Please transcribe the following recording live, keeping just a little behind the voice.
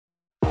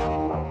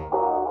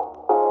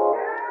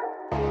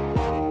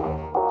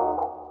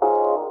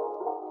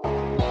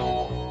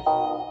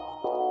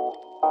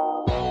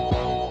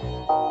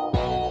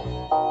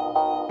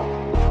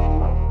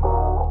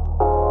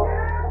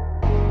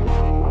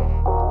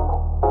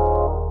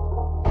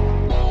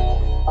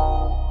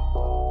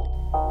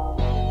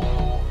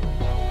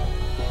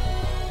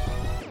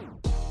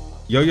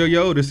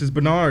Yo, this is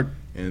Bernard.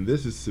 And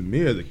this is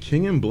Samir, the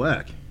King in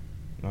Black.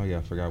 Oh, yeah,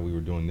 I forgot we were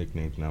doing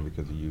nicknames now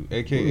because of you.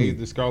 A.K.A.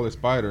 the Scarlet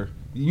Spider.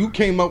 You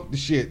came up with the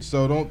shit,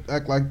 so don't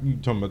act like you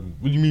talking about,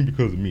 what do you mean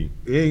because of me?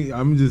 Hey,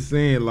 I'm just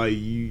saying, like,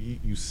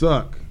 you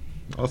suck.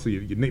 Also,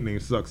 your nickname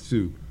sucks,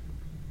 too.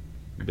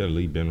 You better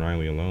leave Ben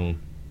Riley alone.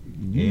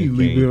 You need to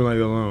leave Ben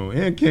Riley alone.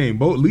 And Kane.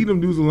 Both leave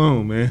them dudes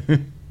alone,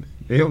 man.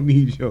 They don't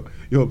need your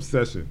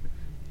obsession.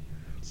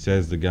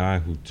 Says the guy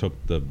who took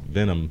the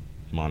Venom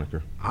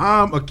moniker.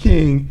 I'm a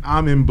king.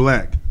 I'm in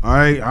black. All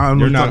right?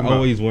 You're not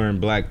always wearing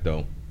black,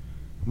 though.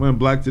 I'm wearing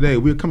black today.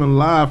 We're coming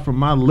live from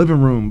my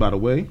living room, by the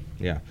way.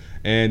 Yeah.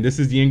 And this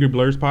is the Angry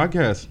Blurs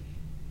podcast.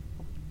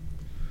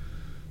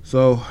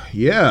 So,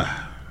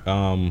 yeah.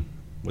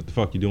 What the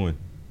fuck you doing?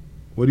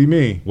 What do you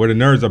mean? Where the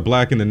nerds are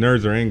black and the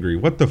nerds are angry.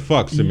 What the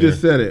fuck, Samir? You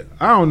just said it.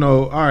 I don't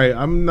know. All right,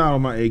 I'm not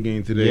on my A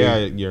game today. Yeah,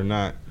 you're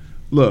not.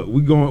 Look,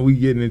 we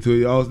getting into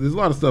it. There's a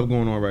lot of stuff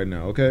going on right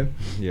now, okay?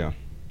 Yeah.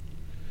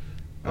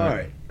 All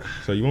right.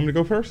 So you want me to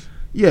go first?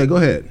 Yeah, go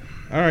ahead.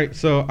 All right.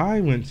 So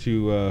I went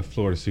to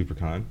Florida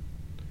SuperCon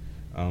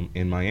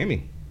in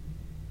Miami.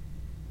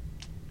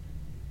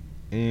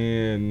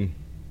 And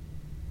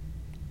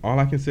all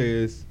I can say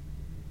is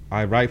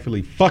I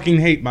rightfully fucking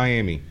hate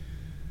Miami.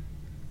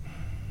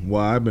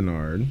 Why,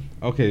 Bernard?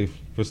 Okay,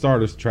 for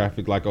starters,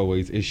 traffic, like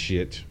always, is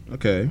shit.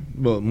 Okay.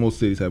 Well, most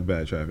cities have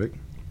bad traffic.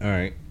 All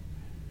right.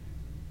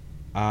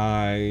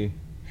 I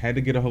had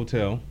to get a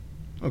hotel.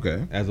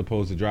 Okay. As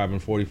opposed to driving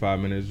 45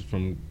 minutes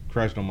from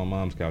crashing on my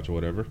mom's couch or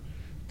whatever,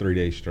 3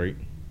 days straight.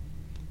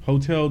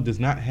 Hotel does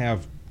not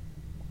have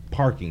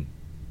parking.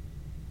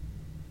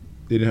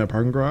 They didn't have a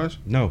parking garage?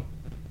 No.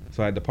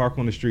 So I had to park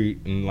on the street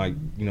and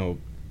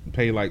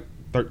pay like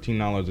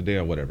 $13 a day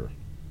or whatever.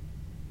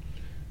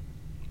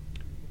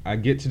 I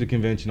get to the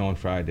convention on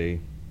Friday.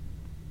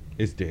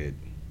 It's dead.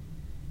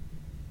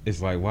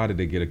 It's like, why did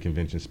they get a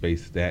convention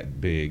space that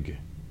big?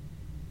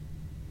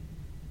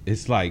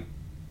 It's like,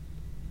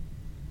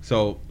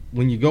 so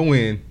when you go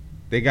in,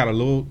 they got a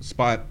little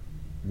spot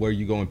where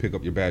you go and pick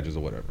up your badges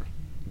or whatever.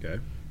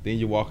 Okay. Then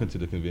you walk into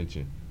the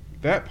convention.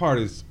 That part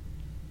is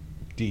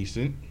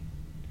decent,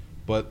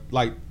 but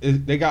like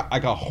they got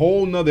like a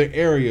whole nother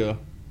area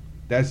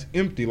that's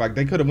empty. Like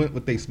they could have went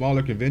with a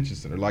smaller convention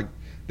center. Like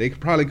they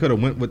probably could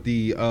have went with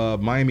the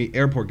Miami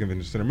Airport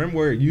Convention Center. Remember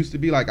where it used to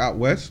be, like out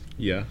west?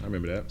 Yeah, I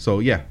remember that. So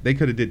yeah, they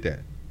could have did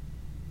that.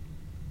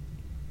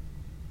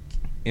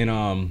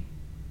 And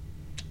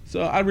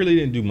so I really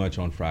didn't do much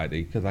on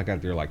Friday because I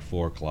got there like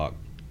 4 o'clock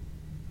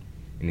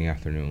in the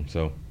afternoon.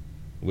 So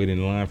waited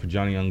in line for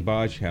Johnny Young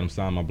Bodge, had him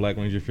sign my Black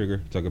Ranger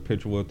figure, took a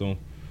picture with him,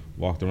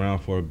 walked around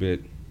for a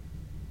bit,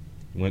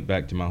 went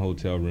back to my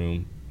hotel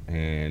room,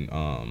 and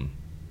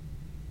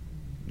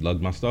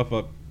lugged my stuff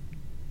up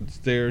the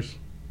stairs,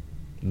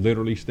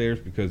 literally stairs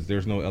because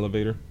there's no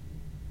elevator.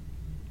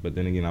 But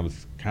then again, I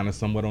was kind of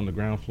somewhat on the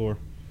ground floor.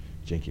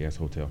 Janky ass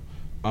hotel.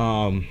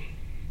 And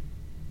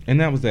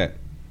that was that.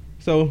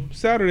 So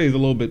Saturday's a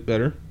little bit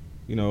better,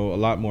 a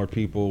lot more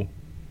people.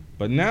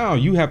 But now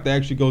you have to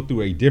actually go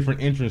through a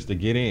different entrance to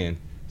get in.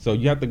 So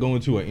you have to go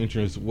into an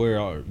entrance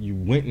where you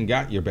went and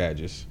got your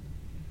badges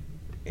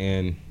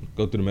and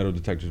go through the metal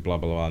detectors, blah,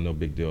 blah, blah. No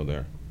big deal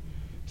there.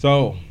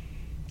 So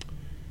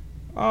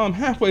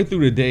halfway through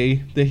the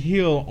day, the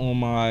heel on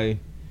my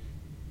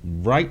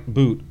right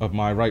boot of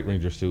my Right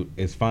Ranger suit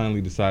is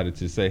finally decided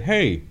to say,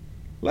 hey,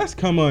 let's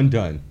come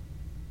undone.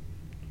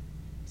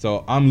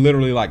 So I'm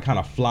literally like kind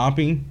of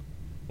flopping.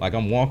 Like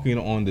I'm walking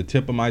on the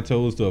tip of my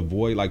toes to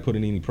avoid like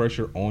putting any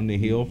pressure on the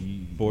heel.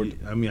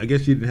 I mean, I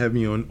guess you didn't have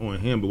me on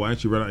hand, but why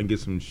don't you run out and get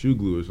some shoe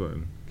glue or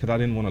something? Because I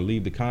didn't want to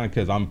leave the con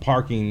because I'm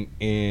parking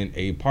in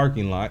a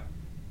parking lot.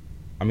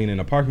 I mean, in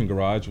a parking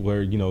garage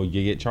where, you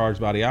get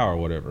charged by the hour or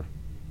whatever.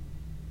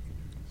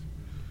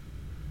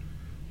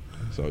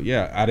 So,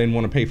 yeah, I didn't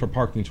want to pay for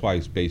parking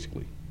twice,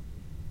 basically.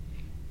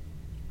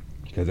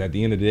 Because at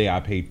the end of the day,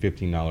 I paid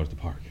 $15 to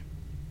park.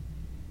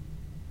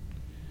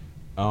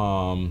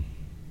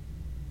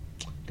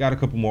 Got a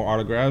couple more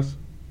autographs.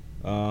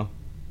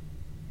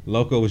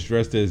 Loco was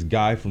dressed as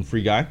Guy from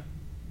Free Guy.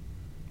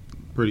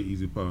 Pretty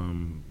easy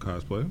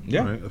cosplay.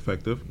 Yeah. Right?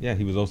 Effective. Yeah,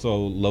 he was also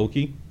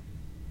Loki.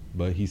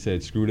 But he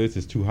said, screw this,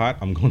 it's too hot.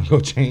 I'm going to go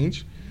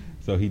change.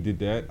 So he did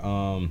that.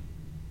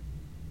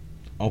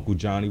 Uncle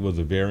Johnny was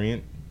a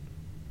variant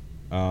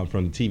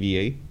from the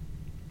TVA.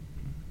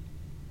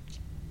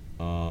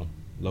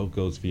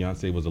 Loco's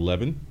fiance was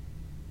 11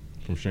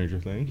 from Stranger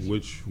Things.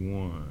 Which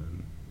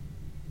one?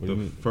 What do you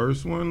The mean?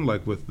 first one,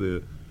 like with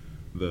the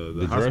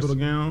dress? hospital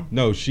gown?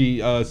 No, she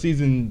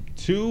season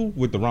 2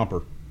 with the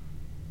romper.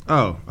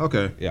 Oh,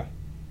 okay. Yeah.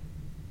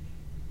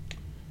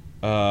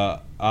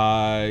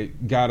 I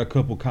got a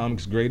couple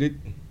comics graded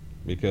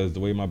because the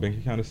way my bank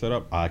account is set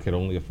up, I could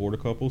only afford a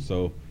couple.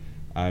 So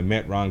I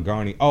met Ron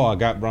Garney. Oh, I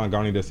got Ron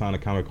Garney to sign a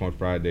comic on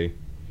Friday.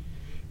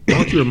 Why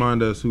don't you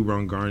remind us who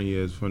Ron Garney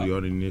is for the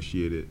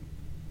uninitiated?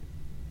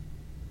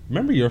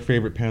 Remember your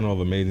favorite panel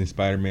of Amazing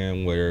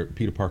Spider-Man where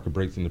Peter Parker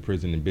breaks into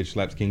prison and bitch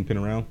slaps Kingpin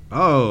around?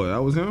 Oh, that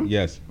was him?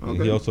 Yes. Okay.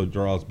 And he also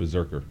draws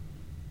Berserker.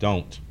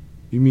 Don't.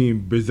 You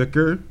mean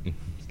Berserker?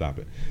 Stop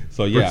it.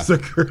 So yeah.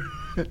 Berserker.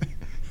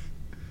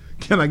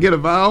 Can I get a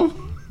vowel?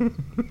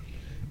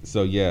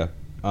 So yeah,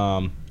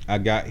 I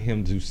got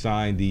him to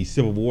sign the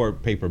Civil War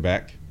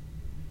paperback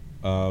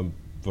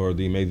for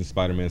the Amazing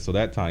Spider-Man. So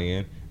that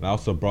tie-in, and I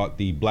also brought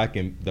the Back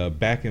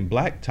in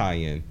Black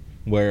tie-in,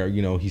 where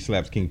he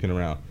slaps Kingpin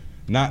around,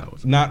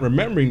 not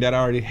remembering that I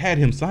already had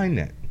him sign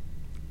that.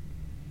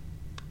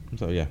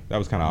 So yeah, that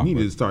was kind of awkward. You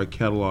need to start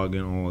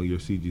cataloging all your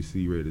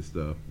CGC rated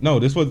stuff.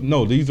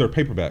 These are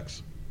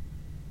paperbacks.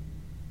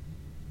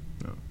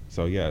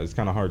 So yeah, it's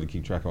kind of hard to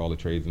keep track of all the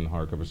trades and the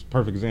hardcovers.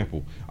 Perfect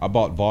example. I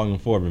bought Volume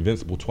 4 of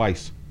Invincible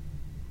twice.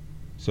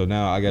 So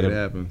now I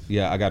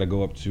gotta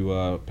go up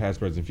to Past,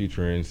 Present,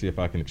 Future and see if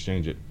I can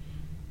exchange it.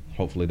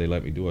 Hopefully they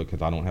let me do it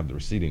because I don't have the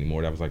receipt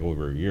anymore. That was like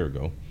over a year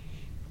ago.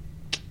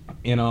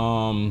 And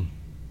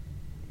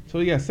so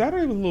yeah,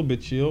 Saturday was a little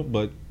bit chill,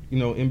 but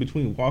in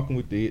between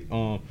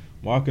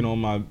walking on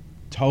my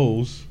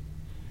toes,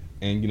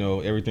 and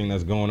everything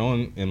that's going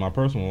on in my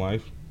personal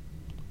life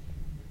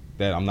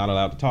that I'm not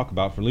allowed to talk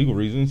about for legal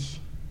reasons,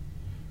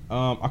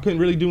 I couldn't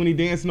really do any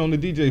dancing on the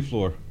DJ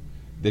floor.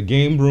 The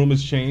game room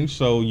has changed,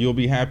 so you'll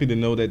be happy to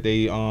know that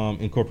they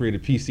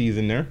incorporated PCs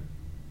in there.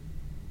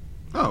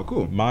 Oh,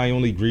 cool. My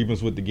only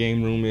grievance with the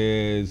game room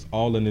is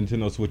all the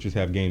Nintendo Switches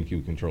have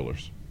GameCube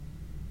controllers.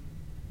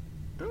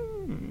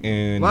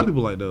 And a lot of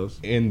people like those.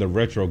 And the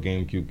retro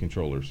GameCube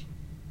controllers.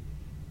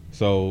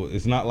 So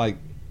it's not like,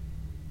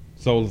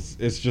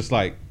 it's just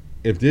like,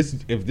 if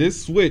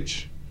this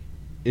Switch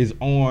is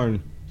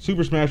on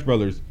Super Smash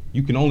Brothers,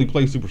 you can only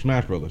play Super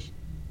Smash Brothers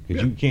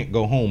because you can't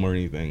go home or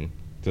anything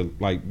to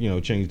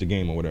change the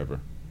game or whatever.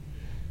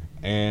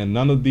 And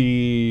none of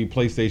the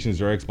PlayStations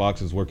or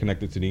Xboxes were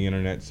connected to the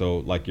internet, so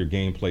like your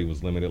gameplay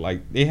was limited.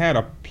 Like they had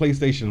a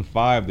PlayStation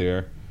 5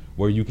 there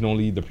where you can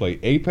only either play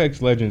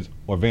Apex Legends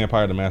or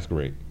Vampire the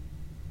Masquerade.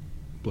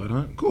 Blood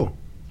Hunt, cool.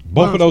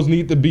 Both of those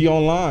need to be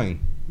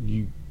online.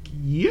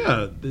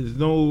 There's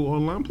no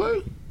online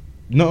play?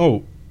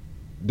 No.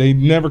 They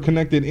never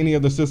connected any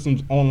of the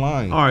systems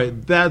online. All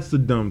right, that's the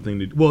dumb thing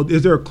to do. Well,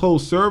 is there a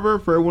closed server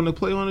for everyone to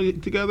play on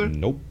it together?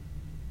 Nope.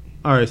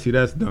 All right, see,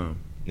 that's dumb.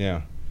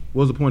 Yeah.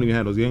 What's the point if you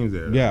had those games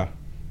there? Yeah.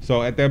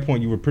 So at that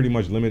point, you were pretty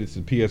much limited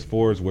to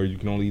PS4s where you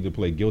can only either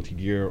play Guilty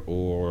Gear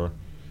or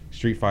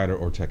Street Fighter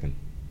or Tekken.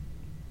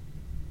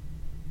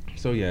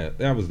 So yeah,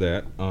 that was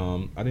that.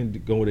 I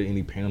didn't go to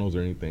any panels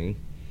or anything.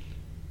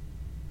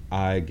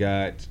 I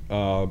got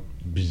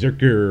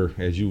Berserker,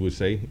 as you would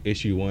say,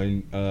 issue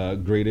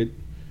 1 graded.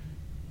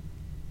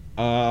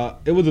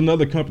 It was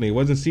another company. It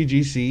wasn't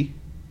CGC.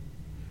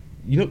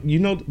 You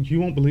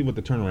won't believe what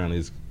the turnaround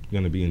is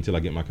going to be until I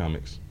get my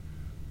comics.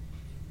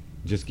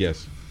 Just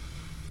guess.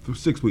 For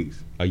 6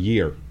 weeks. A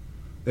year.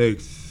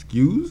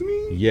 Excuse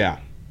me? Yeah.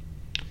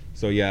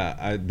 So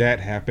yeah, that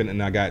happened,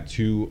 and I got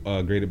 2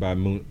 graded by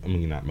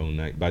not Moon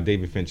Knight, by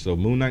David Finch. So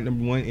Moon Knight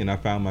 #1, and I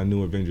found my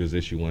New Avengers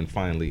issue 1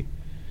 finally,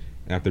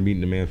 after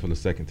meeting the man for the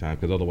second time,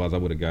 because otherwise I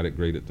would have got it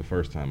graded the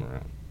first time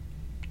around.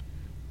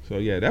 So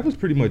yeah, that was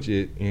pretty much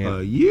it.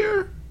 And a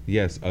year?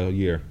 Yes, a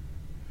year.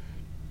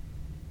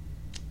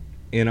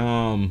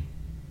 And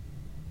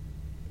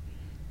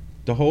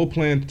the whole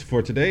plan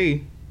for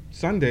today,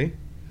 Sunday,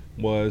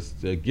 was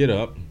to get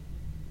up,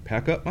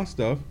 pack up my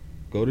stuff,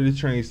 go to the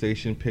train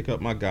station, pick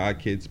up my god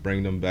kids,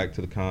 bring them back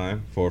to the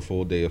con for a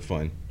full day of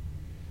fun.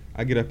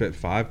 I get up at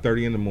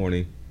 5:30 in the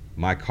morning.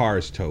 My car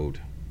is towed.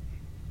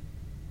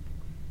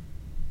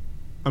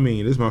 I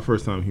mean, this is my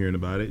first time hearing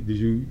about it.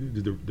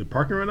 Did the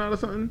parking run out or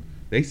something?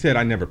 They said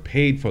I never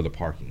paid for the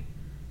parking.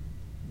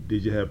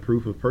 Did you have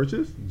proof of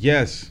purchase?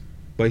 Yes,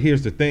 but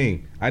here's the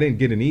thing. I didn't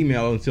get an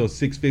email until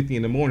 6:50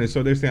 in the morning,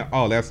 so they're saying,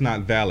 oh, that's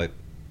not valid.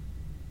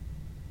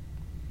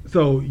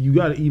 So you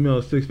got an email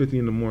at 6:50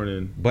 in the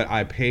morning. But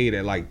I paid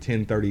at like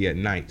 10:30 at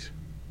night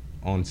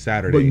on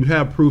Saturday. But you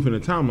have proof in the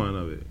timeline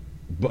of it.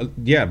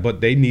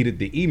 But they needed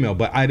the email.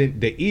 But I didn't.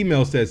 The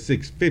email says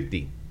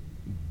 6:50.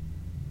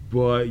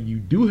 But you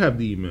do have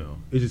the email.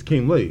 It just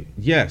came late.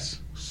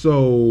 Yes.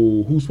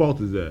 So whose fault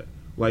is that?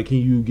 Like, can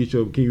you get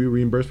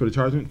reimbursed for the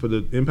charging for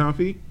the impound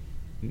fee?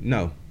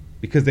 No,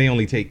 because they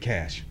only take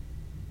cash.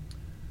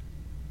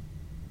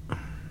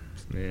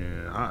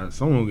 Man,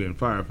 someone getting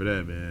fired for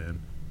that, man.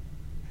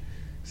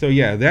 So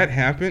yeah, that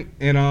happened,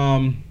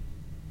 and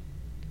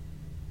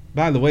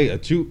by the way, a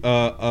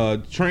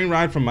train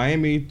ride from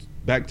Miami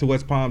back to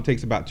West Palm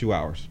takes about 2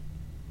 hours.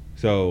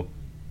 So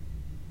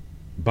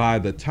by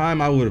the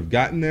time I would have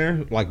gotten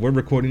there, like we're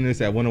recording this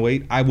at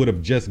 1:08, I would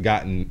have just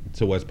gotten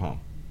to West Palm.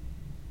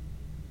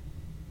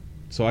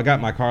 So I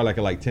got my car like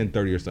at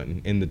 10:30 or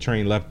something, and the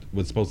train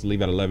was supposed to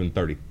leave at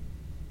 11:30.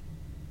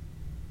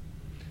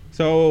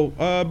 So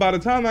by the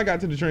time I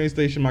got to the train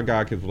station, my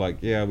god kids were like,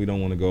 yeah, we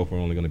don't want to go if we're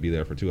only going to be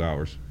there for 2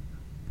 hours.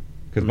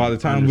 Because by the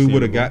time we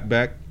would have got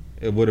back,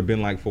 it would have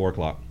been like 4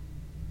 o'clock.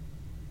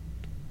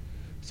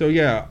 So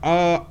yeah,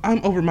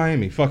 I'm over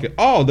Miami. Fuck it.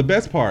 Oh, the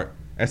best part.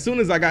 As soon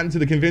as I got into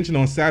the convention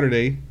on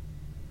Saturday,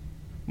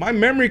 my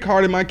memory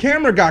card and my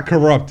camera got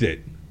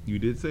corrupted. You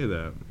did say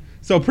that.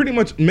 So pretty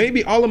much,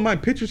 maybe all of my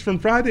pictures from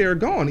Friday are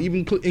gone,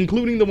 even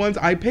including the ones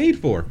I paid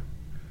for.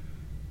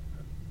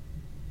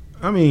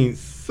 I mean,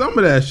 some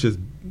of that's just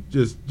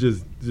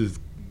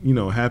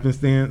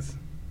happenstance.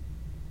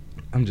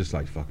 I'm just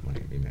like, fuck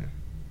Miami, man.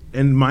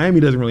 And Miami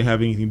doesn't really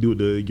have anything to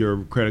do with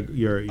your credit.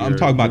 I'm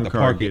talking about the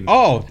parking.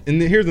 Oh, and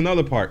then here's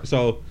another part.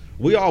 So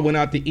we all went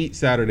out to eat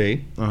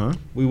Saturday.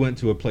 We went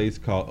to a place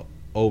called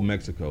Old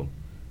Mexico.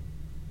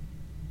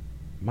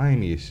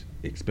 Miami is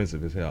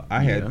expensive as hell.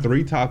 I had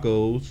 3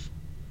 tacos,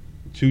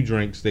 2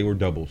 drinks. They were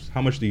doubles.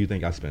 How much do you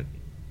think I spent?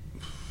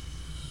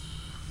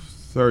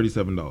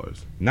 $37.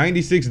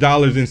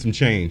 $96 and some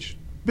change.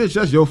 Bitch,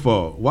 that's your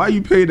fault. Why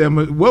you paid that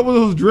much? What were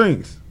those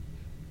drinks?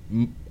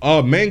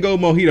 Mango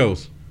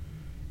mojitos.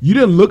 You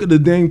didn't look at the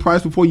dang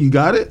price before you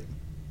got it?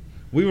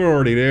 We were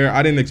already there.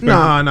 I didn't expect.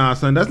 Nah,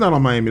 son. That's not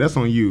on Miami. That's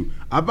on you.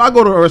 If I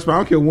go to a restaurant, I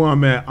don't care where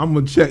I'm at, I'm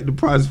gonna check the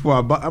price before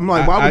I buy. I'm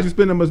like, why would you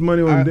spend that much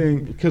money on a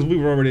thing? Because we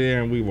were already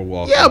there and we were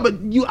walking. Yeah, but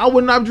I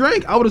wouldn't have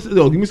drank. I would have said,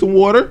 "Yo, give me some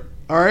water,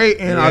 all right?"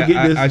 And I'll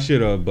get this. I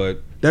should have,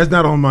 but that's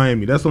not on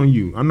Miami. That's on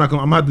you. I'm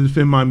gonna have to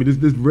defend Miami.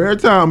 This rare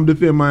time I'm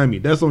defend Miami.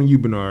 That's on you,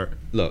 Bernard.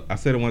 Look, I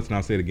said it once and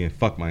I'll say it again.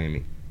 Fuck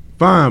Miami.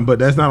 Fine, but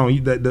that's not on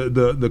you.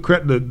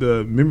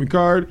 The memory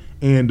card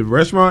and the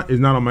restaurant is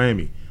not on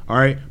Miami. All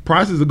right,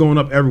 prices are going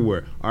up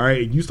everywhere. All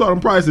right, you saw them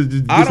prices.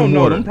 Just I don't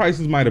know. Them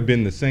prices might have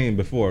been the same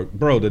before,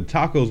 bro. The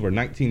tacos were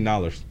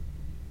 $19.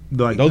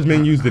 Like, those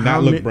menus did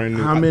not look brand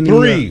new. How many?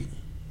 3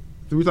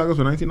 tacos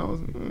for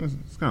 $19.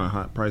 It's kind of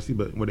hot, pricey,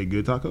 but were they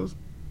good tacos?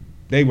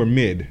 They were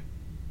mid.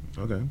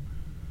 Okay.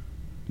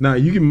 Now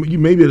you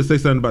may be able to say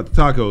something about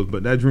the tacos,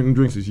 but that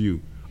drinks is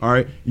you. All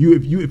right.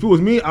 If it was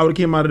me, I would have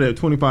came out of there at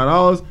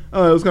 $25. It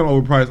was kind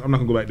of overpriced. I'm not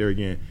gonna go back there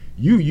again.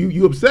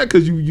 You upset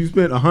because you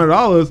spent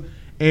 $100.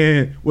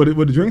 And were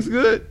the drinks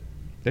good?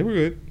 They were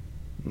good.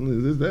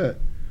 Is that?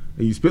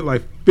 And you spent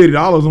like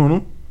 $50 on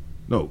them.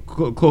 No,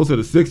 closer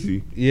to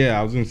 $60. Yeah,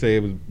 I was gonna say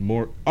it was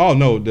more. Oh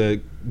no,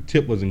 the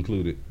tip was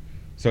included,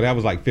 so that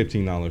was like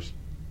 $15.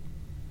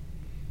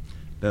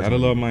 Gotta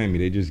love Miami.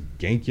 They just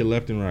gank you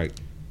left and right.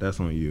 That's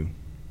on you.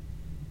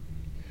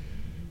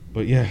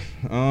 But yeah,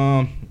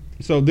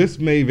 so this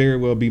may very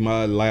well be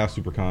my last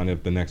SuperCon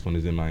if the next one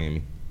is in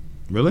Miami.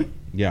 Really?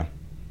 Yeah.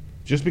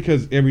 Just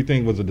because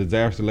everything was a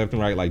disaster left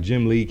and right, like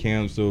Jim Lee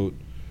canceled.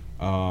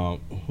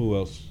 Who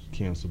else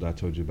canceled? I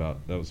told you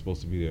about that was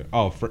supposed to be there.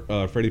 Oh,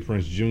 Freddie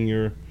Prinze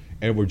Jr.,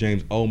 Edward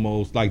James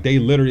Olmos. Like they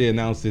literally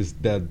announced this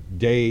the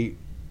day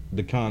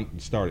the con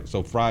started.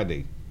 So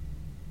Friday.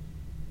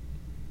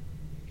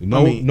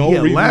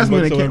 Last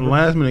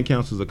minute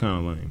cancels are kind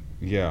of lame.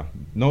 Yeah,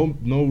 no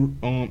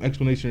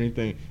explanation or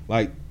anything.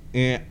 Like,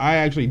 and I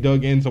actually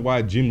dug into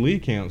why Jim Lee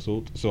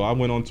canceled. So I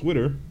went on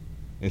Twitter,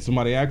 and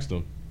somebody asked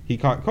him. He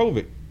caught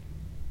COVID,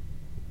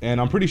 and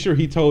I'm pretty sure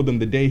he told them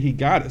the day he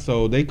got it.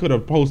 So they could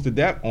have posted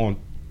that on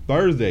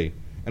Thursday,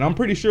 and I'm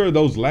pretty sure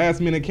those last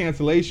minute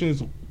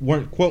cancellations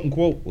weren't quote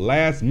unquote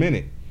last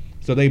minute.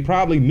 So they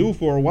probably knew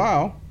for a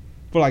while,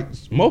 for like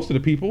most of the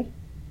people,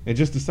 and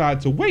just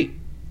decided to wait.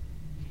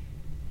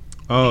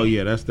 Oh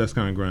yeah, that's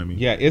kind of grimy.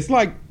 Yeah, it's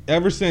like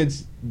ever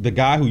since the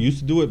guy who used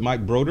to do it,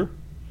 Mike Broder,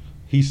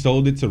 he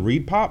sold it to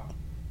Reed Pop,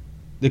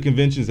 the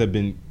conventions have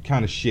been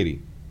kind of shitty.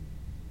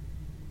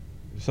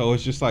 So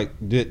it's just like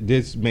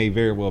this may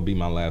very well be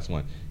my last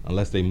one,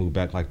 unless they move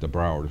back like to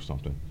Broward or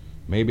something.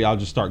 Maybe I'll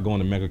just start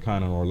going to MegaCon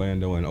in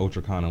Orlando and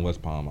UltraCon in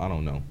West Palm. I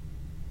don't know.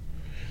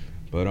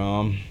 But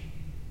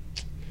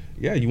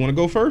yeah, you want to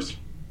go first?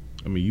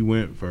 I mean, you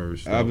went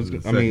first.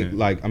 Actually,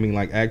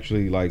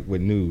 like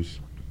with news.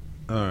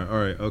 All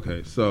right,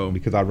 okay. So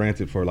because I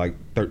ranted for like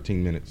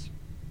 13 minutes.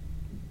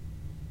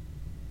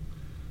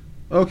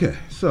 Okay,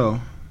 so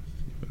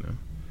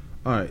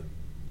all right.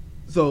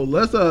 So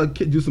let's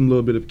do some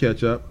little bit of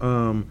catch up.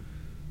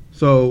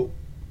 So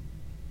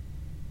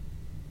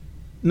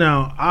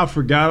now I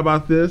forgot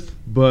about this,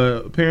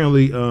 but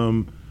apparently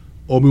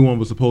Obi-Wan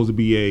was supposed to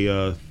be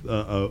a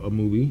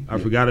movie. I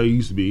forgot it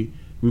used to be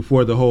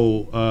before the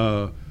whole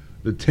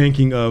the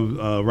tanking of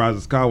Rise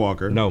of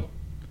Skywalker. No,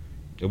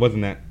 it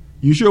wasn't that.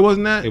 You sure it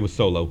wasn't that? It was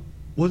Solo.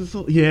 Was it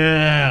Solo?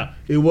 Yeah,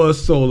 it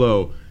was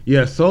Solo.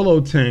 Yeah, Solo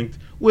tanked.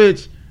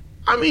 Which,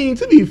 I mean,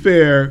 to be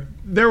fair,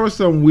 there were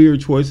some weird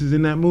choices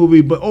in that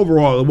movie, but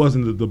overall, it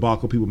wasn't the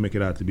debacle people make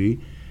it out to be.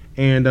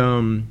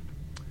 And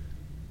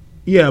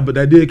yeah, but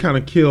that did kind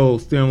of kill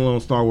standalone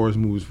Star Wars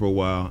movies for a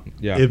while.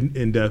 Yeah,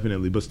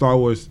 indefinitely. But Star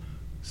Wars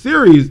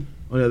series,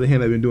 on the other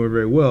hand, have been doing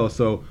very well,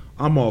 so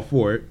I'm all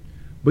for it.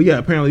 But yeah,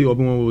 apparently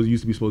Obi-Wan was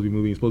supposed to be a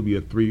movie. It's supposed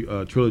to be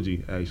a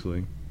trilogy,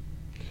 actually.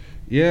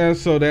 Yeah,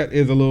 so that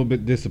is a little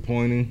bit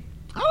disappointing.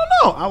 I don't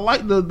know. I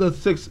like the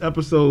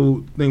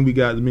 6-episode thing we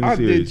got, the miniseries. I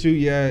did too,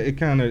 yeah. It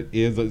kind of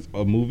is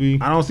a movie.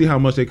 I don't see how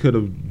much they could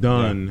have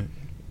done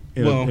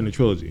in a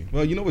trilogy.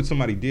 Well, you know what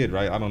somebody did,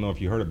 right? I don't know if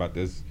you heard about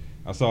this.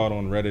 I saw it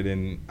on Reddit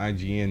and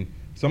IGN.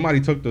 Somebody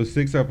took those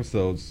 6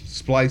 episodes,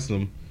 spliced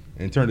them,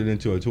 and turned it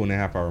into a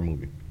 2.5-hour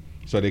movie.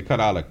 So they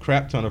cut out a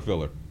crap ton of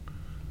filler.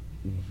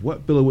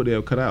 What filler would they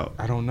have cut out?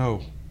 I don't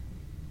know.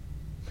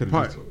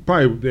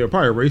 Probably they're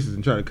racist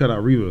and trying to cut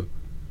out Reva.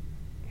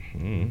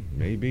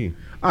 Maybe.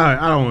 I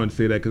don't want to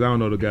say that because I don't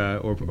know the guy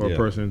or Yeah.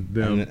 person.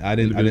 Them. I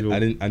didn't individual. I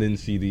didn't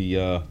see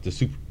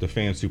the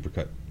fan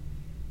supercut.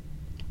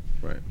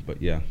 Right.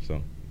 But yeah,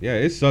 so yeah,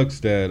 it sucks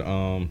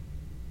that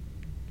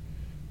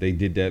they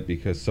did that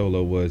because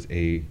Solo was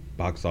a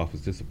box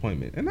office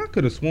disappointment. And I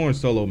could have sworn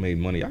Solo made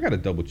money. I got to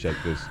double check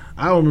this.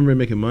 I don't remember it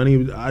making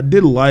money. I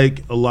did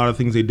like a lot of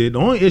things they did. The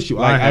only issue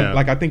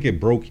I think it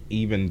broke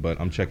even, but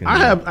I'm checking. I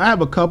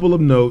have a couple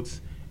of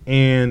notes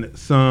and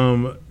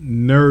some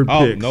nerd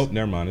picks. Nope,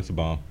 never mind. It's a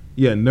bomb.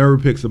 Yeah,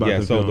 nerd picks about Yeah,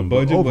 the so film. the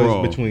budget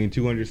overall, was between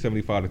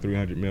 275 to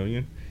 300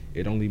 million.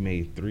 It only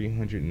made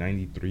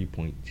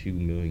 $393.2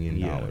 million.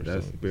 Yeah,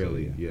 that's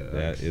barely. Yeah,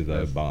 that is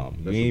a bomb.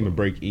 You that's ain't a even bomb.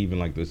 break even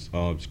like this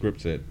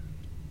script said.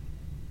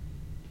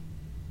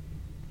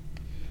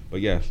 But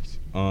yes,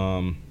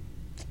 so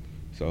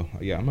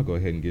yeah, I'm gonna go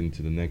ahead and get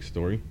into the next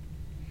story.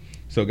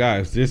 So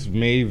guys, this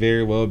may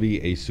very well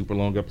be a super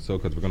long episode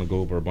because we're gonna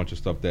go over a bunch of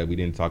stuff that we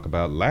didn't talk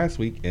about last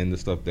week and the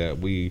stuff that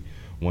we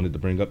wanted to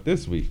bring up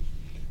this week.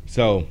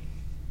 So,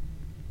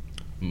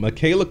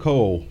 Michaela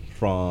Cole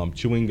from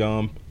Chewing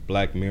Gum,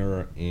 Black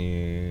Mirror,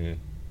 and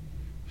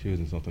she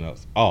was in something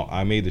else. Oh,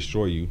 I May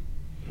Destroy You.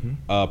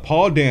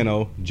 Paul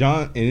Dano,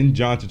 John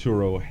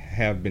Turturro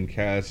have been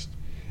cast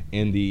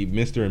in the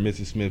Mr. and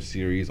Mrs. Smith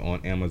series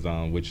on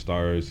Amazon, which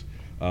stars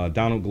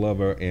Donald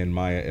Glover and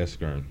Maya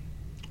Erskine.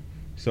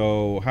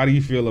 So, how do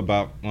you feel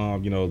about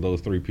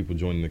those three people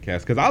joining the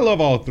cast? Because I love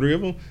all three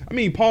of them. I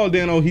mean, Paul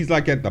Dano, he's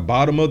like at the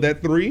bottom of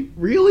that three.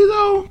 Really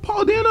though,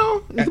 Paul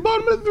Dano is the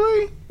bottom of the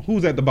three.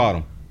 Who's at the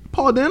bottom?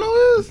 Paul Dano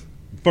is.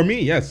 For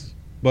me, yes.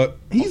 But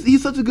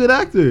He's such a good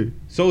actor.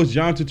 so is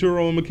John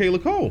Turturro and Michaela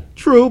Cole.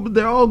 True, but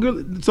they're all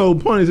good. So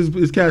the point is,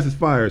 his cast is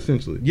fire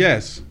essentially.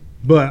 Yes.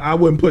 But I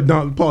wouldn't put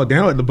Paul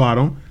Dano at the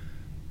bottom.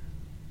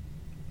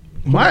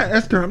 Maya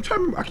Erskine, I'm trying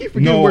to remember, I keep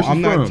forgetting No, where she's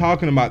I'm not from.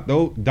 talking about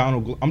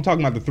I'm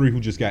talking about the three who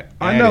just got added.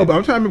 I know, but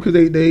I'm trying to remember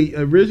because they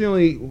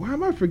originally. Why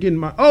am I forgetting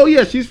my? Oh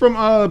yeah, she's from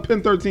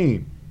Pen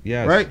 13.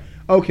 Yes. Right.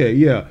 Okay.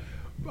 Yeah.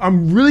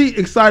 I'm really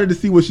excited to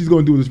see what she's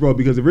going to do with this role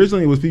because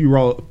originally it was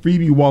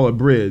Phoebe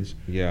Waller-Bridge.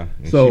 Yeah.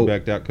 And So- she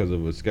backed out because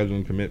of a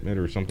scheduling commitment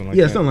or something like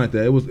Yeah, that. something like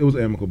that. It was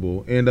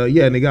amicable, and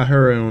and they got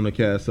her in on the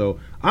cast. So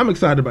I'm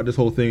excited about this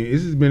whole thing.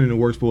 This has been in the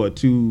works for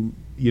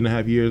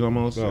 2.5 years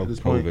almost Well, at this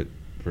COVID point.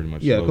 pretty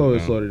much. Yeah, slowed COVID it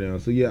down. slowed it down.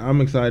 So yeah,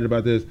 I'm excited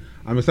about this.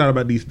 I'm excited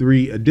about these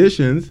three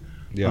additions.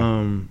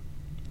 Yeah.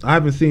 I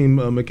haven't seen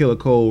Michaela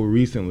Cole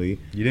recently.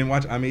 You didn't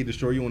watch I May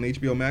Destroy You on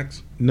HBO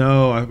Max?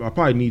 No, I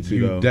probably need to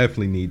You though.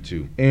 definitely need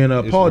to. And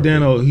It's Paul worth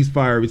Dano, it. he's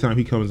fired every time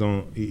he comes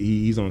on.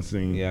 He's on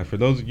scene. Yeah, for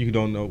those of you who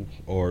don't know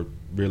or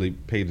really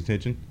paid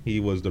attention, he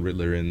was the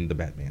Riddler in The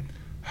Batman.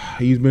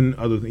 He's been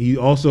other. He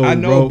also I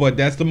know, wrote, but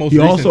that's the most he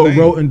recent also thing.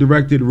 wrote and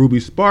directed Ruby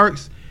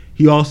Sparks.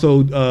 He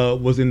also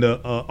was in the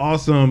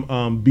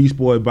awesome Beast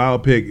Boy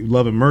biopic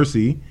Love and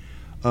Mercy.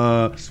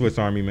 Swiss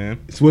Army Man.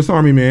 Swiss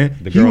Army Man.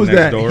 The Girl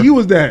Next Door. He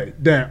was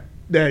that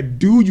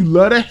dude you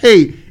love to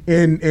hate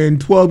in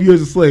 12 Years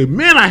a Slave.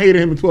 Man, I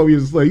hated him in 12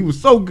 Years a Slave. He was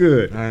so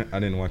good. I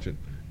didn't watch it.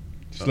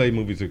 Slave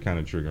movies are kind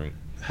of triggering.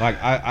 Like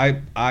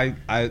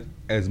I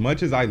as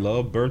much as I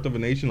love Birth of a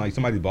Nation, like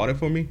somebody bought it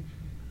for me.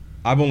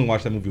 I've only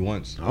watched that movie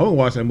once. I only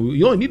watched that movie.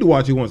 You only need to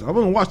watch it once. I've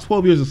only watched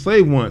 12 Years a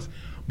Slave once.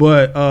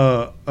 But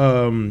why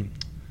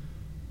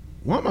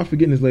am I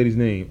forgetting this lady's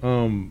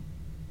name?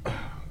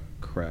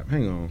 Crap.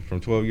 Hang on. From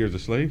 12 Years a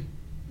Slave.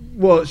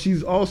 Well,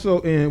 she's also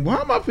in. Why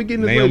am I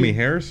forgetting this Naomi lady?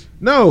 Harris.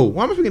 No.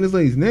 Why am I forgetting this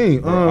lady's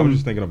name? I was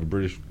just thinking of a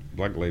British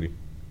black lady.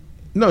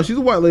 No, she's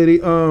a white lady.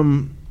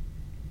 Hang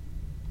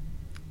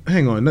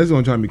on. That's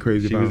gonna drive me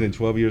crazy. She was in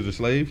 12 Years a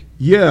Slave.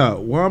 Yeah.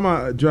 Why am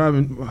I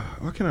driving?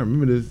 Why can't I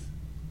remember this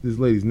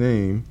lady's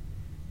name?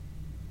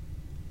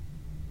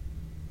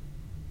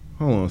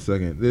 Hold on a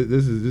second.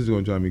 This is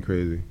gonna drive me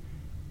crazy.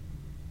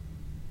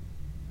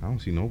 I don't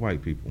see no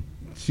white people.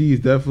 She's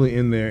definitely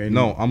in there. And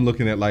No, I'm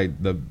looking at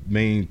like the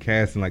main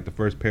cast in like the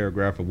first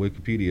paragraph of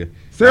Wikipedia.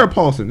 Sarah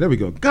Paulson. There we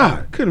go.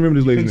 God, couldn't remember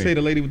this Couldn't lady's say name.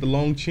 the lady with the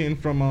long chin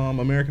from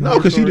American No, Horror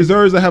because she Story?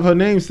 deserves to have her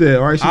name said.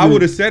 All right. I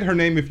would have said her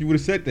name if you would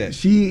have said that.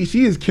 She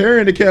is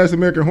carrying the cast of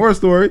American Horror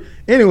Story.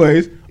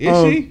 Anyways,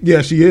 Is she?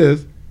 Yeah, she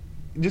is.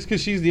 Just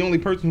because she's the only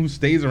person who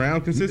stays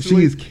around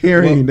consistently. She is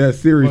carrying that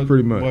series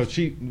pretty much.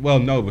 Well,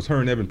 no, it was her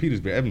and Evan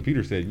Peters. But Evan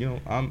Peters said,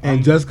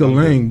 I'm Jessica I'm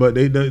Lange. But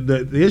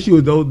the issue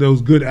is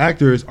those good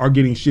actors are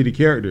getting shitty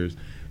characters.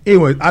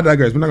 Anyways, I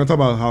digress. We're not gonna talk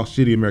about how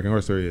shitty American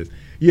Horror Story is.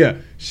 Yeah,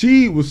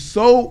 she was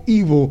so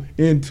evil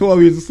in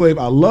 12 Years a Slave.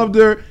 I loved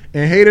her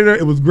and hated her.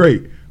 It was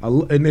great.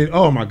 And then,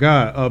 oh my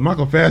God,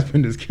 Michael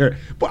Fassbender's character.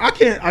 But I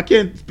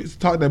can't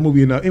talk that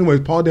movie enough.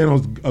 Anyways, Paul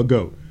Dano's a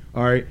goat.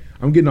 All right,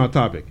 I'm getting off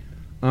topic.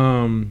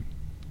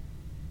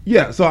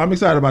 Yeah, so I'm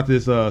excited about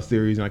this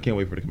series, and I can't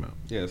wait for it to come out.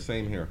 Yeah,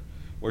 same here.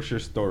 What's your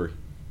story?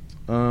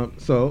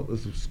 So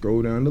let's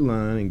scroll down the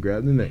line and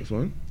grab the next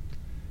one.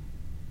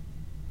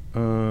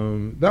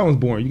 That one's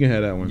boring. You can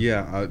have that one.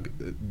 Yeah,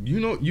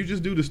 you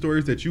just do the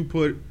stories that you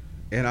put,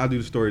 and I'll do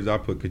the stories I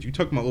put, because you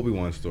took my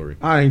Obi-Wan story.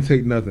 I ain't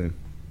take nothing.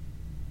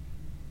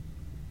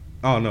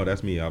 Oh, no,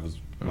 that's me.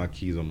 My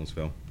keys almost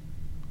fell.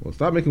 Well,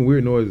 stop making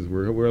weird noises.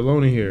 We're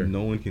alone in here.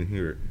 No one can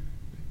hear it.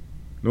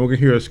 No one can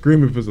hear us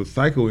screaming if there's a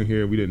psycho in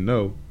here. We didn't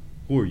know.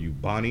 Who are you,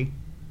 Bonnie?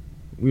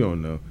 We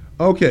don't know.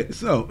 Okay,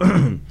 so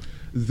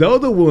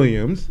Zelda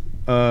Williams,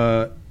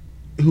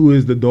 who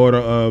is the daughter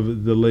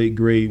of the late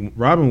great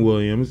Robin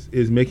Williams,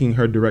 is making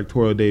her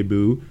directorial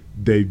debut.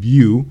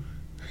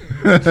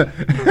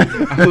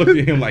 I looked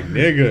at him like,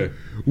 nigga.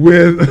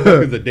 With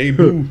it's a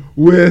debut.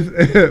 with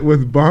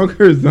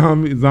bonkers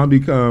zombie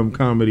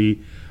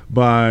comedy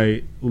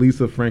by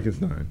Lisa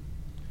Frankenstein.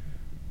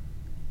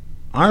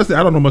 Honestly,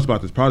 I don't know much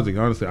about this project.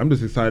 Honestly, I'm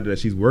just excited that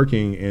she's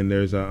working, and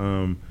there's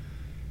a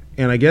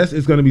and I guess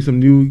it's going to be some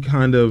new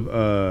kind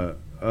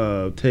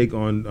of take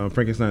on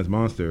Frankenstein's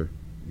monster.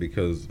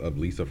 Because of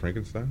Lisa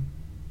Frankenstein?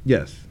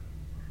 Yes.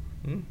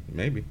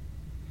 Maybe.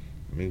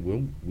 I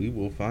mean, we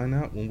will find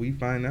out when we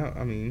find out.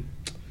 I mean,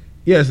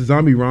 yeah, it's a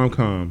zombie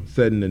rom-com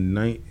set in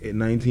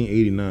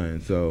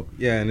 1989. So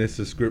yeah, and it's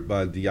a script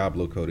by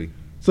Diablo Cody.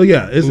 So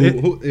yeah,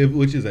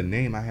 which is a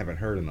name I haven't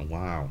heard in a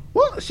while.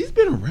 Well, she's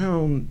been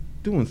around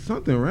doing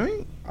something,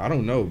 right? I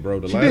don't know,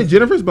 bro. She did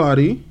Jennifer's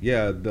Body.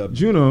 Yeah, the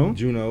Juno,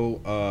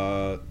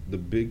 the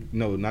big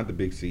not the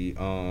Big C.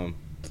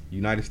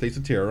 United States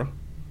of Terror.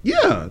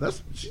 Yeah,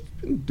 she's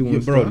been doing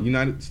bro. stuff.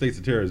 United States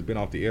of Terror has been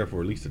off the air for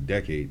at least a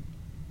decade.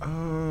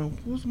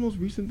 What was the most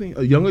recent thing?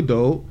 A Young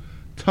Adult.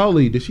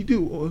 Tully. Did she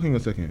do? Oh, hang on a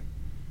second.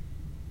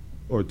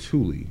 Or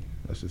Tully,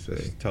 I should say.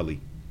 It's Tully.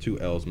 2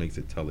 L's makes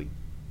it Tully.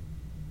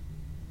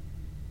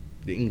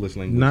 The English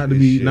language.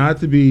 Not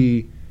to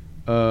be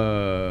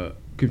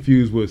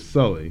confused with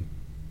Sully.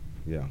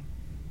 Yeah.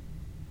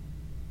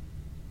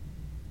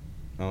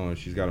 Oh,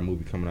 she's got a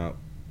movie coming out.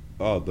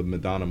 Oh, the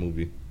Madonna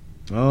movie.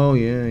 Oh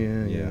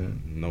yeah.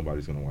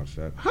 Nobody's gonna watch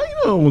that. How you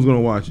know no one's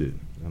gonna watch it?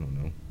 I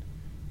don't know.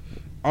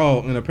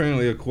 Oh, and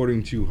apparently,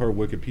 according to her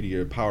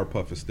Wikipedia,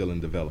 Powerpuff is still in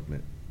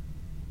development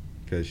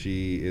because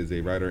she is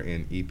a writer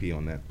and EP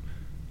on that.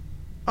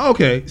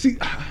 Okay, see,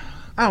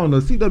 I don't know.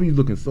 CW's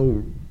looking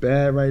so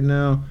bad right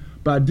now,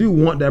 but I do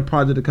want that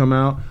project to come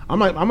out. I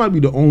might be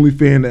the only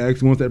fan that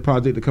actually wants that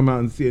project to come out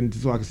and see it,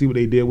 so I can see what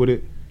they did with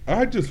it.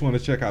 I just want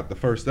to check out the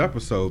first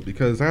episode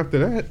because after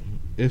that,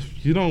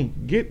 if you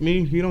don't get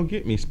me, you don't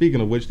get me.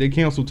 Speaking of which, they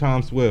canceled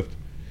Tom Swift,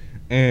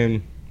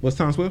 and what's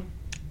Tom Swift?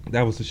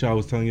 That was the show I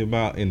was telling you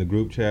about in the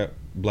group chat.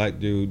 Black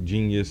dude,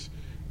 genius,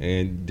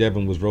 and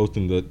Devin was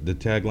roasting the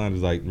tagline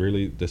is like,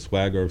 really, the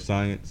swagger of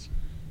science.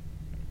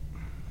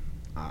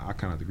 I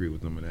kind of agree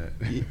with them on that.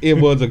 It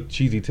was a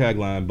cheesy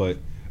tagline, but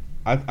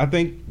I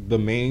think the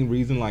main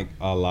reason, like,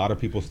 a lot of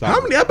people stopped.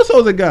 How many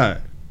episodes it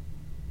got?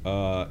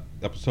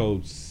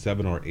 Episode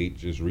 7 or 8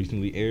 just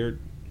recently aired.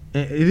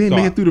 And it didn't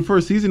make it through the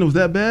first season. It was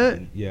that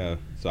bad? Yeah.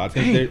 So I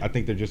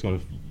think they're just going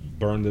to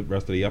burn the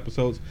rest of the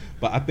episodes.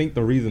 But I think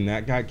the reason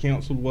that got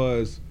canceled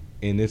was,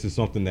 and this is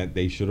something that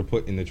they should have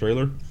put in the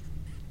trailer,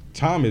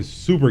 Tom is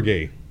super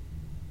gay.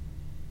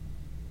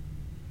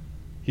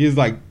 He is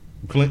like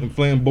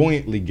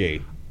flamboyantly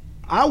gay.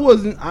 I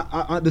wasn't.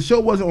 The show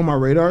wasn't on my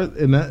radar,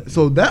 and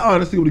that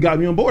honestly would have got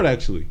me on board.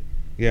 Actually,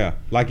 yeah.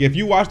 Like if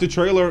you watch the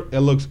trailer, it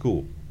looks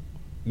cool.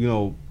 You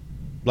know,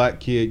 black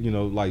kid. You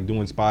know, like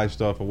doing spy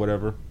stuff or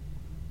whatever.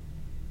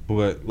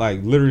 But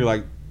like literally,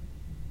 like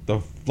the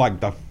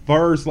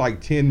first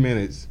 10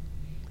 minutes,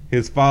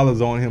 his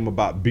father's on him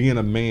about being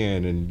a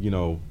man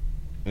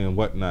and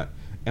whatnot.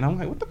 And I'm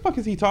like, what the fuck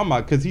is he talking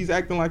about? Because he's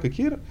acting like a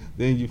kid.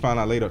 Then you find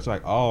out later, it's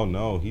like, oh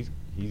no, he's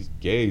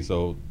gay.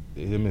 So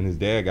him and his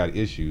dad got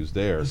issues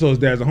there. So his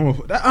dad's a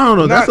homophobe. I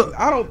don't know.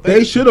 I don't think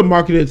they should have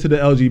marketed it to the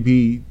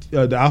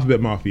LGBT, the Alphabet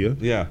Mafia.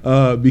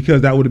 Yeah.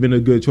 Because that would have been a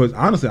good choice.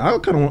 Honestly, I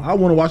want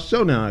to watch the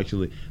show now.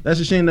 Actually,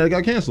 that's a shame that it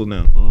got canceled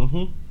now.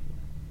 Mm-hmm.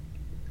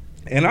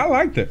 And I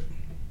liked it.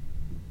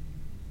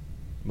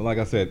 But like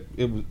I said,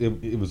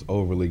 it was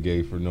overly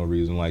gay for no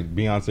reason. Like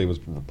Beyonce was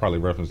probably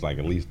referenced like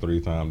at least 3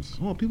 times.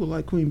 Oh, people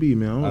like Queen Bee,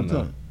 man. I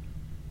know.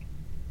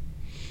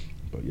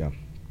 But yeah.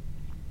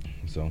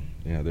 So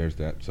yeah, there's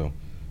that. So all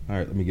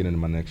right, let me get into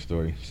my next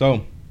story.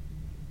 So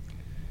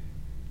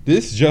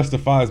this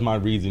justifies my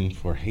reason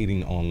for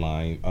hating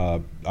online.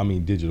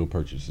 Digital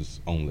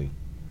purchases only.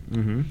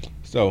 Mm-hmm.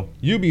 So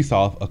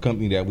Ubisoft, a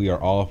company that we are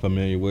all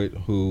familiar with,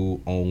 who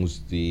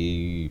owns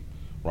the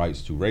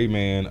rights to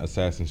Rayman,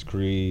 Assassin's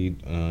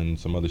Creed, and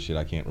some other shit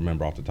I can't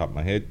remember off the top of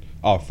my head.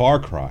 Far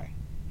Cry.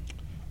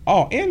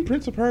 And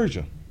Prince of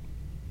Persia.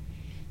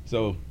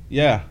 So,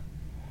 yeah.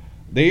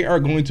 They are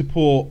going to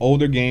pull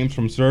older games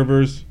from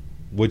servers,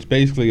 which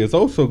basically is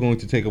also going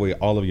to take away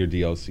all of your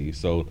DLC.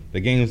 So, the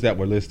games that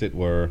were listed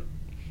were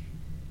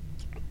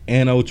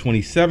Anno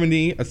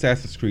 2070,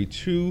 Assassin's Creed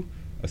 2,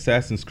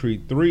 Assassin's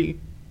Creed 3.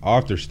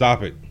 Arthur,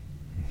 stop it.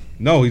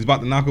 No, he's about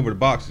to knock over the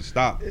box. Just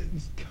stop.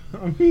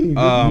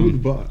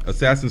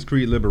 Assassin's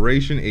Creed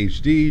Liberation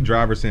HD,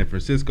 Driver San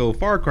Francisco,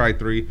 Far Cry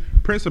 3,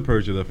 Prince of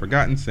Persia: The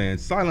Forgotten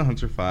Sands, Silent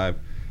Hunter 5,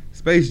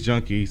 Space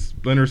Junkie,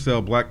 Splinter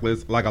Cell,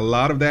 Blacklist. Like a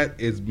lot of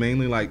that is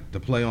mainly like to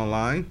play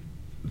online.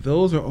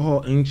 Those are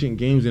all ancient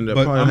games and they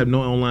probably have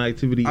no online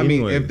activity. I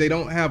mean, if they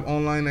don't have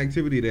online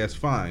activity, that's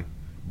fine.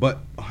 But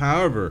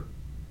however,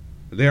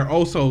 they're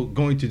also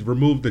going to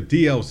remove the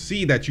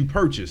DLC that you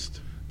purchased.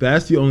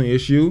 That's the only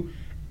issue.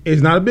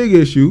 It's not a big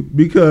issue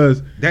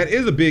because That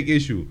is a big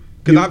issue.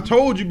 Because I've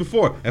told you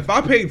before, if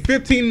I paid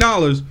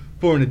 $15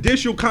 for an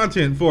additional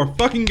content for a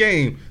fucking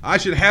game, I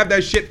should have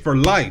that shit for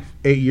life.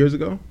 8 years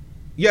ago.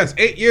 Yes,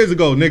 8 years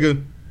ago,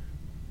 nigga.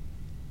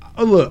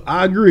 Look,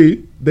 I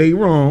agree. They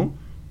wrong,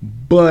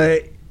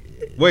 but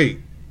Wait,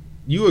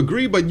 you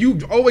agree, but you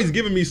always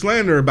giving me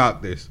slander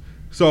about this.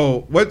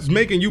 So what's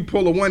making you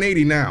pull a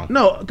 180 now?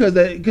 no, because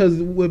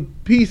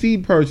with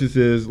PC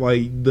purchases,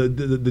 like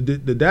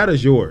the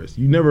data's yours.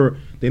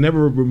 They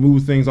never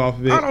remove things off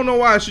of it. I don't know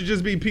why it should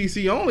just be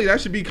PC only. That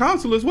should be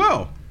console as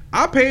well.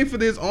 I paid for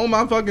this on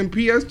my fucking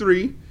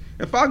PS3.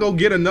 If I go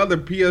get another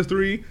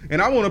PS3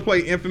 and I want to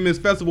play Infamous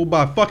Festival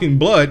by fucking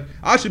Blood,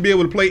 I should be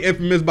able to play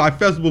Infamous by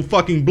Festival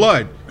fucking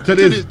Blood to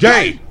this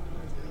day. Day.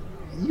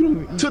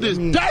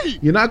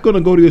 You're not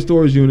gonna go to your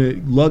storage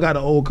unit, lug out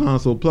an old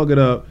console, plug it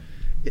up,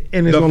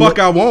 and it's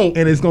I won't.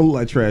 And it's gonna look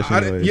like trash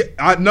anyway.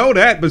 I know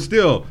that, but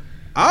still,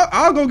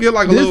 I'll go get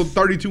like a little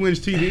 32-inch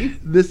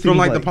TV from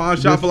like the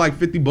pawn shop for like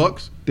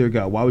 $50. Dear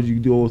God, why would you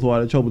do all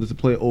that trouble just to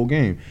play an old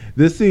game?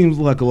 This seems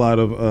like a lot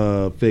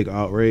of fake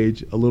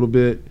outrage, a little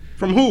bit.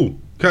 From who?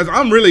 Because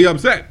I'm really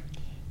upset.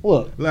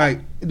 Look, like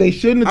they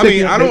shouldn't have I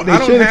mean, taken. I don't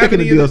have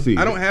any the DLC.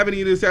 I don't have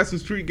any of the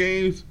Assassin's Creed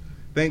games.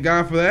 Thank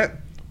God for that.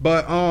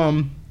 But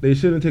they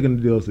shouldn't have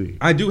taken the DLC.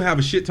 I do have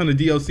a shit ton of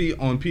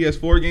DLC on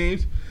PS4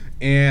 games,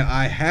 and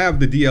I have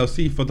the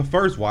DLC for the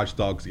first Watch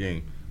Dogs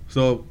game.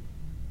 So,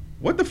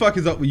 what the fuck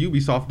is up with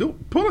Ubisoft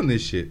pulling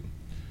this shit?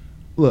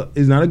 Look,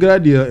 it's not a good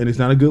idea and it's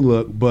not a good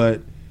look,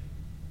 but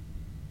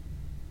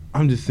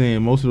I'm just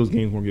saying most of those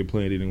games won't get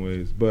played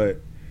anyways. But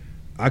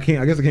I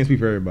guess I can't speak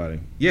for everybody.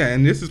 Yeah,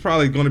 and this is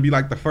probably going to be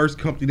like the first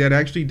company that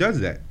actually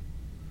does that.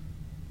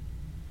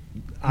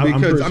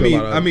 Because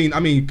I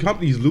mean,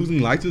 companies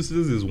losing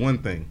licenses is one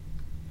thing,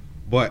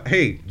 but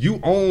hey, you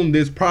own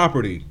this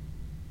property,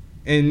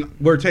 and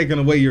we're taking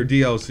away your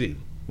DLC.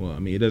 Well, I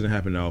mean, it doesn't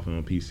happen that often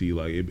on PC.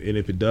 Like, and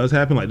if it does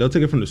happen, like they'll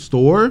take it from the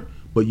store,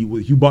 but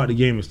you bought the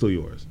game, it's still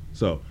yours.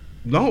 So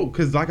no,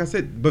 because like I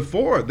said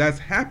before, that's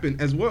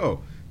happened as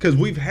well. Because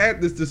we've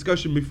had this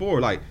discussion before.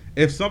 Like,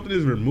 if something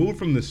is removed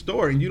from the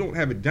store and you don't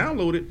have it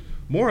downloaded,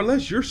 more or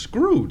less you're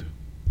screwed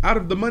out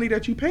of the money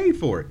that you paid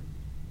for it.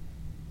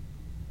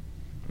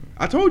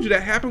 I told you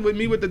that happened with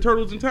me with the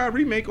Turtles in Time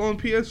remake on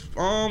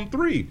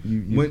PS3.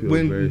 You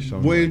feel very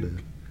strongly about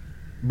that.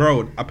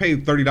 Bro, I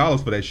paid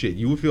 $30 for that shit.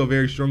 You would feel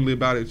very strongly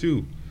about it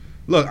too.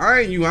 Look,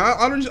 I ain't you.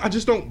 I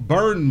just don't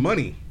burn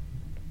money.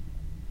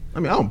 I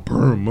mean, I don't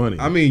burn money.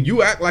 I mean,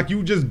 you act like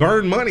you just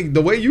burn money.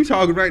 The way you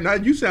talking right now,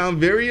 you sound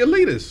very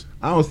elitist.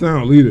 I don't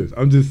sound elitist.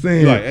 I'm just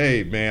saying. You're like,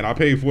 hey, man, I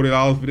paid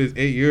 $40 for this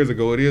 8 years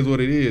ago. It is what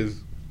it is.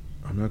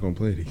 I'm not gonna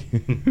play it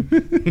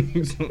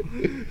again. So,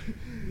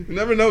 you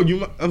never know.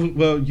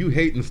 You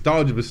hate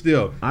nostalgia, but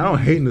still. I don't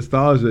hate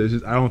nostalgia. It's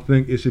just I don't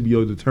think it should be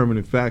a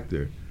determining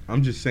factor.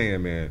 I'm just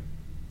saying, man.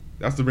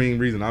 That's the main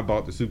reason I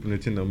bought the Super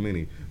Nintendo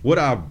Mini. Would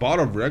I have bought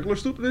a regular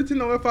Super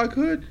Nintendo if I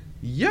could?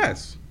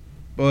 Yes.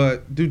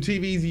 But do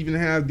TVs even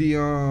have the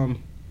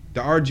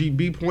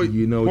RGB point?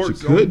 You know what you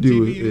could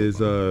do is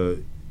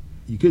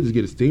you could just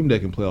get a Steam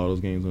Deck and play all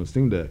those games on a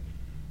Steam Deck.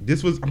 I'm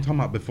talking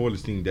about before the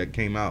Steam Deck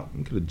came out.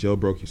 You could have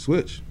jailbroke your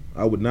Switch.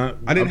 I would not.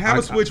 I didn't have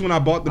a Switch when I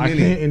bought the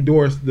Mini. I can't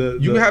endorse the.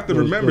 You have to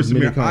remember,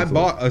 Samir, I consoles.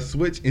 bought a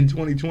Switch in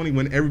 2020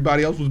 when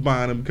everybody else was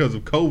buying them because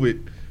of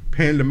COVID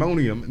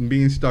pandemonium and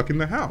being stuck in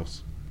the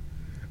house.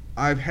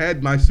 I've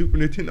had my Super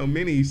Nintendo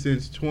Mini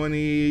since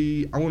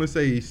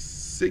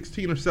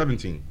 16 or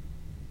 17.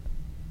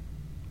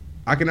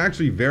 I can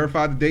actually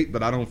verify the date,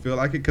 but I don't feel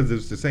like it because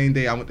it's the same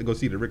day I went to go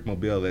see the Rick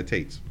Mobile at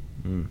Tate's.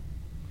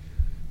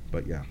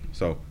 But yeah,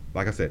 so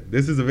like I said,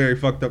 this is a very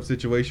fucked up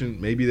situation.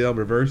 Maybe they'll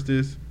reverse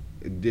this.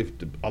 If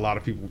a lot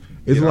of people,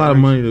 it's a lot of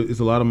money.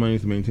 It's a lot of money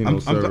to maintain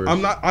those servers.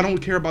 I don't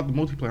care about the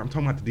multiplayer. I'm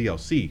talking about the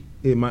DLC.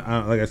 It might,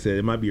 like I said,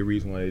 it might be a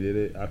reason why they did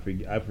it. I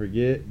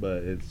forget,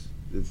 but it's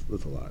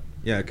a lot.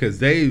 Yeah, because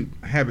they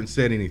haven't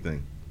said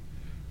anything.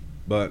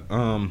 But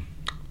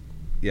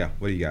yeah,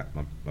 what do you got,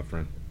 my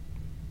friend?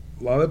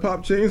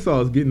 Lollipop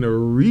Chainsaw is getting a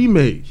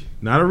remake,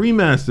 not a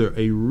remaster,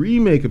 a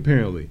remake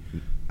apparently.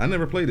 I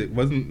never played it.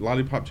 Wasn't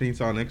Lollipop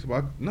Chainsaw on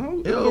Xbox?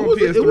 No, it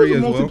was a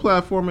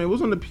multi-platform. It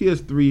was on the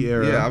PS3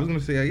 era. Yeah, I was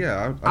gonna say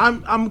yeah.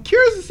 I'm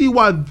curious to see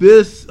why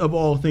this, of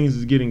all things,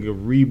 is getting a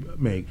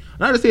remake.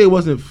 Not to say it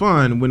wasn't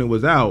fun when it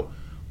was out,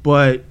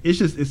 but it's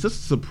just a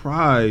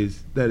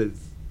surprise that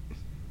it's.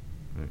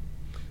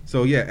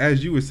 So yeah,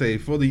 as you would say,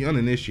 for the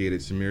uninitiated,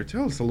 Samir,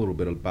 tell us a little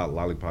bit about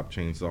Lollipop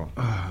Chainsaw.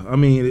 I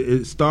mean,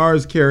 it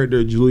stars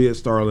character Juliet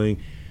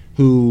Starling,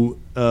 who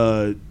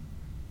a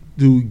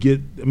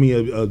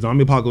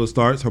zombie apocalypse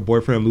starts. Her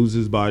boyfriend loses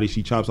his body.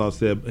 She chops off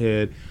said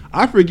head.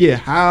 I forget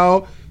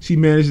how she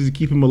manages to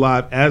keep him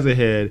alive as a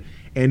head,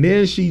 and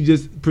then she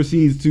just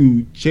proceeds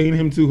to chain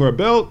him to her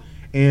belt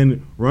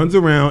and runs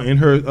around in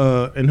her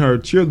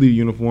cheerleader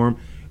uniform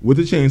with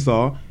a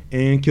chainsaw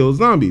and kills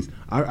zombies.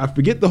 I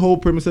forget the whole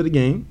premise of the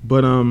game,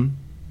 but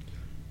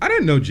I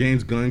didn't know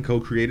James Gunn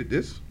co-created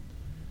this.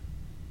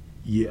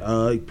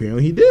 Yeah,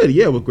 apparently he did.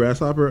 Yeah, with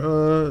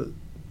Grasshopper.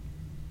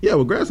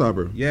 With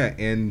Grasshopper. Yeah,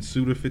 and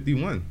Suda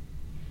 51.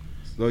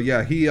 So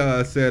yeah, he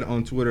said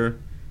on Twitter,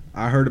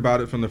 I heard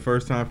about it from the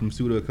first time from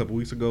Suda a couple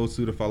weeks ago.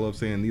 Suda followed up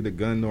saying, neither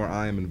Gunn nor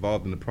I am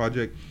involved in the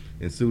project,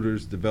 and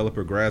Suda's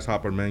developer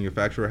Grasshopper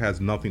manufacturer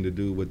has nothing to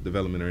do with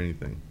development or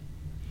anything.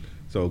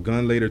 So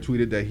Gunn later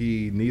tweeted that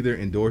he neither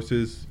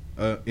endorses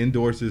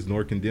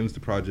nor condemns the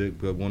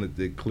project, but wanted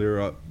to clear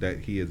up that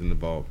he isn't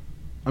involved.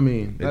 I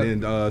mean,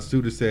 and then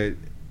Suda said,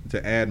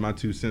 to add my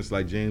 2 cents,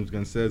 like James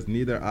Gunn says,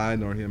 neither I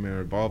nor him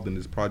are involved in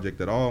this project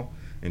at all,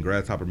 and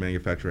Grasshopper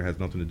manufacturer has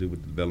nothing to do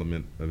with the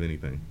development of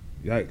anything.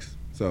 Yikes.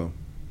 So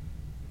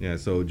yeah,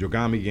 so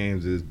Jogami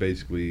Games is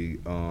basically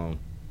the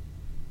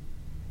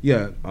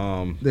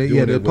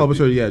doing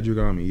publisher,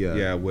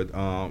 Jogami, with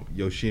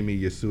Yoshimi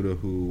Yasuda,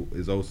 who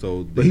is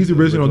also but he's the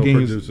original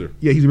games producer.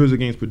 Yeah, he's the original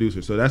games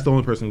producer, so that's the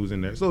only person who's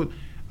in there. So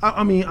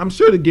I mean, I'm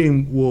sure the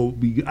game will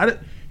be.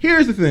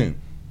 Here's the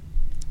thing.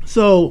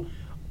 So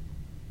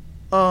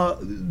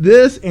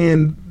this,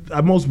 and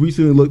I most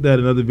recently looked at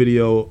another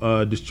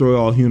video, Destroy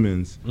All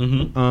Humans.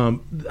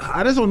 Mm-hmm.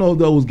 I just don't know if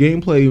those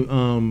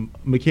gameplay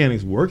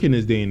mechanics work in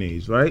this day and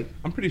age, right?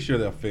 I'm pretty sure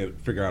they'll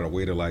figure out a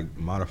way to like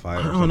modify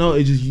it. I don't know.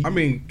 It just. I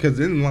mean, because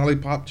in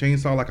Lollipop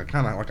Chainsaw like a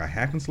kind of like a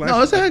hack and slash.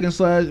 No, it's a hack and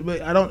slash,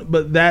 but I don't.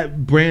 But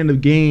that brand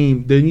of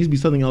game, there needs to be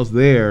something else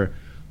there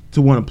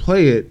to want to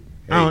play it.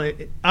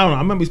 Hey. I don't know.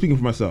 I might be speaking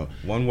for myself.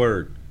 One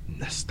word: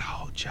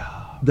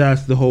 nostalgia.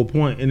 That's the whole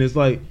point, and it's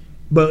like.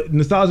 But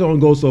nostalgia only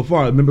goes so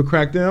far. Remember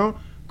Crackdown?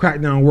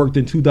 Crackdown worked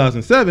in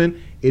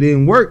 2007. It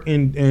didn't work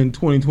in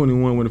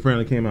 2021 when it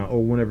finally came out,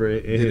 or whenever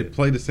it hit. Did it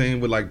play the same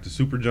with like the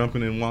super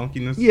jumping and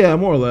wonkiness? Yeah,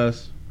 more or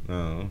less. Oh,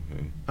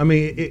 okay. I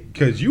mean,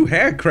 because you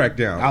had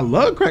Crackdown. I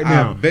love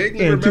Crackdown. I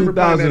vaguely in remember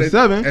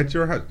 2007 at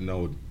your house.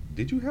 No,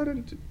 did you have it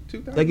in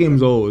 2007? That game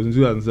was old. It was in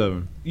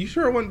 2007. You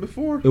sure it wasn't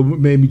before? It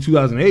maybe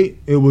 2008.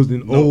 It was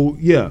an old.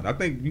 Yeah, I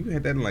think you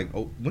had that in like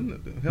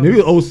when the hell?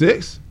 Maybe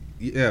 06.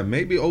 Yeah,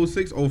 maybe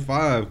 06,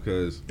 05,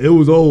 because it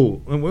was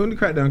old. When did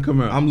Crackdown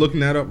come out? I'm looking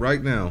that up right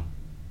now.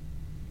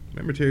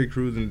 Remember Terry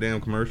Crews in the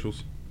damn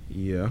commercials?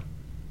 Yeah.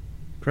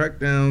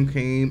 Crackdown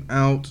came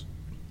out.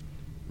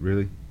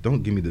 Really?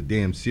 Don't give me the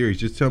damn series.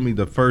 Just tell me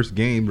the first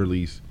game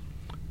release.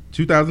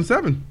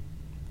 2007.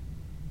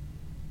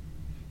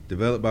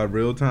 Developed by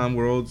Real Time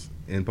Worlds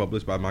and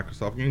published by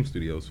Microsoft Game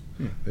Studios.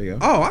 Yeah, there you go.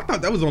 Oh, I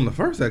thought that was on the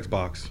first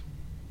Xbox.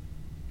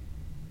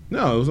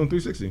 No, it was on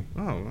 360.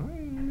 Oh, I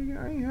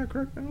ain't had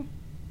Crackdown.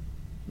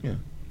 Yeah.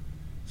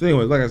 So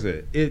anyways, like I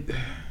said, it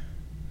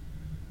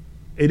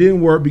didn't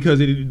work because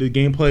the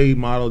gameplay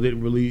model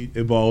didn't really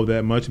evolve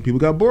that much, and people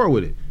got bored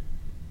with it.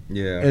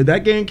 Yeah. If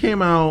that game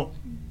came out,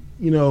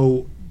 in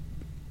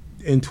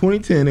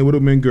 2010, it would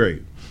have been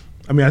great.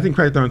 I mean, I think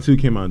Crackdown 2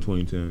 came out in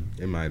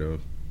 2010. It might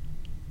have.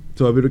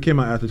 So if it came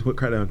out after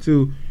Crackdown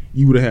 2,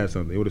 you would have had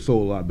something. It would have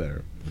sold a lot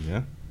better.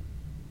 Yeah.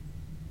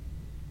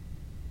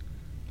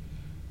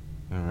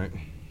 All right.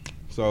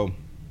 So,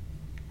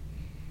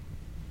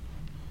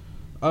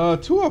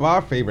 two of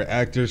our favorite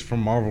actors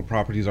from Marvel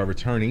properties are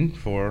returning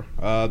for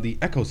the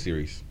Echo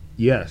series.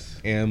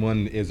 Yes. And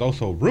one is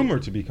also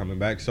rumored to be coming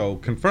back. So,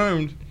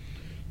 confirmed,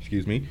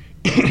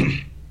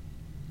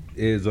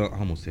 is, I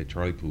almost said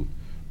Charlie Puth.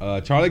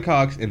 Charlie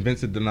Cox and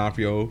Vincent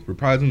D'Onofrio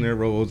reprising their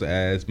roles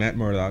as Matt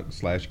Murdock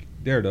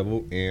 /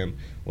 Daredevil and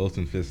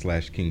Wilson Fisk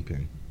 /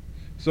 Kingpin.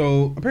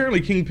 So,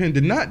 apparently Kingpin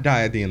did not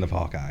die at the end of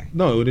Hawkeye.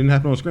 No, it didn't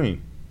happen on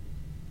screen.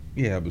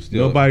 Yeah, but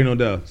still, nobody, no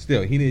death.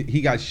 Still,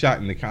 he got shot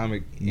in the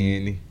comic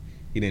and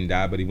he didn't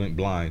die, but he went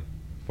blind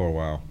for a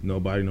while.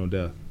 Nobody, no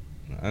death.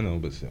 I know,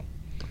 but still.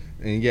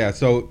 And yeah,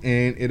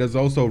 and it is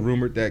also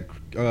rumored that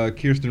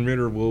Kirsten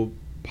Ritter will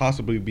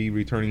possibly be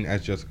returning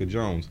as Jessica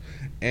Jones.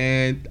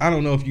 And I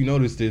don't know if you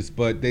noticed this,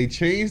 but they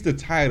changed the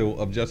title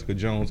of Jessica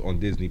Jones on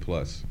Disney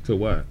Plus. To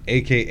what?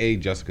 AKA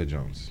Jessica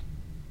Jones.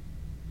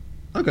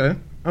 Okay.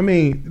 I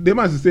mean, they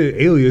might have said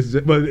Alias,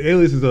 but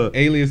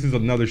Alias is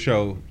another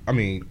show. I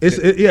mean,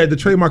 the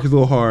trademark is a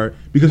little hard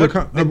because her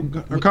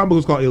comic book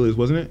was called Alias,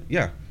 wasn't it?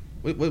 Yeah.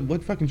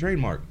 What fucking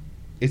trademark?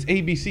 It's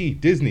ABC,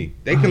 Disney.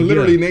 They can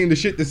literally name the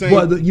shit the same.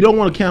 But you don't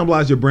want to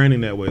cannibalize your branding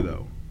that way,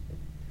 though.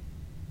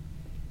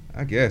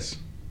 I guess.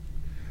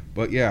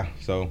 But yeah,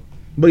 so.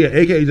 But yeah,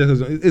 AKA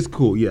Jessica, it's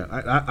cool. Yeah,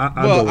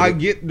 I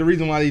get the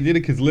reason why they did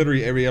it because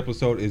literally every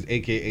episode is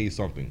AKA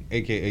something,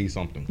 AKA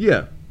something.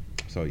 Yeah.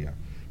 So yeah.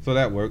 So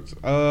that works.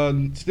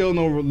 Still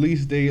no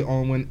release date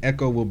on when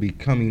Echo will be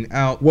coming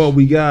out. Well,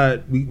 we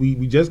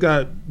just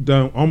got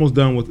almost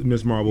done with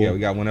Ms. Marvel. Yeah, we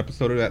got one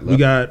episode of that left. We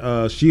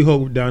got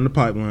She-Hulk down the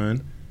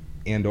pipeline.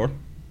 Andor.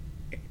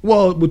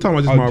 Well, we're talking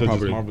about just Marvel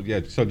property. Marvel,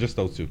 yeah, so just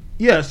those two.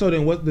 Yeah, so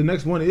then what the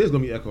next one is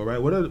going to be Echo,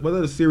 right? What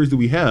other series do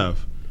we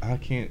have? I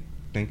can't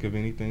think of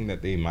anything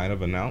that they might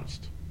have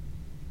announced.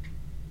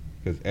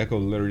 Because Echo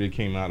literally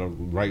came out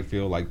of right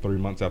field like 3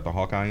 months after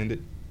Hawkeye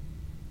ended.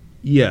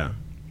 Yeah.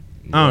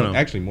 I don't know.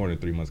 Actually, more than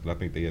 3 months because I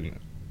think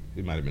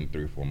it might have been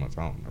 3 or 4 months.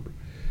 I don't remember.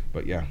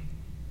 But yeah.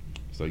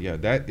 So yeah,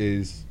 that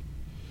is.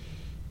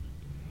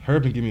 Hurry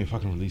up and give me a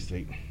fucking release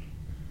date.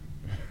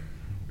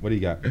 What do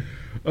you got?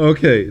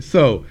 Okay,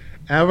 so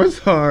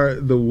Avatar: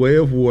 The Way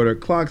of Water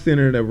clocks in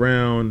at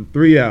around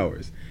 3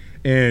 hours,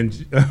 and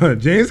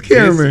James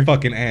Cameron, This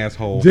fucking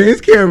asshole.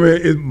 James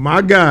Cameron is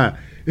my guy.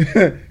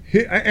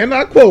 And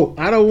I quote: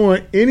 I don't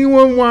want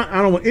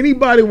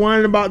anybody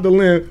whining about the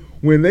length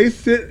when they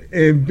sit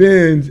and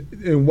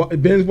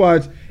binge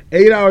watch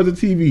 8 hours of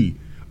TV.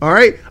 All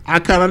right, I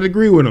kind of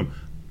agree with him.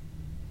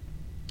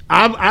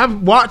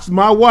 I've watched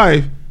my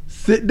wife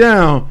sit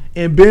down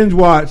and binge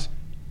watch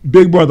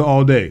Big Brother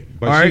all day.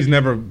 But all she's right?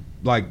 never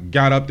like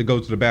got up to go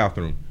to the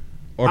bathroom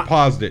or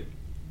paused it.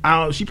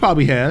 She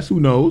probably has. Who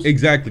knows?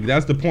 Exactly.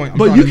 That's the point.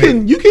 But you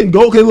can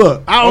go. Okay,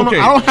 look, I don't Okay.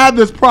 know, I don't have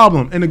this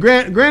problem. And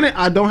granted,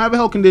 I don't have a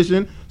health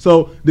condition,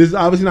 so this is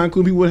obviously not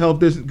including people with health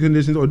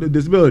conditions or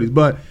disabilities.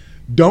 But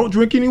don't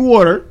drink any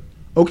water.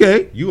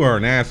 Okay. You are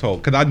an asshole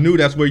because I knew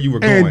that's where you were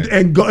going.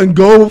 And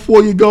go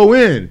before you go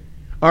in.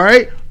 All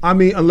right. I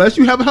mean, unless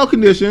you have a health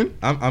condition.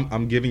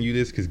 I'm giving you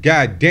this because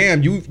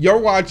goddamn, your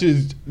watch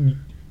is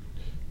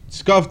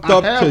scuffed I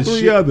up have to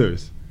three shit.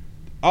 others.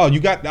 Oh,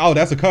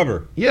 that's a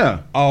cover.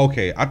 Yeah. Oh,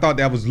 okay. I thought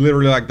that was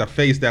literally like the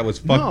face that was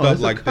fucked No, up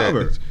it's a like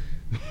cover. that.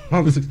 I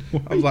was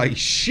like,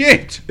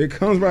 shit. It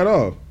comes right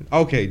off.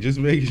 Okay, just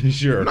making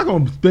sure. I'm not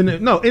gonna spend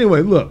it. No.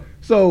 Anyway, look.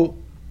 So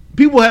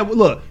people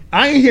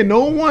I ain't hear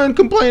no one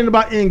complaining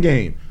about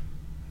Endgame.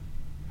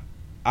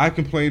 I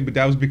complained, but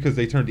that was because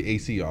they turned the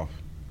AC off.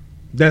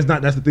 That's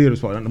the theater's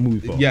fault, not the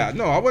movie's fault. Yeah,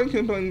 no, I wasn't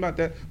complaining about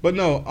that. But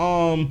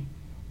no,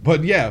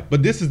 but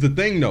this is the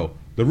thing though.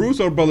 The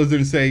Russo brothers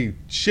didn't say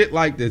shit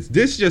like this.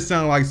 This just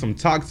sounded like some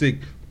toxic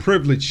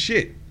privilege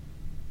shit.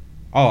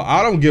 Oh,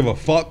 I don't give a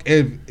fuck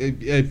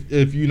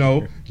if you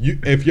know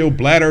if your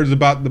bladder is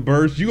about to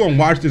burst. You gonna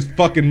watch this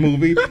fucking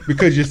movie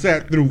because you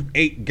sat through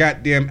 8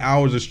 goddamn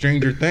hours of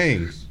Stranger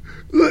Things.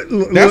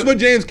 That's what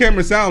James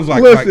Cameron sounds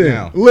like right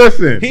now.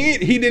 Listen,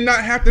 He did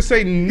not have to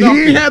say nothing.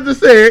 he didn't have to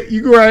say it.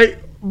 You're right,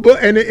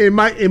 but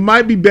it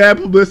might be bad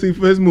publicity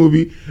for his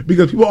movie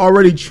because people are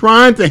already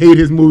trying to hate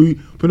his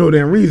movie for no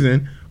damn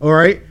reason. All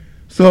right,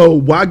 so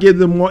why give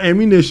them more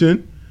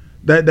ammunition?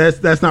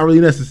 That's not really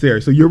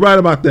necessary. So you're right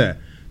about that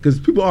because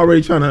people are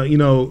already trying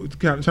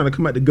to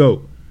come at the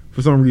goat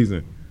for some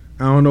reason.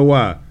 I don't know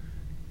why.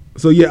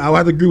 So yeah, I'll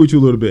have to agree with you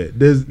a little bit.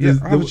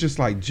 I was just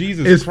like,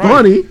 Jesus it's Christ.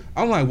 funny.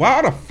 I'm like,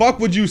 why the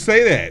fuck would you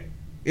say that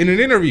in an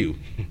interview?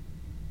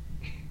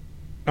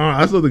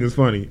 I still think it's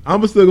funny.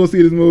 I'm still gonna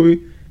see this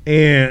movie,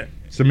 and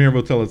Samir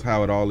will tell us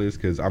how it all is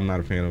because I'm not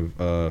a fan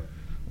of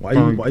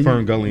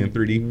Fern Gully in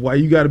 3D. Why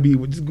you gotta be?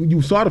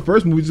 You saw the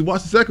first movie, just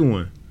watch the second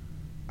one.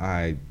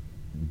 I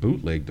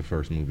bootlegged the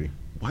first movie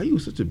Why you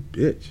such a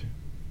bitch?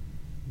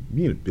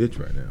 Being a bitch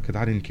right now. because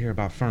I didn't care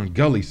about Fern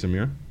Gully,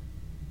 Samir.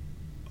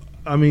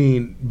 I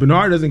mean,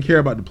 Bernard doesn't care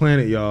about the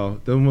planet, y'all.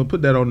 I'm gonna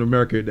put that on the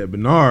record that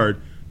Bernard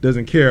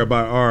doesn't care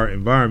about our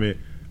environment.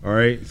 All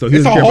right, so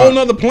It's a whole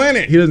nother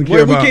planet. He doesn't care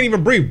where about- we can't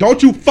even breathe.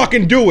 Don't you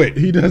fucking do it.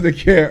 He doesn't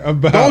care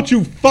about. Don't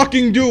you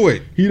fucking do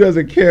it. He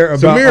doesn't care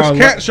about. Samir's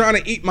cat's trying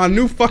to eat my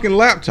new fucking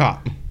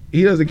laptop.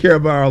 He doesn't care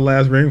about our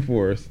last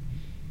rainforest.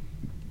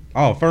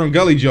 Oh, Fern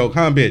Gully joke,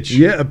 huh, bitch?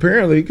 Yeah,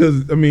 apparently,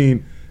 because I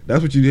mean,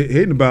 that's what you're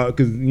hating about.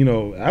 Because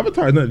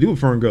Avatar has nothing to do with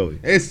Fern Gully.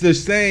 It's the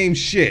same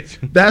shit.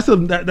 That's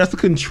a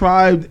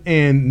contrived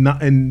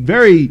and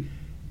very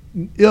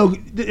ill.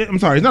 I'm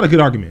sorry, it's not a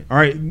good argument. All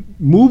right,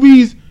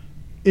 movies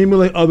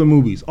emulate other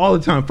movies all the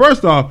time.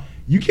 First off,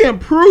 you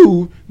can't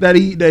prove that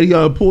he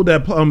pulled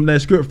that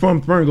script from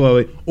Fern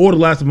Gully or The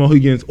Last of the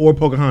Mohicans or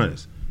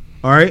Pocahontas.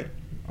 All right.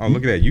 Oh,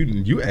 look at that.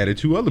 You added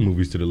 2 other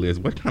movies to the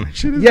list. What kind of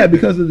shit is Yeah, that?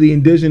 because of the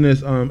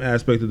indigenous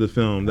aspect of the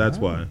film. That's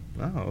why.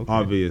 Oh, okay.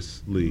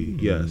 Obviously,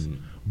 yes.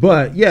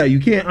 But yeah, you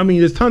can't. I mean,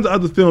 there's tons of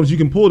other films you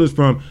can pull this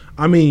from.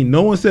 I mean,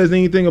 no one says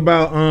anything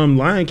about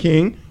Lion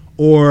King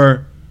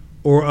or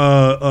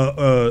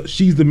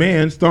She's the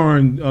Man,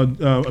 starring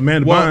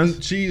Amanda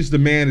Bynes. She's the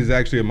Man is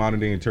actually a modern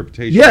day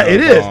interpretation. Yeah, of,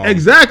 it is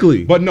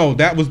exactly. But no,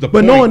 that was the But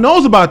point. no one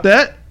knows about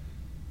that.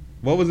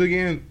 What was it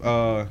again?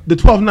 The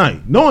 12th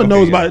Night. No one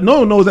knows about it. No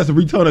one knows that's a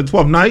retelling of the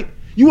 12th Night.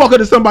 You walk up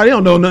to somebody, they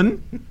don't know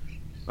nothing.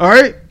 All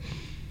right?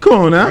 Come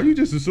on now. Are you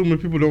just assuming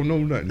people don't know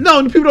nothing?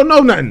 No, people don't know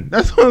nothing.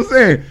 That's what I'm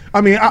saying.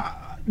 I mean,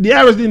 the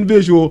average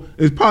individual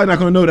is probably not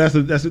going to know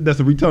that's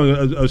a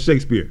retelling of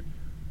Shakespeare.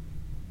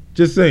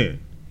 Just saying.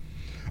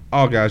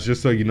 Oh, guys,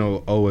 just so you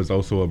know, O is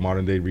also a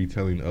modern day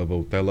retelling of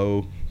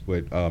Othello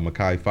with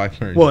Mekhi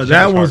Phifer. And Well, that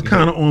Josh one's Hartnett.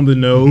 kind of on the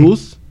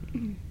nose.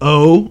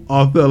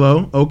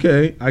 Othello.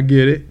 Okay, I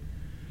get it.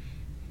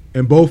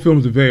 And both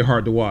films are very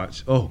hard to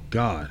watch. Oh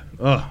God.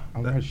 I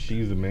watched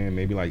She's the Man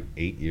maybe like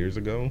 8 years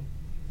ago.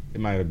 It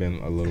might have been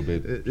a little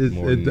bit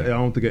more. I Than that.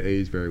 don't think it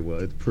aged very well.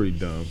 It's pretty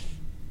dumb.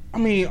 I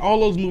mean,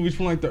 all those movies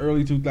from like the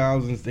early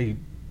 2000s, they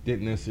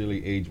didn't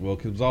necessarily age well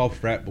because it was all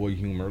frat boy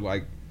humor.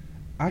 Like,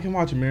 I can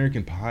watch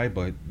American Pie,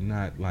 but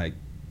not like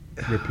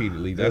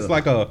repeatedly. That's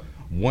like a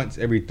once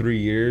every 3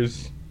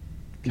 years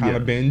kind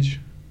of binge.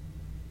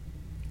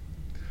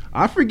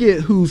 I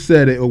forget who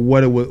said it or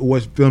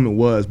what film it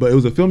was, but it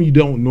was a film you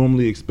don't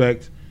normally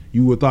expect.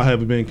 You would thought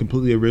had been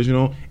completely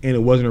original, and it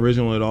wasn't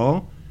original at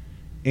all.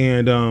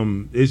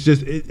 And it's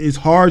just it's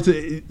hard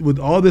to with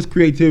all this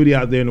creativity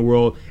out there in the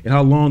world and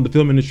how long the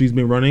film industry's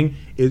been running,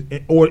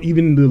 or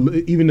even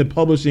the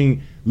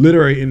publishing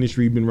literary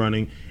industry been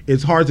running.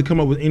 It's hard to come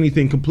up with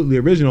anything completely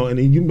original, and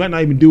you might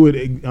not even do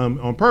it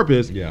on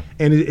purpose. Yeah.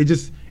 And it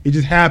just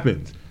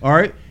happens. All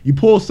right, you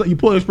pull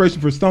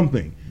inspiration for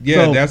something.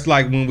 Yeah, So, that's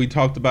like when we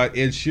talked about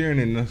Ed Sheeran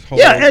and this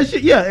whole. Ed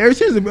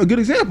Sheeran's a good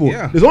example.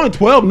 Yeah. There's only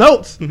 12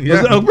 notes,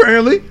 Yeah.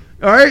 apparently.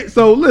 All right,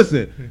 so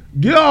listen,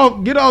 get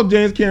off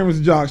James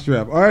Cameron's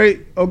jockstrap. All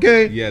right,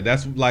 okay. Yeah,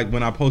 that's like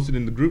when I posted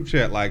in the group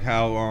chat, like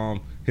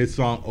how his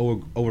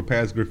song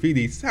Overpass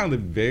Graffiti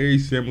sounded very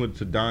similar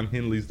to Don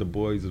Henley's The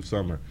Boys of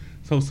Summer.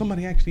 So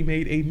somebody actually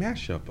made a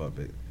mashup of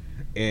it,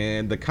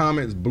 and the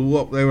comments blew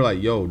up. They were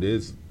like, "Yo,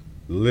 this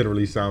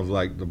literally sounds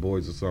like The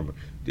Boys of Summer."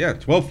 Yeah,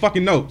 12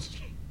 fucking notes.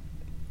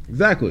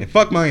 Exactly. And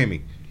fuck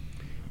Miami.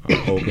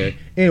 Okay.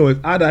 Anyways,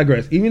 I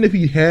digress. Even if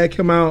he had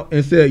come out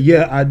and said,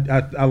 "Yeah,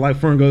 I like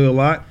Ferngully a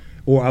lot,"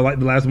 or "I like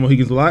The Last of the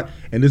Mohicans a lot,"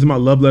 and this is my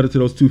love letter to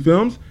those two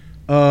films,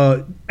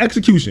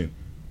 execution.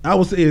 I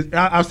will say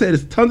I've said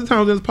this tons of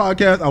times in this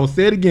podcast. I will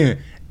say it again.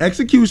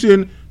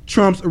 Execution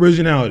trumps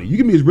originality. You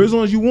can be as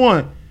original as you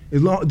want,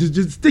 as long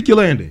just stick your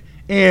landing.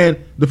 And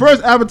the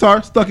first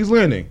Avatar stuck his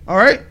landing. All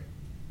right.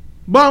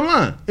 Bottom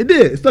line, it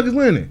did. It stuck his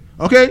landing.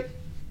 Okay.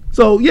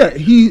 So yeah,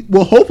 he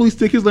will hopefully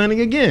stick his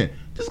landing again.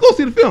 Just go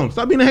see the film.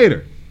 Stop being a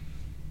hater.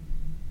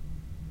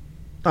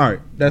 All right,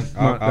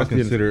 I'll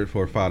consider it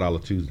for a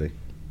 $5 Tuesday.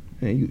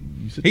 Man, you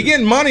He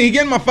getting money. He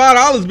getting my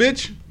 $5,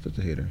 bitch. such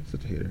a hater.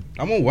 Such a hater.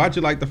 I'm gonna watch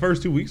it like the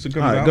first 2 weeks it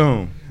comes All right, out. go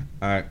on.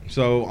 All right,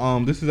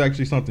 so this is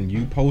actually something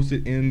you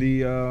posted in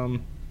the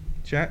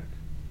chat,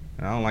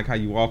 and I don't like how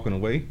you walking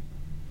away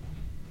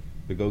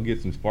to go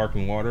get some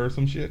sparkling water or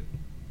some shit.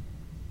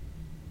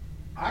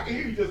 I can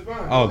hear you just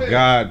fine. Oh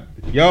God,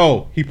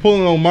 yo, he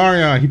pulling on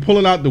Marion. He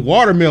pulling out the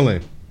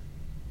watermelon.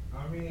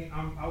 I mean,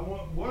 I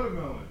want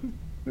watermelon.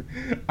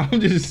 I'm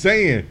just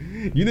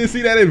saying, you didn't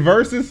see that in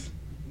Versus?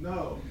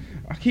 No.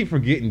 I keep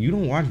forgetting you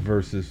don't watch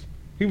Versus.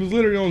 He was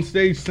literally on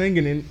stage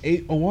singing and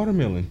ate a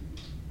watermelon.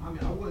 I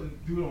mean, I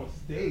wouldn't do it on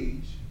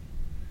stage.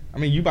 I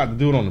mean, you about to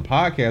do it on the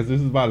podcast. This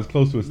is about as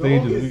close to a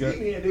stage as we got.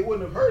 Me and they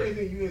wouldn't have heard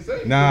anything you didn't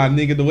say. Nah,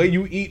 nigga, the way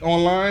you eat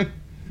online,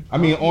 I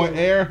mean on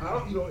air, I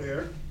don't eat on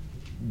air.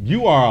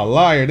 you are a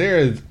liar. There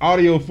is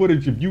audio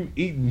footage of you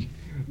eating,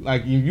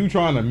 like if you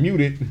trying to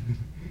mute it.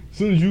 As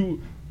soon as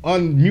you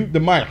unmute the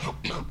mic,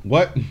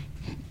 what?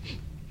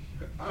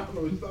 I don't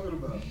know what you're talking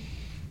about.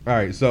 All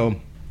right, so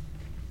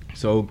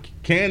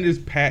Candace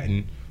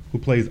Patton, who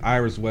plays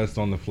Iris West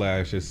on The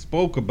Flash, has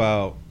spoke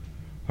about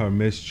her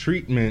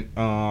mistreatment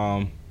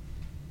on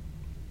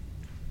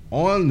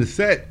the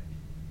set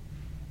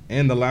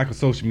and the lack of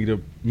social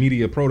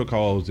media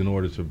protocols in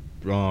order to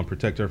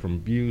protect her from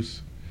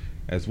abuse,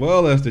 as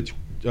well as the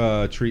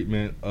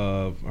treatment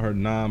of her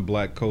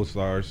non-black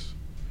co-stars.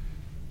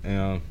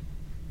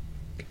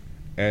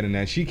 Adding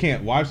that she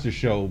can't watch the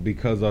show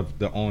because of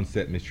the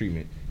on-set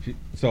mistreatment.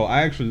 So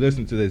I actually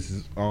listened to this,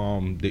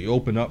 the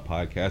Open Up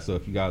podcast. So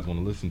if you guys want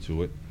to listen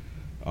to it,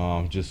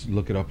 just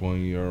look it up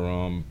on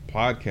your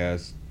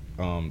podcast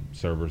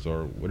servers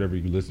or whatever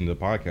you listen to the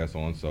podcast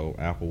on. So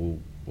Apple,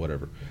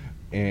 whatever.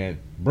 And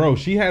bro,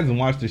 she hasn't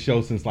watched the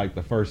show since like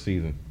the first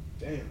season.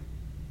 Damn.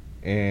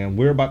 And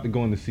we're about to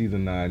go into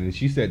season 9, and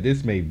she said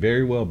this may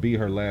very well be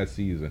her last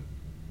season.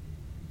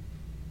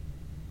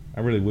 I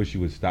really wish you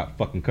would stop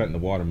fucking cutting the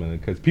watermelon,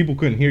 because people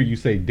couldn't hear you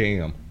say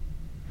damn.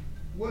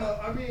 Well,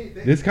 I mean,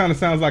 This kind of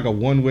sounds like a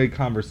one-way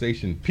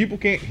conversation. People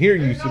can't hear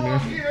you,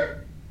 Samir. I'm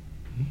here.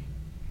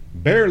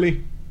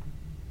 Barely.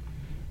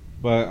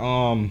 But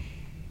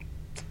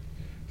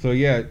so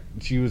yeah,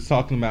 she was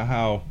talking about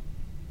how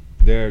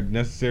there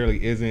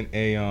necessarily isn't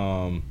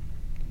a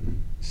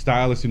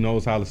stylist who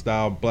knows how to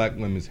style black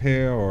women's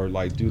hair or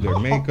like do their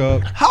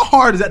makeup. How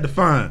hard is that to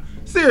find?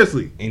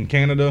 Seriously. In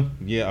Canada,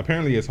 yeah,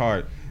 apparently it's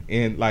hard.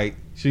 And like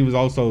she was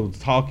also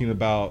talking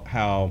about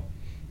how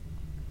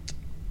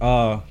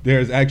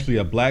there's actually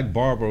a black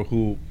barber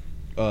who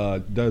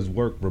does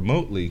work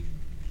remotely.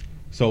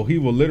 So he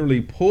will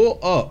literally pull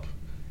up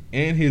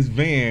in his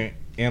van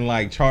and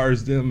like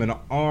charge them an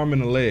arm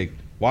and a leg.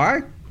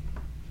 Why?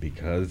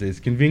 Because it's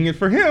convenient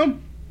for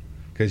him.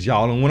 Because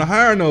y'all don't want to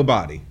hire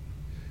nobody.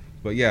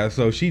 But yeah,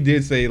 so she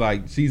did say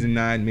like season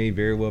 9 may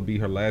very well be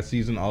her last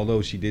season,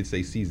 although she did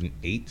say season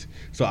 8.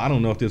 So I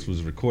don't know if this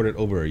was recorded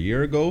over a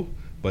year ago,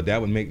 but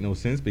that would make no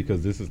sense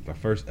because this is the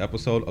first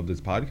episode of this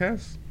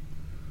podcast.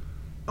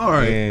 All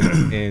right.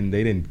 And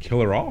they didn't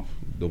kill her off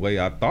the way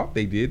I thought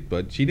they did,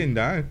 but she didn't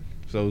die.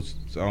 So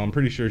I'm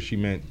pretty sure she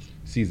meant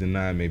season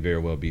 9 may very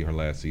well be her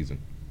last season.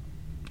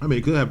 I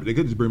mean, they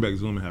could just bring back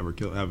Zoom and have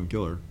him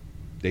kill her.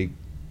 They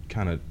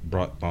kind of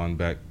brought Thawne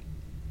back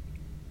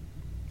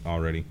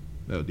already.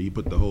 No, do you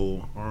put the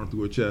whole arm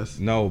through her chest?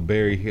 No,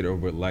 Barry hit her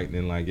with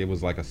lightning. Like it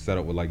was like a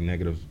setup with like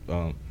negative.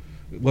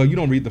 Well, you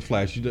don't read the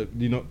Flash. You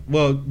know.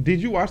 Well,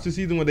 did you watch the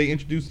season where they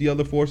introduced the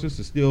other forces,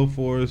 the Steel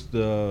Force,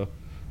 the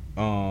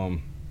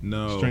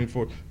No. Strength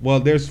Force? Well,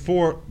 there's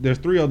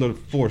 3 other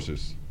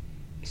forces,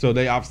 so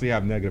they obviously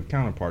have negative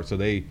counterparts. So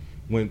they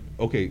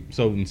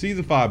So in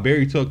season 5,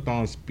 Barry took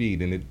on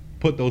Speed, and it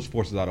put those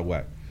forces out of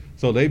whack.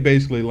 So they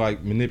basically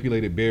like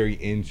manipulated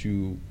Barry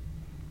into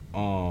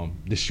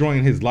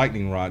destroying his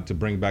lightning rod to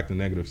bring back the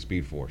negative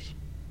Speed Force.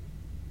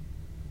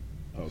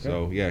 Okay.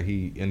 So yeah,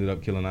 he ended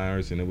up killing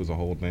Iris, and it was a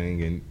whole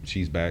thing, and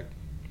she's back.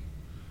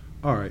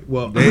 All right.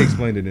 Well, they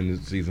explained it in the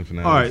season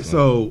finale. All right.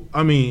 So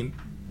I mean,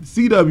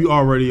 CW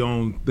already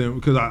on them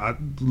because I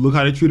look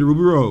how they treated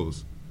Ruby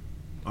Rose.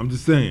 I'm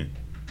just saying.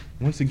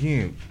 Once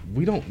again,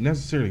 we don't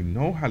necessarily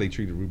know how they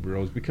treated Ruby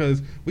Rose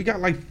because we got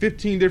like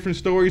 15 different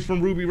stories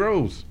from Ruby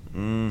Rose. I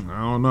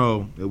don't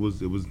know. It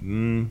was. I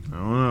don't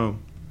know.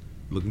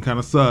 Looking kind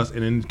of sus.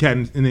 And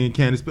then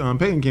Candace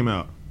Payton came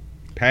out.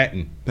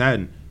 Patton.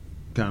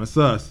 Kind of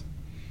sus.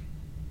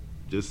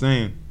 Just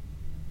saying.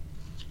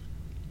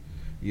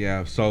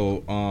 Yeah.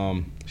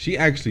 So she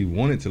actually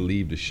wanted to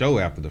leave the show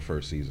after the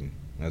first season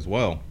as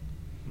well.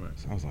 Right.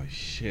 So I was like,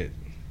 shit.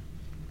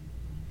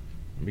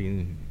 I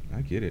mean,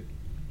 I get it.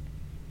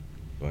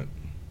 But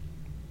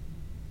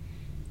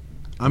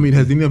I mean,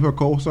 has any of her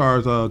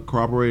co-stars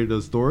corroborated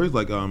the stories,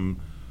 like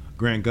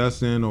Grant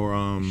Gustin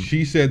or?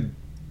 She said,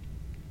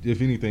 if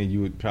anything, you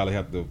would probably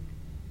have to.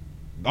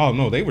 Oh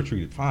no, they were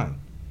treated fine.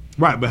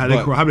 Right, but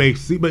how they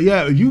see? But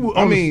yeah, if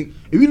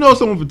you know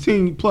someone for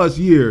 10+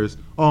 years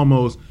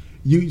almost,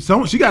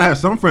 she gotta have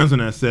some friends on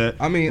that set.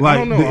 I mean, like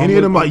I don't know. any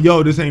of them like,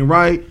 yo, this ain't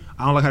right.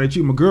 I don't like how they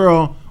treat my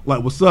girl.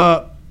 Like, what's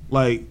up?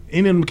 Like,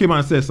 any of them came out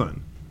and said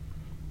something.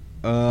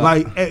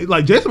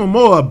 Like Jason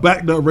Momoa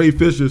backed up Ray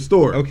Fisher's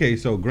story. Okay,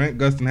 so Grant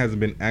Gustin hasn't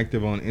been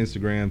active on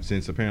Instagram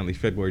since apparently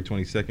February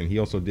 22nd. He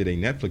also did a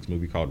Netflix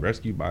movie called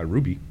Rescued by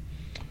Ruby.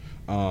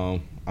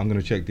 I'm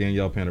gonna check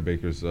Danielle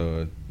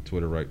Panabaker's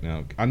Twitter right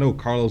now. I know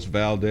Carlos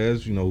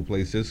Valdez, who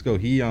plays Cisco.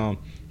 He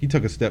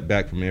took a step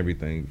back from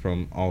everything,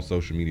 from all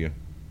social media.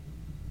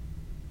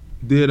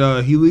 Did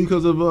he leave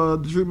because of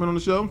the treatment on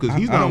the show? Because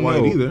he's not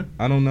white either.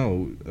 I don't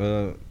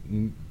know.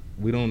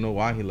 We don't know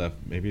why he left.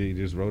 Maybe they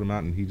just wrote him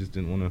out and he just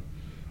didn't want to.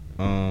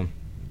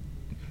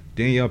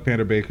 Danielle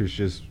Panabaker's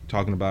just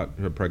talking about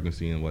her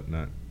pregnancy and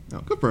whatnot. Oh,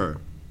 good for her.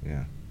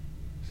 Yeah.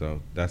 So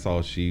that's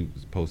all she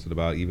posted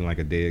about. Even like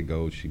a day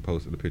ago, she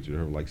posted a picture of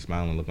her like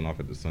smiling, looking off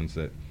at the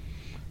sunset.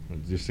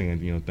 Just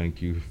saying,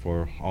 thank you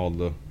for all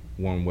the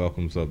warm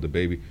welcomes of the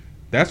baby.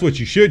 That's what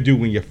you should do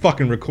when you're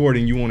fucking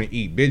recording. You want to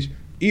eat, bitch.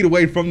 Eat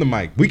away from the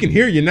mic. We can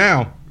hear you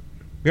now.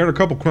 We heard a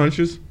couple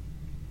crunches.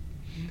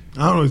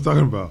 I don't know what he's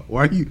talking about.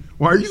 Why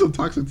are you so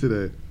toxic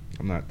today?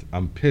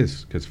 I'm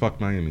pissed because fuck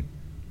Miami.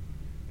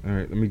 All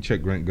right, let me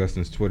check Grant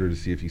Gustin's Twitter to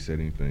see if he said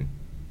anything.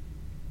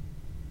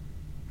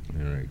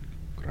 All right,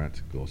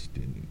 Grant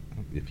Gustin.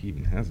 If he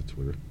even has a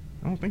Twitter.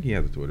 I don't think he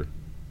has a Twitter.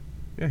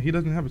 Yeah, he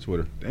doesn't have a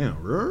Twitter.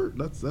 Damn,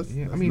 that's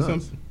yeah, I mean,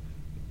 nuts.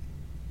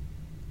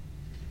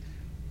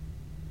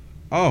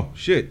 Oh,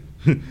 shit.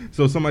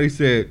 So somebody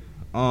said,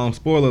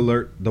 spoiler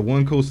alert, the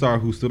one co-star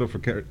who stood up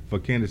for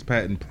Candace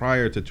Patton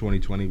prior to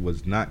 2020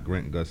 was not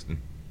Grant Gustin.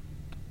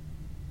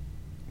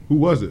 Who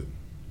was it?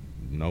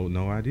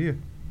 No idea.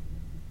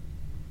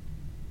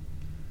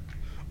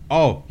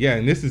 Oh, yeah,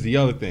 and this is the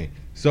other thing.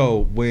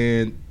 So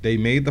when they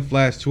made the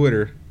Flash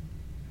Twitter,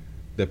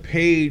 the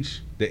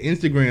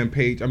Instagram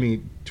page,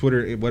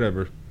 Twitter,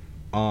 whatever,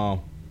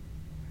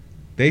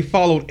 they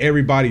followed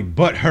everybody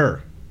but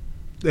her.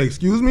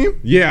 Excuse me?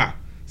 Yeah.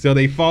 So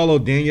they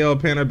followed Danielle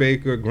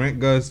Panabaker, Grant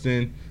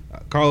Gustin,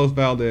 Carlos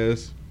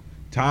Valdez,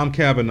 Tom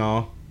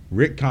Cavanaugh,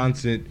 Rick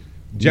Constant,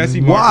 Jesse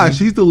Martin. Why?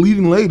 She's the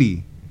leading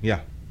lady.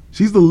 Yeah.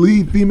 She's the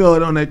lead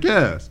female on that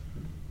cast.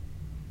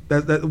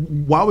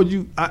 Why would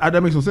you?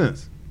 That makes no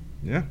sense.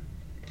 Yeah.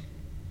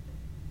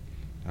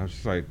 I was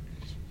just like,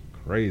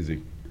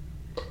 crazy.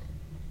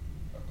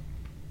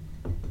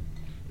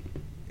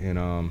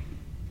 And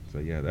so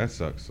yeah, that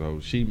sucks. So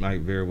she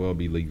might very well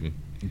be leaving.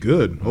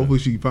 Good. Hopefully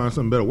she can find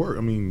something better work.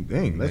 I mean,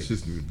 dang, that's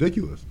just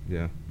ridiculous.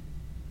 Yeah.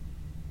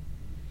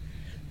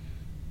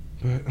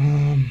 But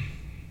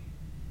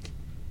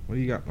what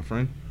do you got, my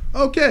friend?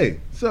 Okay,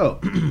 so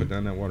put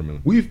down that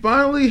watermelon. We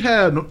finally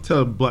have, don't tell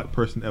a black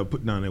person ever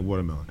put down that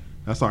watermelon.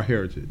 That's our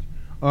heritage.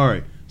 All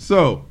right,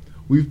 so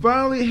we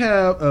finally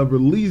have a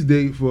release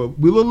date for.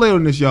 We're a little late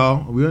on this,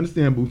 y'all. We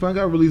understand, but we finally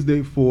got a release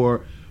date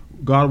for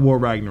God of War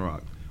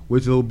Ragnarok,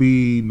 which will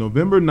be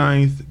November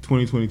 9th,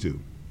 2022.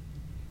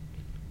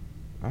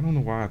 I don't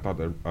know why I thought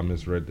that I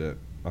misread that.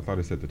 I thought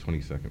it said the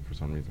 22nd for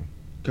some reason.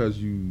 Because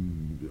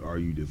are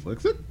you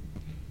dyslexic?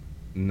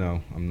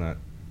 No, I'm not.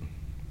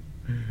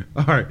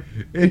 All right.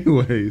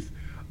 Anyways,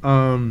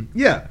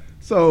 yeah.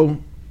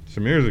 So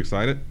Samir's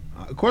excited.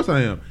 Of course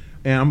I am,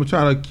 and I'm gonna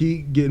try to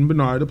keep getting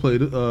Bernard to play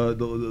the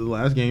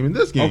last game in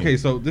this game. Okay,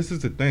 so this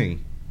is the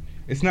thing.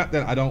 It's not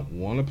that I don't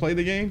want to play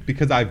the game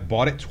because I've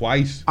bought it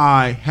twice.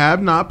 I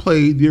have not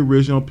played the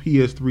original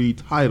PS3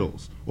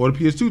 titles or the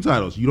PS2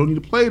 titles. You don't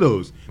need to play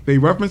those. They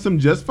reference them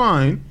just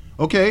fine.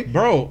 Okay,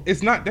 bro.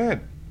 It's not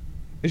that.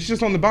 It's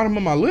just on the bottom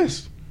of my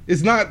list.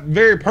 It's not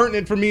very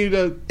pertinent for me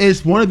to.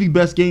 It's one of the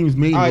best games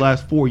made in the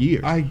last 4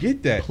 years. I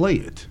get that. Play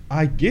it.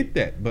 I get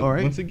that. But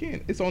once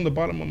again, it's on the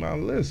bottom of my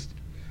list.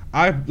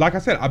 Like I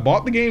said, I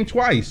bought the game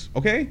twice.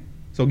 Okay,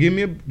 So give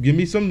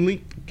me some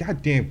link.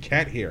 Goddamn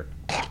cat hair.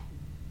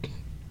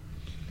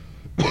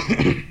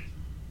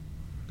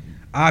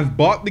 I've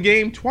bought the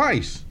game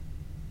twice.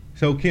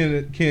 So can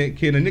a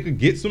nigga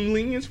get some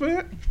lenience for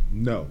that?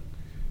 No.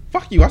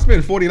 Fuck you. I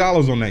spent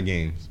 $40 on that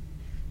game.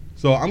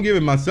 So I'm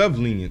giving myself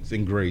lenience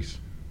and grace.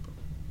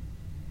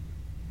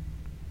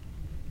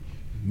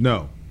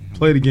 No.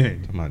 Play the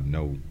game. I'm like,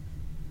 no.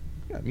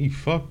 Got me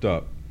fucked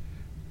up.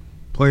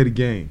 Play the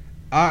game.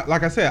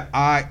 Like I said,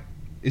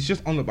 it's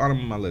just on the bottom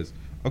of my list.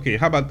 Okay,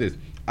 how about this?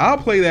 I'll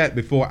play that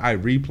before I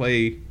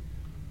replay.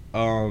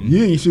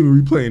 You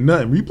shouldn't be replaying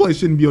nothing. Replay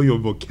shouldn't be on your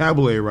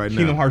vocabulary right now.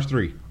 Kingdom Hearts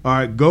 3. All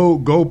right, go.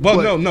 Play.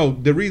 Well, no.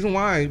 The reason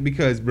why,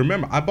 because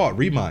remember, I bought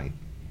Remind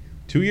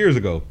 2 years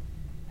ago.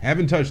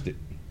 Haven't touched it.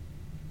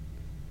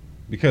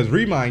 Because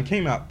Remind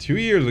came out 2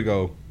 years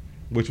ago,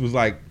 which was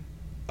like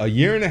a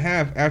year and a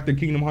half after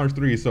Kingdom Hearts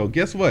 3. So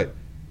guess what?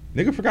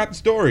 Nigga forgot the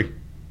story.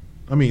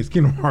 I mean, it's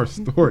Kingdom Hearts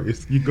story.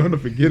 You're going to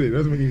forget it. It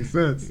doesn't make any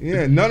sense.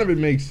 Yeah, none of it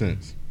makes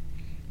sense.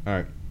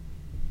 All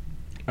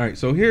right,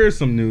 so here's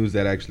some news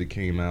that actually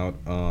came out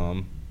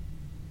a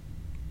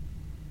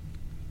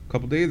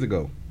couple days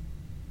ago.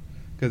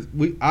 Because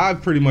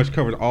I've pretty much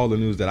covered all the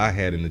news that I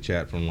had in the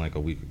chat from like a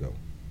week ago.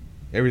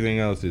 Everything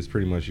else is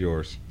pretty much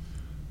yours.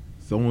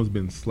 Someone's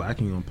been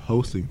slacking on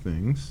posting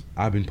things.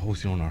 I've been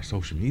posting on our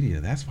social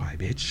media. That's why,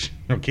 bitch.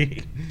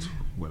 Okay.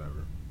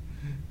 Whatever.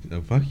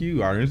 So fuck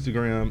you, our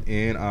Instagram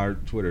and our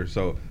Twitter.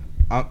 So,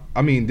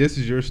 I mean, this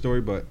is your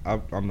story, but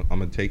I'm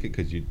gonna take it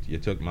because you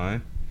took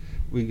mine.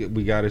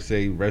 We gotta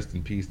say rest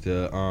in peace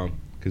to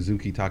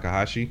Kazuki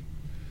Takahashi,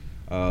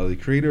 the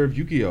creator of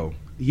Yu-Gi-Oh.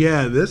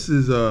 Yeah, this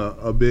is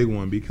a big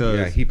one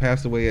because he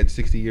passed away at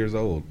 60 years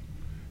old.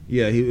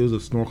 Yeah, it was a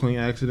snorkeling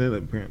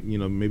accident.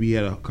 Maybe he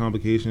had a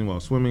complication while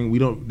swimming.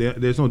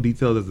 There's no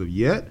details as of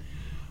yet,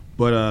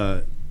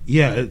 but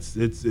yeah,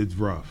 it's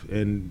rough.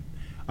 And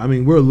I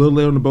mean, we're a little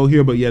late on the boat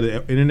here, but yeah,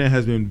 the internet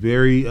has been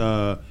very,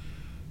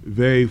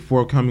 very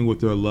forthcoming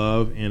with their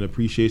love and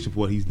appreciation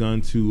for what he's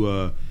done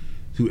to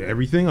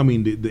everything. I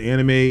mean, the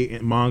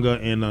anime, manga,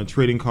 and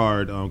trading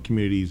card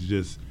communities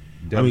just.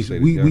 I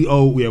mean, we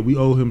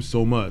owe him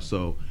so much.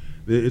 So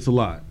it's a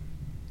lot.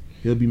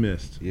 He'll be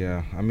missed.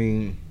 Yeah, I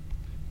mean,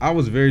 I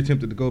was very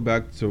tempted to go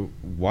back to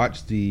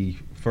watch the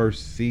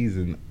first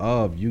season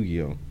of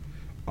Yu-Gi-Oh,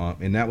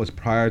 and that was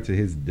prior to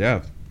his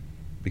death,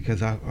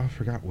 because I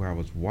forgot where I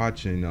was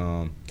watching,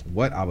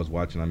 what I was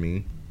watching. I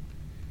mean,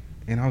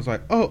 and I was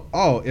like,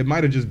 oh, it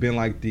might have just been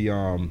like the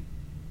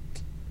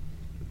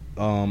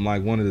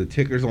like one of the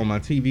tickers on my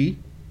TV.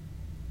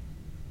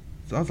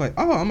 So I was like,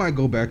 I might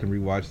go back and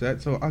rewatch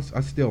that. So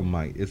I still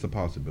might. It's a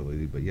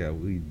possibility, but yeah,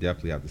 we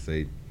definitely have to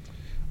say.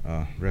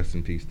 Rest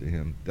in peace to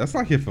him. That's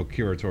like if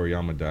Akira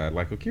Toriyama died.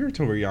 Like Akira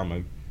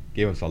Toriyama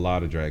gave us a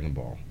lot of Dragon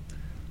Ball.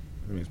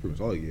 I mean, it's pretty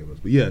much all he gave us.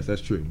 But yes,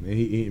 that's true.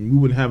 And we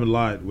wouldn't have a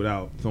lot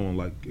without someone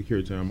like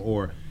Akira Toriyama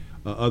or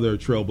other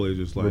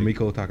trailblazers like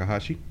Rumiko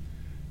Takahashi.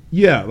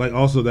 Yeah, like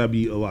also that'd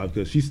be a lot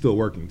because she's still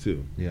working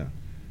too. Yeah,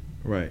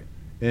 right.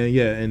 And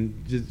yeah,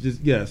 and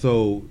just yeah.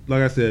 So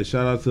like I said,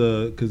 shout out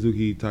to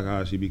Kazuki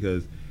Takahashi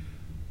because,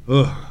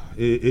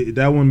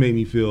 that one made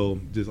me feel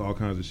just all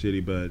kinds of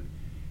shitty, but.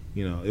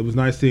 You know, it was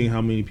nice seeing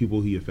how many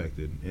people he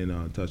affected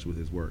and touched with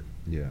his work.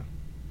 Yeah,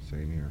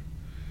 same here.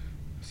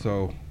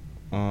 So,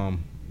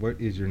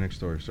 what is your next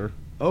story, sir?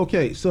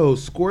 Okay, so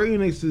Square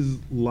Enix's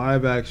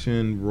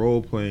live-action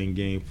role-playing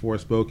game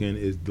Forspoken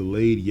is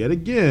delayed yet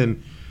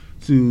again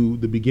to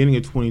the beginning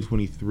of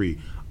 2023.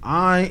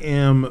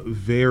 I'm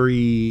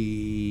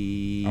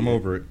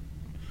over it.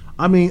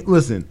 I mean,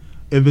 listen,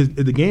 if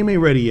the game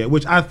ain't ready yet,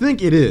 which I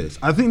think it is.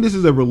 I think this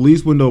is a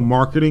release window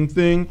marketing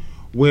thing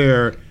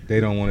where they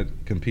don't want to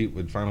compete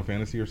with Final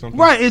Fantasy or something.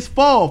 Right, it's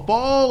fall.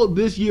 Fall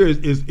this year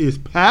is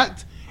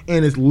packed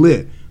and it's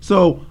lit.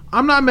 So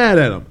I'm not mad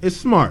at them. It's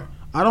smart.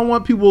 I don't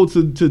want people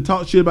to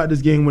talk shit about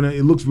this game when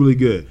it looks really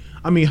good.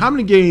 I mean, how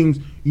many games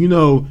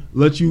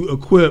let you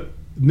equip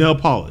nail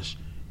polish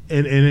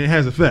and it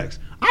has effects?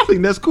 I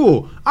think that's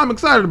cool. I'm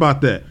excited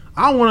about that.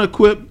 I want to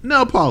equip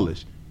nail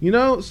polish.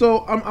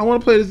 So I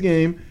want to play this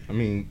game. I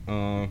mean,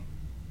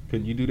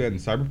 could you do that in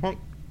Cyberpunk?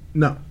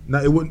 No,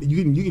 it wouldn't.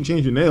 You can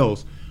change your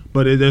nails,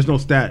 but there's no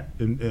stat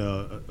tied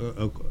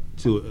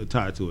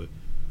to it.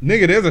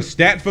 Nigga, there's a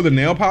stat for the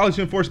nail polish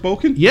in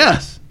Forspoken?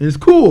 Yes, and it's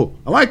cool.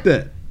 I like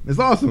that. It's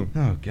awesome.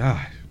 Oh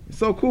god, it's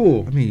so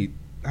cool. I mean,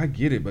 I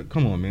get it, but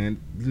come on, man.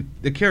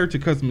 The character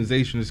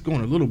customization is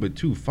going a little bit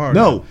too far.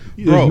 No,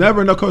 there's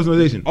never enough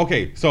customization.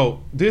 Okay,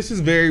 so this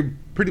is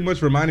pretty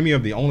much reminding me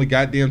of the only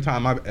goddamn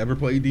time I've ever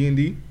played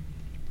D&D.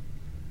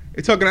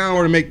 It took an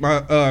hour to make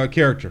my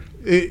character.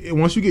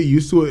 Once you get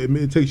used to it,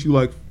 it takes you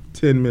like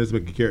 10 minutes to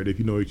make a character if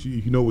you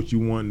know what you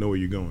want, know where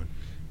you're going.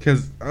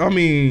 Because I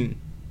mean,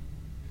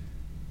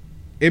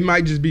 it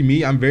might just be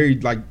me. I'm very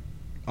like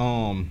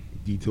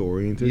detail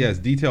oriented. Yes,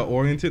 detail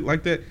oriented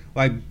like that.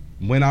 Like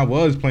when I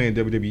was playing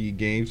WWE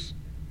games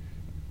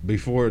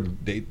before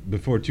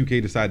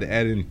 2K decided to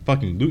add in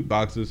fucking loot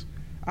boxes,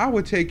 I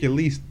would take at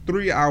least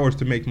 3 hours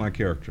to make my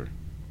character.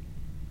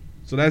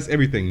 So that's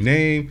everything: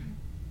 name,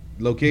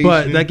 location.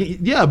 But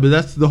but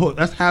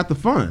that's half the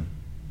fun.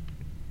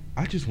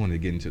 I just wanted to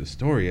get into the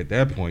story at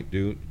that point,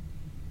 dude.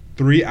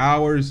 3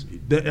 hours.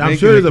 I'm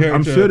sure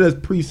there's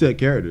preset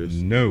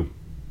characters. No.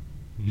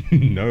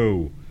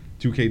 No.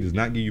 2K does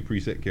not give you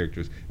preset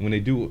characters. And when they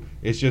do,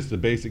 it's just the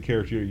basic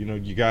character. You know,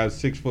 you guys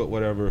 6 foot,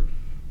 whatever,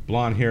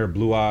 blonde hair,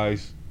 blue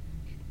eyes.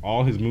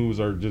 All his moves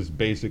are just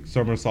basic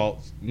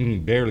somersaults,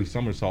 barely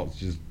somersaults.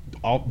 Just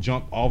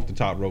jump off the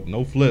top rope,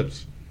 no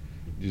flips.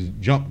 Just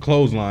jump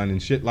clothesline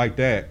and shit like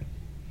that.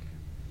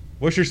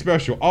 What's your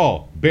special?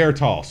 Oh, bear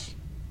toss.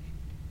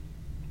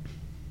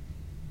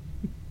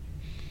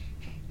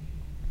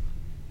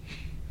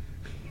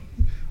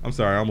 I'm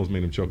sorry, I almost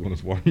made him choke on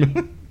his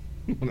watermelon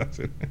when I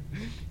said that.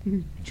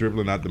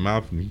 Dribbling out the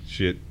mouth and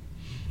shit.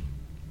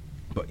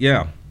 But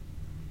yeah.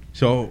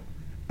 So,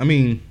 I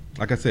mean,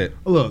 like I said,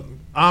 look,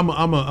 I'm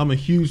a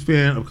huge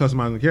fan of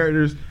customizing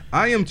characters.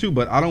 I am too,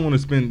 but I don't want to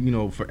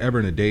spend forever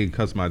in a day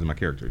customizing my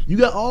characters. You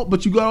got all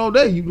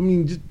day.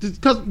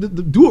 Just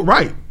do it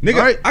right, nigga.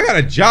 Right? I got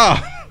a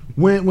job.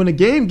 When a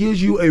game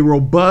gives you a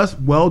robust,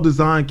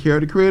 well-designed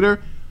character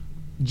creator,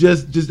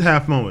 just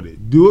have fun with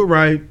it. Do it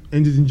right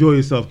and just enjoy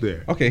yourself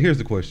there. Okay, here's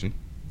the question,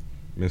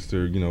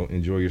 Mr.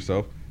 Enjoy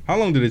yourself. How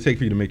long did it take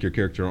for you to make your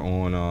character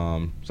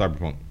on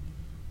Cyberpunk?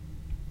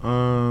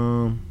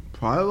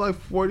 Probably like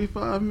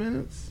 45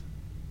 minutes.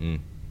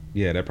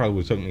 Yeah, that probably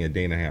would have took me a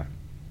day and a half.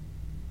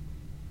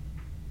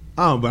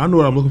 But I know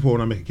what I'm looking for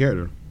when I make a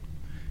character.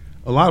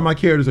 A lot of my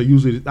characters are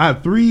usually, I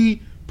have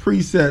 3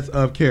 presets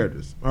of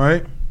characters. All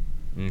right.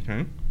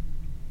 Okay.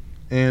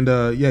 And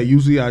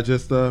usually I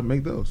just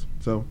make those.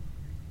 So.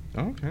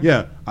 Okay.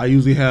 Yeah, I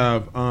usually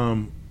have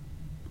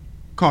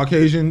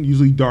Caucasian,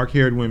 usually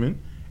dark-haired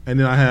women, and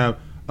then I have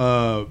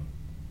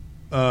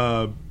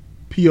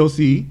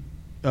POC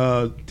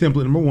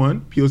template number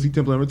 1, POC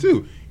template number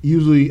 2.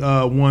 Usually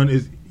one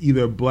is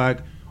either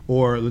black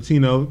or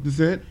Latino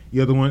descent.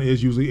 The other one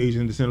is usually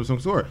Asian descent of some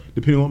sort,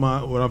 depending on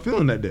what I'm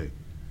feeling that day.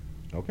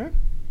 Okay.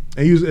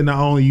 And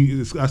I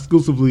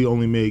exclusively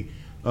only make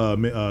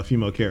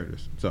female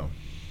characters. So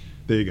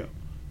there you go.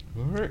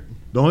 All right.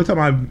 The only time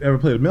I've ever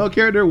played a male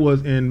character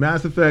was in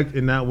Mass Effect,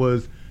 and that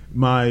was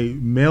my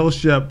male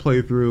Shep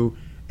playthrough.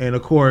 And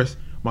of course,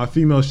 my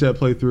female Shep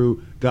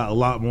playthrough got a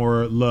lot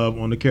more love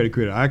on the character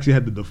creator. I actually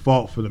had the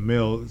default for the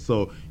male,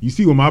 so you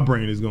see where my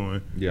brain is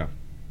going. Yeah.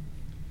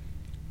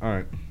 All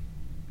right.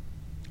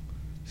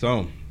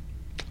 So,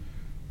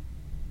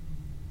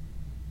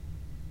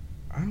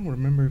 I don't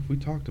remember if we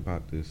talked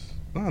about this.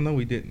 Oh, no,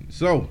 we didn't.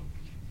 So,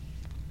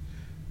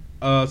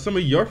 some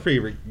of your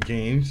favorite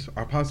games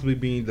are possibly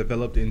being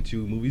developed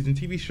into movies and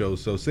TV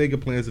shows. So Sega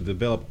plans to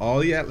develop all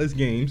the Atlas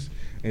games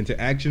into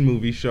action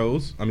TV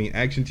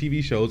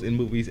shows and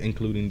movies,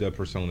 including the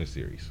Persona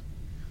series.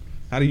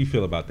 How do you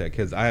feel about that?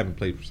 Because I haven't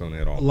played Persona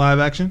at all. Live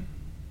action?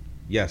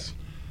 Yes.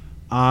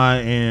 I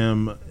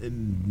am.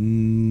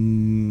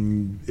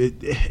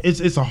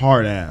 It's a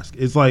hard ask.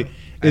 It's like.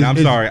 I'm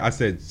sorry, I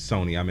said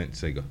Sony. I meant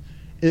Sega.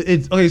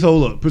 It's okay. So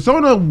look,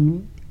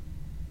 Persona.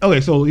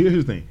 Okay, so here's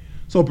the thing.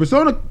 So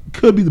Persona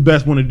could be the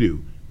best one to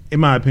do, in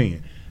my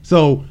opinion.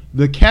 So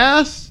the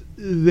cast,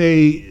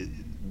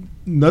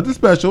 nothing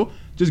special.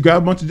 Just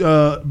grab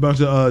a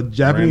bunch of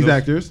Japanese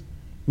actors.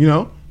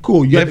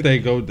 Cool. If they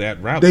go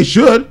that route, they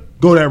should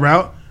go that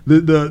route.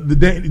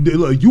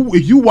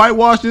 If you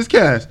whitewash this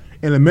cast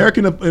and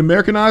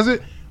Americanize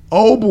it,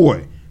 oh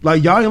boy,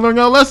 like y'all ain't learned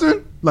y'all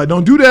lesson. Like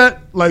don't do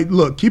that. Like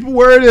look, keep it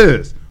where it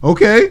is.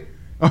 Okay,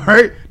 all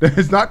right.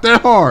 It's not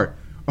that hard.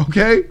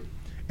 Okay.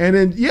 And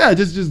then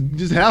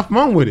just have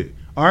fun with it.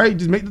 All right,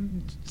 just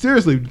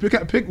seriously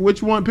pick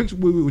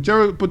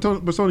whichever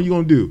persona you're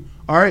gonna do.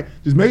 All right,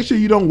 just make sure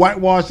you don't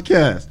whitewash the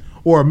cast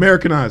or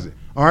Americanize it.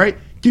 All right,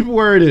 keep it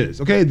where it is.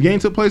 Okay, the game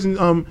took place in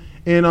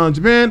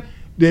Japan.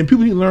 Then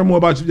people need to learn more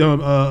about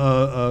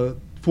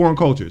foreign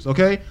cultures.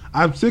 Okay,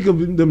 I'm sick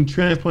of them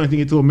transplanting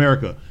it to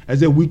America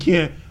as if we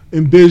can't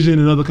envision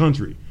another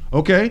country.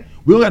 Okay,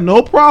 we don't got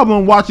no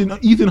problem watching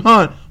Ethan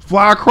Hunt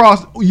fly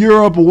across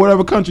Europe or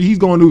whatever country he's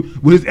going to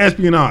with his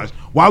espionage.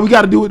 Why we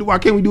got to do it? Why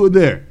can't we do it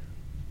there?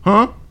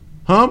 Huh,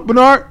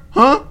 Bernard?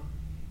 Huh?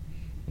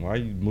 Why are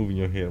you moving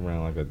your head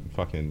around like a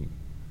fucking,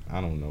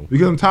 I don't know.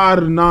 Because I'm tired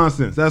of the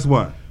nonsense. That's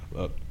why.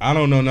 Look, I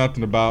don't know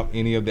nothing about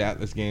any of the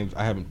Atlas games.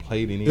 I haven't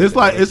played any. It's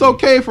like it's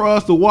okay for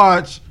us to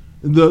watch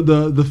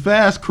the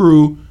Fast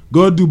Crew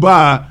go to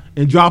Dubai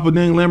and drop a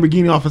dang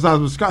Lamborghini off the side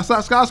of a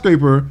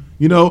skyscraper,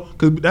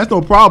 because that's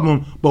no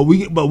problem. But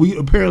we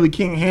apparently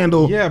can't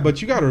handle. Yeah,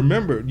 but you got to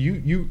remember,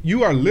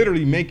 you are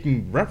literally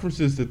making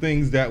references to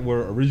things that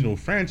were original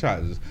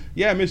franchises.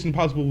 Yeah, Mission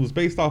Impossible was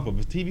based off of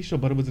a TV show,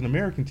 but it was an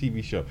American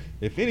TV show.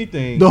 If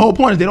anything, the whole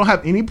point is they don't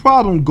have any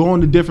problem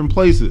going to different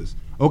places.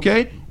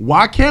 Okay,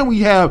 why can't we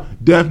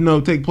have Death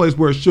Note take place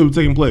where it should have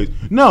taken place?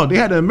 No, they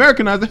had to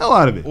Americanize the hell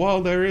out of it.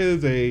 Well, there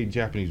is a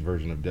Japanese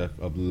version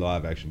of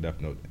live action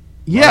Death Note.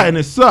 Yeah, and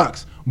it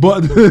sucks.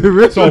 But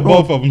so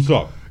both of them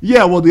suck.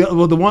 Yeah, well, the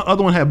other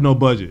one had no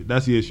budget.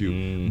 That's the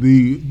issue.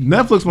 The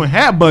Netflix one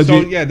had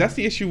budget. So yeah, that's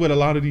the issue with a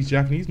lot of these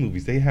Japanese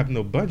movies. They have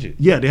no budget.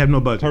 Yeah, they have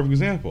no budget. Perfect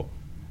example.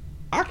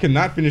 I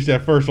cannot finish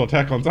that first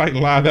Attack on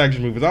Titan live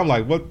action movies. I'm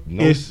like, what?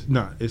 No. It's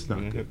not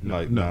good. No,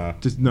 Like, no, nah,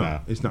 just no. nah.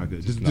 It's not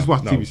good. Just No,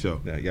 watch the no. TV show.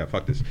 Yeah,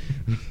 fuck this.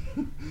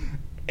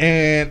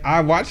 And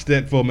I watched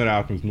that Full Metal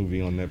Alchemist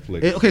movie on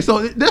Netflix. Okay,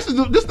 so this is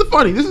the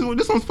funny.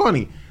 This one's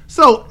funny.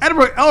 So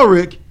Edward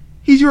Elric,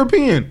 he's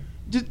European.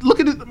 Just look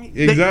at it. I mean,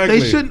 Exactly.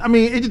 They shouldn't. I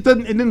mean, it just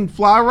doesn't. It didn't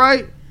fly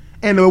right.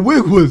 And the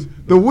wig was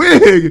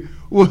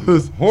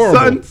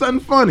Horrible. something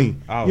funny.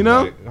 I was You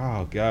know? like,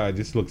 oh god,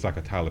 this looks like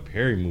a Tyler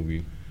Perry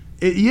movie.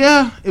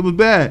 It was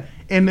bad.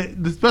 And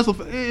the special,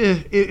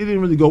 it didn't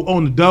really go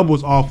on. The dub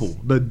was awful.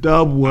 The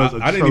dub was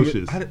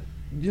atrocious.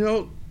 You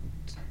know,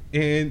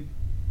 and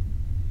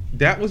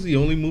that was the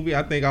only movie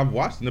I think I've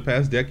watched in the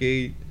past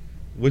decade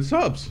with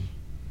subs,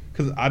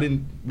 because I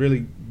didn't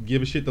really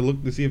give a shit to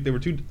look to see if they were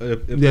too.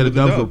 If Yeah, it the was a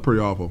dubs dub. were pretty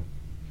awful.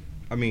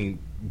 I mean,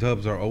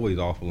 dubs are always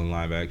awful in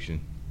live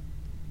action.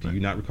 Do you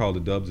not recall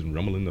the dubs in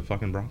Rumble in the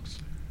fucking Bronx?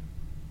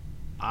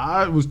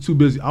 I was too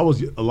busy. I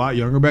was a lot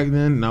younger back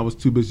then, and I was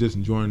too busy just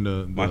enjoying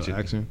the Watch it.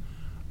 action.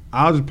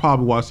 I'll just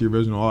probably watch the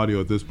original audio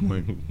at this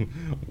point.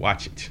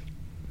 Watch it.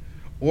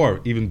 Or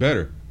even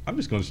better, I'm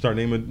just going to start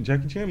naming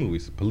Jackie Chan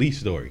movies. Police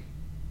Story,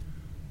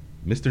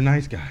 Mr.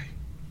 Nice Guy,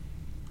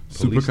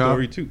 Super Police Cop?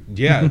 Story 2.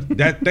 Yeah,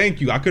 that. Thank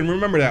you. I couldn't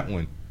remember that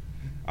one.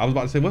 I was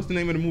about to say, what's the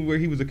name of the movie where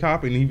he was a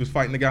cop and he was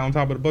fighting the guy on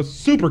top of the bus?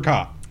 Super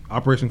Cop.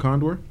 Operation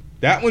Condor.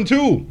 That one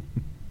too.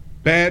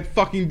 Bad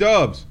fucking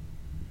dubs.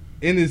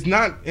 And it's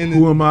not. And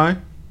Who Am I?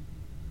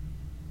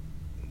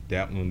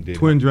 that one did.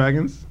 Twin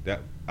Dragons.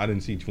 That I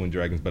didn't see Twin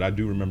Dragons, but I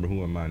do remember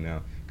Who Am I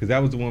now, because that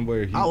was the one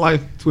where he. I like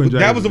Twin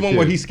Dragons. That was the as a one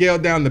where kid. he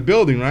scaled down the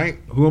building, right?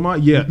 Who Am I?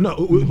 Yeah. No.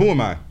 Who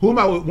am I? Who Am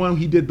I? With one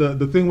he did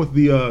the thing with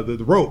the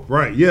rope.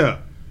 Right. Yeah.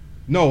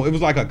 No, it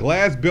was like a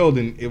glass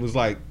building. It was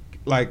like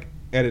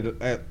at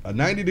a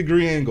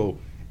 90-degree angle,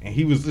 and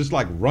he was just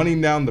like running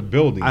down the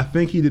building. I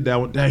think he did that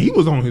one. Damn, he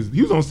was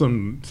on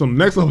some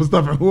next level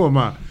stuff. And Who Am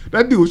I?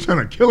 That dude was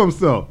trying to kill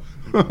himself.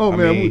 Oh I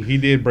man, mean, he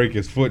did break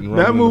his foot and run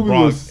that in the movie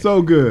Bronx was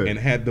so good. and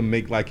had them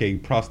make like a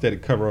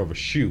prosthetic cover of a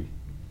shoe.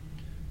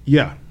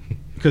 Yeah,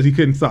 because he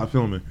couldn't stop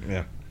filming.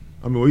 Yeah,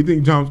 I mean, where do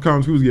you think Tom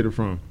Cruise get it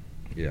from?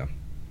 yeah.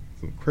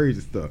 Some crazy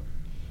stuff.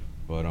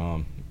 But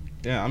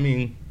yeah. I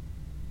mean,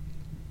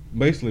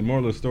 basically,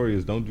 moral of the story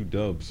is don't do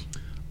dubs.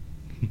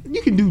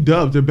 You can do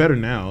dubs; they're better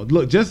now.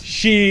 Look,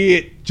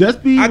 Shit.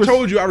 just be. I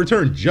told you I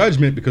returned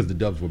Judgment because the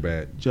dubs were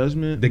bad.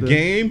 Judgment. The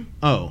game.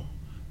 Oh,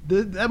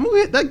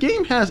 that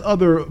game has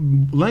other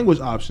language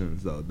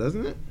options though,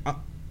 doesn't it?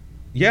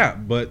 Yeah,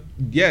 but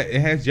yeah, it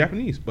has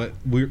Japanese. But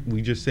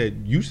we just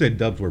said you said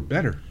dubs were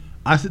better.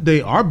 I said they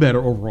are better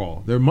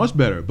overall. They're much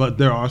better, but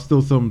there are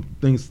still some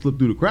things slip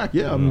through the crack.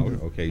 Yeah. I mean,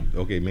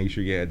 Okay. Make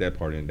sure you add that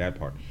part in. That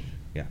part.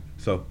 Yeah.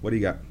 So what do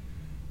you got?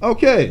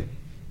 okay.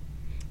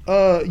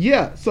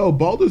 Yeah. So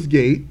Baldur's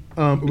Gate.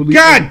 Released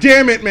God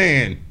damn it,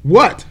 man!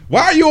 What?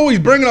 Why are you always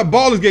bringing up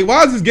Baldur's Gate?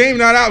 Why is this game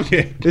not out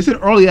yet? It's in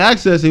early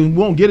access, and we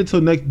won't get it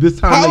till this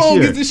time How next long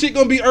year. is this shit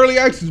gonna be early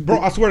access, bro?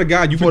 I swear to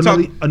God, you've For been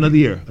talking. another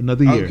year,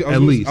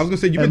 at least. I was gonna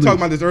say you've At been talking least.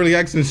 about this early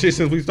access shit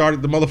since we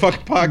started the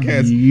motherfucking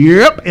podcast.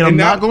 Yep, and I'm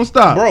now- not gonna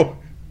stop, bro.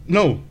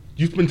 No,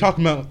 you've been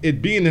talking about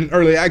it being in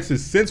early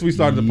access since we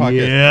started the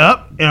podcast.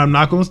 Yep, and I'm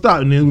not gonna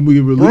stop. And then when we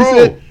release Bro,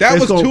 it, that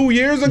it's was gonna- 2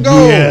 years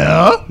ago.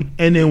 Yeah,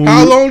 and then when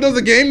How long does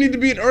a game need to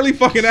be in early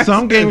fucking access?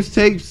 Some games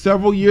take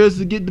several years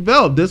to get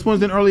developed. This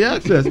one's in early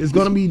access. It's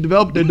going to be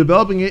developed. They're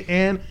developing it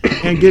and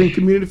getting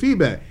community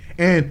feedback.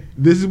 And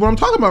this is what I'm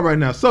talking about right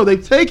now. So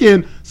they've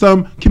taken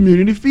some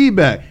community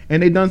feedback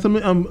and they've done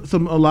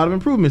a lot of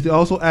improvements. They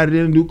also added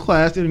in a new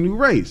class and a new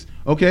race.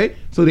 Okay,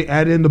 so they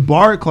added in the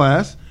Bard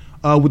class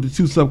with the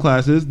two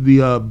subclasses,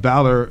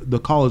 the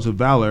College of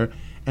Valor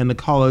and the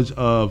College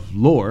of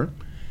Lore,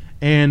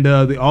 and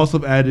they also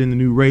have added in the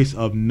new race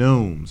of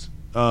gnomes.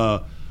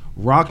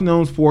 Rock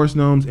gnomes, forest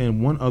gnomes,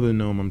 and one other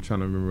gnome I'm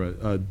trying to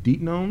remember.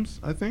 Deep gnomes,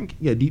 I think.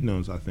 Yeah, deep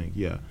gnomes, I think.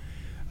 Yeah.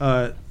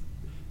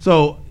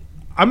 So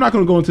I'm not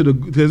going to go into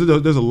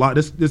there's a lot.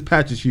 This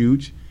patch is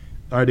huge.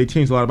 All right, they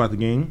changed a lot about the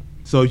game.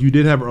 So if you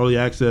did have early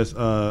access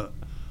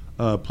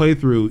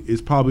playthrough,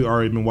 it's probably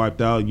already been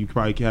wiped out, and you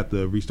probably have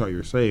to restart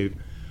your save.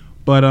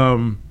 But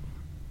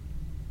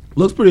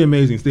looks pretty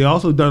amazing. So they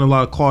also done a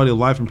lot of quality of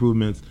life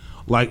improvements,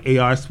 like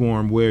AI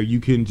Swarm, where you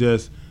can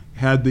just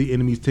have the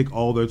enemies take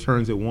all their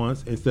turns at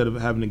once instead of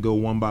having to go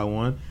one by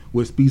one,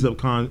 which speeds up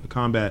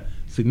combat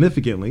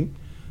significantly.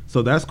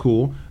 So that's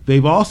cool.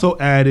 They've also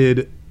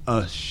added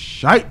a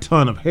shite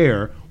ton of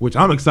hair, which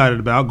I'm excited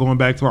about, going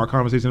back to our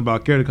conversation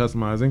about character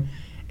customizing.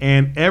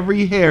 And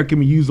every hair can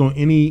be used on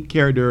any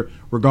character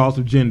regardless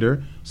of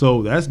gender.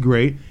 So that's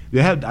great.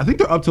 I think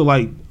they're up to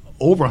like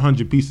over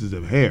 100 pieces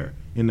of hair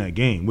in that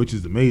game, which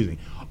is amazing.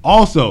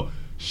 Also,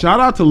 shout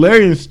out to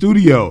Larian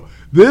Studio.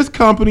 This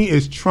company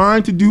is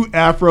trying to do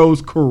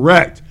afros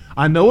correct.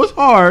 I know it's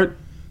hard.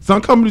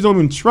 Some companies don't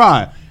even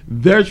try.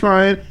 They're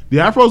trying. The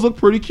afros look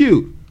pretty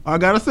cute. I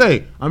gotta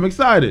say, I'm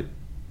excited.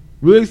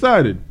 Really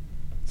excited.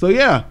 So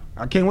yeah,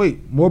 I can't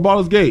wait. More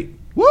Baldur's Gate.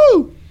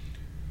 Woo!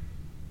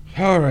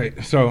 All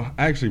right. So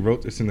I actually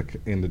wrote this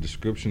in the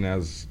description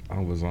as I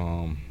was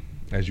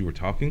as you were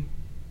talking.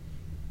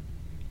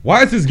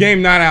 Why is this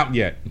game not out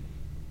yet?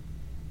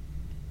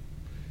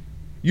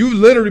 You've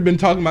literally been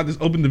talking about this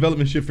open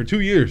development shit for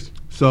 2 years.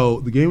 So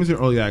the game is in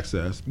early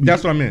access.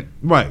 That's what I meant.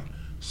 Right.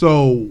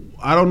 So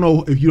I don't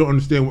know if you don't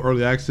understand what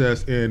early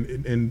access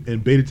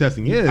and beta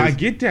testing is. I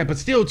get that, but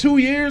still 2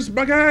 years,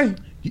 my guy.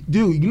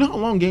 Dude, you know how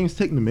long games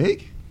take to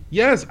make?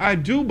 Yes, I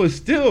do, but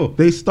still.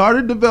 They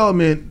started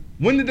development.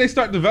 When did they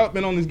start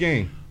development on this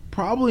game?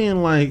 Probably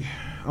in I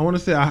want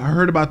to say I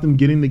heard about them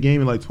getting the game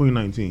in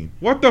 2019.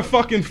 What the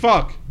fucking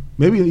fuck?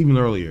 Maybe even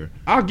earlier.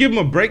 I'll give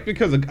them a break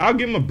because of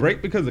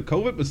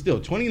COVID, but still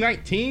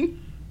 2019?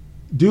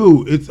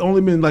 Dude, it's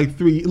only been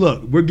 3.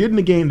 Look, we're getting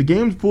the game. The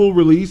game's full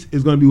release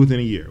is going to be within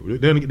a year. They're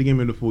going to get the game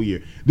in the full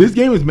year. This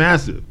game is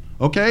massive,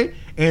 okay?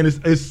 And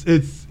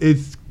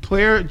it's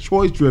player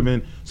choice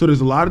driven, so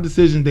there's a lot of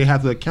decisions they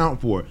have to account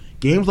for.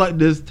 Games like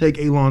this take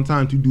a long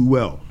time to do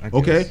well,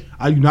 okay?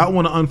 I do not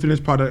want an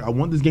unfinished product. I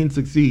want this game to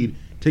succeed.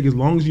 Take as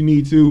long as you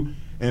need to.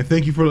 And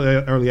thank you for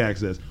early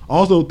access.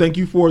 Also, thank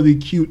you for the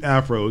cute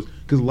afros,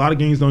 because a lot of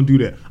games don't do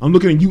that. I'm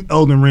looking at you,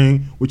 Elden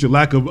Ring, with your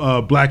lack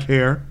of black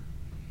hair.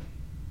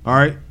 All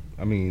right?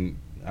 I mean,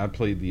 I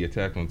played the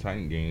Attack on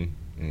Titan game,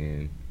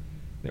 and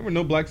there were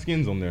no black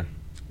skins on there.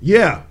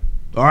 Yeah.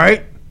 All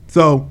right?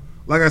 So,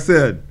 like I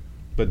said.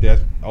 But that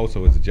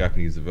also is a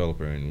Japanese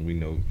developer, and we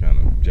know kind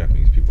of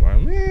Japanese people are, a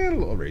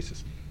little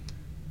racist.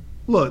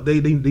 Look, they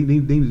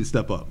need to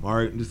step up, all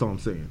right? That's all I'm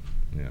saying.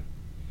 Yeah.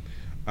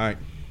 All right.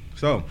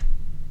 So,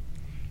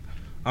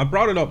 I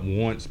brought it up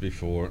once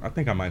before. I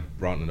think I might have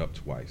brought it up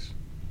twice.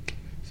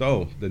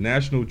 So, the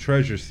National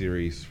Treasure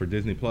series for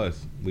Disney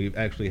Plus, we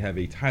actually have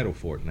a title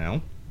for it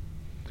now,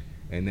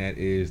 and that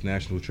is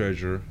National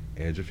Treasure: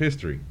 Edge of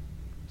History.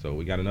 So,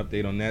 we got an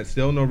update on that.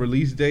 Still no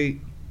release date.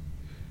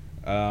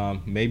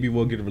 Maybe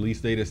we'll get a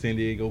release date at San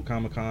Diego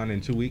Comic-Con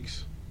in 2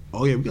 weeks.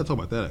 Oh yeah, we gotta talk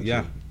about that. Actually.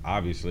 Yeah,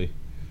 obviously.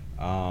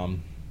 Are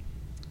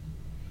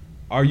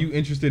you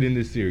interested in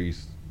this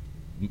series?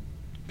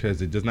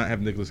 Because it does not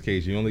have Nicolas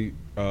Cage. The only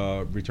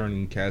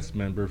returning cast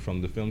member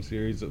from the film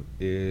series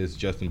is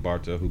Justin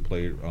Barta, who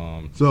played.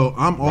 So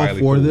I'm all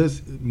Riley for Poole.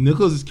 This.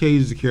 Nicolas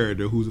Cage is a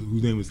character whose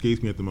name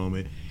escapes me at the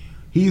moment.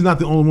 He's not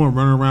the only one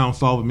running around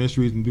solving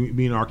mysteries and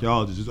being an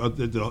archaeologist.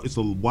 It's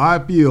a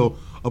wide field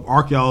of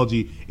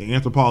archaeology and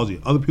anthropology.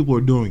 Other people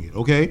are doing it.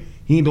 Okay,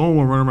 he ain't the only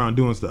one running around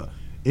doing stuff.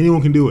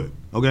 Anyone can do it.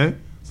 Okay,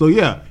 so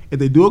yeah, if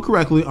they do it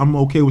correctly, I'm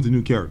okay with the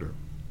new character.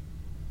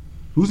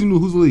 Who's the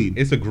lead?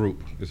 It's a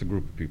group. It's a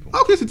group of people.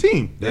 Okay, it's a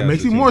team. That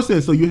makes even more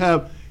sense.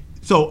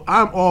 So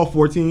I'm all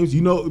for teams.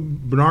 You know,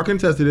 Bernard can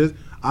attest to this.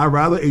 I'd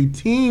rather a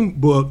team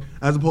book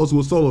as opposed to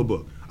a solo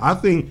book. I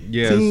think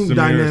team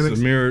dynamics.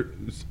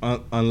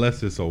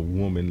 Unless it's a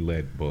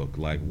woman-led book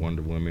like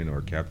Wonder Woman or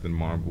Captain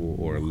Marvel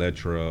or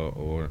Elektra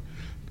or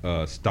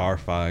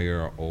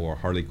Starfire or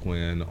Harley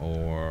Quinn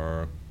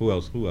or who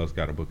else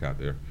got a book out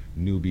there?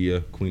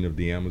 Nubia, Queen of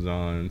the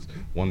Amazons,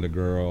 Wonder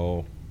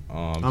Girl.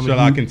 Shall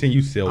I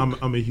continue? Silk.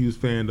 I'm a huge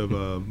fan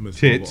of Miss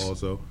Tits. Marvel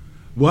also.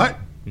 What?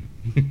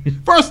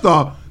 First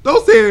off,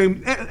 don't say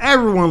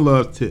everyone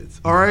loves tits.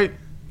 All right,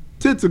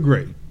 tits are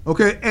great.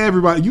 Okay,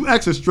 everybody. You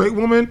ask a straight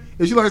woman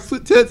if she likes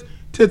tits.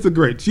 Tits are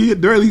great. She at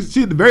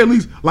the very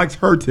least likes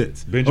her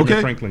tits.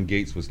 Benjamin Franklin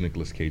Gates was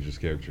Nicolas Cage's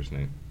character's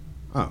name.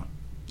 Oh,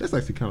 that's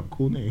actually kind of a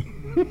cool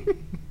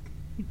name.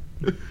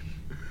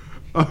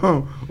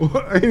 Well,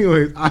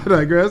 anyways, I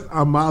digress.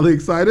 I'm mildly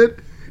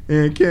excited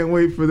and can't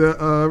wait for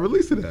the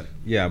release of that.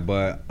 Yeah,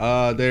 but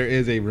there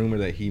is a rumor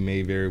that he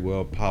may very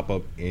well pop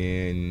up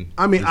in.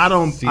 I mean,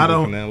 honestly,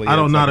 I'm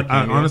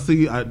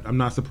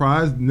not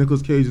surprised.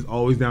 Nicolas Cage is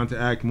always down to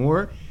act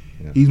more.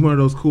 Yeah. He's one of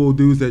those cool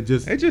dudes that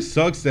just. It just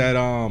sucks that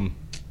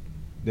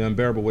The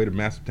Unbearable Weight of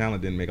Massive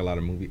Talent didn't make a lot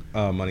of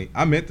money.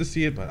 I meant to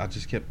see it, but I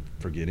just kept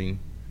forgetting.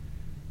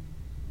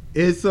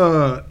 It's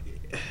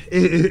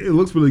it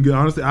looks really good.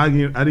 Honestly, I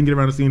didn't get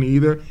around to seeing it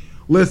either.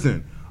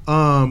 Listen.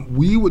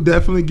 We would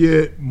definitely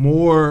get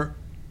more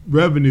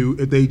revenue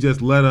if they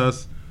just let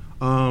us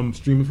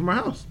stream it from our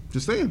house.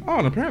 Just saying. Oh,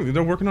 and apparently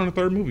they're working on a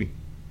third movie.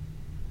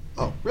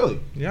 Oh,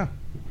 really? Yeah.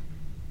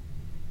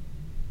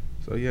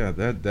 So yeah,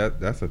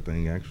 that's a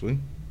thing actually.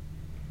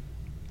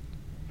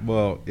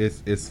 Well,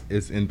 it's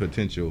in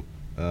potential.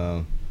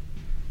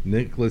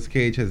 Nicolas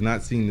Cage has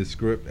not seen the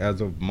script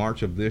as of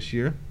March of this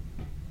year.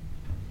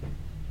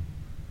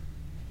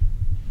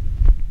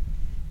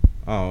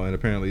 Oh, and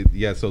apparently,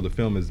 yeah, so the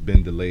film has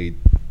been delayed,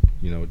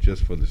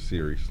 just for the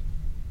series.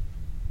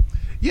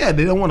 Yeah,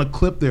 they don't want to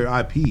clip their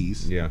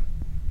IPs. Yeah.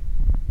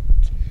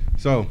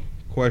 So,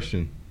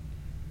 question.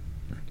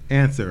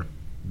 Answer.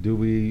 Do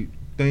we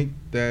think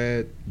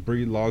that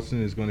Brie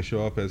Larson is going to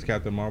show up as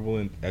Captain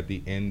Marvel at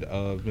the end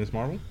of Ms.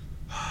 Marvel?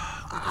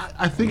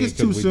 I think it's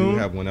too soon. We do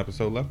have one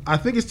episode left. I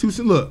think it's too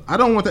soon. Look, I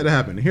don't want that to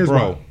happen. Here's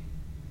why.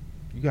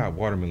 You got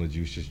watermelon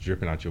juice just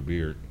dripping out your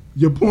beard.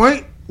 Your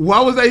point?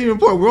 Why was that even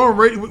important?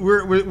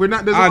 We're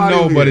not. I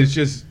know, but it's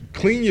just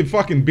clean your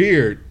fucking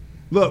beard.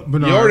 Look,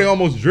 Bernard, you already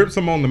almost dripped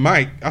some on the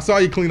mic. I saw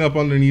you clean up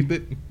underneath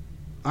it.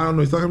 I don't know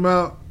what he's talking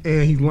about,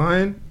 and he's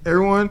lying.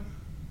 Everyone,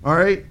 all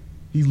right,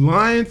 he's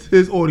lying to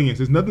his audience.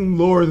 There's nothing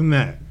lower than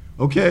that.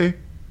 Okay,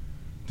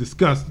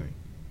 disgusting.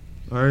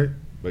 All right.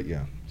 But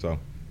yeah, so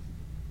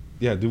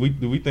yeah, do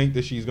we think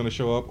that she's gonna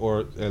show up,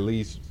 or at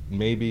least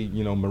maybe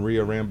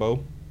Maria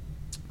Rambeau?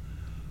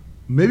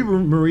 Maybe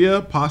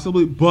Maria,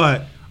 possibly,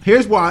 but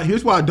here's why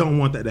I don't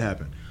want that to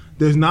happen.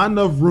 There's not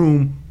enough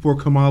room for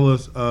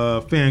Kamala's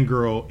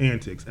fangirl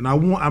antics, and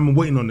I'm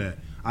waiting on that.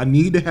 I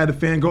need to have the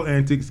fangirl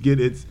antics get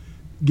its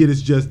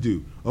just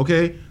due.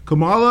 Okay,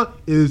 Kamala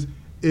is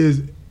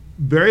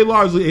very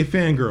largely a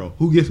fangirl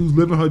who's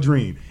living her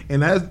dream,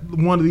 and that's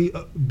one of the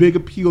big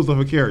appeals of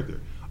her character.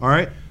 All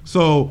right,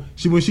 so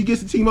when she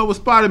gets to team up with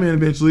Spider-Man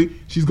eventually,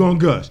 she's gonna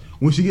gush.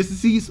 When she gets to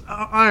see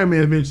Iron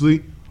Man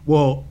eventually,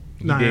 well,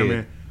 not Iron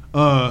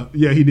Man.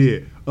 Yeah, he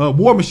did.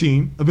 War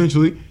Machine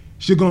eventually.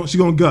 She's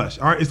gonna gush.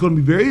 All right, it's gonna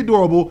be very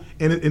adorable,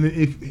 and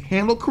if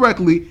handled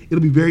correctly, it'll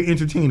be very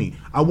entertaining.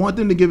 I want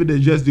them to give it their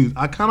just dues.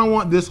 I kind of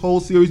want this whole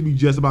series to be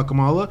just about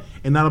Kamala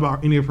and not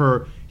about any of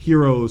her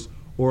heroes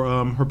or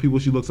her people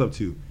she looks up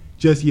to.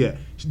 Just yet,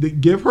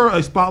 give her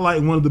a spotlight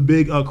in one of the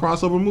big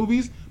crossover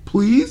movies,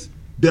 please,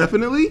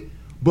 definitely.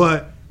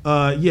 But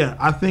yeah,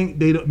 I think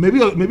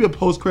maybe a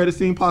post-credit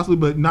scene possibly,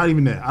 but not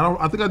even that.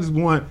 I think I just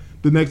want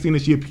the next scene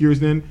that she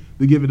appears in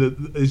to give it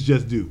its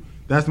just due.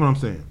 That's what I'm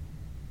saying.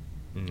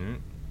 Mm-hmm.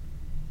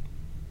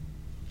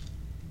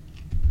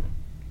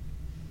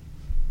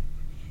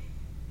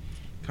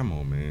 Come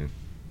on, man.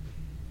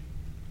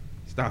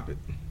 Stop it.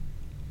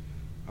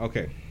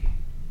 Okay.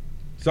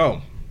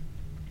 So,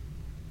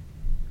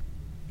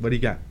 what do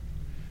you got?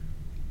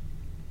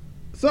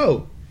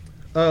 So,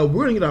 we're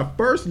going to get our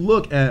first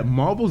look at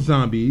Marvel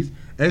Zombies,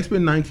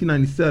 X-Men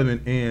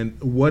 1997,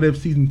 and What If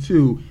Season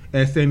 2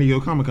 at San Diego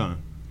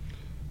Comic-Con.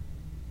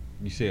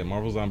 You said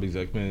Marvel Zombies,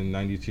 X-Men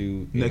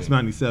 92. Next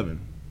 97.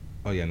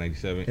 Oh, yeah,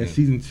 97. And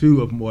Season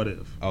 2 of What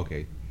If.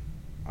 Okay.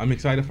 I'm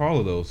excited for all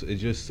of those. It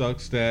just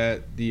sucks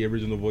that the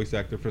original voice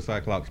actor for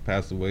Cyclops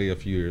passed away a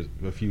few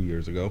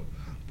years ago,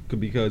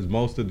 because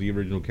most of the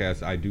original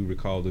cast, I do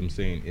recall them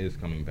saying, is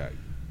coming back.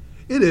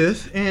 It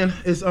is, and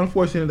it's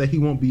unfortunate that he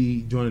won't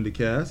be joining the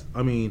cast.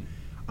 I mean,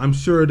 I'm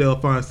sure they'll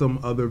find some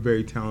other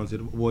very talented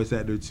voice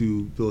actor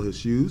to fill his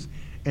shoes,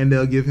 and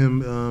they'll give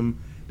him,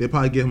 they'll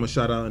probably give him a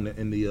shout out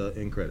in the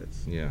end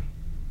credits. Yeah.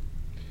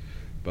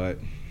 But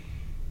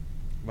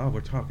while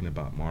we're talking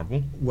about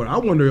Marvel, what I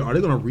wonder, are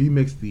they going to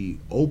remix the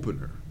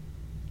opener?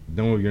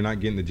 No, you're not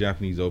getting the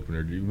Japanese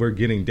opener. We're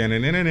getting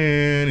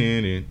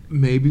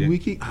maybe we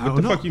can. What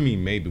the fuck you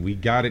mean? Maybe we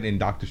got it in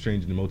Doctor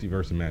Strange in the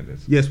Multiverse of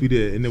Madness. Yes, we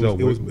did, and it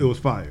was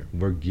fire.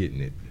 We're getting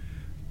it.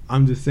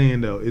 I'm just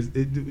saying though,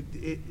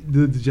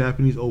 the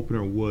Japanese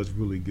opener was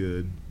really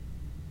good.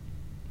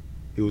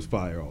 It was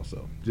fire,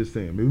 also. Just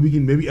saying,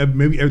 maybe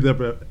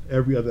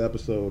every other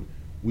episode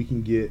we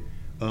can get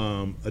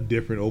a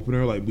different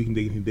opener. Like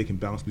they can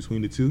bounce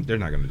between the two. They're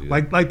not gonna do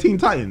that. Like Teen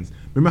Titans.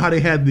 Remember how they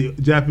had the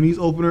Japanese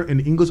opener and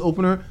the English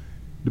opener,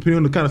 depending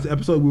on the kind of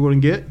episode we were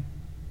gonna get.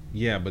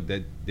 Yeah, but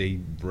that they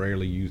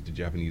rarely used the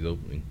Japanese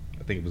opening.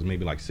 I think it was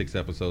maybe like 6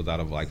 episodes out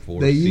of like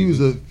 4. They seasons. use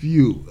a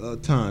few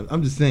times.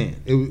 I'm just saying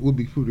it would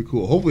be pretty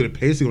cool. Hopefully the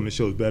pacing on the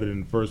show is better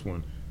than the first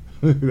one.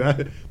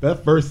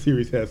 that first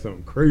series had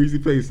some crazy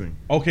pacing.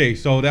 Okay,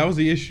 so that was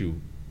the issue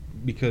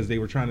because they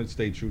were trying to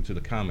stay true to the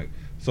comic.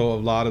 So a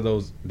lot of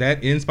those,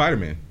 that in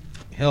Spider-Man,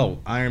 hell,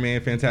 Iron Man,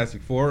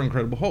 Fantastic Four,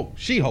 Incredible Hulk,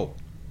 She-Hulk,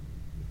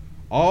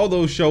 all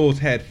those shows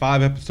had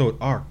 5-episode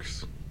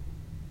arcs.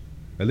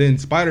 And then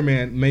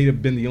Spider-Man may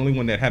have been the only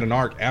one that had an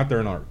arc after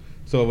an arc.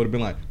 So it would have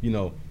been like,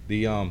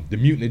 the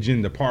Mutant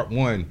Agenda Part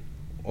 1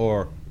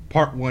 or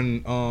Part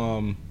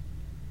 1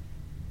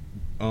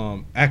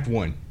 Act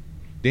 1.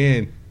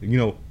 Then,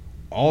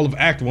 all of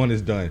Act 1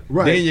 is done.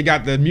 Right. Then you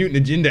got the Mutant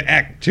Agenda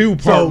Act 2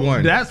 Part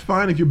 1. That's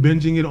fine if you're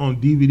binging it on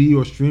DVD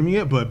or streaming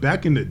it, but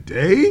back in the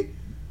day? Yeah.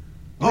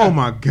 Oh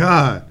my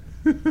God.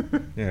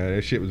 Yeah,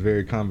 that shit was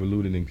very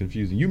convoluted and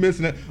confusing. You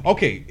missing it?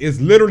 Okay,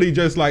 it's literally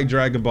just like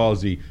Dragon Ball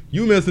Z.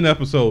 You miss an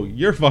episode,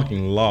 you're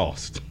fucking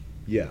lost.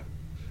 Yeah.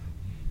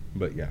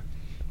 But yeah.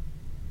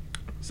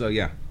 So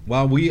yeah,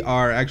 while we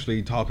are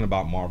actually talking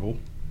about Marvel,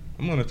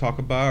 I'm going to talk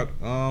about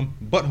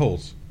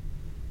buttholes.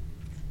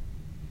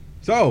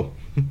 So,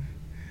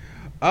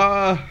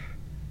 I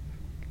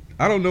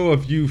don't know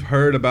if you've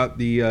heard about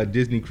the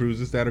Disney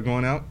cruises that are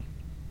going out.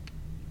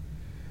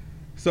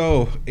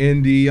 So,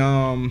 in the,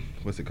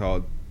 what's it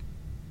called?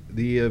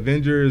 The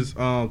Avengers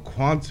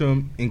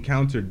Quantum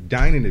Encounter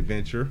Dining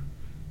Adventure.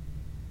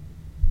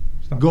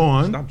 Go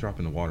on. Stop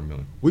dropping the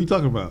watermelon. What are you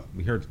talking about?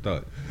 We heard the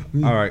thud.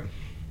 All right.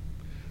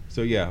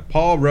 So, yeah,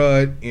 Paul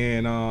Rudd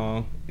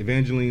and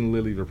Evangeline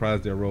Lilly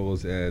reprised their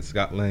roles as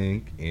Scott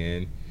Lang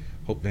and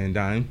Hope Van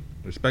Dyne,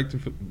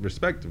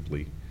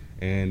 respectively.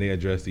 And they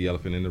address the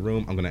elephant in the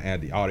room. I'm going to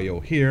add the audio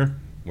here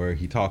where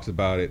he talks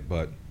about it,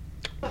 but...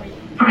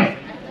 Hi,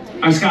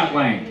 I'm Scott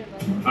Lang.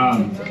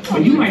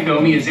 But you might know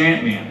me as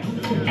Ant-Man.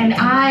 And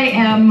I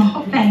am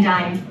Hope Van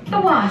Dyne,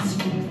 the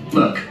Wasp.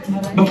 Look,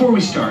 before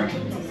we start,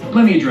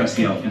 let me address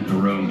the elephant in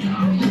the room.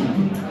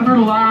 I've heard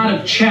a lot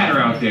of chatter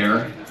out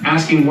there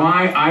asking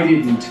why I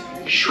didn't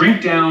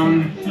shrink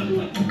down,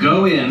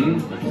 go in,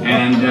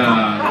 and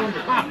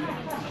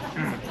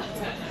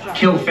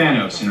kill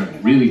Thanos in a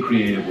really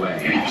creative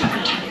way.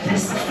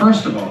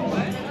 First of all,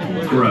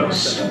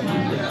 gross.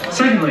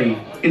 Secondly,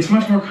 it's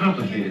much more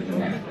complicated than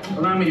that.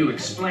 Allow me to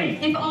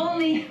explain. If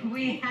only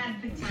we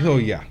had the time. Oh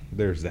yeah,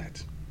 there's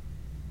that.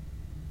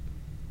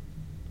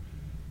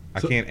 I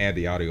can't add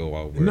the audio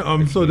while we're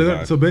No,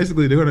 so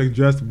basically they're gonna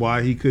address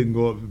why he couldn't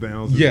go up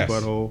Thanos'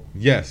 butthole.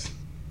 Yes.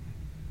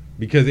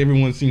 Because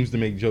everyone seems to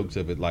make jokes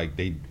of it, like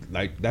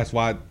that's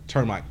why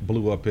Termite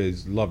blew up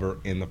his lover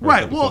in the first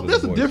Right. episode Well, of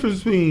there's The a Boys. difference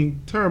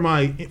between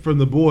Termite from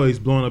The Boys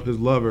blowing up his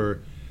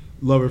lover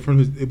from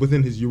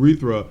within his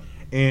urethra,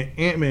 and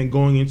Ant-Man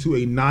going into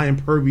a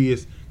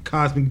non-impervious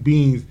cosmic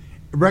being's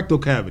rectal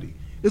cavity.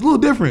 There's a little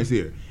difference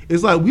here.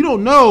 It's like we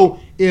don't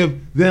know if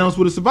Thanos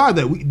would have survived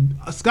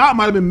that. Scott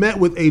might have been met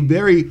with a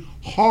very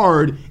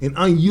hard and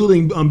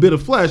unyielding bit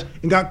of flesh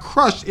and got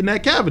crushed in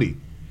that cavity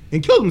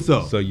and killed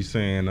himself. So you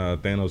saying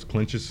Thanos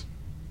clinches?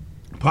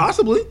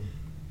 Possibly.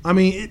 I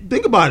mean,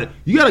 think about it.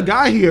 You got a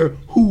guy here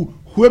who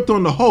whipped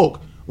on the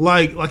Hulk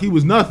like he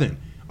was nothing.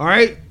 All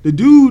right, the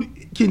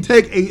dude can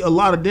take a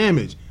lot of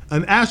damage,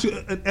 an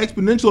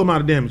exponential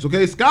amount of damage.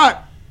 Okay,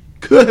 Scott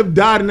could have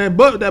died in that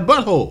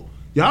butthole.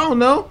 Y'all don't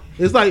know.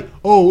 It's like,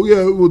 oh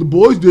yeah, well the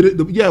boys did it.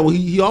 The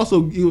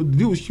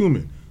dude was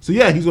human, so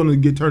yeah, he's gonna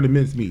get turned to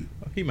mincemeat.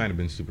 He might have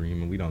been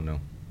superhuman. We don't know.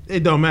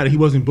 It don't matter. He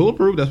wasn't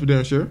bulletproof. That's for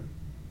damn sure.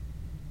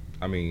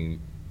 I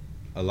mean,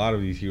 a lot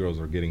of these heroes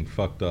are getting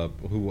fucked up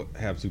who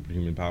have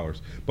superhuman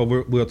powers. But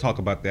we'll talk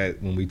about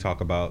that when we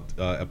talk about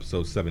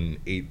episodes 7 and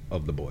 8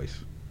 of The Boys.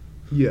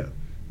 Yeah.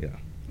 Yeah.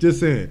 Just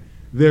saying.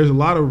 There's a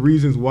lot of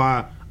reasons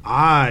why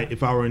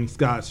if I were in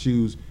Scott's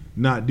shoes,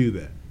 not do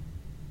that.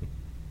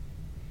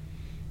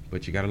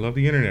 But you gotta love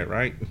the internet,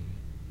 right?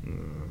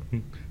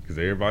 Because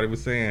everybody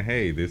was saying,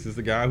 hey, this is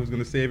the guy who's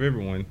going to save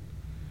everyone.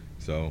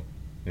 So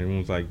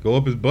everyone's like, go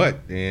up his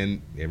butt.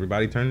 And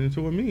everybody turned it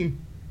into a meme.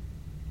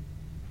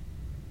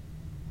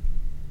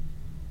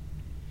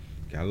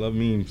 Gotta love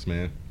memes,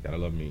 man. Gotta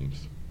love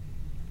memes.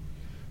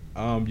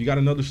 You got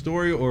another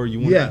story, or you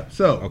want? Yeah.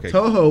 So okay.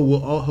 Toho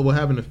will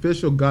have an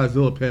official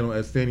Godzilla panel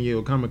at San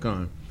Diego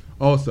Comic-Con.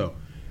 Also,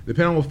 the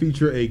panel will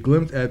feature a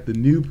glimpse at the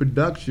new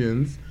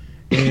productions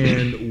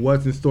and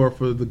what's in store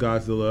for the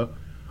Godzilla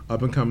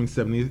up and coming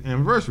 70th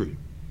anniversary.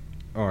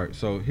 All right.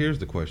 So here's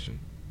the question: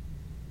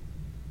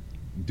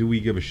 do we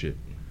give a shit?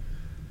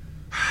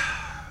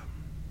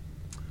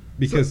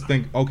 Because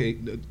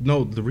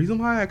the reason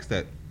why I asked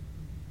that.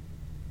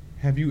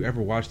 Have you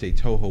ever watched a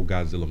Toho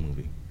Godzilla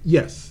movie?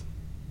 Yes.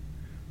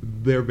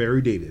 They're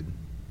very dated.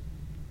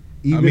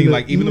 Even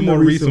the more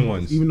recent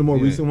ones. Even the more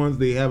recent ones,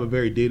 they have a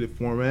very dated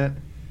format.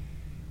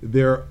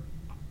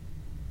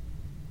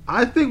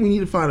 I think we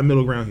need to find a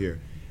middle ground here.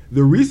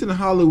 The recent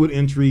Hollywood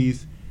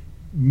entries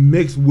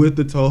mixed with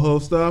the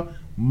Toho stuff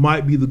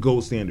might be the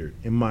gold standard,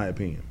 in my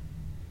opinion.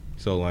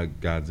 So like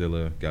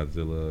Godzilla.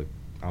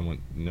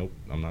 Nope,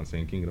 I'm not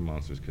saying King of the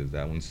Monsters because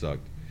that one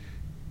sucked.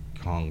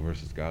 Kong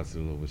versus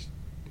Godzilla was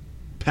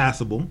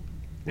passable.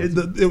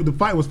 The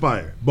fight was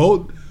fire.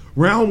 Both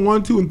round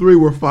 1, 2, and 3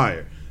 were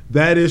fire.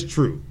 That is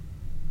true.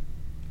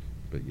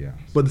 But yeah.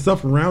 But the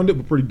stuff around it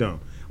was pretty dumb.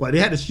 Like they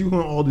had to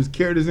shoehorn all these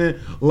characters in.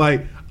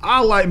 Like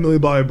I like Millie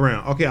Bobby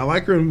Brown. Okay, I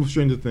like her in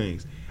Stranger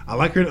Things. I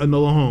like her in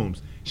Enola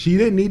Holmes. She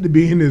didn't need to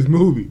be in this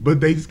movie,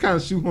 but they just kind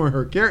of shoehorn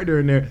her character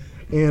in there.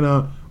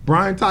 And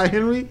Brian Ty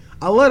Henry,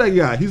 I love that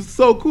guy. He's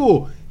so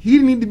cool. He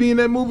didn't need to be in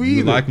that movie either.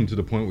 You like him to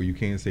the point where you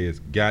can't say his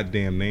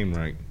goddamn name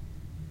right.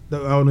 I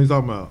don't know what he's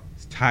talking about.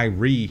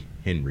 Tyree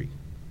Henry.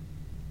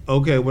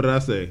 Okay, what did I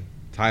say?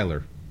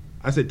 Tyler.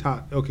 I said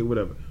Todd. Okay,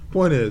 whatever.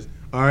 Point is,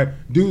 all right,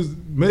 dude's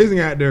amazing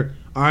actor.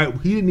 All right,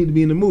 he didn't need to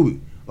be in the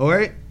movie. All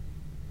right,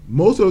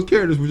 most of those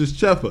characters were just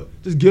cheffa.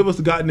 Just give us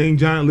a goddamn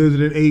giant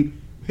lizard and ape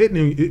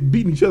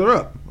beating each other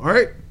up. All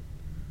right,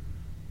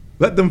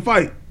 let them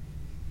fight.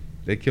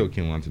 They killed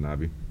Ken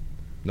Watanabe.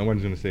 No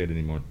one's gonna say it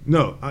anymore.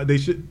 No, they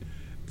should.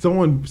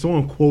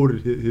 Someone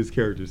quoted his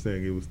character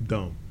saying it was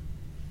dumb.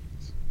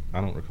 I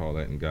don't recall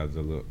that in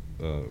Godzilla.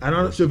 I'm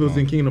not sure if it was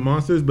in King of the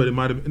Monsters, but it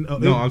might have been.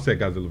 No, I'm saying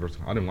Godzilla vs.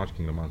 I didn't watch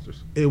King of the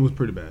Monsters. It was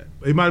pretty bad.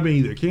 It might have been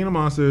either King of the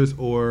Monsters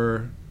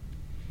or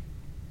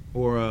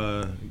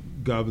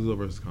Godzilla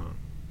vs. Kong,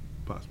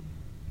 possibly.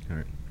 All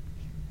right.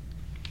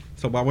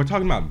 So while we're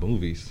talking about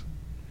movies,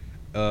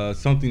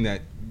 something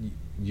that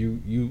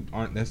you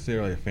aren't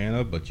necessarily a fan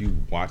of, but you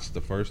watched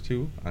the first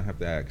two, I have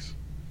to ask: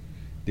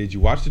 did you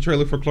watch the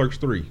trailer for Clerks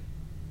 3?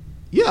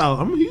 Yeah,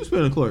 I'm a huge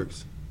fan of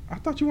Clerks. I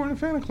thought you weren't a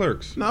fan of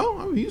Clerks. No,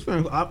 I'm a huge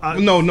fan.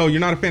 No,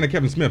 you're not a fan of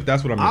Kevin Smith.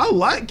 That's what I mean. I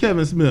like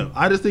Kevin Smith.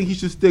 I just think he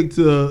should stick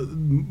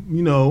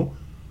to,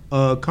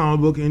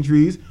 comic book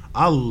entries.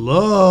 I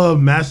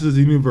love Masters of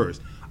the Universe.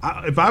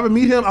 If I ever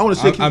meet him, I want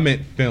to shake his... I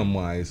meant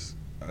film-wise.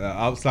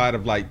 Outside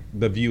of, like,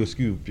 the View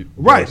Askew.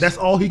 Right, that's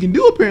all he can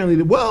do,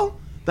 apparently. Well,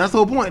 that's the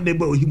whole point.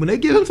 But when they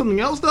give him something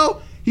else,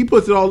 though, he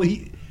puts it all...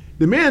 The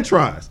man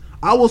tries.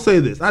 I will say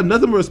this. I have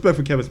nothing but respect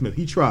for Kevin Smith.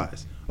 He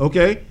tries,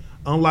 okay?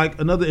 Unlike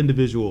another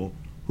individual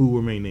who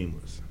remain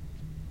nameless.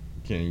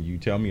 Can you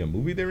tell me a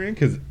movie they're in?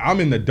 Because I'm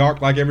in the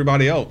dark like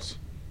everybody else.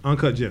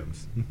 Uncut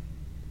Gems.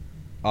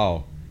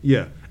 Oh.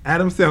 Yeah.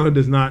 Adam Sandler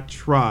does not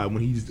try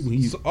when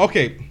he's. So,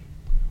 okay,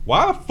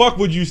 why the fuck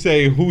would you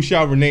say "Who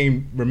shall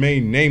remain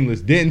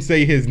nameless"? Didn't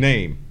say his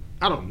name.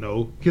 I don't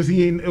know because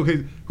he ain't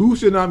okay. Who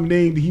should not be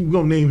named? He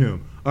gonna name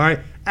him. All right,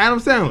 Adam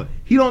Sandler.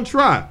 He don't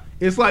try.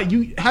 It's like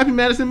you Happy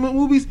Madison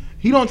movies.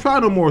 He don't try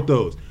no more with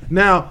those.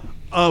 Now,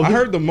 I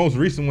heard the most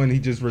recent one he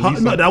just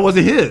released. No, that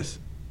wasn't his.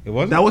 It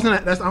wasn't. That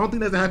wasn't. I don't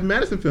think that's a Happy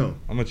Madison film.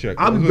 I'm gonna check.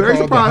 I'll be very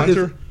surprised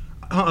if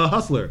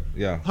Hustler.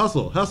 Yeah.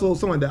 Hustle,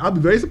 something like that. I'll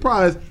be very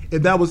surprised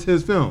if that was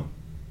his film.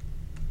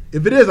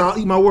 If it is, I'll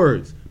eat my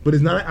words. But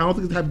it's not. I don't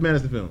think it's a Happy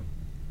Madison film.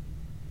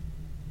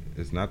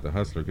 It's not The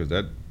Hustler because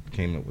that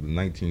came up with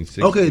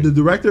 1960. Okay, the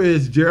director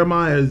is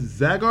Jeremiah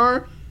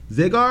Zagar,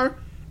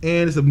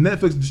 and it's a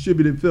Netflix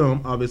distributed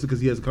film, obviously,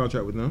 because he has a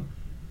contract with them.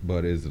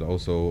 But is it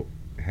also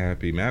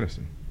Happy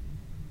Madison?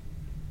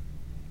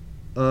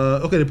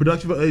 Okay, the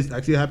production is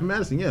actually a Happy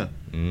Madison, yeah.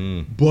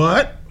 Mm.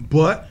 But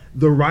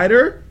the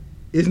writer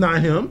is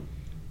not him.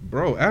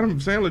 Bro, Adam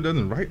Sandler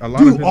doesn't write a lot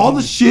Dude, of his all the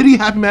movies. shitty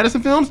Happy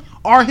Madison films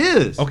are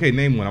his. Okay,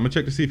 name one. I'm gonna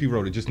check to see if he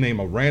wrote it. Just name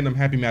a random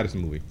Happy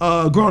Madison movie.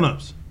 Grown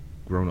Ups.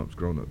 Grown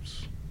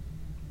Ups.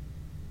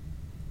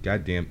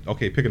 Goddamn.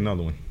 Okay, pick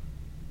another one.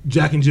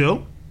 Jack and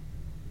Jill.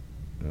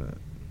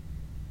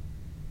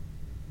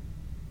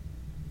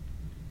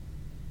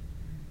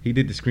 He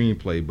did the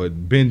screenplay,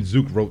 but Ben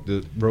Zook wrote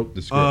the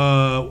script.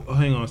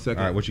 Hang on a second.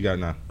 All right, what you got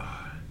now?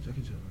 Jack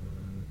and Jill.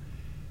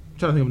 I'm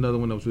trying to think of another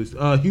one that was released.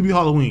 Hubie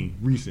Halloween,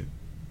 recent.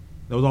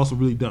 That was also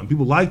really dumb.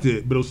 People liked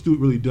it, but it was still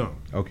really dumb.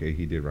 Okay,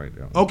 he did write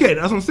that. Okay,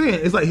 that's what I'm saying.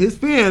 It's like his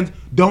fans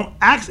don't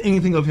ask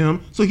anything of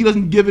him, so he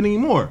doesn't give it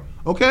anymore.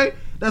 Okay?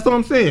 That's what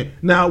I'm saying.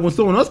 Now, when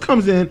someone else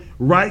comes in,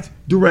 writes,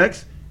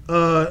 directs,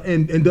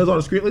 and does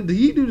all the screenplay. Did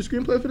he do the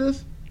screenplay for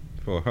this?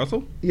 For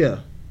Hustle? Yeah.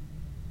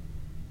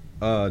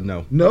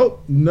 No.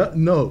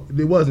 No,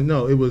 it wasn't.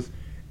 No, it was.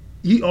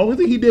 Only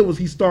thing he did was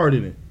he starred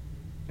in it.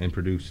 And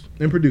produced.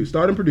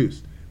 Starred and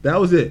produced. That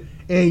was it.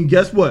 And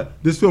guess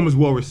what? This film is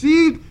well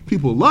received.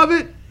 People love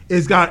it.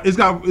 It's got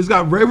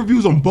rave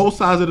reviews on both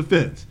sides of the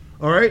fence.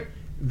 All right,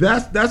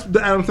 that's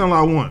the Adam Sandler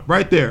I want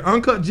right there.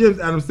 Uncut Gems,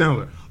 Adam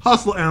Sandler.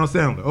 Hustle, Adam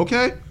Sandler.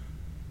 Okay.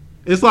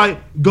 It's like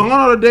gone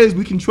are the days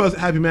we can trust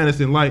Happy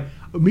Madison. Like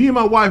me and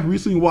my wife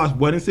recently watched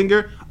Wedding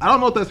Singer. I don't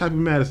know if that's Happy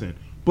Madison,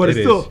 but it's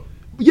still.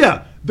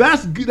 Yeah,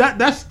 that's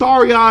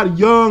starry-eyed,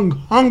 young,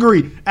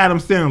 hungry Adam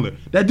Sandler.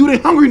 That dude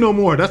ain't hungry no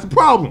more. That's the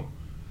problem.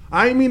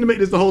 I ain't mean to make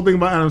this the whole thing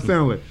about Adam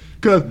Sandler.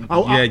 Cause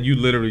you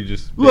literally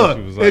just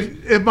look. Was like,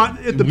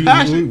 if the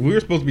passion, we were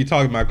supposed to be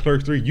talking about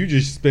Clerks 3. You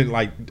just spent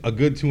like a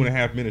good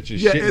 2.5 minutes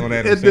just shitting on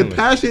Adam Sandler. If the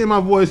passion in my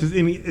voice is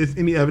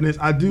any evidence,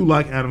 I do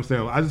like Adam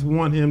Sandler. I just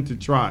want him to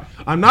try.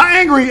 I'm not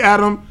angry,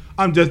 Adam.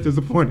 I'm just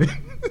disappointed.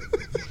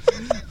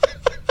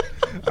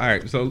 All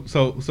right, so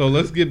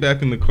let's get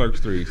back into Clerks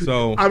 3.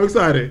 So I'm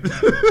excited.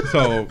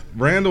 So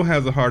Randall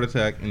has a heart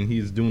attack, and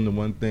he's doing the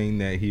one thing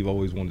that he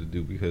always wanted to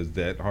do because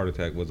that heart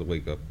attack was a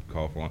wake up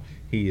call for him.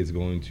 He is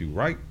going to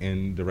write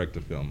and direct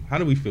a film. How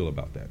do we feel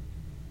about that?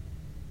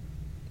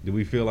 Do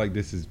we feel like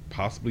this is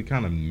possibly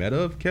kind of meta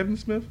of Kevin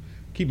Smith?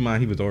 Keep in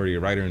mind he was already a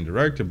writer and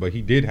director, but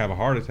he did have a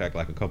heart attack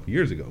like a couple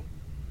years ago.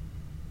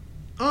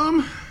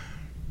 I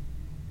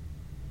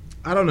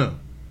don't know.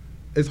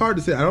 It's hard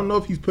to say. I don't know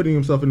if he's putting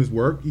himself in his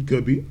work. He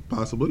could be,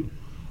 possibly.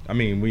 I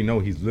mean, we know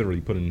he's literally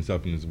putting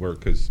himself in his work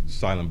because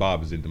Silent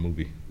Bob is in the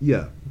movie.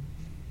 Yeah.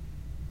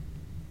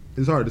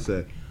 It's hard to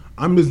say.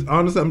 I'm just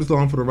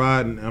along for the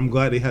ride, and I'm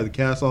glad they had the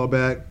cast all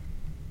back.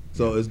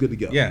 So it's good to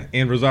go. Yeah,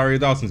 and Rosario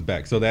Dawson's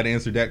back, so that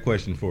answered that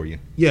question for you.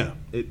 Yeah.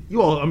 It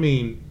would have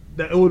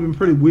been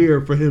pretty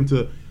weird for him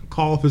to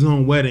call off his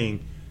own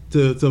wedding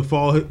to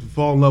fall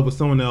in love with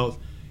someone else,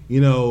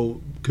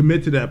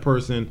 commit to that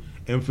person,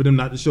 and for them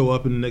not to show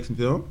up in the next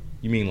film.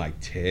 You mean like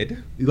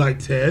Ted? Like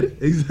Ted?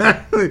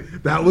 Exactly.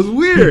 That was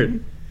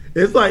weird.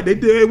 It's like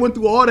they went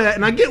through all that,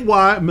 and I get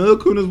why. Mila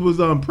Kunis was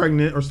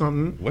pregnant or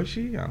something. Was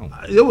she? I don't.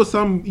 It was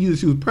either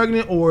she was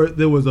pregnant or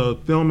there was a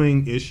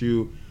filming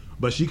issue,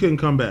 but she couldn't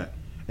come back,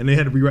 and they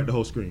had to rewrite the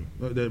whole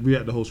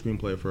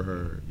screenplay for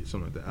her,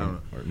 something like that. I don't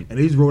know. And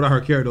they just wrote out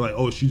her character like,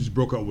 oh, she just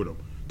broke up with him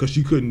because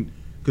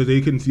they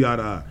couldn't see eye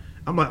to eye.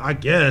 I'm like, I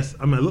guess.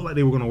 I mean, it looked like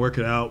they were gonna work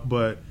it out,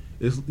 but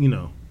it's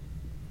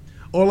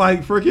or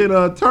like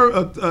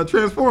freaking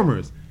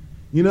Transformers.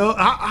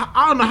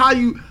 I don't know how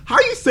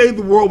you save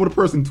the world with a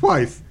person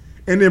twice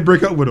and then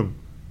break up with them.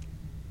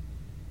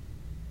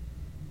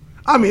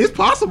 I mean, it's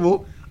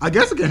possible. I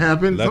guess it can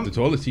happen. Left the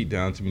toilet seat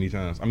down too many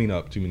times. I mean,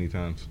 up too many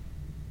times.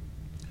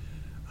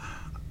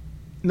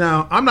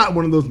 Now, I'm not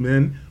one of those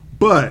men,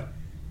 but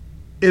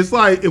it's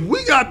like if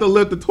we got to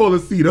lift the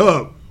toilet seat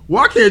up,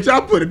 why can't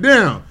y'all put it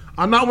down?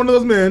 I'm not one of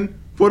those men,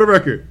 for the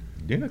record.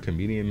 Didn't a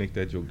comedian make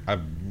that joke?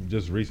 I've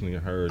just recently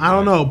heard. I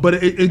don't know, but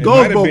it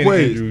goes both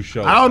ways.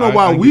 I don't know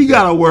why we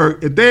gotta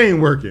work if they ain't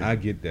working. I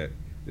get that,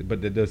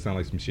 but that does sound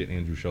like some shit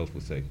Andrew Schultz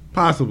would say.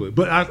 Possibly,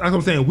 but as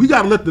I'm saying, we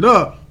gotta lift it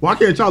up. Why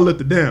can't y'all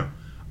lift it down?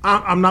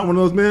 I'm not one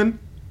of those men.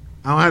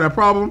 I don't have that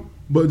problem,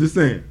 but just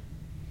saying.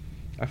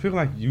 I feel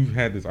like you've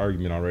had this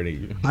argument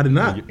already. I did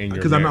not,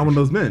 because I'm not one of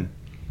those men.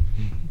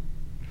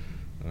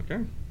 Okay,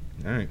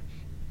 all right.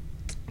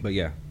 But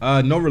yeah,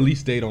 no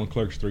release date on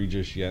Clerks 3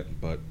 just yet,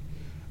 but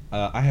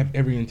I have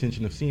every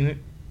intention of seeing it,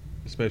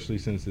 especially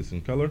since it's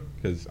in color,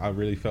 because I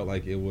really felt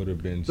like it would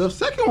have been... The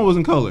second one was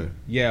in color.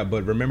 Yeah,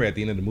 but remember at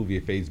the end of the movie,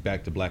 it fades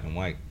back to black and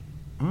white.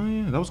 Oh,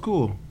 yeah, that was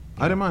cool.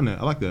 I didn't mind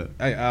that. I like that.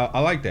 I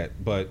like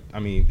that, but I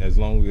mean, as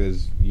long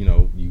as, you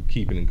know, you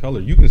keep it in color.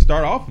 You can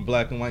start off in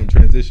black and white and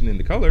transition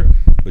into color,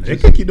 but They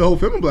just... can keep the whole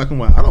film in black and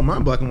white. I don't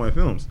mind black and white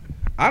films.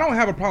 I don't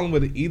have a problem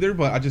with it either,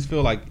 but I just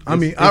feel like... I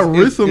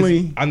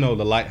know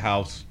The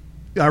Lighthouse...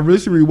 I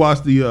recently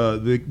rewatched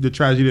the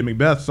Tragedy of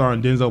Macbeth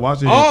starring Denzel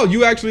Washington. Oh,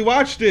 you actually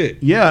watched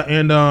it? Yeah,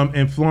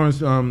 and Florence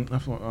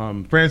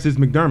Frances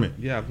McDermott.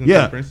 Yeah, I was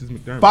gonna say Frances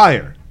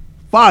McDermott.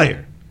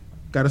 Fire.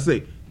 Gotta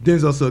say,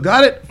 Denzel still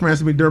got it.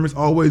 Frances McDermott's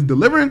always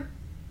delivering.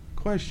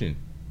 Question: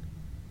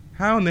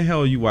 how in the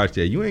hell you watch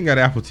that? You ain't got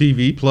Apple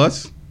TV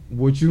Plus.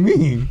 What you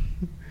mean?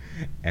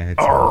 I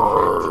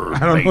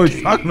don't know what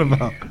you're talking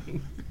about.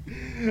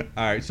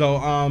 All right,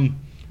 so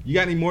you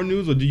got any more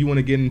news, or do you want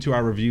to get into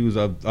our reviews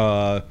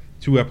of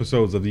 2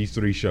 episodes of these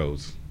 3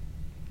 shows?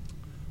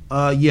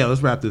 Yeah,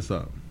 let's wrap this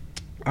up.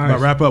 All right.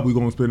 Wrap up, we're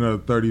going to spend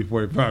another 30,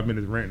 45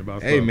 minutes ranting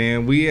about Hey, stuff.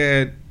 man, we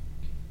had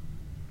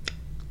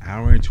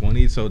hour and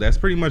 20, so that's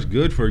pretty much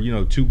good for,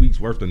 2 weeks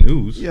worth of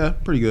news. Yeah,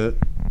 pretty good.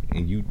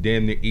 And you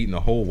damn near eating a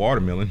whole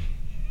watermelon.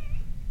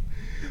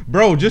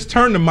 Bro, just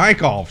turn the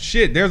mic off.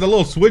 Shit, there's a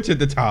little switch at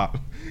the top.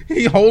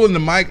 He holding the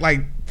mic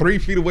like 3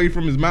 feet away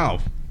from his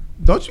mouth.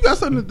 Don't you got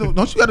something to do?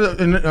 Don't you got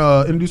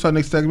to introduce our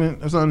next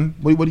segment or something?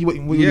 What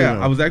you Yeah,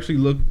 doing? I was actually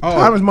looking. Oh,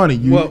 time is money.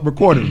 You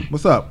recording.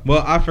 What's up?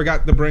 Well, I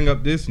forgot to bring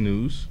up this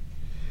news.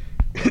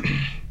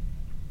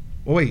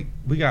 Wait,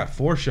 we got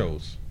 4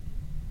 shows.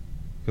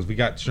 Because we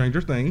got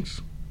Stranger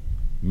Things,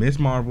 Miss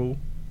Marvel,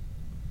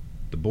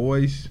 The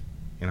Boys,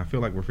 and I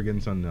feel like we're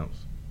forgetting something else.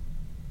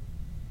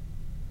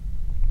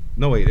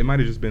 No, wait, it might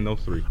have just been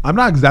those 3. I'm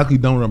not exactly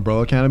done with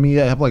Umbrella Academy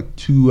yet. I have like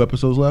 2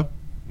 episodes left.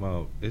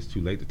 Well, it's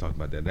too late to talk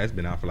about that. That's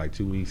been out for like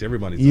 2 weeks.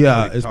 Everybody's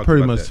It's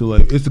pretty much too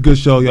late. It's a good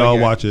show, y'all.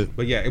 Watch it.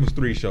 But yeah, it was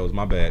 3 shows.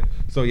 My bad.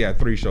 So yeah,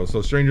 3 shows.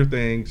 So Stranger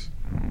Things,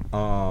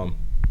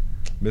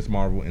 Miss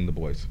Marvel, and The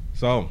Boys.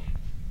 So,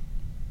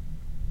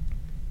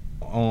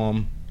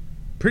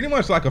 pretty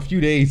much like a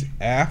few days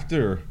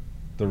after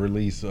the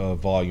release of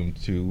Volume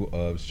 2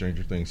 of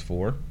Stranger Things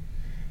 4,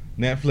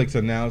 Netflix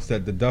announced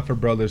that the Duffer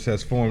Brothers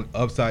has formed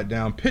Upside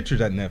Down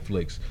Pictures at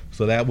Netflix,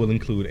 so that will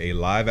include a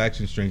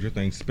live-action Stranger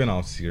Things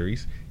spin-off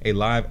series, a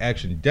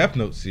live-action Death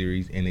Note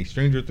series, and a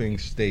Stranger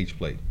Things stage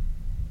play.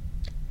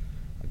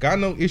 I got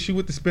no issue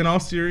with the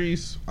spin-off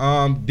series.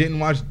 Didn't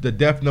watch the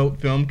Death Note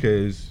film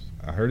because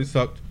I heard it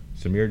sucked.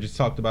 Samir just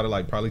talked about it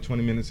like probably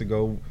 20 minutes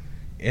ago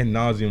ad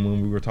nauseum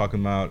when we were talking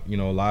about,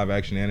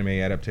 live-action anime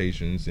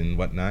adaptations and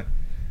whatnot.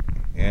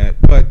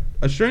 But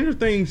a Stranger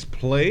Things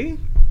play...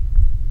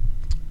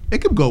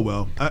 It could go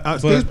well.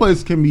 Stage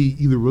plays can be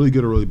either really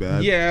good or really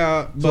bad.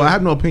 Yeah. So I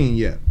have no opinion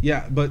yet.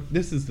 Yeah, but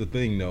this is the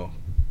thing, though.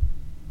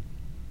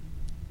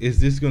 Is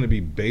this going to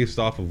be based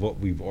off of what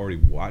we've already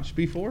watched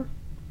before?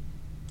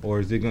 Or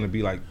is it going to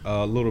be like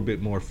a little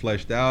bit more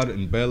fleshed out,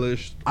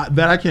 embellished?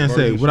 That I can't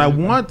say. What I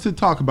want to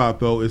talk about,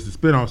 though, is the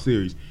spin-off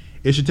series.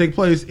 It should take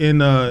place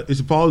in... it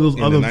should follow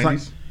those other... the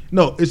 90s?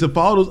 No, it should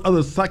follow those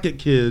other psychic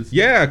kids.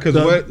 Yeah,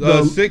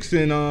 because 6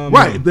 and...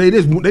 right, they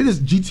just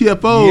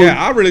GTFO.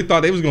 Yeah, I really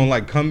thought they was going to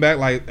like come back,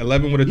 like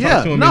 11 would have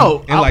talked to him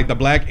in like the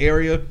black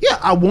area. Yeah,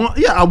 I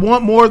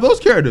want more of those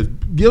characters.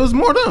 Give us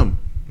more of them.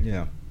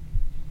 Yeah.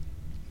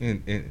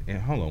 And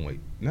hold on, wait.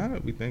 Now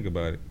that we think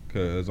about it,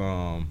 because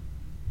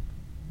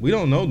we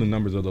don't know the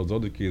numbers of those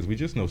other kids. We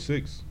just know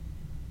 6.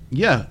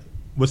 Yeah.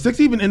 Was 6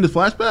 even in the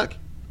flashback?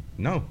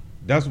 No.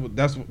 That's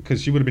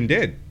because she would have been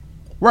dead.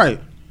 Right.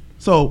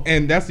 So,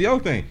 and that's the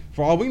other thing.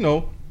 For all we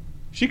know,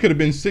 she could have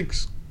been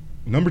 6,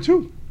 number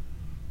 2.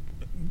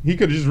 He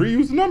could have just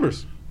reused the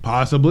numbers.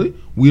 Possibly.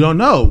 We don't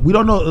know. We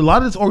don't know. A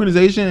lot of this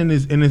organization and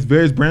its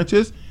various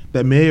branches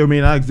that may or may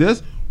not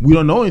exist, we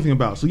don't know anything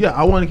about. So yeah,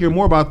 I want to hear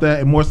more about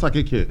that and more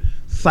psychic kids.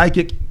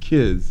 Psychic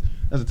kids.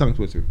 That's a tongue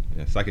twister.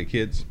 Yeah, psychic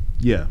kids.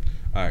 Yeah.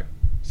 All right.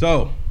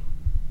 So,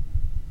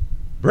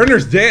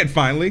 Brenner's dead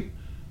finally.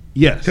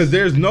 Yes. Because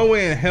there's no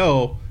way in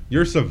hell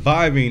you're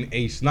surviving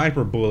a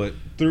sniper bullet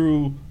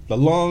through the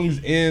lungs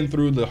and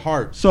through the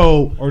heart.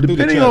 So, or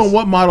depending on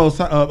what model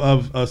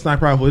of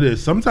sniper rifle it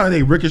is, sometimes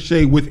they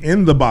ricochet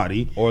within the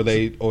body, or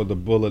the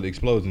bullet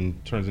explodes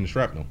and turns into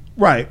shrapnel.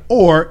 Right,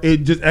 or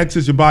it just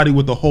exits your body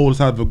with the whole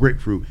size of a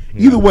grapefruit.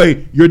 Either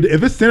way,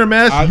 if it's center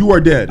mass, you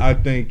are dead. I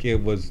think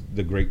it was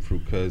the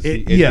grapefruit because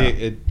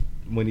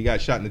when he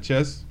got shot in the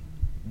chest,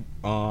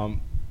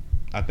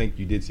 I think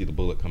you did see the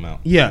bullet come out.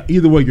 Yeah,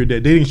 either way, you're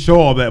dead. They didn't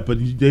show all that, but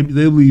they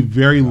leave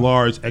very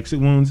large exit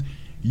wounds.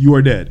 You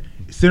are dead.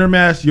 Center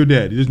mass, you're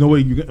dead. There's no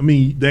way you. I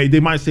mean, they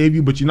might save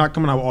you, but you're not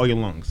coming out with all your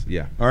lungs.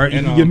 Yeah. All right.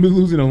 And you're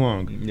losing a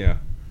lung. Yeah.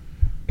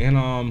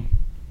 And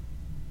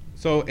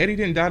so Eddie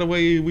didn't die the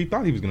way we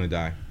thought he was gonna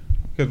die.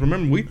 Because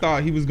remember, we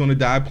thought he was gonna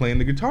die playing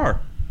the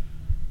guitar.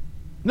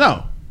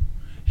 No.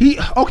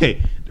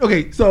 Okay.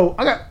 So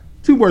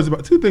Two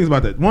things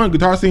about that. One,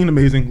 guitar scene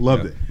amazing,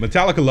 loved it.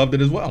 Metallica loved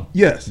it as well.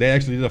 Yes. They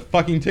actually did a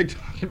fucking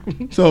TikTok.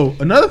 So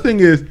another thing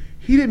is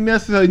he didn't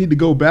necessarily need to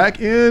go back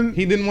in.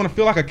 He didn't want to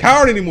feel like a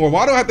coward anymore.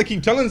 Why do I have to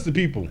keep telling this to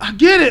people? I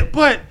get it,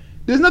 but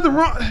there's nothing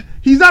wrong.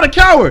 He's not a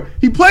coward.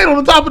 He played on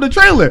the top of the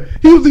trailer.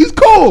 He's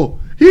cool.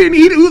 He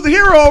was a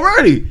hero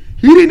already.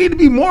 He didn't need to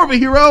be more of a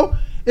hero.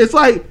 It's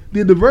like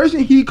the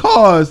diversion he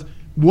caused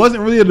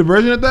wasn't really a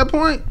diversion at that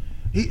point.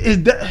 They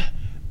could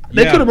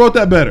have wrote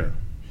that better.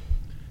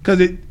 Cause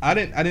I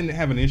didn't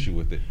have an issue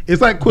with it.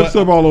 It's like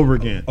Quicksilver all over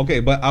again. Okay,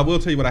 but I will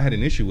tell you what I had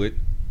an issue with.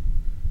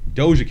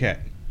 Doja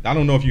Cat. I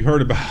don't know if you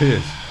heard about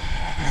this.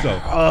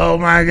 So, oh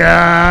my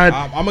God,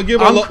 I'm gonna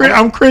give her.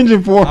 I'm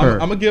cringing for her.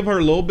 I'm gonna give her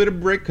a little bit of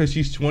break because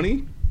she's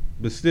 20,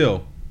 but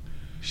still,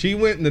 she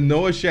went into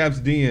Noah Schnapp's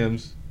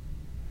DMs,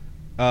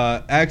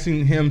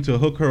 asking him to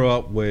hook her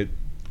up with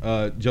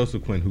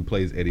Joseph Quinn, who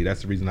plays Eddie.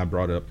 That's the reason I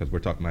brought it up, because we're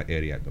talking about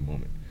Eddie at the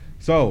moment.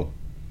 So,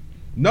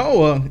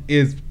 Noah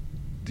is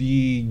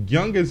the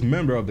youngest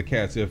member of the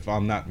Cats, if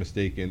I'm not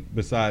mistaken,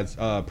 besides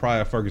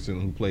Priya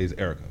Ferguson, who plays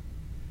Erica.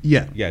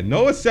 Yeah.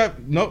 Noah is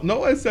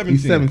 17.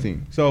 He's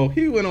 17. So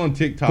he went on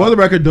TikTok. For the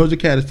record, Doja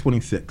Cat is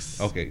 26.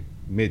 Okay,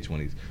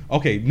 mid-20s.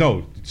 Okay,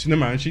 no, never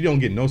mind. She don't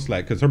get no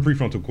slack because her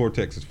prefrontal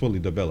cortex is fully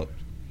developed.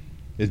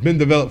 It's been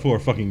developed for a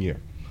fucking year.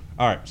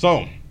 All right,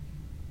 so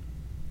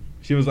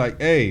she was like,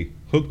 "Hey,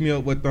 hook me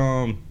up with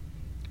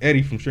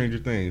Eddie from Stranger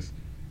Things."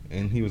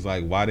 And he was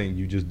like, "Why didn't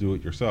you just do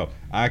it yourself?"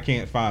 I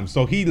can't find him.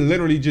 So he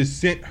literally just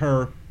sent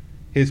her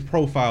his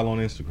profile on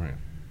Instagram.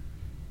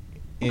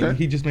 And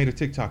he just made a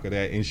TikTok of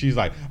that. And she's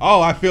like,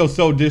 "Oh, I feel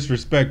so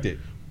disrespected."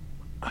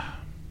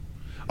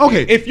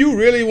 Okay. If you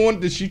really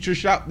wanted to shoot your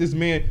shot, this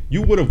man,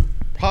 you would have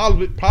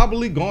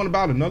probably gone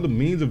about another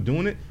means of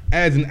doing it,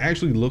 as in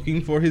actually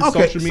looking for his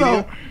social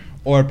media.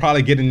 Or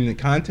probably getting in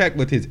contact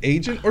with his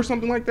agent or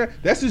something like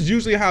that. That's just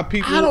usually how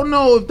people... I don't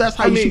know if that's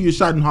how you shoot your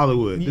shot in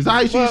Hollywood. Is that how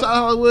you shoot your shot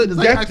in Hollywood?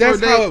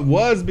 That's how it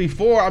was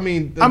before. I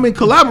mean,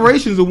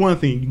 collaborations are one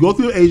thing. You go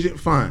through an agent,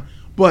 fine.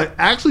 But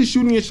actually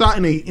shooting your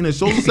shot in a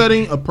social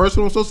setting, a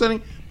personal social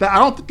setting, that I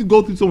don't think you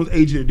go through someone's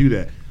agent to do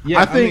that.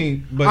 Yeah,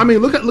 I mean,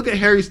 look at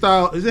Harry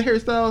Styles. Is it Harry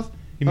Styles?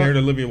 He married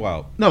Olivia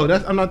Wilde. No,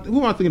 I'm not. Who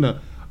am I thinking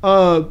of?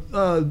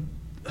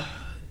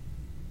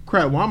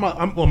 Crap.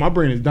 My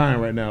brain is dying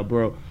right now,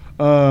 bro.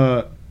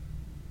 Oh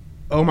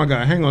my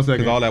God! Hang on a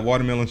second. Because all that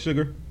watermelon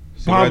sugar.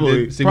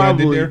 Probably. What I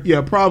did there?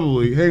 Yeah,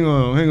 probably. Hang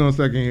on a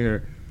second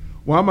here.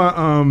 Why am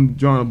I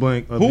drawing a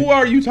blank? Who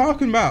are you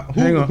talking about?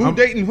 Who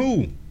dating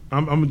who?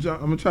 I'm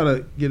gonna try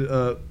to get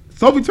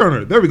Sophie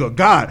Turner. There we go.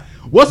 God,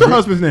 what's her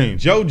husband's name?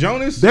 Joe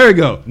Jonas. There we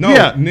go. No,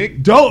 yeah.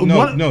 Nick. Joe.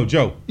 No,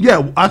 Joe.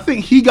 Yeah, I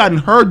think he got in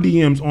her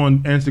DMs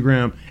on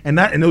Instagram, and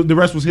the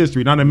rest was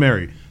history. Not in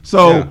Mary.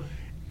 So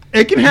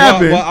it can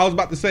happen. Well, I was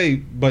about to say,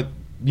 but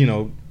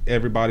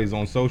everybody's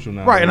on social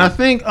now, right? And I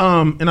think,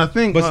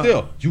 but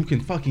still, you can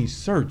fucking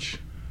search.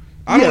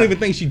 I don't even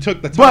think she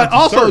took the time. But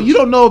also, you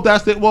don't know if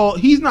that's it. Well,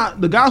 he's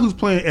not the guy who's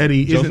playing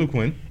Eddie. Joseph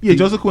Quinn. Yeah,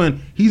 Joseph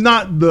Quinn. He's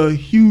not the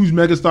huge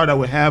megastar that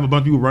would have a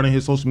bunch of people running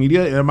his social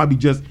media. It might be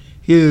just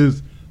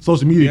his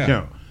social media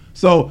account.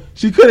 So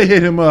she could have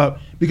hit him up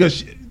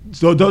because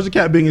Doja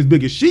Cat, being as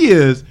big as she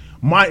is,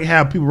 might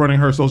have people running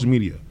her social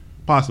media.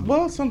 Possibly.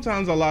 Well,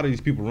 sometimes a lot of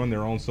these people run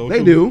their own social.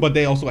 They do, but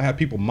they also have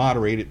people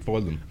moderate it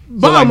for them.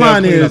 Bottom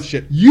line is,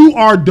 you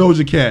are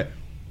Doja Cat.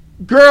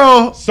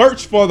 Girl,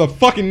 search for the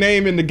fucking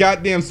name in the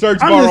goddamn search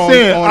bar. I'm just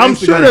saying, on I'm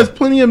Instagram. sure there's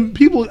plenty of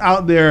people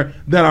out there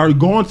that are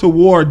going to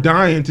war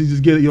dying to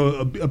just get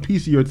a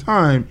piece of your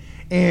time,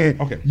 and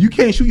you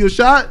can't shoot your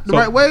shot the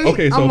right way.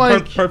 Okay, so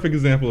perfect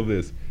example of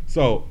this.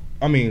 So,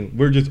 I mean,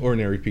 we're just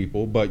ordinary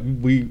people, but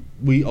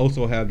we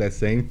also have that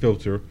same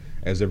filter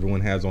as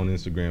everyone has on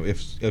Instagram.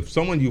 If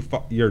someone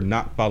you're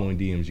not following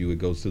DMs you, it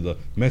goes to the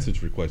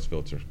message request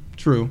filter.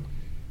 True.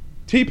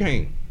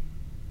 T-Pain,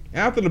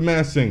 after The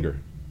Masked Singer,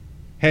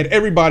 had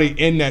everybody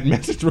in that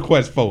message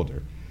request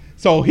folder.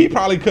 So he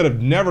probably could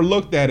have never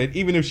looked at it,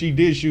 even if she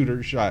did shoot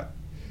her shot.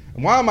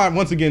 And why am I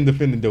once again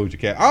defending Doja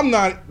Cat? I'm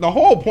not. The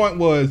whole point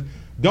was,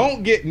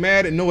 don't get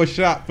mad at Noah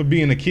Schnapp for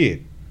being a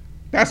kid.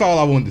 That's all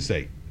I wanted to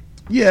say.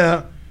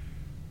 Yeah,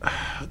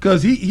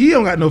 because he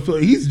don't got no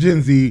filter. He's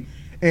Gen Z,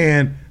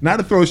 and not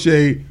to throw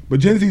shade, but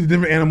Gen Z is a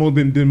different animal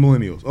than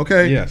millennials.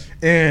 Okay. Yes.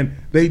 And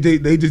they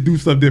just do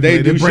stuff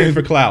differently. They do shit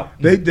for clout.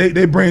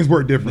 They brains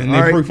work different. And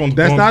all right?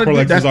 That's not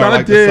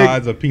a dig. The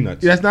size of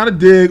peanuts. That's not a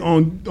dig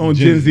on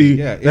Gen Z.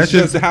 Yeah, that's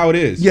just how it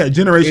is. Yeah,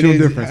 generational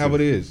difference. How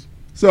it is.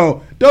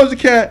 So Doja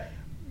Cat,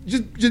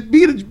 just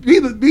be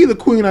the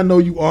queen I know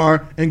you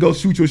are, and go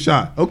shoot your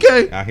shot.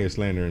 Okay. Out here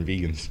slandering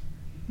vegans.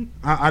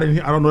 I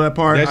don't know that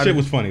part. That shit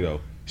was funny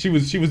though. She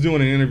was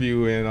doing an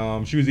interview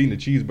and she was eating a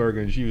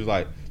cheeseburger and she was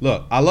like,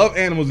 "Look, I love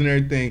animals and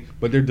everything,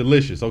 but they're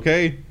delicious.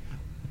 Okay,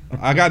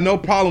 I got no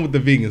problem with the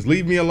vegans.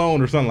 Leave me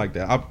alone," or something like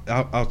that.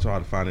 I'll try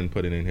to find it and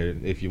put it in here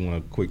if you want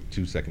a quick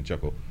 2-second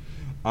chuckle.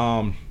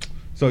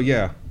 So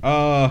yeah,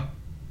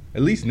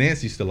 at least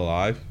Nancy's still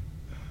alive.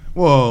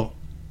 Well,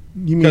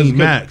 you mean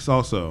Max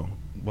also?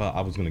 Well,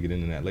 I was going to get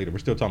into that later. We're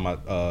still talking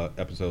about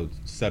episode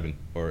 7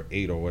 or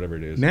 8 or whatever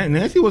it is.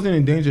 Nancy wasn't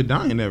in danger of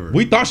dying ever.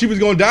 We thought she was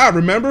going to die,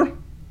 remember?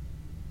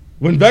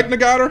 When Vecna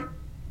got her?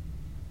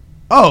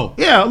 Oh,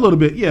 yeah, a little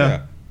bit,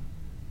 yeah.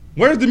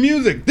 Where's the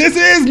music? This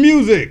is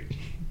music!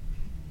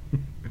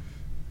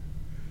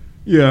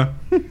 Yeah.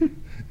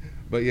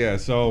 But yeah,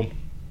 so...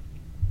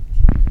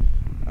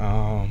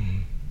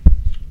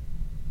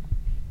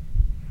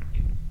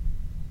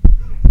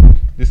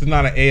 this is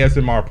not an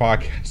ASMR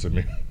podcast,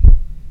 man.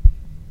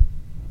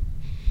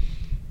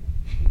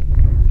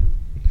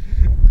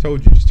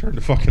 Told you, just turn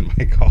the fucking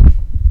mic off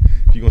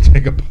if you're gonna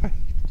take a bite.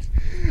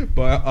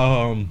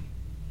 But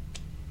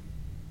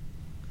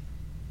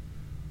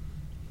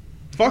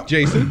fuck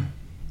Jason.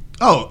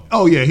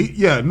 Oh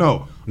yeah,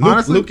 no.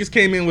 Honestly, Lucas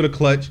came in with a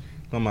clutch.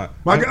 Dude,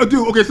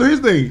 okay, so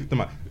here's the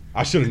thing.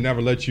 I should have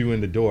never let you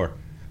in the door.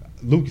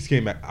 Lucas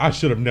came back. I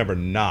should have never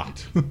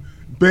knocked.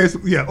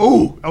 Basically, yeah.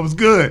 Oh, that was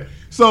good.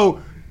 So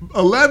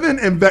 11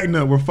 and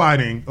Vecna were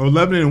fighting, or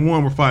 11 and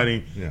 1 were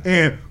fighing,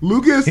 and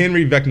Lucas,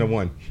 Henry Vecna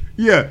won.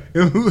 Yeah,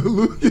 and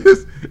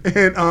Lucas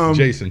and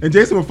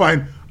Jason were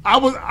fighting. I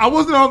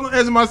wasn't on the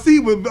edge of my seat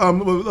with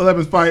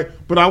 11's fight,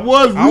 but I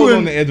was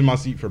on the edge of my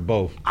seat for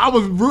both. I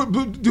was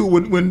dude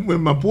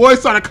when my boy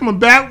started coming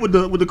back with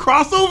the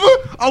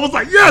crossover, I was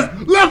like, yes,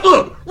 left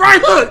hook,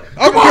 right hook,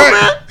 come on,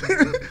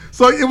 man.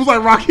 So it was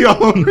like Rocky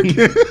all over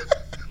again.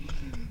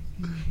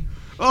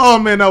 Oh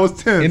man, that was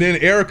tense. And then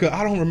Erica,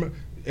 I don't remember.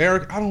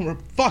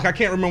 Fuck, I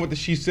can't remember what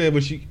she said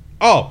when she.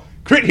 Oh,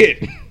 crit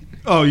hit.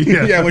 Oh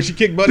yeah, yeah, when she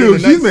kicked Buddy.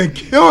 Dude, she's been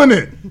killing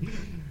it.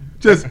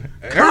 Just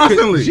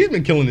constantly. She's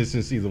been killing it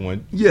since season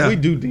 1. Yeah, we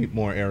do need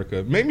more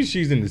Erica. Maybe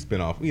she's in the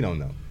spinoff. We don't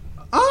know.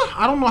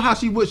 I don't know how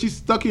she's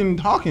stuck in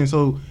Hawkins.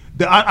 So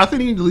I think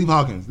they need to leave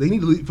Hawkins. They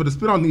need to leave for the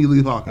spinoff. They need to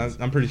leave Hawkins.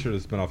 I'm pretty sure the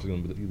spinoff is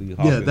going to leave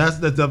Hawkins. Yeah,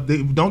 that's up.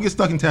 They don't get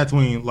stuck in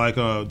Tatooine like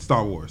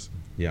Star Wars.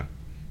 Yeah,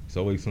 it's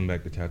always come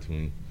back to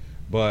Tatooine.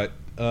 But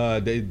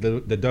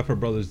the Duffer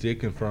Brothers did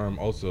confirm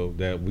also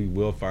that we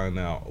will find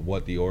out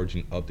what the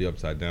origin of the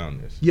Upside Down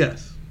is.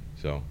 Yes.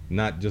 So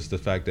not just the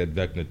fact that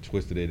Vecna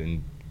twisted it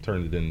and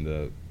turned it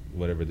into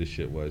whatever this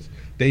shit was.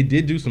 They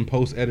did do some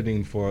post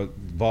editing for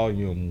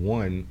volume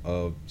 1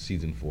 of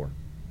season 4.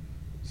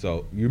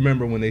 So you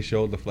remember when they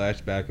showed the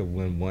flashback of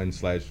when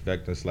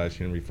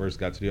Vecna/Henry first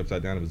got to the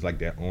Upside Down? It was like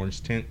that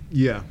orange tint.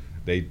 Yeah.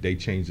 They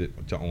changed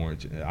it to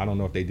orange. I don't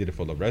know if they did it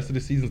for the rest of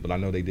the seasons, but I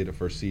know they did it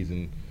for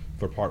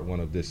part 1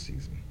 of this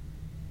season.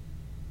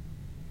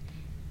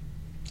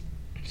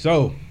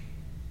 So,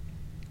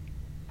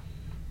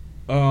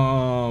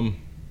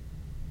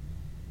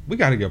 we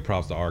got to give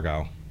props to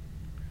Argyle.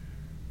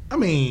 I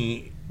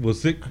mean, will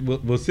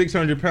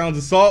 600 pounds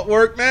of salt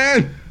work,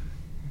 man?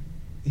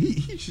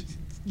 He should,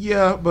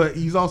 yeah, but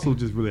he's also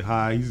just really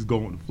high. He's just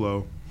going with the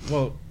flow.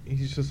 Well,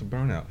 he's just a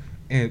burnout.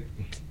 And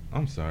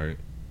I'm sorry.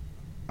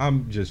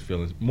 I'm just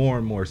feeling more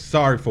and more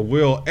sorry for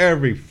Will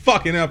every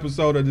fucking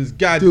episode of this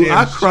goddamn show. Dude,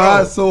 I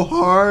cried so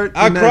hard.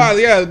 I cried,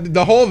 yeah.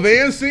 The whole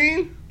van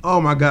scene.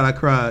 Oh my God, I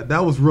cried.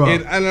 That was rough.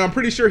 And I'm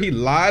pretty sure he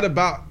lied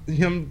about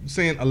him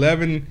saying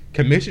 11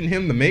 commissioned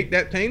him to make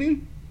that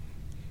painting.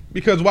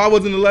 Because why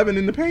wasn't 11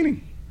 in the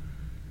painting?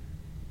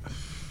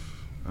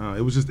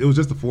 It was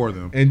just the 4 of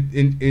them.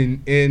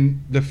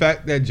 And the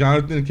fact that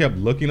Jonathan kept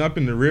looking up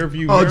in the rear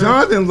view mirror. Oh,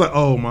 Jonathan was like,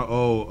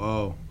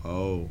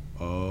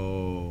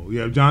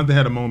 yeah. Jonathan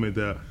had a moment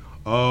there.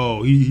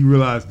 Oh, he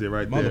realized it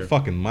right there.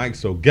 Motherfucking Mike's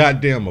so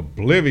goddamn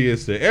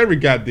oblivious to every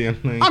goddamn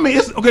thing. I mean,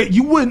 it's okay.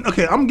 You wouldn't.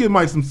 Okay, I'm gonna give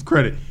Mike some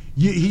credit.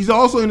 He's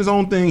also in his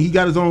own thing. He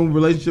got his own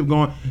relationship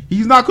going.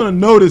 He's not gonna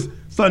notice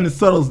something that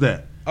settles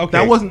that. Okay,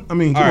 that wasn't. I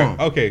mean, come on.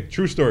 Okay,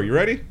 true story. You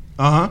ready?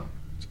 I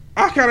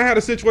kind of had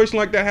a situation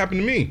like that happen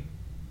to me.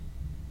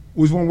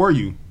 Which one were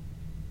you?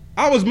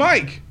 I was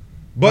Mike,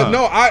 but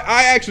no,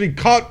 I actually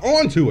caught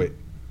on to it.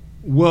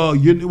 Well,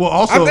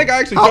 also, I think I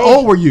actually. How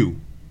old were you?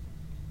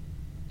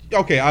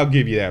 Okay, I'll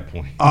give you that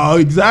point. Oh,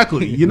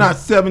 exactly. You're not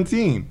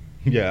 17.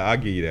 Yeah, I'll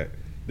give you that.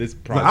 This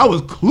probably. I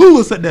was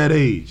clueless at that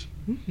age.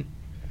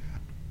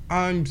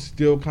 I'm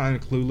still kind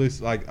of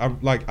clueless.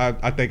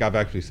 I think I've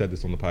actually said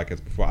this on the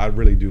podcast before. I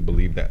really do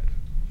believe that.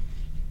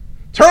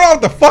 Turn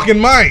off the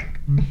fucking mic.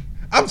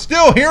 I'm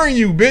still hearing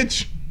you,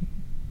 bitch.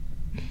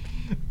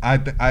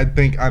 I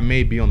think I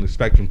may be on the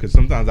spectrum because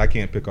sometimes I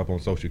can't pick up on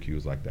social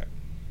cues like that.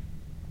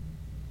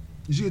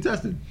 You should get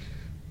tested.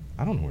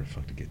 I don't know where the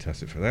fuck to get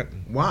tested for that.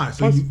 Why?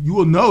 So you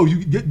will know.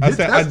 You get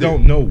tested. I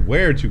don't know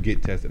where to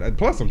get tested.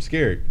 Plus, I'm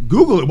scared.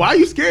 Google it. Why are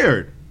you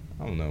scared?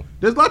 I don't know.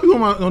 There's a lot of people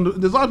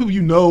there's a lot of people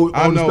you know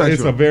I on the know spectrum.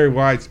 It's a very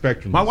wide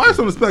spectrum. My wife's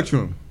on the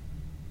spectrum.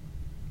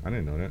 I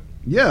didn't know that.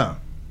 Yeah.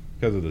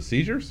 Because of the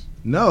seizures?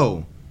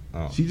 No.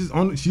 Oh. She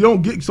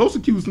don't get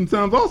social cues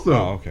sometimes also.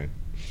 Oh, okay.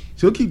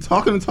 She'll keep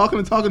talking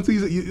to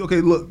you.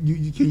 Okay, look,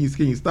 can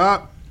you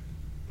stop?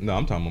 No,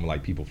 I'm talking about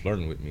like people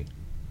flirting with me.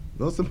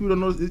 Those some people don't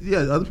know. Yeah,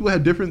 other people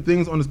have different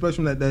things on the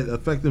spectrum that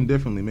affect them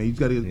differently, man. You just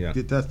got to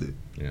get tested.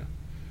 Yeah.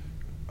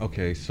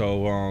 Okay,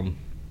 so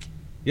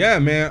yeah,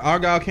 man,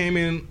 Argyle came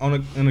in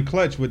in a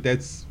clutch with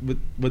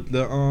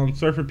the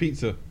surfer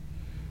pizza.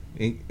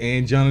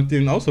 And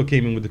Jonathan also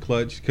came in with the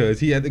clutch because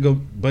he had to go.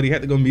 Buddy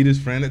had to go meet his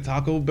friend at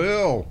Taco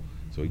Bell,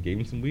 so he gave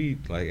him some weed.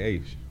 Like,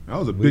 hey, That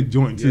was a big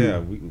joint too. yeah,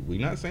 we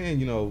not saying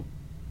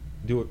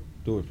do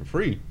it for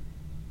free.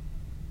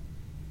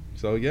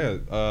 So yeah,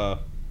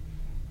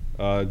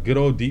 good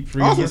old deep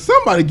freezer. Also,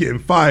 somebody getting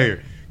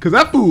fired because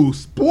that food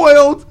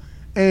spoiled,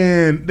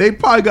 and they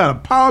probably got a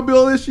power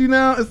bill issue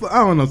now. It's like, I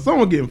don't know,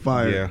 someone getting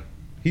fired. Yeah,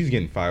 he's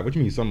getting fired. What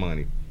you mean, some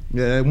money?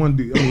 Yeah, that one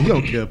dude. I mean, he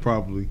don't care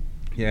probably.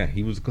 Yeah,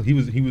 he was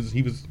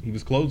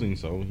closing,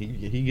 so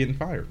he getting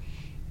fired.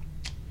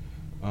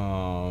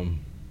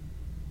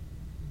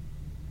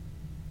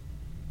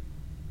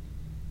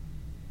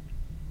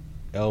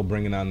 L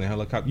bringing out in the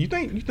helicopter. You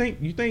think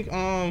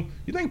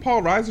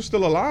Paul Reiser's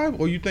still alive,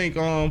 or you think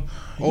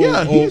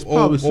He's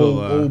probably still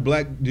alive. Old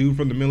black dude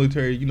from the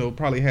military,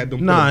 probably had them.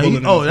 Put Nah, a bullet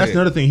in his that's head.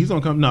 another thing. He's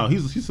gonna come. No,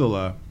 he's still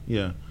alive.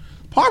 Yeah,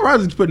 Paul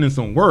Reiser's putting in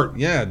some work.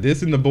 Yeah,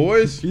 this and the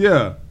boys.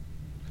 Yeah.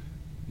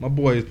 My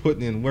boy is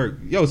putting in work.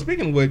 Yo,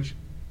 speaking of which,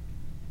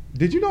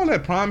 did you know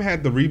that Prime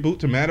had the reboot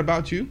to Mad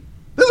About You?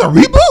 There's a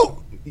reboot.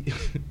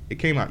 It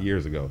came out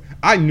years ago.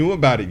 I knew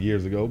about it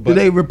years ago, but Did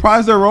they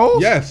reprise their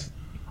roles? yes,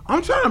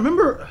 I'm trying to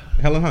remember.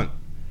 Helen Hunt.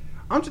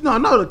 No,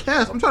 the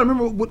cast. I'm trying to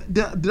remember.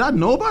 Did I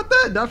know about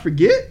that? Did I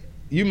forget?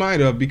 You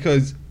might have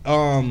because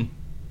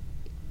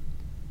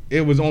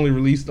it was only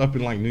released up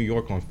in like New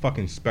York on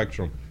fucking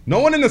Spectrum. No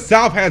one in the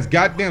South has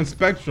goddamn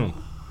Spectrum.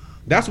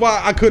 That's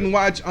why I couldn't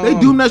watch. They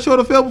doomed that show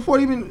to fail before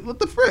it even. What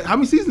the frick? How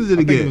many seasons did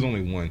I it think get? it was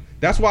only one.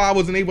 That's why I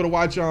wasn't able to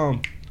watch.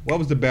 What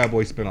was the Bad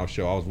Boy spinoff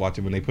show I was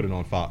watching when they put it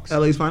on Fox?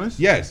 LA's Finest.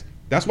 Yes,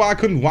 that's why I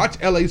couldn't watch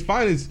LA's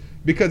Finest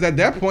because at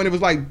that point it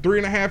was like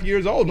 3.5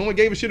 years old. No one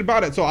gave a shit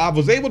about it, so I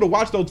was able to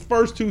watch those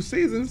first 2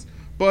 seasons,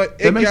 but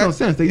That makes no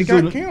sense. It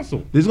got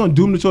canceled. They're just gonna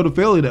doom the show to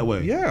failure that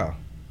way. Yeah,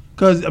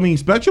 Because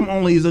Spectrum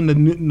only is in the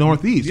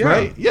Northeast, Yeah.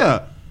 right?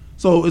 Yeah.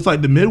 So it's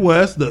like the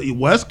Midwest, the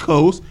West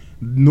Coast,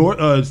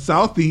 North,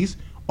 Southeast.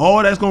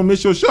 All that's gonna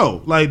miss your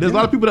show. Like there's a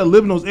lot of people that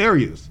live in those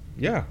areas.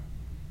 yeah.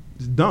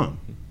 It's dumb.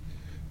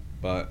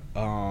 But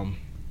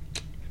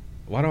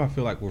why do I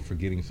feel like we're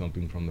forgetting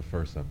something from the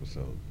first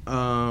episode?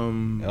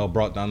 Elle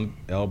brought down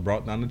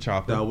the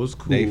chopper. That was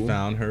cool. They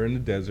found her in the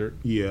desert.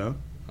 Yeah.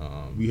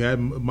 We had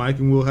Mike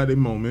and Will had a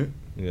moment.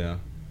 Yeah.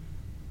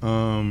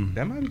 Um,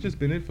 That might have just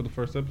been it for the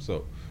first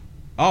episode.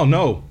 Oh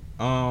no.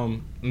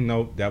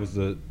 No, that was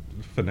the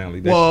finale.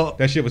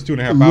 That shit was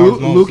 2.5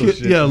 hours long. Lucas,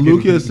 so shit.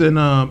 Lucas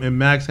and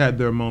Max had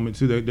their moment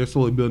too. They're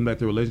slowly building back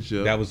their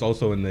relationship. That was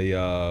also in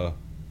the.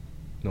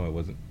 No, it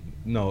wasn't.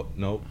 No.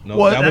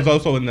 Well, that was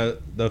also in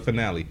the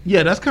finale.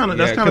 Yeah, that's kind of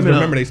Because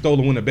remember they stole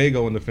the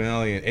Winnebago in the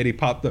finale, and Eddie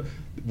popped up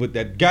with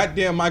that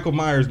goddamn Michael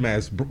Myers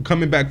mask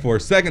coming back for a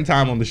second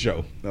time on the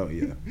show. Oh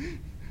yeah.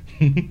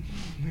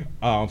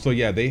 So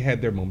yeah, they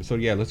had their moment. So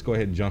yeah, let's go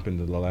ahead and jump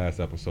into the last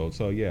episode.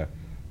 So yeah,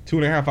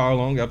 2.5 hour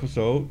long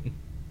episode.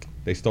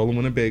 They stole a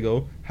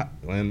Winnebago,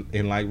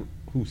 and like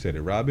who said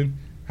it, Robin?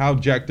 How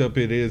jacked up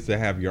it is to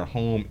have your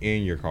home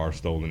and your car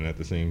stolen at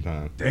the same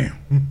time. Damn,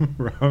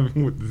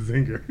 Robin with the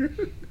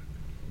zinger.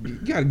 You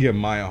gotta give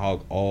Maya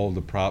Hawke all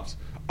the props.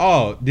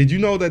 Oh, did you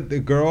know that the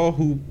girl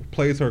who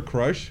plays her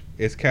crush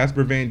is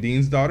Casper Van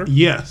Dien's daughter?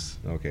 Yes.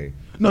 Okay.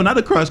 No, not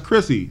the crush,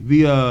 Chrissy.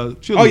 The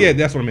cheerleader. Oh yeah,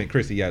 that's what I meant,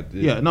 Chrissy. Yeah.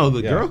 Yeah. No,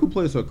 the girl who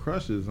plays her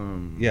crush is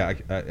Yeah,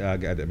 I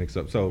got that mixed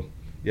up. So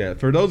yeah,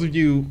 for those of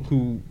you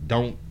who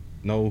don't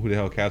know who the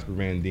hell Casper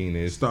Van Dien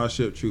is,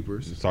 Starship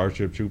Troopers.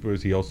 Starship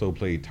Troopers. He also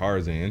played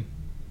Tarzan.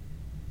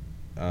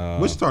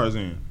 Which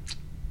Tarzan?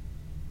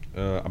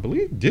 I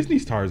believe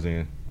Disney's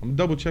Tarzan. I'm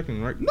double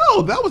checking right.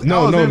 No, that was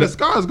Alexander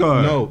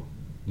Skarsgård.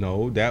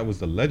 No, that was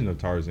the Legend of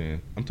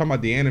Tarzan. I'm talking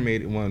about the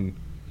animated one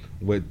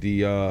with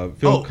the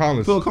Phil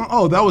Collins.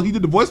 He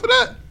did the voice for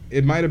that?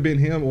 It might have been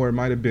him, or it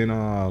might have been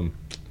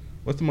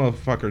what's the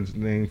motherfucker's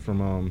name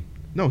from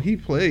No, he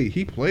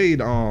played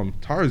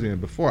Tarzan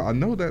before. I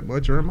know that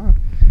much, or am I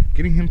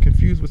getting him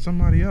confused with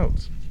somebody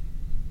else?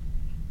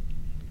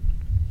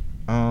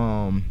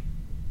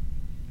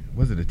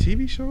 Was it a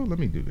TV show? Let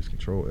me do this.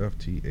 Control F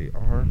T A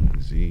R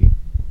Z.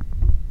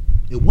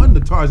 It wasn't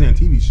the Tarzan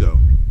TV show.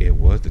 It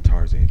was the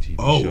Tarzan TV show.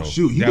 Oh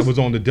shoot, that was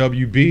on the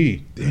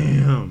WB.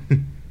 Damn.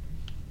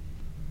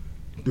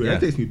 Dude, Yeah.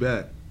 that takes me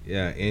back.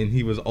 Yeah, and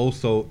he was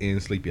also in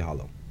Sleepy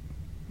Hollow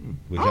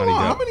with I don't Johnny know,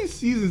 Depp. how many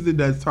seasons did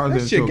that Tarzan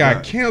That show shit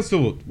got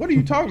canceled. What are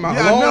you talking about?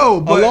 Yeah, I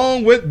know, but-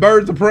 along with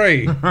Birds of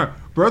Prey.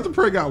 Birds of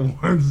Prey got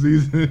one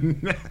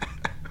season.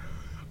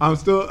 I'm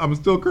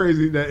still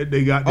crazy that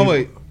they got. Oh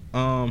wait,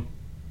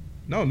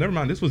 no, never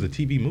mind. This was a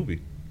TV movie.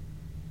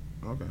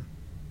 Okay.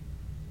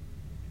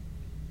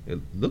 It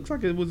looks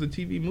like it was a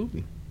TV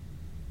movie.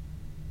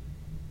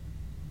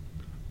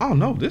 Oh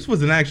no, this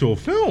was an actual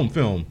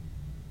film,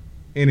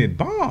 and it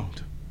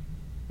bombed.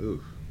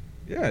 Oof.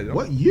 Yeah.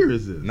 What year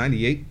is this?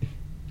 98.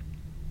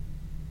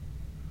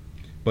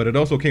 But it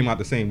also came out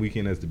the same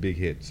weekend as the big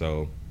hit,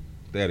 so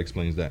that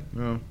explains that.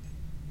 Oh,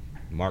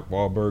 Mark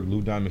Wahlberg,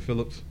 Lou Diamond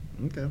Phillips,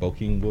 okay.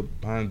 Bokeem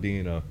Woodbine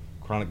being a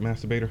chronic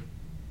masturbator.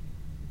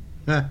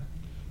 Huh.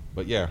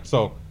 But yeah,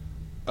 so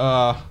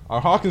our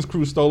Hawkins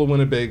crew stole a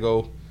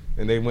Winnebago,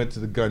 and they went to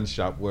the gun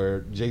shop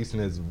where Jason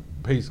has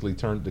basically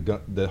turned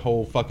the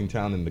whole fucking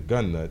town into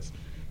gun nuts,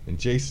 and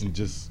Jason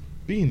just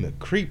being the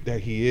creep that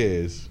he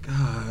is.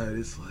 God,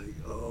 it's like,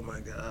 oh my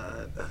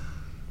God.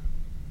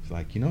 It's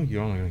like, you're only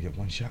gonna get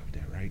one shot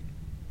there, right?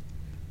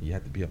 You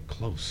have to be up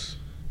close.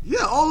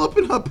 Yeah, all up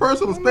in her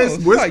personal I know, space,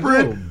 it's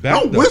whispering. like,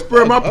 back Don't the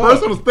whisper in my fuck up.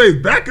 personal space.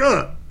 Back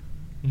up.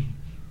 Yeah,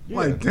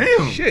 Like,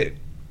 damn. shit.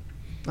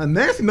 Like,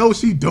 Nancy knows what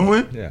she's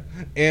doing. Yeah,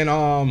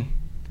 and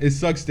it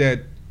sucks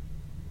that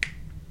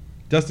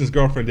Dustin's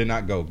girlfriend did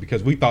not go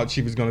because we thought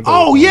she was gonna go.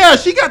 Oh yeah,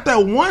 she got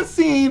that one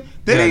scene.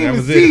 They Yeah, didn't that even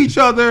was see it. each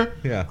other.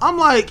 Yeah. I'm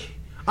like,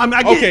 I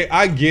get, Okay,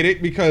 I get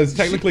it because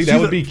technically that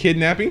she's would a- be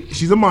kidnapping.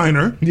 she's a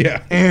minor.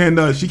 Yeah. And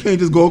she can't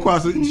just go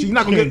across. She's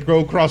not gonna Can't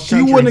go cross She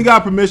country. wouldn't have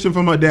got permission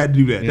from her dad to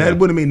do that. Yeah. That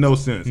wouldn't have made no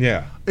sense.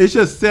 Yeah. It's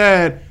just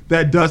sad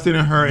that Dustin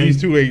and her.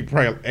 These two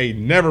ain't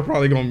never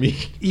probably gonna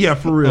meet Yeah,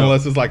 for real.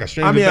 unless it's like a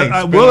stranger I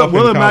mean, thing.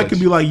 Will and Matt could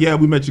be like, yeah,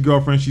 we met your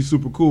girlfriend. She's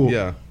super cool.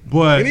 Yeah.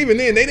 But And even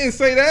then, they didn't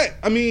say that.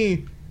 I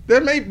mean,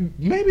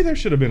 maybe there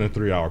should have been a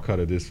 3-hour cut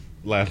of this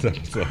last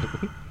episode.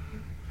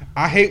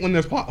 I hate when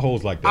there's plot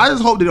holes like that. I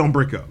just hope they don't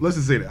break up. Let's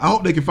just say that. I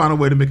hope they can find a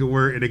way to make it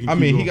work and they can. I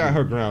keep mean, he going got her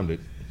forward. grounded.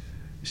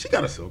 She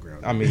got us so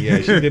grounded. I mean, yeah,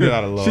 she did it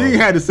out of love. She ain't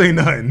had to say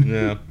nothing.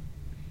 Yeah.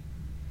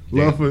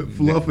 Love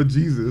Damn. for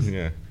Jesus.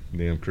 Yeah.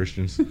 Damn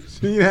Christians.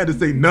 She ain't had to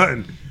say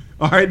nothing.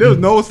 All right, there was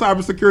no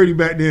cybersecurity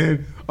back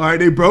then. All right,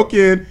 they broke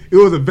in. It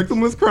was a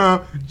victimless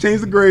crime.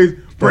 Change the grades.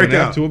 Break Burn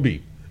that out. to a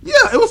beat. Yeah,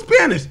 it was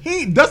Spanish.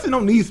 Dustin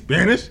don't need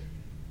Spanish.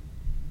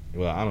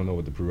 Well, I don't know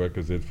what the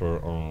prerequisite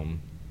for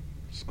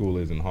school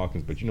is in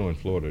Hawkins, but in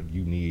Florida,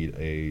 you need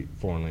a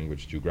foreign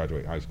language to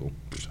graduate high school.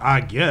 I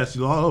guess.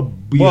 A lot of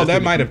BS Well,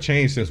 that might have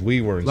changed since we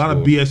were in A lot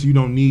school. of BS you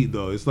don't need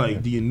though. It's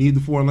like, do you need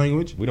the foreign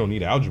language? We don't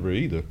need algebra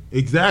either.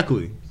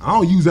 Exactly. I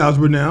don't use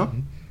algebra now.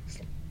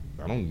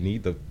 I don't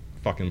need the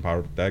fucking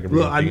Pythagorean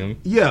Look,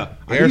 theorem.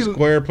 I A need-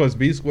 squared plus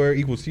B squared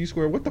equals C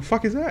squared. What the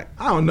fuck is that?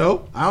 I don't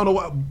know. I don't know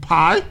what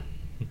pi.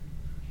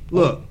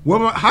 Look,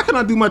 how can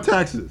I do my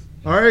taxes?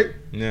 All right.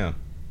 Yeah.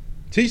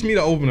 Teach me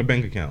to open a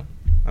bank account.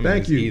 I mean,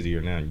 Thank it's you.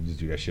 easier now. You just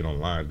do that shit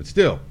online. But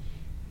still,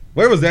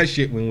 where was that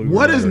shit when we were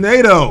What is younger?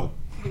 NATO?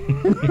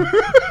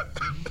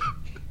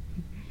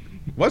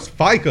 What's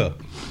FICA?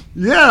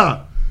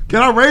 Yeah.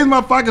 Can I raise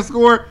my FICA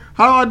score?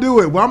 How do I do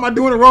it? Why am I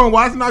doing it wrong?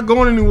 Why is it not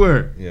going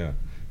anywhere? Yeah.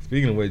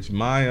 Speaking of which,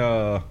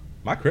 my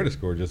credit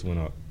score just went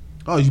up.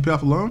 Oh, did you pay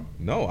off a loan?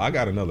 No, I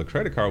got another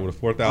credit card with a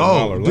 $4,000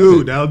 Oh, limit.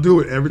 dude, that'll do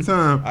it every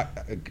time.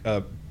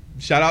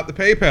 Shout out to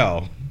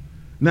PayPal.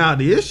 Now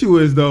the issue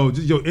is though,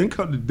 just your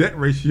income to debt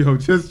ratio.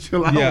 Just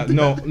chill out. Yeah, with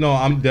that. no,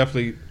 I'm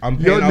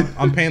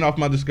Yo, paying off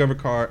my Discover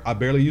card. I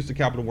barely use the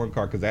Capital One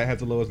card because that has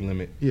the lowest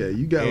limit. Yeah,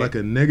 you got Yeah. like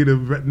a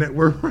negative net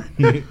worth right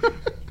now.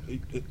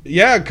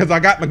 Yeah, because I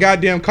got my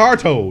goddamn car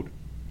towed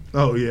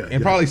Oh yeah, and yeah.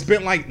 probably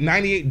spent like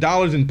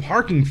 $98 in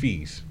parking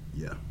fees.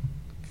 Yeah.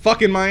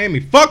 Fucking Miami.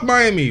 Fuck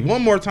Miami.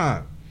 One more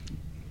time.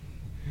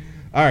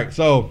 All right,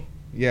 so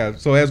yeah,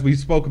 so as we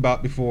spoke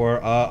about before,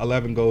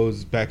 11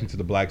 goes back into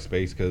the black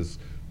space because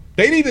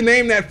they need to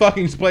name that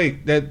fucking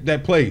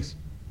that place.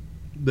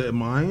 The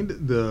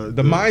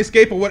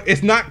Mindscape or what?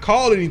 It's not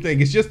called anything.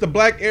 It's just the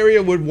black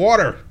area with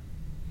water.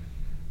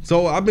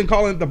 So I've been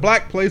calling it the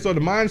black place or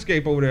the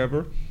Mindscape or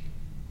whatever.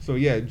 So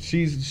yeah,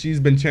 she's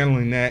been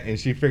channeling that, and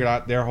she figured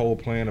out their whole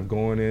plan of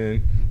going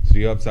in to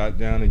the Upside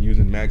Down and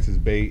using Max as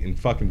bait and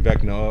fucking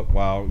Vecna up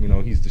while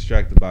he's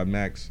distracted by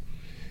Max,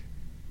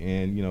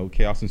 and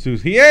chaos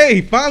ensues.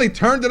 He finally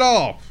turned it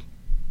off.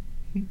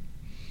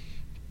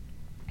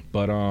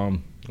 But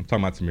I'm talking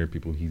about Samir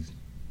people. He's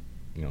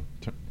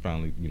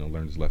finally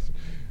learned his lesson,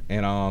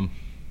 and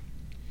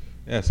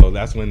yeah. So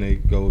that's when they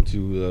go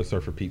to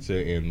Surfer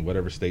Pizza in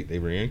whatever state they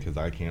were in because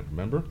I can't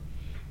remember.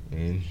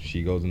 And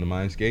she goes into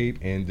Mindscape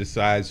and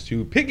decides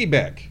to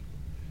piggyback.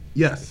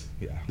 Yes.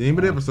 Yeah. The name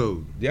of the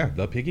episode. Yeah,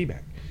 the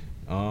piggyback.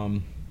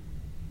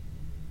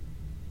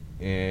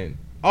 And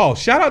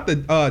shout out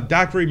to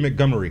Dockery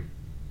Montgomery.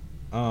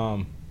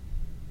 What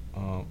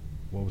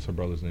was her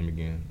brother's name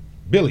again?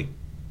 Billy.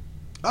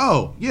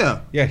 Oh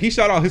yeah. Yeah, he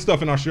shot all his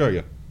stuff in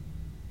Australia.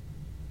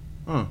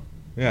 Huh.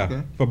 Yeah,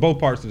 Okay. for both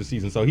parts of the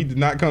season. So he did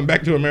not come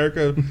back to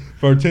America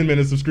for 10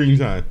 minutes of screen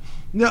time.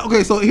 Now,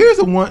 okay, so here's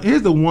the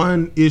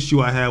one issue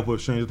I have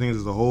with Stranger Things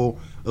as a whole,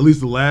 at least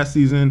the last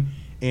season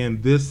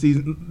and this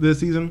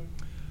season.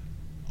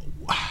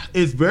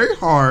 It's very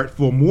hard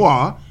for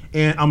moi,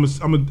 and I'm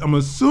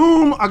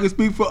assume I can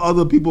speak for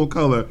other people of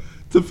color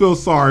to feel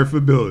sorry for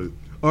Billy.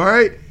 All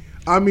right,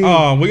 I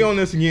mean, We on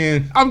this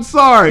again. I'm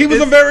sorry. He was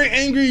a It's- very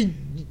angry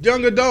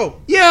young adult.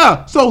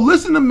 yeah. So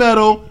listen to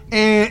Metal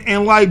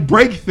and like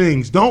break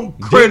things. Don't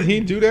Did credit. he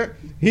do that?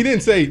 He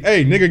didn't say,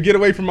 "Hey, nigga, get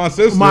away from my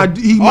sister."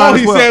 He might All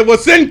as he well. said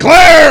was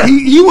Sinclair.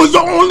 He was the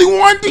only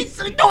one.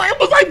 It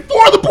was like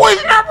 4 other boys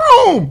in that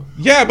room.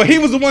 Yeah, but he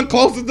was the one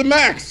closest to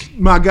Max.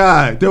 My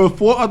God, there were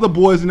 4 other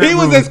boys in that He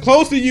room. was as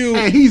close to you.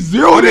 And he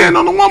zeroed in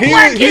on the one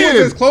black He was kid.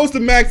 as close to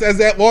Max as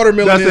that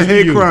watermelon That's is a to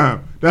hate you.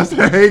 crime. That's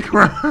a hate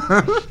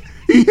crime.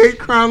 He hate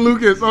crime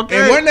Lucas, okay?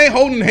 And weren't they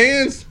holding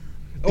hands?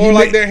 Or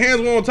like their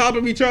hands were on top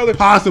of each other.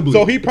 Possibly.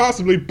 So he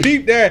possibly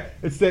peeped that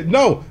and said,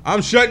 "No,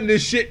 I'm shutting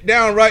this shit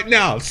down right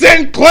now."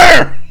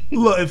 Sinclair.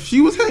 Look, if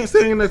she was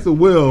standing next to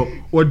Will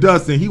or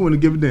Dustin, he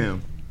wouldn't give a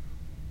damn.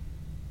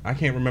 I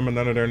can't remember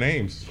none of their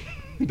names,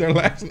 their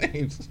last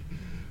names.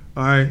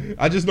 All right.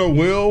 I just know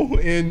Will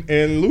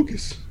and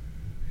Lucas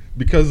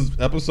because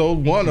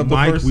episode 1 of the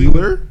Mike first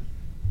Wheeler. season.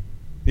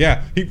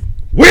 Yeah,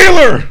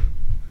 Wheeler.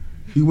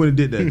 He wouldn't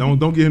have did that.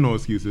 Don't give him no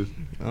excuses.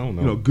 I don't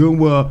know. You know, good and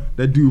well,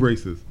 that dude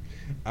racist.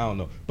 I don't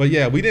know. But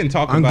yeah, we didn't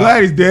talk I'm about.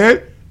 glad he's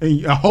dead,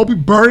 and I hope he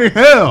burn in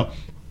hell.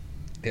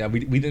 Yeah,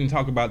 we didn't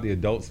talk about the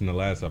adults in the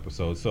last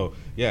episode. So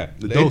yeah,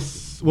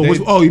 Adults.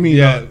 You mean?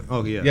 Yeah.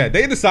 Yeah. Yeah,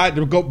 they decide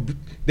to go.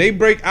 They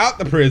break out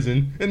the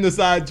prison and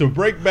decide to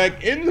break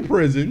back in the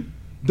prison.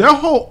 Their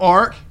whole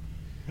arc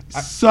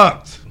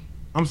sucked.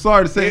 I'm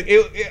sorry to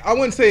say. I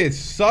wouldn't say it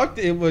sucked.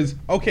 It was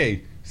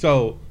okay.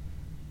 So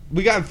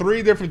we got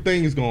 3 different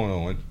things going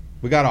on.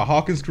 We got our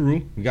Hawkins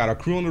crew. We got our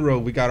crew on the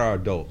road. We got our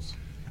adults.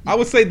 I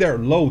would say they're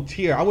low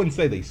tier. I wouldn't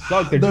say they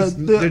suck.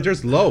 They're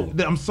just low.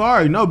 I'm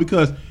sorry, no,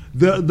 because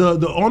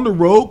the on the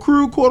road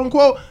crew, quote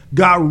unquote,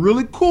 got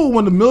really cool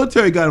when the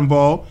military got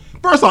involved.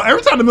 First off,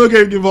 every time the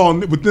military get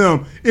involved with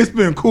them, it's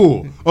been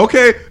cool.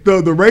 Okay,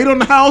 the raid on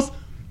the house,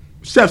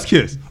 chef's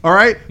kiss. All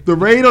right, the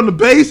raid on the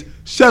base,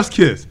 chef's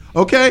kiss.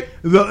 Okay,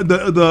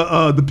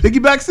 the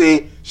piggyback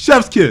scene,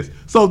 chef's kiss.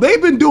 So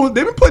they've been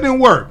putting in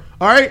work.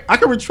 All right, I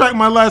can retract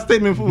my last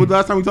statement from the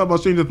last time we talked about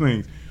Stranger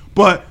Things.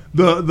 But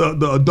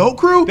the adult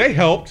crew, they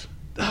helped.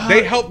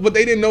 They helped, but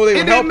they didn't know they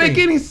were helping. It didn't make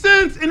any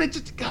sense, and it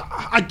just,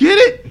 I get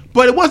it,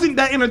 but it wasn't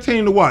that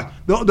entertaining to watch.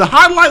 The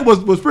highlight was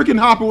freaking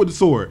Hopper with the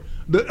sword.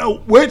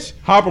 Which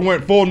Hopper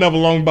went full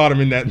Neville Longbottom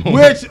in that moment.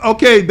 Which,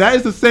 okay, that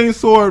is the same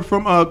sword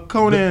from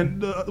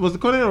Conan. Was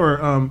it Conan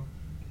or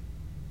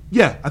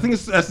yeah, I think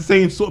that's the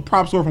same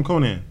prop sword from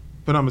Conan,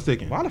 if I'm not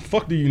mistaken. Why the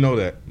fuck do you know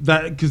that?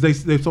 That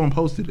because someone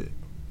posted it.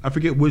 I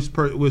forget which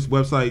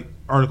website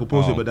article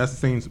posted it, but that's the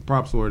same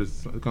prop sword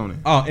as Conan.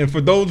 Oh, and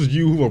for those of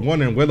you who are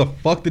wondering where the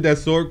fuck did that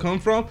sword come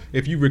from,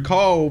 if you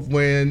recall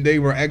when they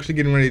were actually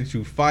getting ready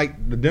to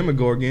fight the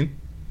Demogorgon,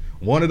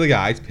 one of the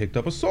guys picked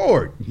up a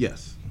sword.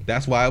 Yes.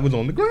 That's why it was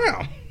on the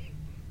ground.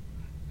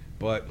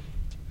 But,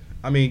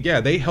 I mean,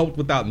 yeah, they helped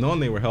without knowing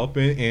they were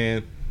helping,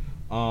 and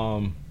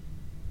what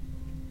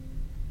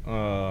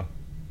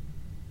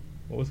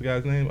was the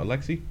guy's name?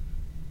 Alexei?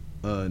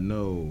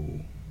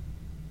 No.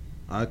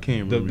 I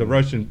can't remember. The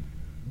Russian.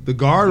 The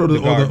guard or the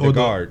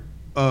guard.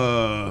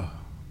 I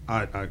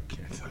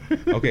can't.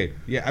 Okay,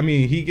 yeah, I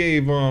mean he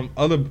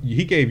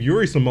gave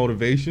Yuri some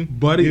motivation.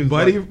 Buddy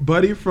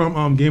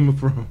from Game of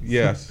Thrones.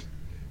 Yes,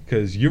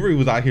 because Yuri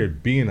was out here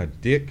being a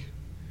dick,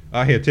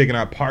 out here taking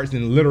out parts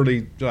and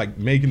literally like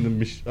making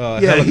the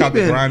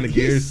helicopter grind the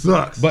gears. He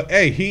sucks. But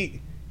hey,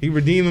 he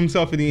redeemed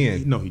himself in the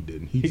end. No, he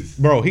didn't.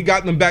 He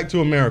got them back to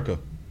America.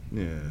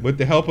 Yeah. With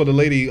the help of the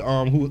lady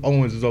who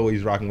Owens is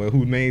always rocking with,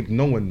 whose name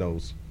no one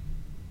knows.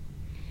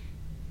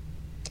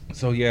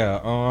 So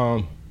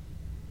yeah,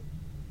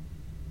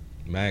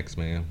 Max,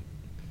 man.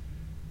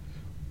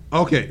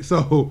 Okay,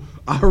 so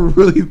I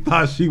really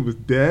thought she was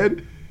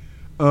dead,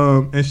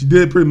 and she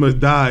did pretty much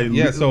die.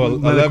 Yeah, so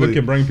 11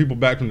 can bring people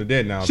back from the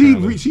dead now. She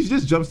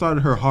just jump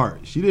started her heart.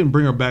 She didn't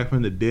bring her back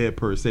from the dead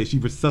per se. She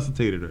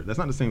resuscitated her. That's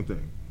not the same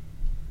thing.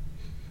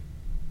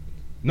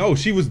 No,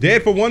 she was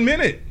dead for 1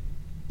 minute.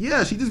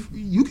 Yeah,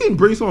 you can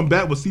bring someone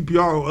back with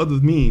CPR or other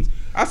means.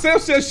 I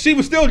said she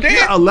was still dead.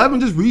 Yeah, 11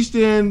 just reached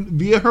in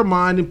via her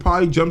mind and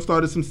probably jump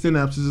started some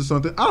synapses or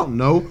something. I don't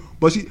know,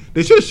 but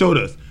they should have showed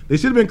us. They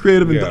should have been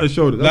creative and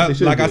showed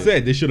us. Like I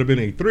said, this should have been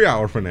a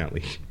 3-hour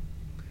finale.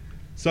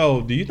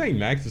 So, do you think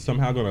Max is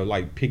somehow going to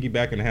like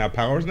piggyback and have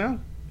powers now?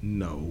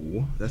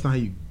 No, that's not how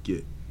you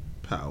get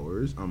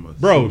powers.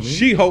 Bro,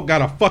 She-Hulk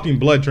got a fucking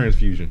blood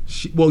transfusion.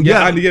 It was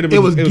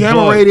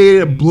gamma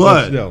radiated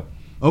blood.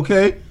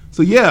 Okay.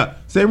 So yeah,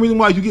 same reason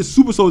why you get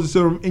super soldier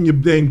serum in your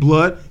dang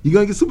blood. You're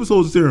gonna get super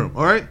soldier serum,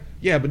 all right?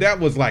 Yeah, but that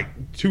was like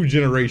 2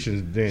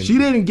 generations then. She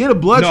didn't get a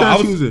blood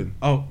transfusion.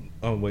 Oh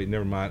wait,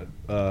 never mind.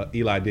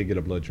 Eli did get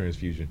a blood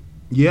transfusion.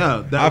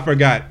 Yeah, I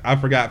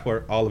forgot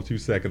for all of 2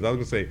 seconds. I was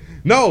gonna say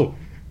no.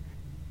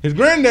 His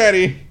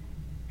granddaddy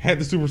had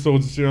the super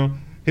soldier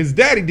serum. His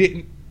daddy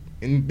didn't,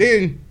 and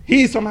then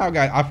he somehow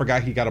got. I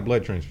forgot he got a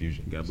blood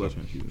transfusion.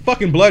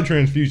 Fucking blood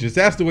transfusions.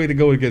 That's the way to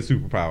go to get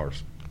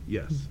superpowers.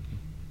 Yes.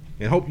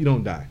 And hope you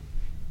don't die.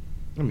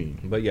 I mean,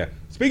 but yeah.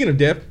 Speaking of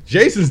death,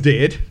 Jason's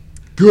dead.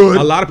 Good.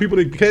 A lot of people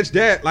didn't catch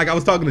that. Like I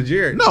was talking to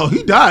Jared. No,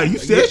 he died. You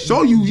said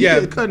show you. He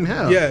got cut in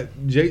half. Yeah,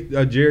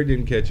 Jared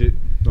didn't catch it.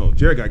 No,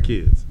 Jared got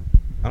kids.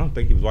 I don't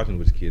think he was watching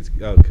with his kids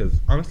because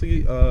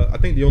honestly, I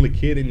think the only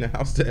kid in the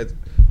house that's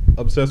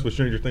obsessed with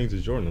Stranger Things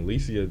is Jordan.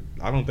 Alicia,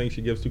 I don't think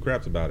she gives 2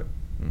 craps about it.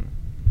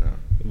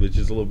 Which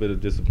is a little bit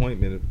of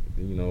disappointment,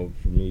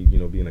 for me,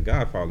 being a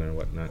godfather and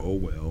whatnot. Oh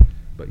well.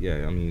 But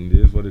yeah, I mean, it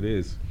is what it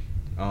is.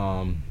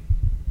 Why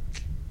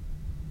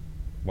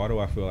do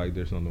I feel like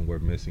there's something we're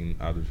missing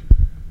out of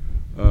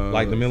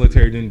like the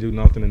military didn't do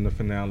nothing in the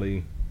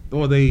finale?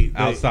 Well, they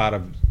outside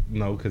of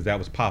because that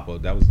was Papa.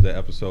 That was the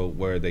episode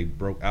where they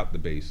broke out the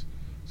base.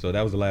 So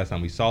that was the last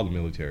time we saw the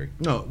military.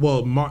 No,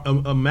 well,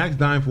 Max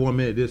dying for 1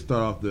 minute did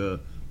start off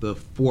the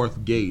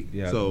fourth gate.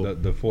 Yeah, so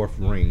the fourth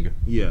ring.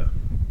 yeah,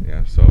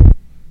 Yeah, so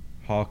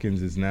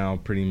Hawkins is now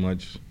pretty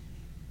much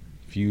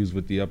fused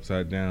with the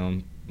Upside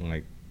Down,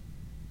 like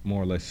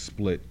more or less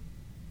split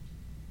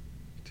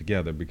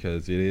together,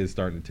 because it is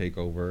starting to take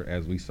over,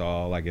 as we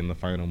saw like in the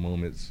final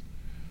moments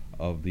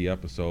of the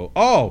episode.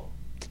 Oh,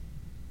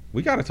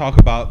 we got to talk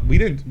about, we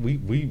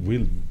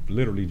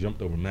literally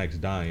jumped over Max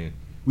dying.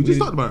 we just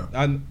talked about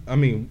it. I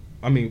mean,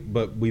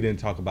 but we didn't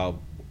talk about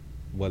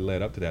what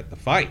led up to that. The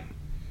fight.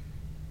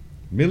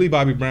 Millie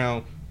Bobby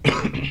Brown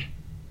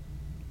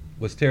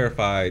was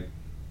terrified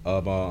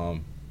of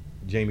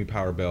Jamie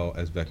Power Bell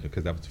as Vecna,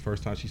 because that was the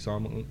first time she saw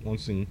him on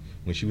scene,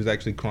 when she was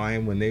actually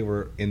crying when they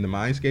were in the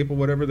mindscape or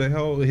whatever the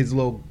hell, his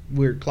little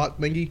weird clock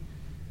thingy.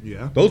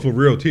 Yeah, Those were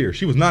real tears.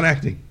 She was not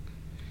acting.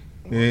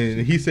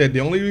 And he said the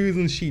only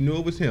reason she knew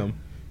it was him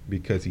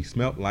because he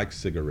smelled like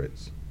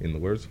cigarettes, in the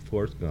words of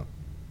Forrest Gump,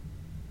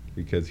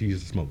 because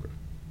he's a smoker.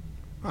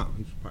 oh,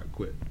 he should probably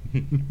quit.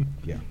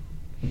 Yeah.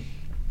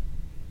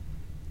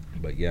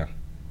 But yeah,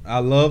 I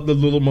love the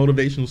little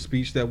motivational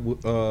speech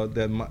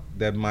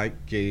that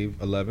Mike gave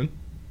 11,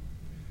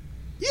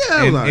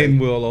 Yeah, and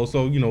will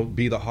also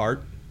be the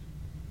heart.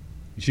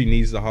 She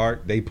needs the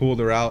heart. They pulled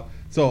her out.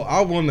 So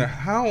I wonder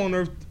how on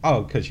earth.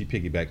 Oh, because she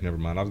piggybacked. Never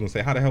mind. I was gonna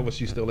say, how the hell was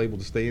she still able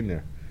to stay in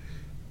there?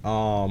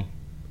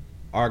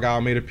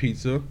 Argyle made a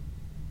pizza.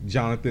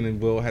 Jonathan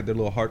and Will had their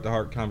little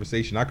heart-to-heart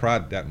conversation. I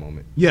cried at that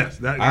moment. Yes,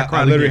 that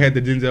I literally had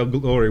the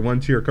Denzel Glory, one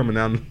tear coming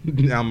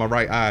down my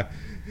right eye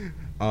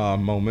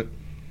moment.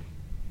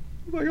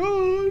 I was like,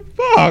 oh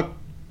fuck,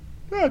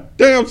 God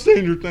damn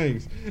Stranger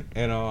Things.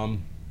 And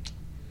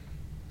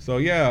so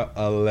yeah,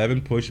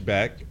 11 pushed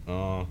back.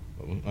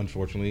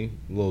 Unfortunately,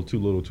 a little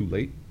too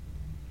late.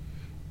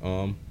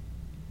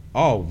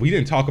 Oh, we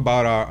didn't talk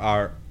about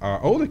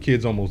our older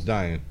kids almost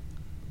dying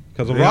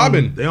because of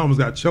Robin. They almost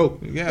got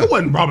choked. Yeah. It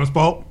wasn't Robin's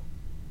fault.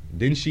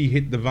 Didn't she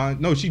hit the vine?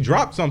 No, she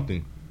dropped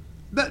something.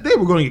 They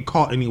were going to get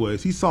caught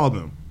anyways. He saw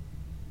them.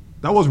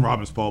 That wasn't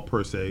Robin's fault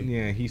per se.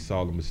 Yeah, he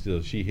saw them, but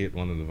still, she hit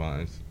one of the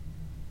vines.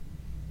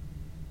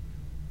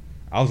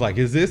 I was like,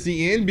 is this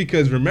the end?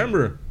 Because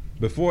remember,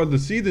 before the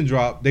season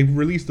dropped, they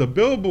released a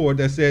billboard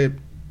that said,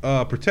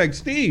 protect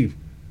Steve.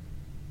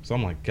 So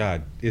I'm like,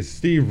 God, is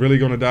Steve really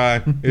going to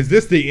die? Is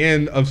this the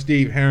end of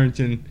Steve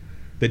Harrington,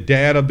 the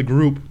dad of the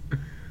group?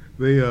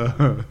 They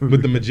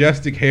With the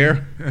majestic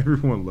hair?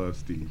 Everyone loves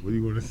Steve. What do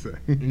you want to say?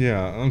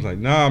 Yeah, I was like,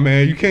 nah,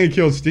 man, you can't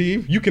kill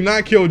Steve. You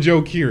cannot kill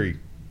Joe Keery.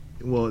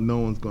 Well, no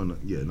one's gonna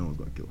kill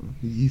him.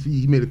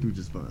 He made it through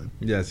just fine.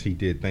 Yes, he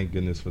did. Thank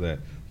goodness for that.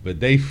 But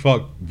they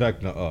fucked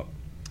Vecna up.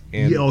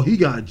 And he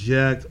got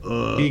jacked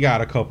up. he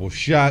got a couple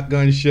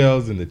shotgun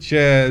shells in the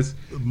chest.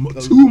 2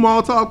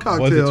 Molotov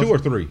cocktails. Was it 2 or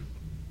 3?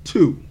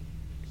 2.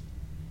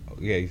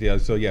 Yeah.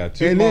 So yeah,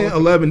 2. And then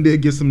 11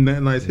 did get some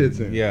nice hits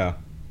in. Yeah.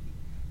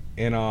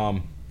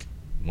 And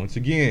once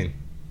again,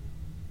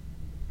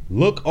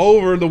 look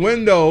over the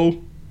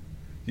window,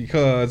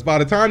 because by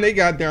the time they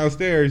got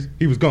downstairs,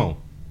 he was gone.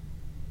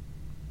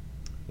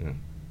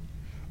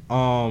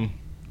 Yeah.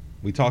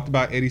 We talked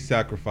about Eddie's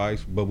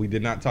sacrifice, but we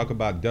did not talk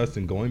about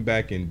Dustin going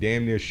back and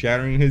damn near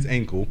shattering his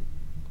ankle.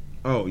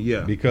 Oh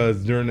yeah.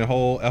 Because during the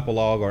whole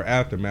epilogue or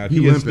aftermath,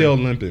 He he is still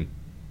limping.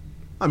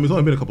 I mean, it's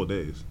only been a couple of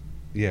days.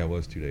 Yeah, it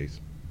was 2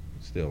 days.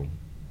 Still.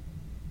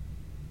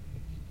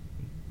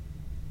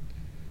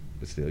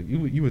 But still,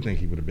 you would think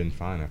he would have been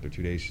fine after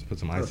 2 days. Just put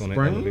some ice on it,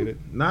 elevate it.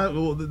 Not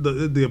well,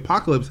 the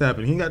apocalypse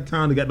happened. He ain't got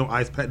time to get no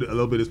ice pack to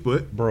elevate his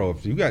foot. Bro,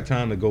 if you got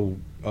time to go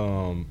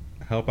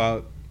help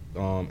out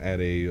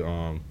at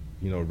a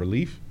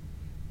relief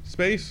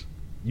space,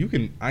 you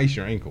can ice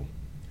your ankle.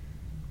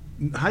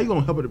 How you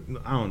gonna help it?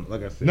 I don't know.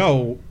 Like I said,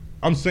 No,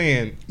 I'm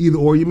saying either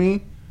or. You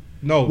mean?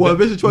 no. Well, if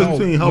it's a choice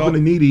between helping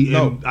the needy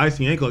no, and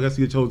icing ankle, I guess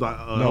he chose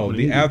no,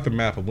 the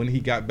aftermath of when he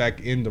got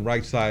back in the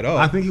right side up.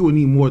 I think he would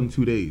need more than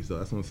 2 days. So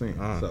that's what I'm saying.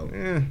 So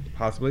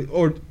possibly,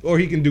 or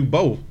he can do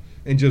both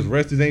and just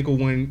rest his ankle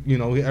when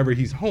whenever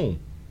he's home.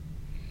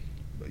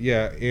 But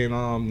yeah,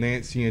 and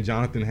Nancy and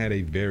Jonathan had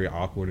a very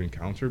awkward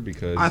encounter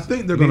because I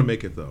think they're gonna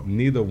make it though.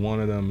 Neither one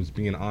of them is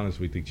being honest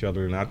with each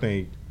other, and I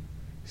think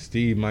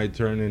Steve might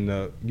turn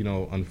into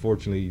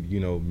unfortunately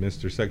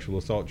Mr. Sexual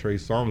Assault Trey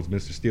Songz,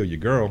 Mr. Steal Your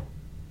Girl.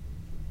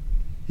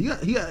 He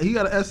got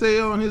an essay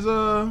on his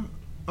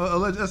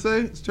alleged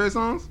essay. It's Trey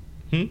Songz.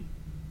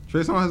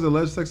 Trey Songz has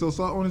alleged sexual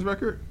assault on his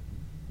record.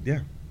 Yeah,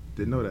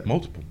 didn't know that.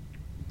 multiple.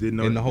 Didn't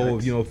know. And the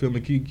that. whole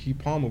filming Keke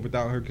Palmer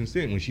without her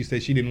consent when she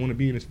said she didn't want to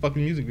be in his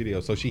fucking music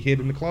video, so she hid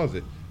in the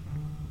closet.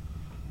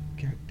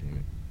 God damn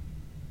it!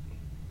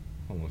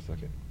 Hold on a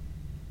second.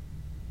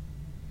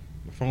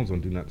 My phone's on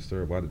Do Not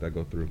Disturb. Why did that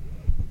go through?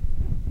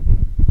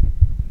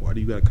 Why do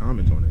you got to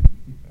comment on it?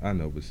 I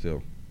know, but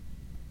still.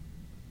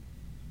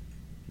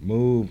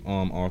 Move,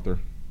 Arthur.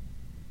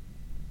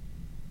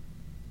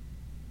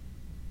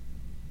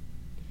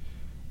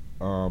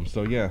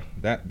 So yeah,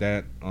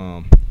 that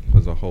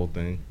was a whole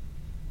thing.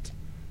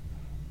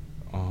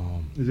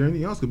 Is there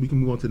anything else? Because we can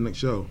move on to the next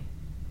show.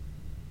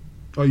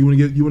 Oh, you want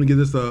to give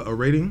this a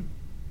rating?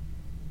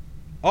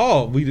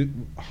 Oh, we did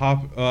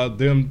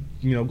them,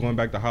 going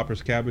back to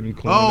Hopper's cabin and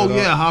cleaning Oh it up.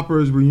 yeah,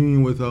 Hopper's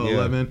reunion with Yeah.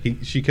 11.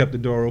 She kept the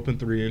door open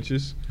 3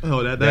 inches.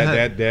 Oh, that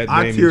I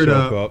I teared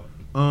choke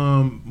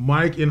up.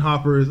 Mike and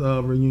Hopper's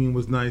reunion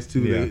was nice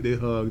too. Yeah. They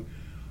hugged.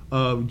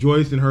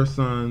 Joyce and her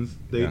sons,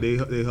 they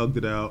hugged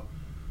it out.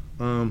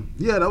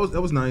 Yeah, that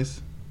was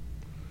nice.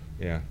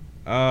 Yeah.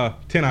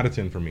 10 out of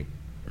 10 for me.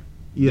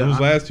 Yeah, Those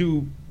last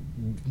two,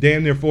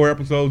 damn near 4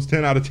 episodes,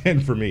 10 out of 10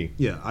 for me.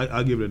 yeah,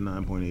 I give it a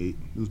 9.8. It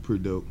was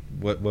pretty dope.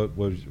 What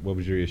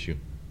was your issue?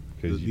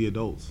 The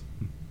adults.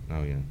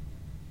 Oh yeah,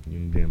 you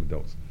damn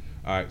adults.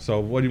 All right, so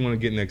what do you want to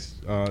get next?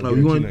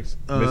 we want next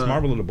Miss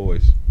Marvel or the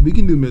boys? We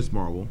can do Miss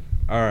Marvel.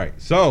 All right,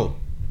 so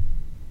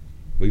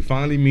we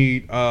finally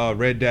meet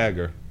Red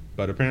Dagger,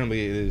 but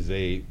apparently it is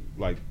a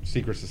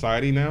secret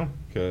society now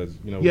because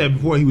Yeah,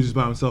 before he was just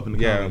by himself in the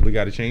yeah comic. we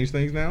got to change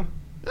things now.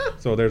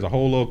 So there's a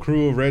whole little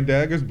crew of Red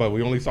Daggers, but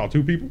we only saw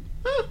 2 people.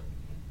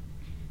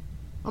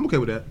 I'm okay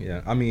with that.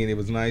 Yeah, I mean it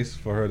was nice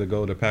for her to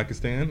go to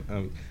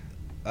Pakistan.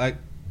 I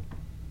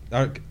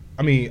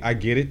mean I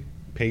get it,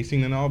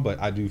 pacing and all, but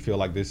I do feel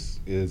like this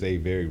is a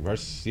very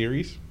rushed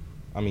series.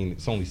 I mean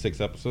it's only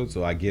 6 episodes,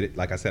 so I get it.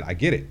 Like I said, I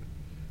get it,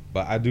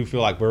 but I do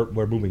feel like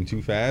we're moving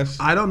too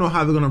fast. I don't know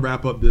how they're gonna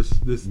wrap up this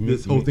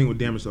whole thing with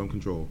damage zone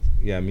control.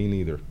 Yeah, me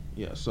neither.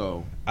 Yeah,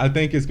 so I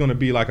think it's gonna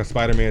be like a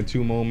Spider-Man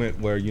 2 moment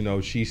where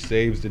she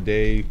saves the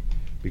day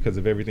because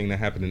of everything that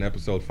happened in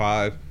episode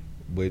 5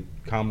 with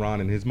Kamran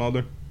and his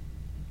mother.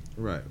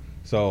 right.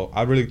 So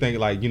I really think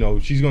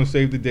she's gonna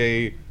save the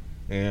day,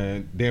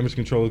 and damage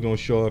control is gonna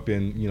show up,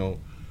 and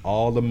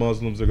all the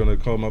Muslims are gonna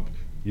come up.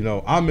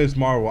 I'm Miss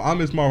Marvel,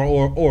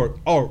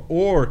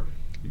 or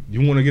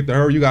you want to get to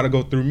her, you got to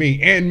go through me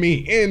and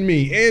me and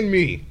me and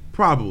me.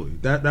 Probably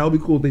that would be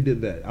cool if they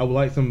did that. I would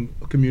like some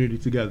community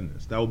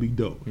togetherness. That would be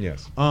dope.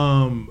 Yes.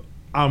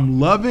 I'm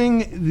loving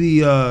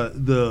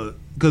the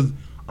because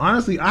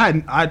honestly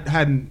I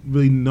hadn't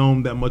really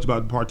known that much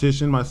about the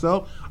partition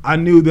myself. I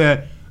knew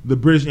that the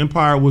British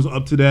Empire was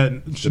up to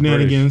that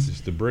shenanigans.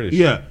 It's the British.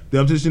 Yeah,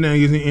 they're up to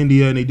shenanigans in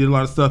India, and they did a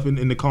lot of stuff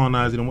in the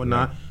colonizing and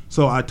whatnot. Yeah.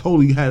 So I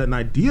totally had an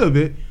idea of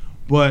it,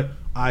 but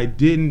I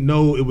didn't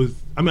know it was.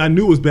 I mean, I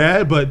knew it was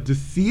bad, but to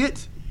see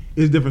it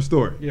is a different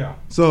story. Yeah.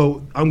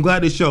 So I'm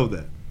glad they showed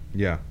that.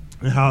 Yeah.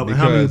 And how many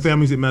Because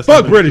families it messed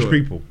up. Fuck British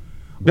people.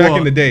 Back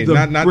in the day,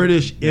 the not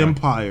British yeah.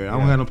 Empire. I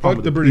don't Yeah. have no problem Fuck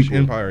with the British people.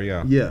 Empire.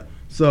 Yeah. Yeah.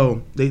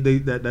 So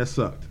that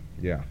sucked.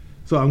 Yeah.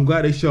 So I'm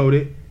glad they showed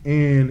it,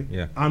 and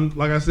Yeah. I'm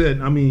like I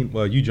said. I mean,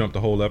 Well, you jumped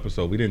the whole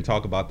episode. We didn't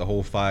talk about the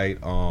whole fight.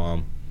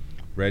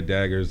 Red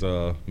Dagger's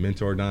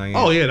mentor dying.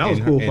 Oh, yeah, that was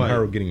a cool and fight.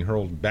 her getting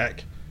hurled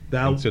back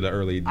That- into the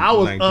early. I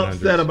was 1900s.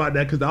 upset about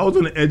that because I was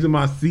on the edge of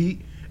my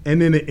seat,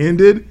 and then it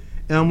ended,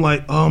 and I'm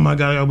like, oh my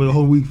god, I gotta wait a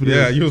whole week for this.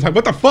 Yeah, you was like,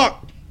 what the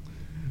fuck?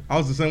 I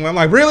was the same way. I'm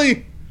like,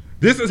 really?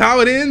 This is how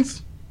it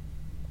ends?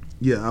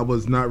 Yeah, I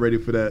was not ready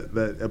for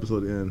that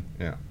episode to end.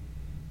 Yeah.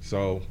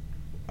 So,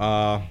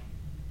 that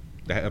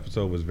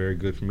episode was very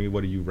good for me.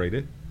 What do you rate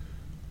it?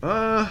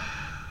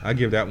 I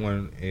give that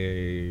one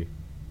a.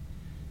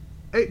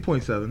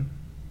 8.7.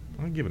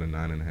 I'll give it a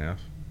 9.5.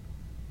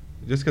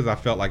 Just because I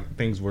felt like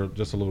things were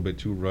just a little bit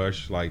too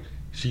rushed. Like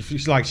she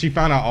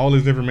found out all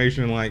this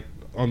information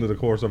under the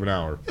course of an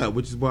hour. Yeah,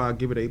 which is why I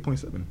give it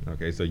 8.7.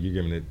 Okay, so you're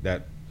giving it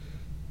that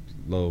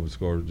low of a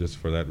score just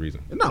for that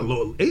reason. And not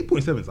low.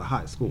 8.7 is a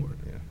high score.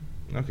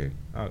 Yeah. Okay,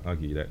 I'll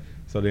give you that.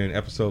 So then,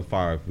 episode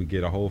 5, we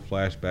get a whole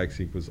flashback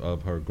sequence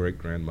of her great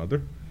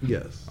grandmother.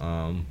 Yes.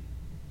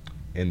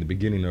 In the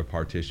beginning of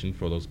Partition,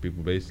 for those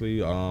people, basically,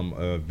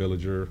 a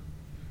villager,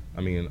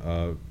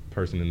 a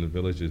person in the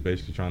village is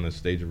basically trying to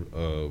stage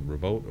a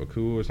revolt, a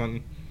coup, or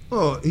something.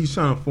 Oh, he's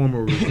trying to form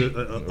a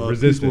Resistance.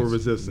 peaceful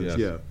resistance. Yes.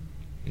 Yeah.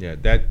 Yeah,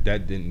 that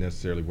didn't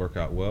necessarily work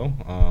out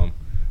well.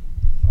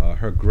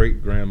 Her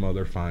great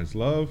grandmother finds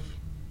love,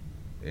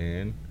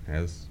 and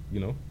has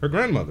her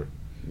grandmother.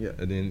 Yeah.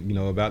 And then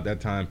about that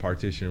time,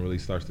 Partition really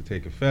starts to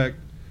take effect.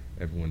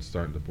 Everyone's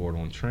starting to board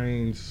on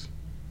trains,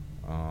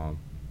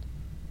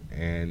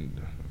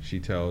 and she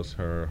tells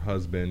her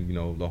husband,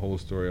 the whole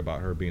story about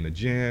her being a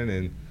djinn,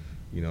 and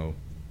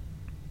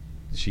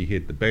she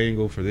hit the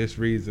bangle for this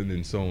reason,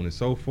 and so on and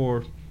so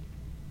forth.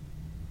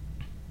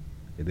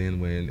 And then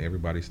when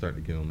everybody started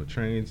to get on the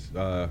trains,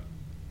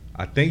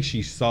 I think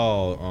she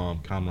saw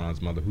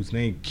Kamran's mother, whose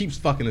name keeps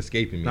fucking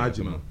escaping me.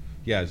 Najma.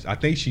 Yeah, I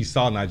think she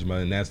saw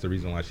Najma, and that's the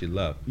reason why she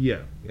left.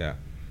 Yeah. Yeah.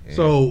 And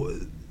So,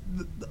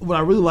 what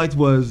I really liked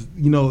was,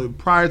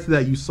 prior to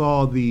that, you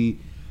saw the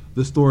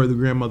story the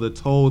grandmother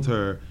told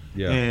her,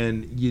 Yeah.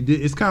 and you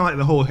did. It's kind of like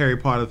the whole Harry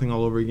Potter thing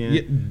all over again.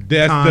 Yeah,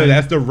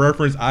 that's the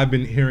reference I've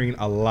been hearing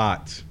a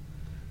lot.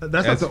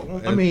 That's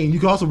not you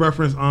can also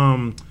reference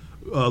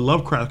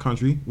Lovecraft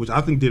Country, which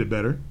I think did it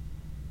better.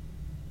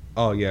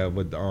 Oh yeah,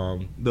 with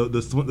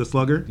the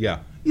slugger. yeah.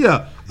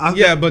 Yeah,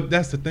 Yeah, but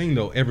that's the thing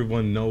though.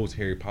 Everyone knows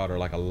Harry Potter.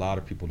 Like a lot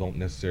of people don't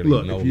necessarily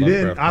Look, know if you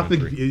Lovecraft didn't, I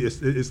think Country.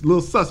 it's a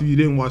little sus if you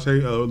didn't watch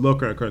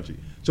Lovecraft Country.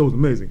 Show was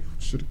amazing.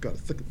 Should have got a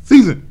second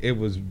season. It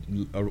was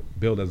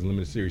billed as a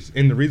limited series,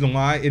 and the reason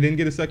why it didn't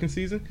get a second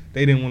season,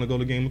 they didn't want to go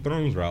the Game of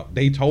Thrones route.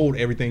 They told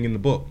everything in the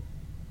book.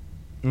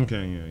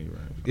 Okay, yeah, you're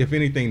right. If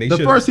anything, they The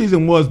should. first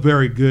season was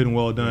very good and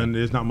well done.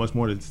 There's not much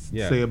more to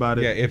Yeah. say about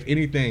it. Yeah, if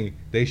anything,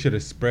 they should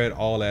have spread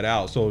all that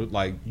out. So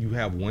like you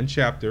have one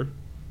chapter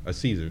a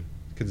season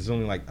because it's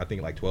only like I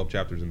think like 12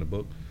 chapters in the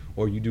book,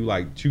 or you do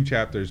like 2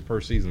 chapters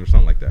per season or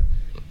something like that.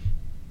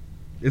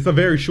 It's a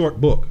very short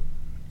book.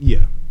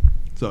 Yeah.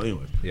 So,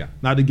 anyways, Yeah.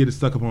 not to get it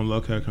stuck up on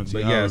Lovecraft Country.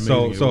 But how yeah, amazing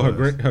so it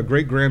was. her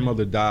great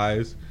grandmother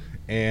dies,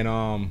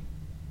 and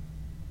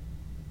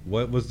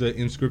what was the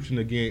inscription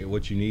again?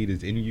 What you need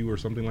is in you, or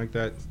something like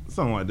that.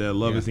 Something like that.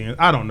 Love Yeah. is the answer.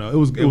 I don't know. It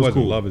was It wasn't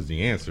cool. love is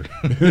the answer.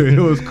 It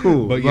was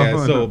cool. But yeah,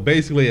 Love- so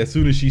basically, as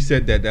soon as she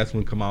said that, that's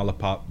when Kamala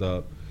popped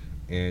up,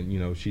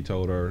 and she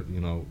told her,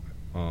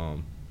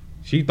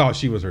 she thought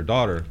she was her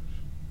daughter.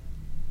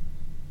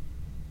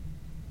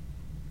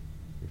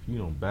 If you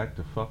don't back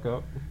the fuck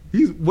up,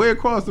 he's way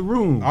across the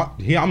room.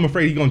 I'm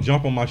afraid he's gonna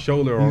jump on my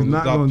shoulder or He's on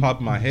not the gonna top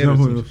of my head. jump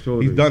Or on some your shit.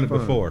 shoulder. He's done It's it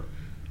fine. before.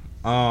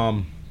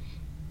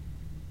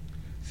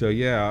 So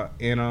yeah,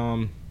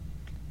 and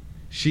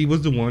she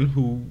was the one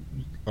who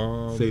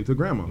Saved her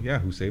grandma. Yeah,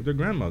 who saved her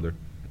grandmother,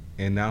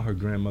 and now her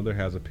grandmother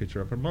has a picture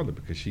of her mother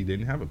because she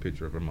didn't have a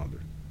picture of her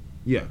mother.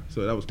 Yeah,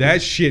 so that was That cool.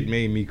 shit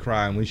made me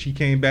cry when she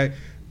came back.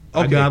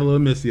 I got a little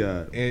misty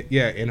eyed. and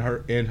yeah, and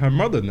her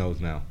mother knows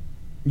now,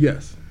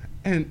 Yes.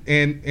 and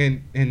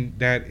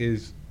that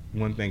is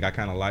one thing I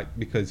kind of like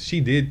because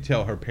she did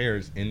tell her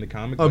parents in the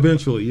comic.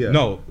 Eventually, yeah.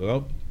 No,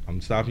 well, I'm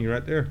stopping you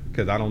right there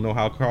because I don't know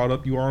how caught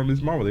up you are on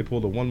Miss Marvel. They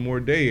pulled a One More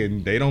Day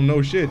and they don't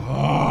know shit.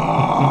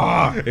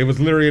 It was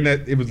literally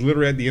at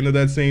the end of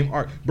that same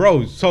arc,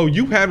 bro. So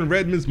you haven't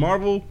read Miss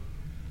Marvel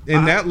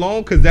in that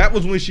long? Because that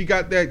was when she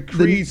got that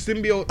Kree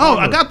symbiote. Oh,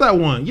 armor. I got that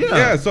one. Yeah.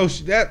 Yeah, so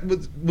that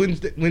was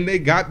when they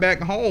got back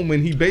home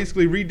when he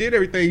basically redid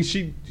everything.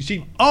 She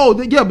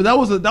Oh, yeah, but that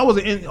was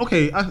an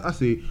okay. I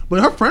see.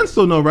 But her friends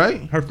still know,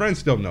 right? her friends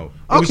still know.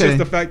 It was Okay. just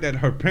the fact that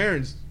her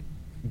parents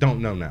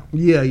don't know now.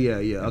 Yeah.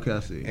 Okay, I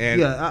see.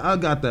 And- yeah, I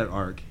got that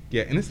arc.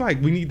 Yeah, and it's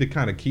like we need to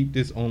kind of keep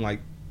this on like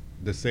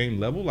the same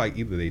level. Like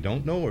either they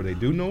don't know or they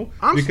do know.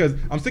 Because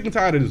I'm sick and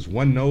tired of this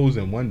one knows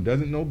and one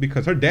doesn't know.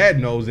 Because her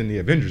dad knows in the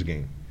Avengers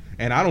game,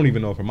 and I don't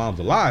even know if her mom's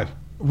alive.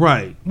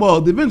 Right.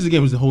 Well, the Avengers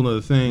game is a whole nother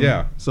thing.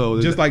 Yeah.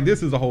 So Just like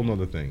this is a whole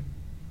nother thing.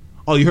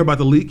 oh, you heard about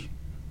the leak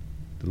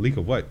The leak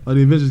of what? of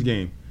the Avengers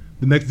game?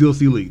 The next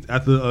DLC leaked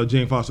after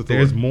Jane Foster Thor.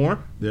 There's more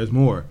There's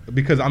more.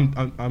 because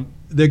I'm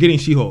They're getting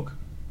She-Hulk.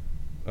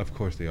 Of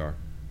course they are.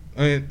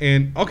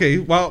 And okay,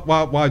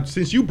 while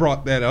since you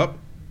brought that up,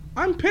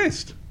 I'm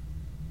pissed.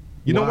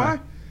 You know Why? why?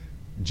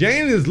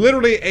 Jane is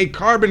literally a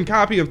carbon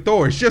copy of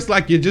Thor. It's just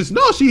like you just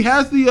No, she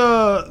has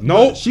the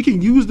Nope. she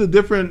can use the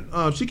different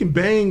she can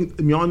bang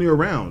Mjolnir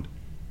around.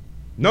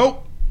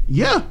 Nope.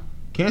 Yeah.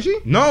 Can she?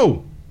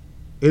 No.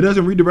 It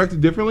doesn't redirect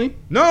it differently?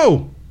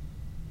 No.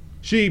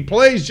 She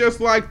plays just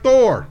like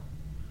Thor.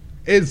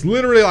 It's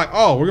literally like,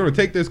 oh, we're gonna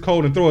take this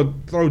code and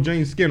throw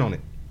Jane's skin on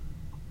it.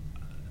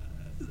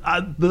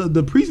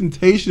 The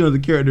presentation of the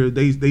character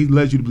they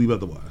led you to believe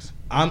otherwise.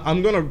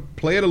 I'm gonna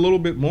play it a little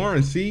bit more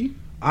and see.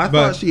 I But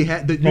thought she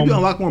had. Did you from-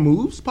 unlock more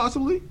moves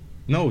possibly?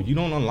 No, you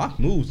don't unlock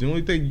moves. The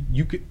only thing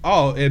you could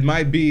it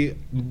might be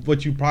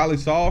what you probably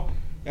saw.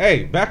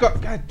 Hey, back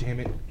up. God damn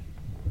it.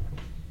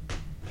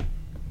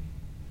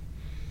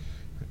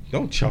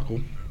 Don't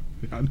chuckle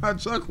I'm not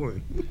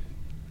chuckling.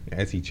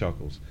 as he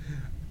chuckles.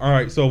 All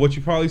right, so what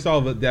you probably saw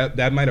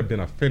that might have been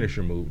a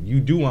finisher move. You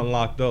do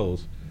unlock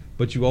those,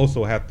 but you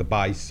also have to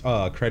buy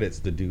credits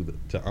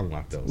to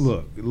unlock those.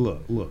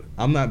 Look.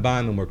 I'm not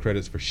buying no more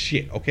credits for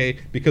shit, okay?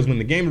 Because when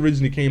the game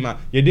originally came out,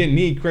 you didn't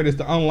need credits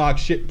to unlock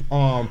shit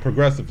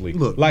progressively.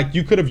 Look. Like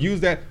you could have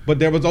used that, but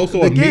there was also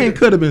The a game meter.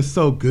 could have been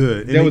so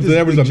good. and There they was just-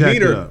 there was they a jacked it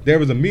meter. up. There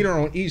was a meter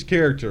on each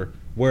character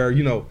where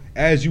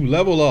as you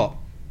level up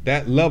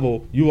that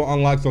level, you will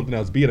unlock something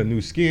else. Be it a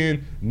new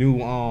skin,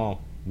 new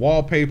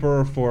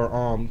wallpaper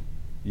for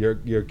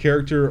your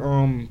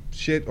character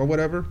shit or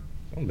whatever.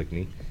 Don't lick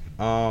me.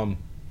 And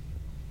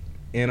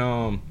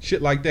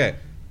shit like that.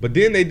 But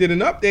then they did an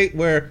update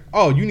where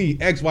you need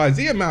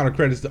XYZ amount of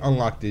credits to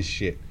unlock this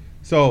shit.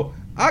 So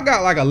I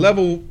got like a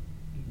level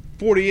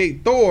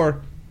 48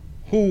 Thor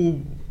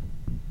who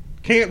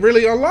can't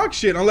really unlock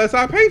shit unless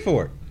I pay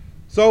for it.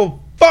 So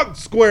fuck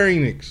Square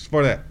Enix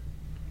for that.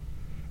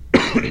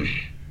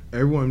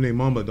 Everyone named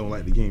Mamba don't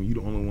like the game. You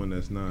the only one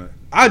that's not.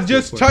 I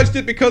just touched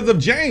it because of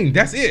Jane.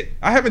 That's it.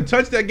 I haven't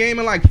touched that game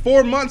in like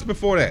 4 months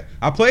before that.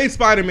 I played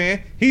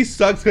Spider-Man. He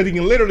sucks because he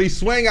can literally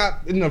swing out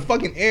in the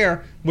fucking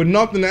air with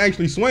nothing to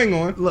actually swing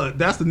on. Look,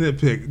 that's the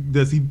nitpick.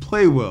 Does he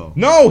play well?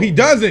 No, he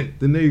doesn't.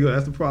 Then there you go.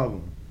 That's the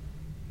problem.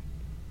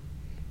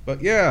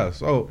 But yeah,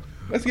 so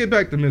let's get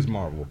back to Miss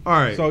Marvel. All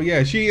right. So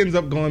yeah, she ends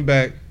up going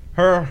back.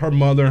 Her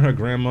mother and her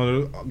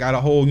grandmother got a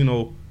whole,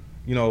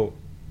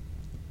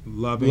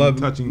 loving,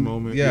 touching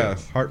moment. Yeah,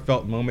 Yes.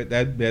 heartfelt moment.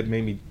 That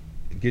made me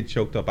get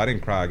choked up. I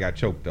didn't cry. I got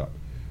choked up.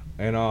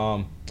 And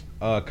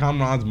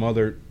Kamran's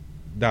mother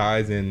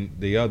dies, and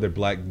the other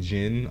black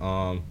Jinn.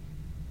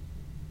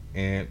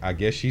 And I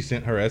guess she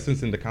sent her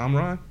essence into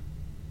Kamran.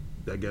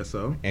 I guess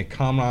so. And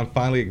Kamran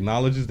finally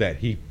acknowledges that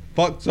he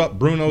fucks up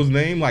Bruno's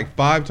name like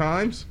 5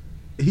 times.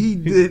 He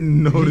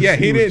didn't notice. Yeah,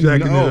 he was didn't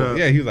jacking it know. up.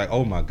 Yeah, he was like,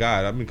 "Oh my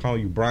God, I've been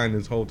calling you Brian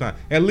this whole time."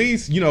 At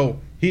least, you know,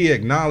 he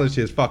acknowledged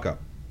his fuck up.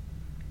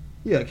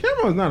 Yeah,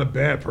 Cameron's not a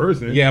bad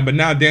person. Yeah, but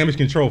now Damage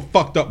Control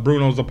fucked up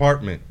Bruno's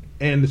apartment.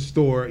 And the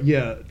store,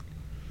 yeah.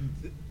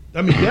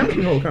 I mean, Damage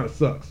Control kind of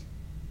sucks.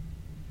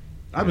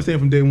 I've been saying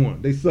from day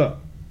one, they suck.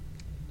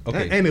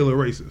 Okay, And they're a little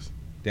racist.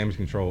 Damage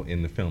Control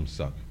in the film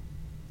suck.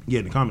 Yeah,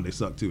 in the comic they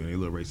suck too, and they're a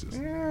little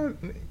racist. Yeah,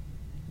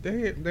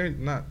 they're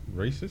not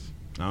racist.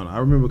 I don't know. I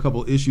remember a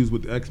couple of issues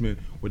with the X-Men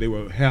where they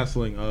were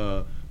hassling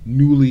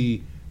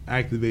newly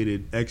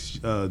activated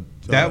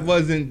That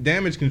wasn't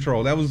Damage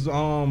Control. That was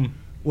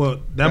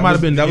well, that might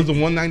have been that was the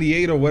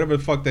 198 or whatever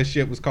the fuck that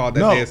shit was called that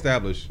No. they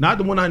established. not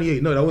the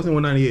 198. No, that wasn't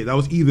 198. That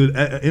was either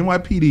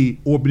NYPD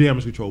or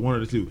Damage Control, one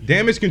of the two.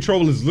 Damage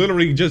Control is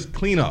literally just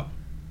cleanup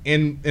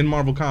in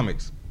Marvel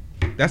Comics.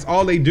 That's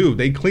all they do.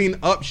 They clean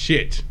up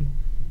shit.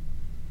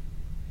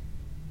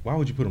 Why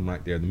would you put them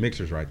right there? The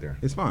mixer's right there.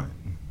 It's fine.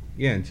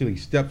 Yeah, until he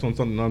steps on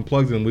something and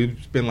unplugs it, and we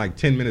spend like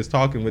 10 minutes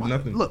talking with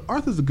nothing. Look,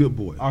 Arthur's a good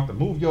boy. Arthur,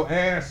 move your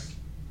ass.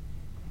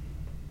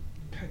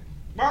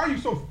 Why are you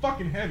so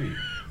fucking heavy?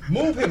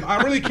 Move him.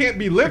 I really can't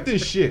be lifting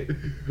shit.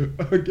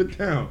 Get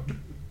down.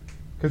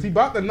 Because he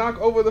about to knock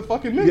over the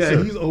fucking mixer.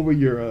 Yeah, he's over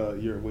your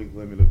weight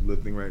limit of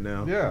lifting right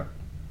now. Yeah.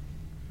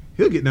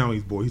 He'll get down when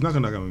he's bored. He's not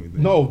gonna knock out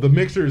anything. No, the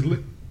mixer is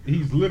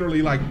he's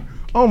literally like,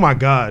 Oh my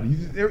God,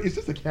 it's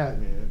just a cat,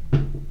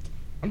 man.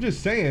 I'm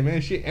just saying,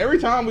 man, shit. Every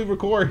time we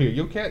record here,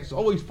 your cat's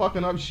always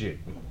fucking up shit.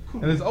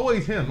 And it's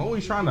always him,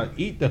 always trying to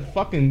eat the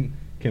fucking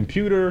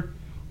computer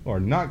or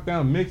knock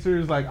down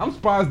mixers. Like, I'm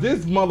surprised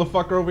this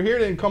motherfucker over here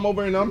didn't come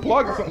over and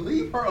unplug something.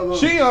 Leave her alone.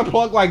 She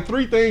unplugged like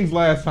 3 things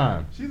last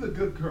time. She's a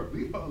good girl.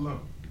 Leave her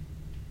alone.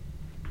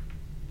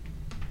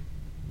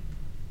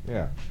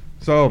 Yeah.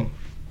 So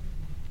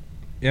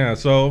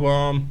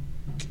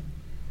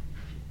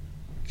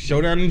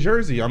showdown in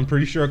Jersey. I'm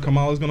pretty sure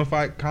Kamala's gonna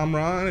fight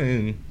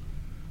Kamran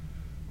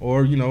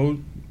or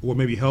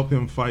maybe help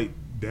him fight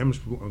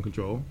Damage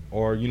Control.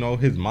 Or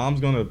his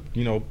mom's gonna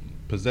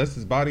possess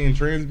his body and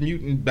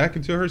transmute him back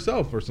into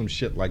herself or some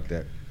shit like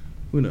that.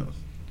 Who knows?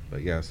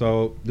 But yeah,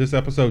 so this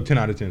episode 10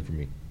 out of 10 for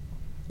me.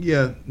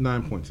 Yeah,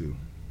 9.2.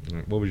 All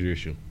right, what was your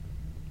issue?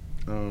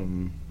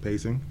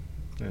 Pacing.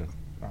 Yeah,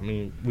 I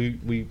mean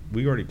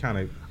we already kind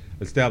of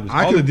established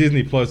all the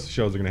Disney Plus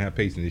shows are gonna have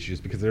pacing issues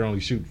because they're only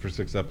shooting for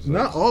 6 episodes.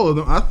 Not all of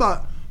them. I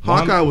thought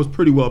Hawkeye was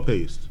pretty well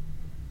paced.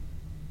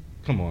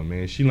 Come on,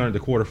 man. She learned the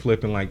quarter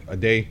flip in like a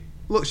day.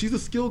 Look, she's a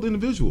skilled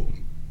individual.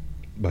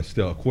 But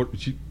still, a quarter.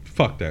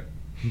 Fuck that.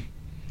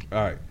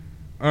 All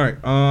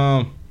right.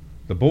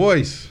 The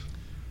boys.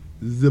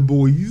 The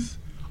boys.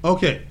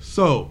 Okay,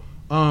 so,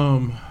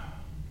 where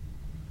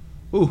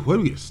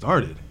do we get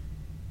started?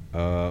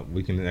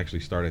 We can actually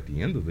start at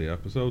the end of the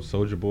episode.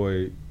 Soldier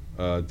Boy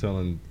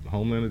telling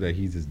Homelander that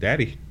he's his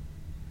daddy.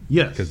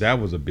 Yes, Because that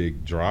was a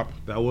big drop.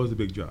 that was a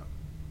big drop.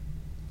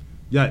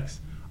 Yikes.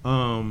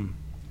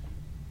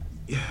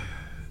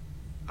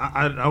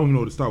 I don't even know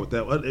where to start with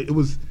that. It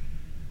was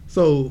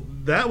so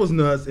that was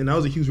nuts, and that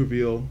was a huge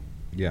reveal.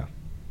 Yeah.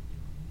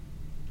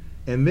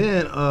 And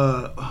then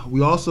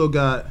we also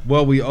got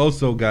Well, we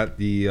also got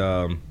the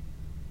Athens.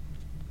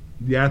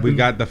 we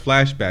got the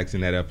flashbacks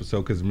in that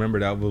episode because remember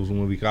that was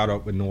when we caught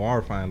up with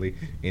Noir finally,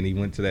 and he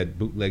went to that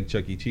bootleg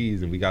Chuck E.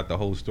 Cheese, and we got the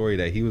whole story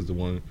that he was the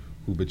one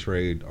who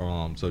betrayed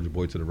Soldier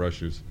Boy to the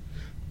Rushers.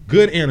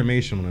 Good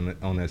animation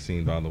on that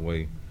scene, by the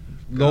way.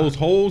 Those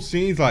whole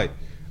scenes, like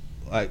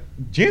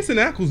Jensen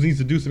Ackles needs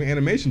to do some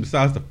animation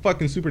besides the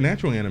fucking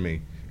Supernatural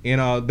anime.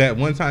 And that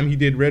one time he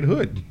did Red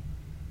Hood.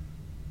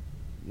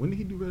 When did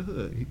he do Red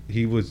Hood?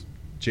 He was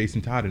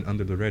Jason Todd in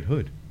Under the Red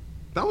Hood.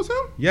 That was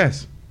him?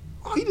 Yes,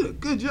 Oh, he did a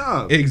good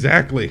job.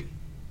 exactly.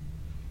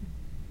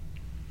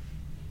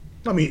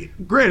 I mean,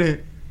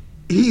 granted,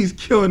 he's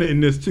killing it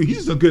in this too. He's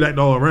just a good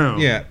actor all around.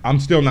 Yeah, I'm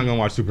still not gonna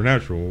watch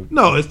Supernatural.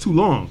 No, it's too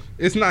long.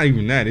 It's not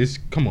even that. It's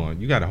come on.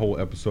 You got a whole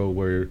episode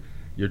where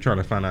you're trying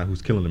to find out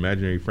who's killing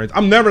imaginary friends.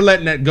 I'm never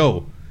letting that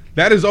go.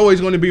 That is always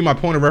going to be my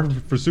point of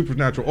reference for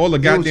Supernatural. All the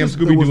goddamn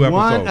Scooby Doo episodes.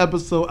 One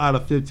episode out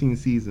of 15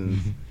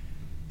 seasons.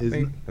 I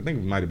think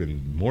it might have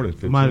been more than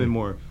 15. It might have been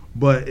more,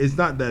 but it's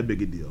not that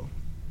big a deal.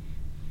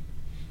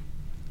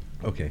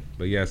 Okay,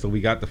 but yeah, so we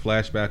got the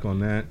flashback on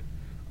that.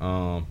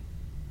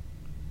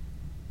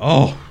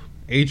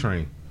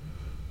 A-Train.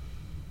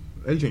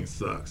 A-Train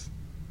sucks.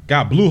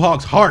 Got Blue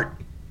Hawk's heart.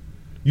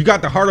 You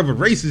got the heart of a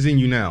racist in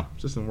you now.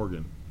 It just isn't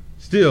working.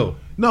 Still.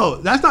 No,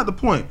 that's not the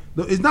point.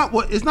 It's not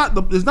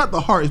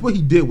the heart. It's what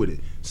he did with it.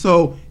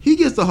 So he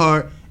gets the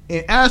heart,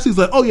 and Ashley's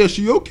like, "Oh yeah,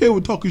 she okay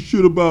with talking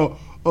shit about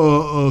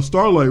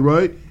Starlight,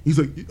 right?" He's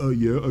like,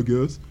 "Yeah, I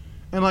guess."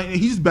 And like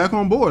he's back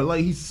on board.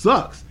 Like he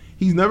sucks.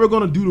 He's never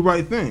gonna do the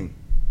right thing.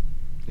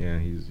 Yeah,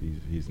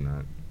 he's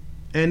not.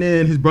 And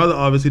then his brother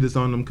obviously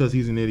disowned him because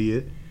he's an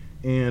idiot.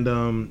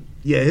 And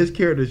his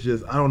character's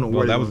just I don't know where.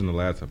 Well, that was in the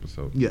last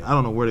episode. Yeah, I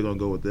don't know where they're gonna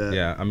go with that.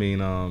 Yeah, I mean,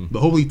 but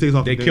hopefully he takes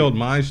off. They killed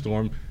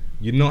Mindstorm.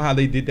 You know how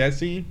they did that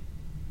scene?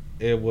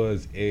 It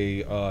was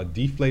a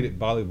deflated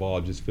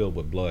volleyball just filled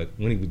with blood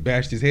when he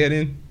bashed his head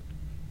in.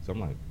 So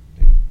I'm like,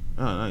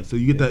 oh, nice. So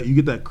you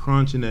get that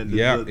crunch and that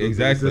the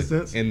exactly,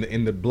 resistance.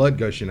 and the blood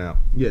gushing out.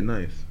 Yeah,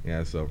 nice.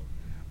 Yeah, so,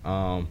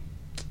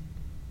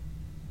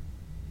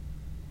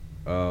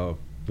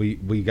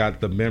 we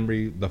got the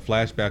memory, the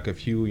flashback of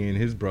Huey and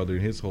his brother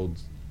and his whole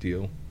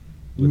deal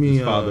with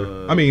his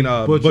father. I mean,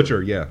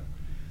 Butcher. Yeah.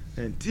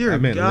 And dear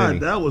God, Lenny.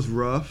 That was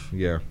rough.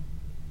 Yeah.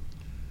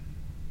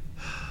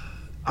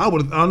 I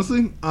would have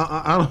honestly,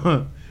 I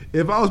don't.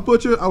 If I was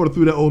Butcher, I would have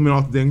threw that old man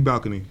off the dang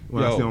balcony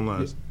when I see him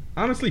last.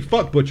 Honestly,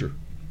 fuck Butcher.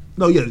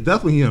 No, yeah,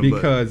 definitely him.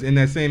 Because in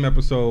that same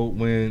episode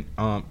when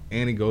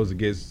Annie goes to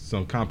get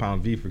some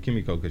Compound V for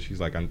Kimiko because she's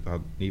like, I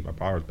need my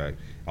powers back.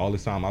 All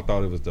this time I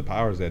thought it was the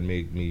powers that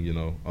made me,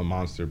 a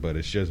monster, but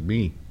it's just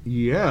me.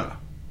 Yeah.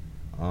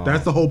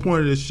 That's the whole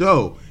point of this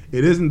show.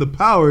 It isn't the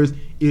powers,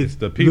 it's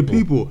the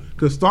people.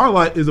 Because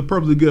Starlight is a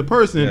perfectly good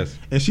person, yes.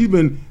 And she's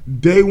been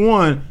day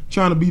one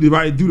trying to do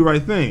the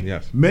right thing.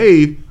 Yes.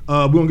 Maeve,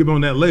 we're gonna get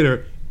on that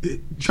later.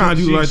 Trying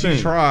to do the right thing.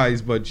 She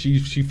tries, but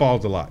she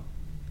falls a lot.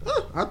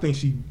 I think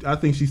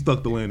she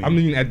stuck the landing. I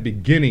mean, at the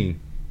beginning,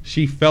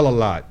 she fell a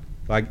lot.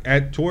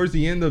 Like towards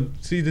the end of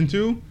season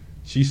 2,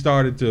 she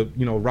started to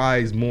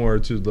rise more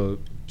to the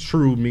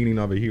true meaning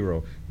of a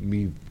hero.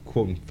 Me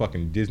quoting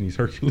fucking Disney's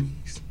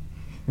Hercules.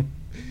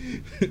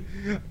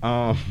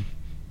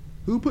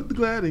 Who put the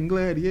glad in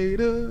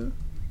Gladiator?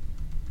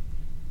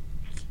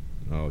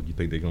 Oh, you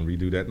think they're gonna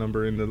redo that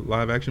number in the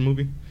live action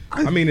movie?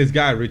 I mean, it's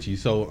Guy Ritchie,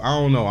 so I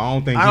don't know. I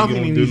don't think he's gonna do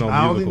no musical.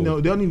 I don't think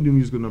they don't need to do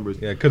musical numbers.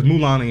 Yeah, because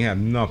Mulan ain't have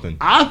nothing.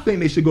 I think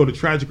they should go the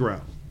tragic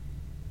route.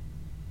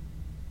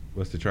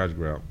 What's the tragic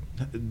route?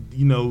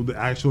 The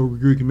actual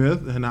Greek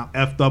myth and how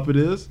effed up it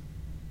is.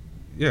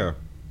 Yeah.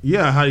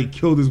 Yeah, how he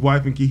killed his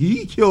wife and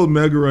he killed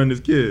Megara and his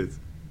kids.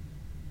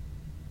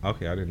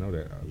 Okay, I didn't know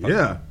that.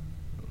 Yeah.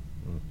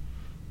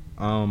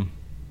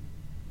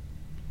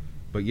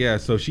 But yeah,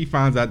 so she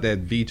finds out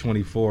that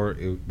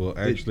V24 will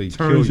actually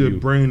turns kill your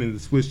brain into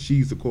Swiss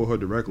cheese to call her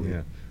directly.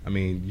 Yeah, I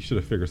mean, you should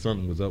have figured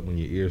something was up when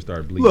your ears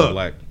started bleeding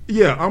black.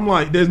 Yeah, I'm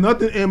like, there's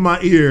nothing in my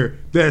ear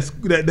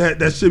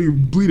that should be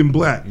bleeding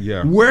black.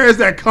 Yeah, where is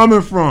that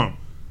coming from?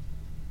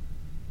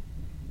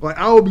 Like,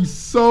 I would be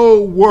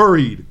so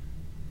worried.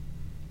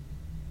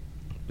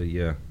 But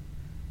yeah,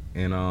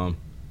 and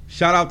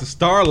shout out to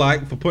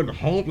Starlight for putting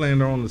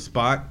Homelander on the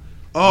spot.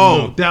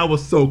 Oh, that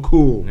was so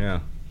cool. Yeah.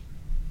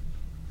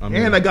 I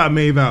mean, and I got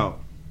Maeve out.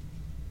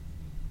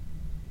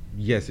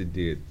 Yes, it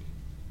did.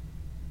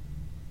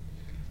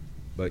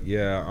 But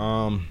yeah,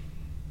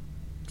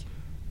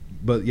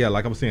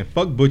 like I was saying,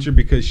 fuck Butcher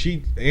because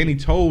Annie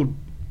told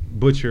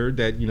Butcher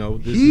that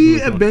he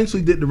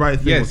eventually did the right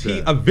thing. Yes, he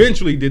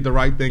eventually did the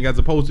right thing as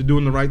opposed to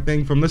doing the right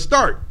thing from the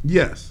start.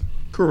 Yes,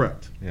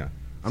 correct. Yeah,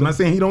 I'm not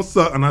saying he don't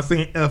suck. I'm not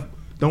saying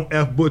don't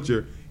F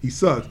Butcher. He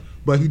sucks,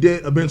 but he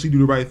did eventually do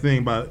the right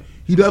thing by.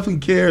 He definitely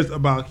cares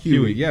about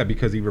Huey. Yeah,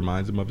 because he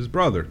reminds him of his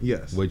brother.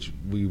 Yes. Which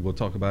we will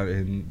talk about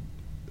in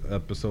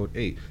episode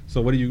 8. So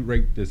what do you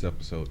rate this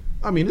episode?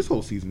 I mean, this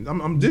whole season.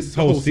 This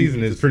whole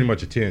season is pretty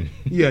much a 10.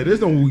 Yeah,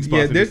 there's no weak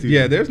spots in the season.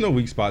 Yeah, there's no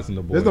weak spots in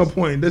the boys.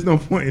 There's no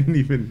point in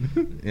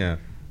even... Yeah.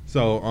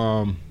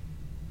 So,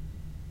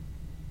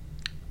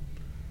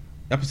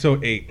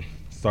 episode 8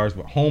 starts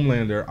with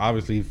Homelander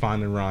obviously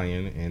finding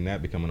Ryan and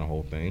that becoming a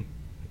whole thing.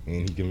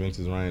 And he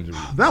convinces Ryan to...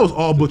 That was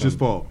all Butcher's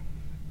fault.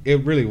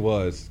 It really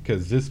was,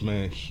 because this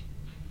man,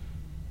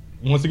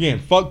 once again,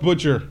 fuck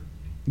Butcher.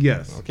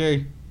 Yes.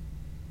 Okay.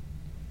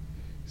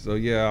 So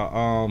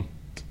yeah,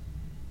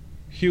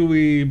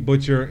 Huey,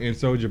 Butcher, and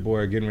Soldier Boy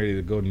are getting ready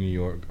to go to New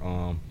York.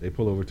 They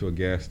pull over to a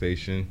gas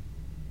station,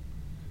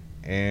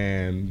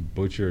 and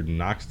Butcher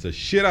knocks the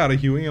shit out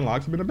of Huey and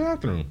locks him in the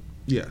bathroom.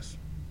 Yes.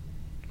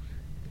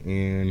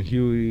 And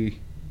Huey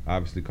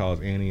obviously calls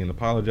Annie and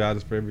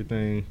apologizes for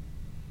everything.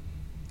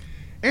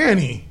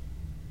 Annie.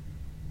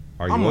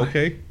 Are you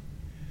okay?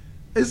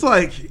 It's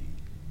like,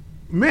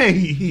 man,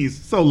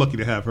 he's so lucky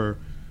to have her.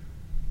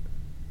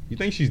 You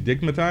think she's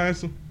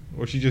digmatized,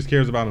 or she just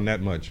cares about him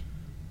that much?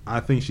 I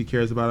think she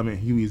cares about him, and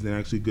Huey's an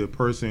actually good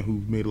person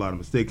who made a lot of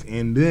mistakes,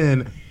 and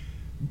then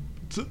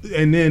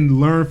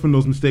learn from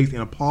those mistakes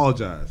and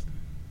apologize.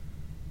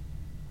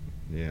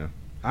 Yeah,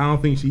 I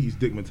don't think she's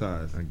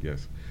digmatized. I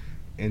guess.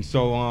 And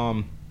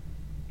so,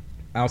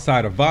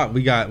 outside of Vought,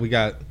 we got.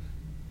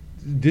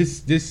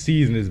 This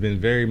season has been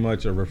very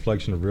much a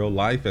reflection of real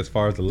life as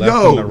far as the left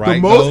and the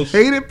right goes. The most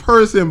hated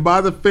person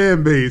by the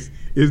fan base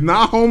is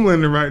not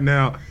Homelander right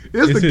now.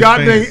 It's the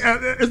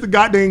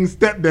goddamn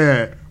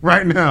stepdad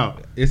right now.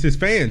 It's his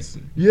fans.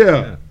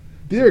 Yeah.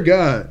 Dear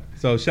God.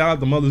 So shout out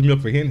to Mother's Milk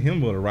for hitting him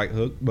with a right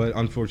hook, but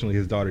unfortunately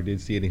his daughter did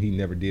see it and he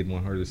never did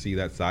want her to see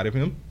that side of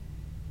him.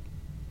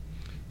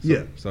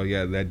 So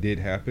yeah, that did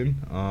happen.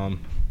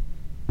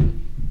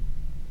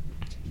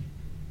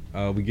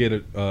 We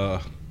get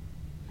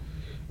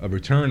a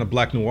return of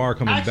Black Noir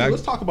coming Actually, back.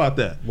 let's talk about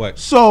that. What?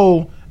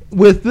 So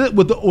with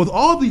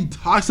all the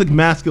toxic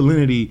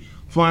masculinity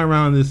flying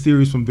around in this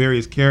series from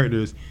various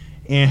characters,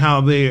 and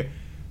how they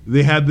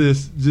have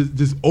this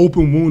just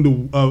open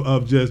wound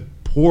of just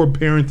poor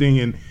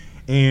parenting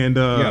and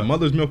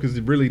Mother's Milk is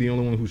really the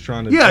only one who's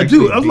trying to. yeah,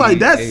 dude. I was like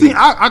that scene.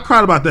 I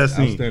cried about that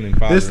scene. Outstanding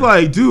father. It's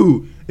like,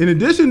 dude. In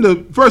addition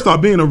to first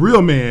off being a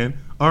real man,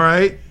 all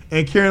right,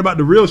 and caring about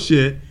the real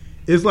shit,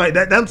 it's like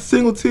that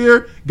single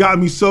tear got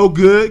me so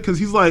good because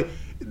he's like,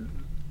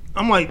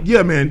 I'm like,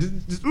 yeah,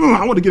 man,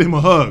 I want to get him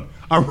a hug.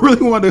 I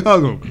really wanted to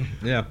hug him.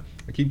 Yeah,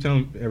 I keep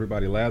telling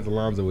everybody, Laz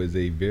Alonso is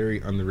a very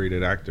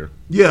underrated actor.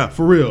 Yeah,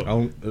 for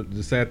real.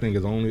 The sad thing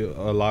is, only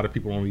a lot of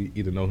people only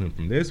either know him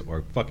from this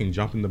or fucking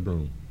Jumping the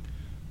Broom.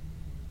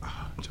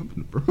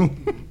 Jumping the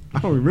Broom. I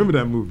don't remember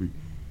that movie.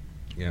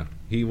 Yeah,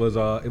 he was.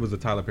 It was a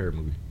Tyler Perry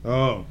movie.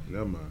 Oh,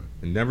 never mind.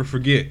 And never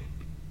forget,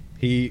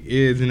 he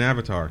is in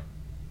Avatar.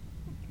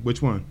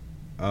 Which one?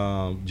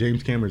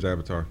 James Cameron's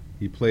Avatar.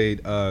 He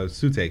played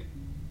Sute.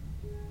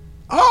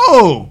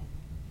 Oh.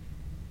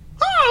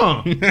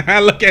 Huh.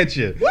 Look at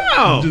you.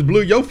 Wow. Just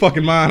blew your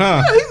fucking mind,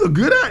 huh? Yeah, he's a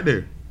good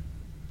actor.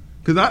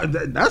 Cause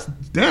that's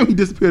damn, he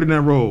disappeared in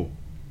that role.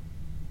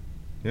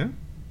 Yeah.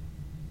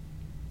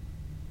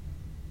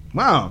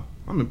 Wow,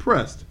 I'm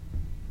impressed.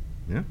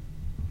 Yeah.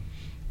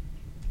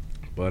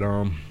 But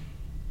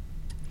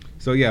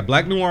so yeah,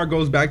 Black Noir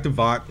goes back to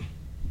Vought.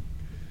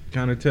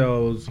 Kind of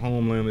tells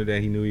Homelander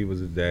that he knew he was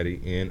his daddy,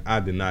 and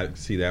I did not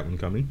see that one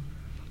coming.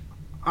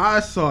 I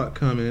saw it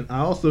coming. I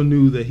also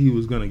knew that he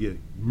was gonna get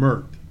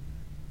murked.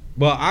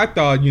 Well, I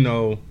thought,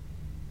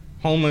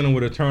 Homelander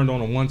would have turned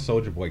on him once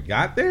Soulja Boy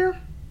got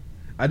there.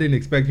 I didn't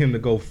expect him to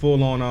go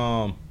full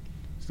on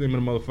same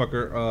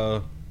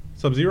motherfucker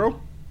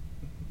Sub-Zero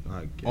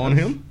on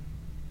him.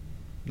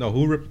 No,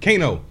 who ripped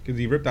Kano? Because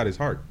he ripped out his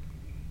heart.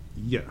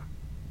 Yeah.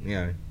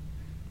 Yeah.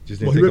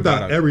 Just Well, didn't he ripped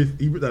think out about it.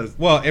 He ripped out his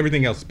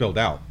Everything else spilled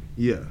out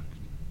yeah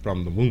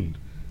from the wound.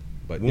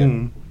 But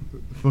wound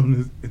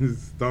from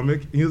his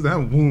stomach. He doesn't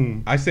have a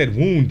wound. I said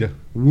wound.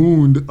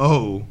 Wound.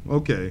 Oh,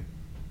 okay.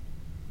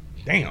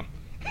 Damn.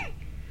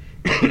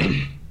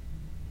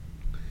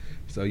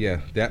 So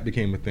yeah, that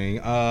became a thing.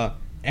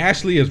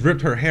 Ashley has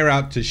ripped her hair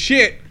out to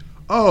shit.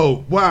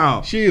 Oh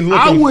wow. She is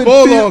looking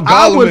full on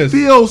I would Gollum.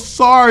 feel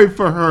sorry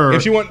for her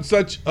If she wasn't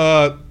such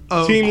a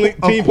team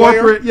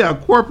corporate, player,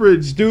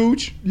 corporate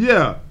stooge.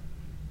 Yeah.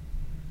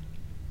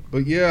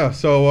 But yeah,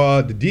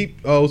 so the Deep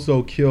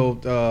also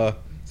killed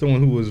someone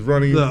who was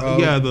running.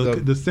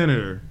 The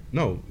senator.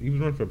 No, he was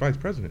running for vice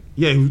president.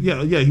 Yeah,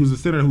 he was a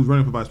senator who was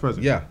running for vice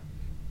president. Yeah.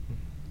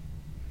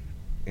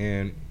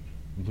 And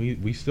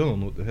we still don't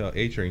know what the hell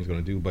A-Train's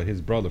gonna do, but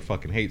his brother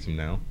fucking hates him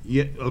now.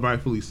 Yeah,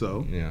 rightfully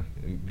so. Yeah,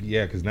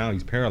 because now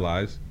he's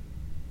paralyzed.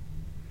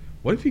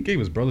 What if he gave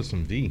his brother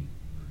some V?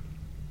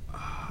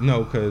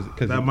 No, because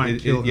that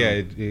might kill him.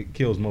 Yeah, it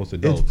kills most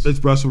adults.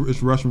 It's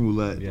Russian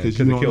roulette because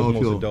you it don't kills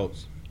know most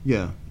adults.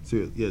 Yeah,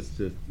 seriously, it's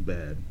just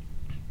bad.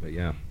 But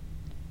yeah,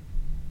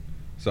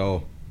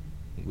 so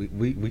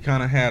we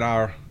kind of had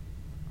our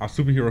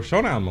superhero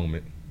showdown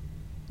moment.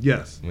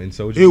 Yes, when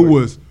Soulja it Boy,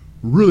 was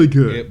really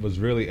good. It was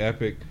really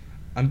epic.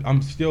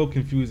 I'm still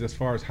confused as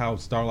far as how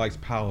Starlight's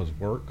powers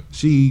work.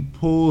 She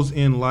pulls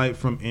in light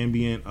from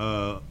ambient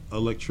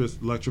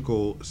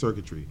electrical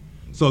circuitry.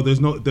 So there's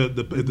no if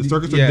the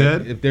circuits are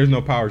dead. If there's no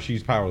power,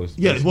 she's powerless.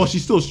 Yeah, well,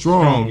 she's still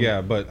strong.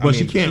 Yeah, but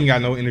she can't. She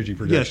got no energy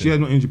protection. Yeah, she has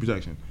no energy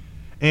protection.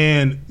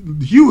 And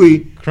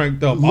Huey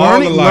cranked up all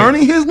the lights.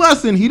 Learning his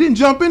lesson. He didn't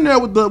jump in there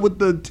with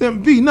the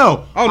temp V.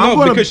 No. Oh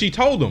no, because she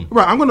told him.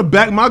 Right, I'm gonna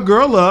back my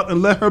girl up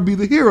and let her be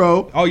the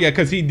hero. Oh yeah,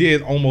 because he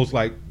did almost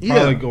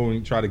probably go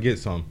and try to get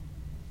some.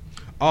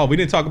 Oh, we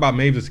didn't talk about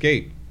Maeve's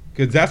escape.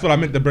 Because that's what I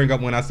meant to bring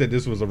up when I said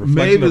this was a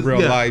reflection of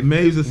real life.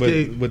 Maeve's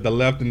escape. With the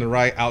left and the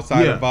right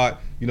outside of Vought.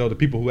 The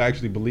people who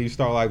actually believe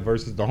Starlight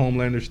versus the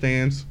Homelander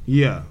stands.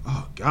 Yeah.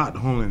 Oh, God, the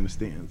Homelander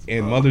stands.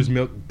 And Mother's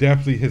Milk,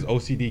 definitely his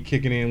OCD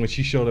kicking in when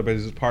she showed up at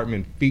his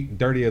apartment, feet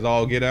dirty as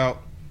all get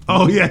out.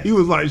 Oh, yeah. He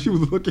was like, she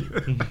was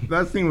looking.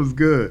 That scene was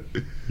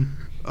good.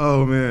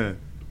 Oh, man.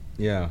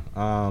 Yeah.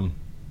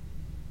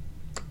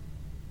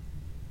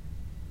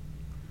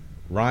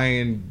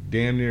 Ryan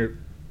damn near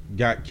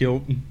got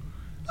killed. He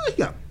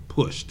got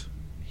pushed.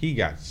 He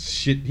got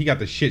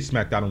the shit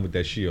smacked out of him with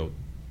that shield.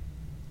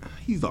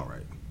 He's all right.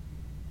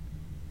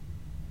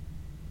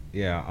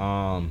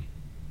 Yeah.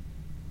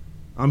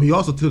 He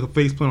also took a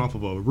face plant off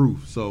of a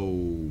roof,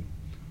 so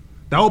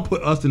that would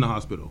put us in the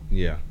hospital.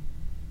 Yeah.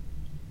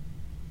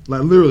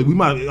 Like literally, we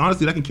might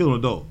honestly that can kill an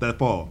adult that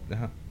fall.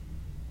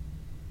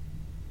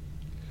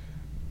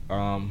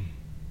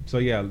 So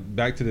yeah,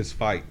 back to this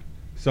fight.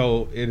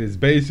 So it is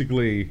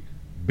basically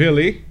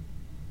Billy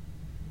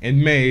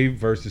and Maeve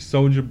versus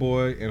Soulja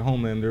Boy and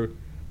Homelander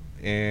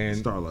and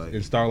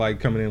Starlight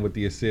coming in with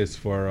the assist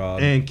for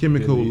and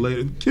Chemical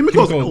later.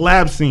 Chemical's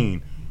lab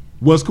scene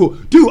was cool,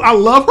 dude. I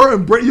love her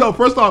and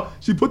first off,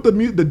 she put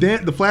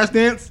the flash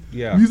dance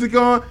music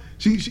on.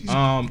 She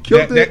killed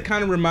it. That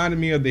kind of reminded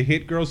me of the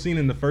Hit Girl scene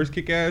in the first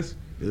Kick-Ass.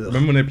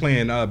 Remember when they're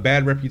playing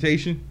Bad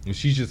Reputation and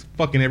she's just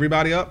fucking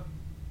everybody up?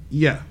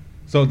 Yeah.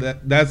 So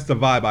that's the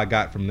vibe I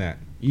got from that.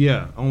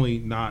 Yeah. Only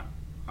not.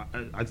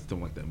 I just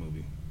don't like that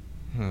movie.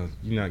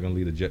 You're not gonna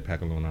leave the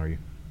jetpack alone, are you?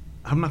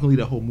 I'm not gonna leave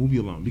that whole movie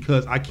alone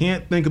because I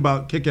can't think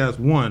about Kick-Ass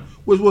 1,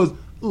 which was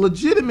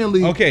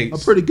legitimately a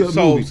pretty good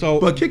movie.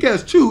 But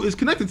Kick-Ass 2 is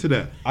connected to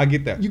that. I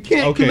get that. You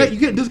can't connect. You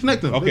can't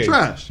disconnect them. They're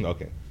trash.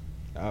 Okay.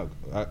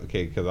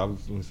 Okay, because I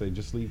was gonna say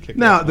just leave Kick-Ass.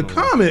 Now the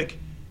comic,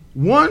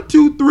 1,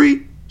 2,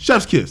 3,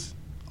 Chef's Kiss,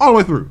 all the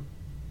way through.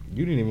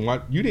 You didn't even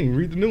watch. You didn't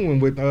read the new one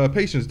with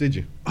Patience, did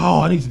you?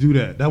 Oh, I need to do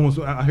that. That one's.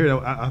 I hear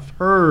that. I've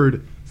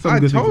heard some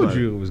good things about it. I told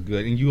you it was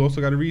good, and you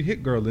also got to read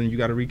Hit Girl. Then you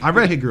got to read. I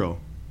read Hit Girl.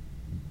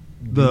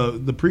 The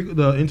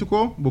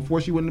interquel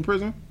before she went into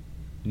prison.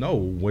 No,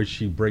 where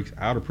she breaks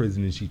out of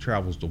prison and she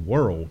travels the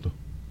world.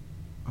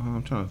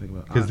 I'm trying to think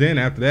about. Because then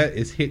after that,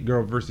 it's Hit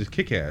Girl versus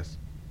Kick-Ass.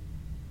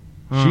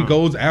 She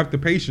goes after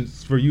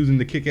Patience for using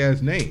the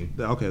Kick-Ass name.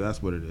 Okay,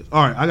 that's what it is.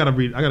 All right, I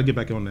gotta get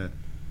back on that.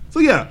 So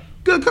yeah,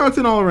 good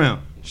content all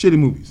around. Shitty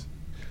movies.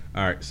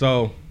 All right,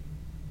 so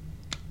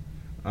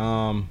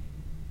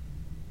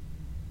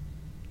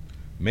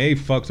Maeve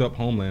fucks up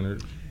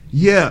Homelander.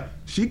 Yeah,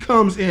 she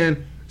comes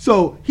in.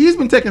 So he's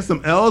been taking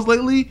some L's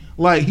lately.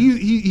 Like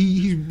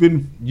he's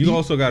been. You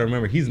also got to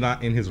remember he's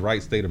not in his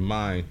right state of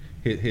mind.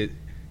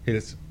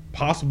 His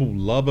possible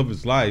love of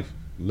his life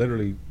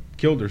literally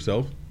killed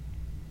herself.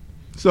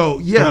 So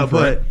yeah,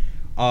 but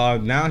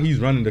now he's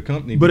running the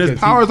company. But his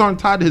powers aren't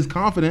tied to his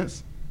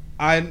confidence.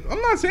 I'm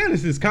not saying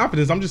it's his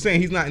confidence. I'm just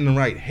saying he's not in the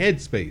right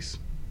headspace.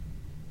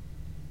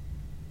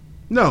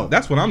 No,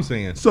 that's what I'm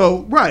saying.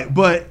 So right,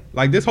 but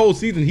like this whole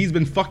season, he's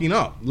been fucking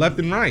up left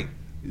and right.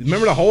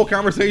 Remember the whole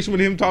conversation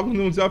with him talking to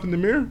himself in the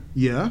mirror?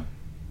 Yeah,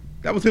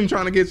 that was him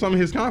trying to get some of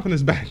his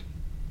confidence back.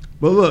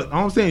 But look,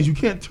 all I'm saying is you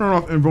can't turn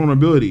off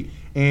invulnerability.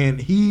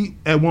 And he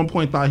at one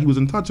point thought he was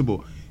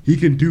untouchable. He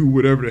can do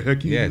whatever the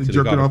heck he's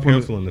jerking off on.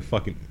 Pencil in the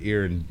fucking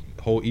ear and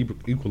whole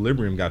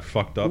equilibrium got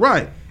fucked up.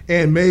 Right.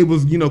 And Maeve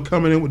was,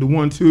 coming in with the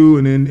 1-2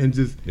 and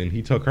just. Then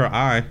he took her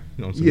eye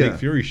on some Nick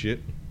Fury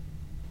shit.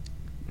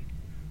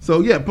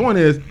 So yeah, point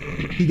is,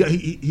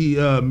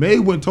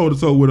 Maeve went toe to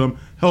toe with him,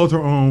 held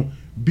her own,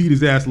 beat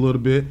his ass a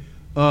little bit.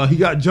 He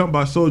got jumped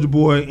by Soulja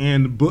Boy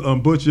and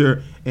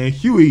Butcher and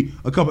Huey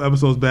a couple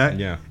episodes back.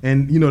 Yeah.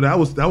 And that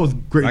was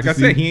great. Like I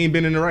said, he ain't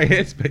been in the right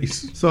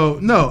headspace. So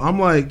no, I'm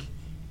like.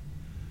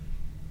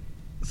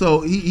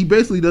 So he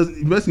basically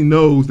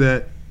knows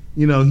that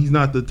he's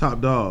not the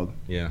top dog.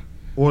 Yeah.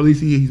 Or at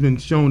least he's been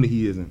shown that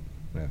he isn't.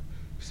 Yeah.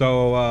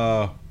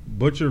 So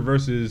Butcher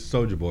versus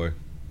Soulja Boy.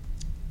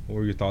 What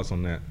were your thoughts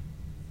on that?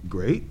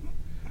 Great.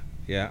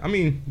 Yeah, I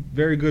mean,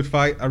 very good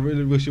fight. I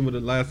really wish it would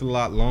have lasted a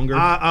lot longer.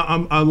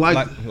 I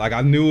like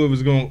I knew it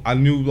was going. I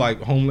knew like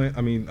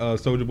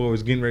Soulja Boy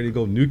was getting ready to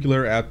go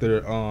nuclear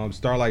after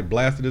Starlight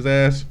blasted his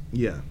ass.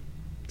 Yeah.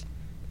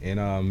 And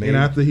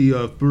after he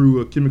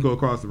threw a chemical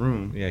across the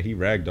room. Yeah, he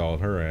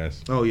ragdolled her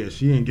ass. Oh yeah,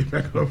 she didn't get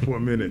back up for a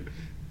minute.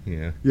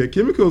 Yeah. Yeah,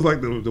 Kimiko's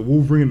like the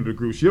Wolverine of the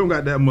group. She don't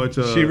got that much.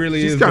 She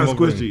really is. She's kind of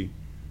squishy.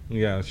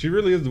 Yeah, she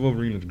really is the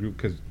Wolverine of the group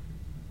because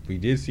we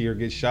did see her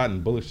get shot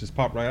and bullets just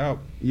pop right out.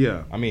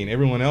 Yeah. I mean,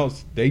 everyone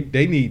else they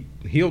need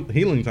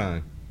healing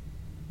time,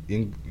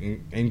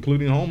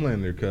 including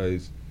Homelander,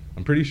 because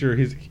I'm pretty sure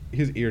his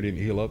ear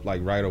didn't heal up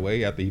like right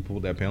away after he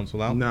pulled that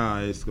pencil out.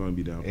 Nah, it's going to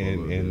be down for a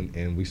little bit.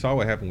 And we saw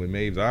what happened with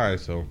Maeve's eye.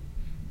 So,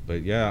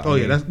 but yeah.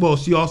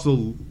 She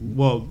also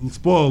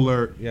spoiler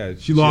alert. Yeah,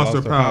 she lost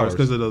her powers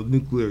because of the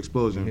nuclear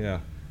explosion. Yeah.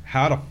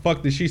 How the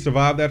fuck did she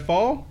survive that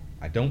fall?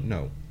 I don't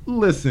know.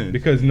 Listen.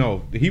 Because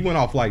no, he went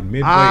off like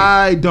midway.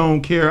 I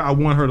don't care. I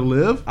want her to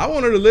live. I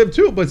want her to live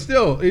too, but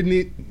still,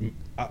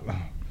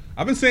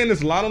 I've been saying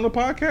this a lot on the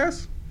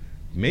podcast.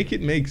 Make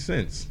it make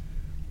sense.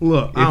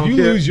 Look, if you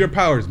lose your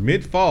powers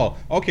mid-fall,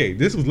 okay,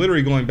 this was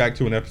literally going back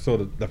to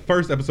the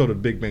first episode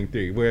of Big Bang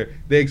Theory, where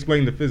they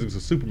explained the physics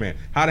of Superman.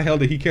 How the hell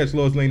did he catch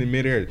Lois Lane in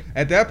midair?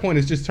 At that point,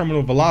 it's just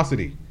terminal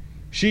velocity.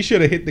 She should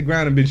have hit the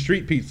ground and been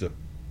street pizza.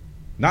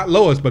 Not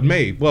Lois, but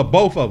Maeve. Well,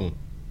 both of them.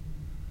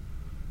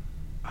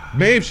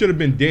 Maeve should have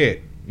been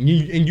dead, and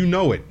you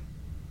know it.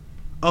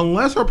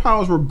 Unless her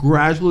powers were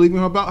gradually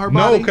leaving her body?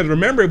 No, because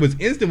remember, it was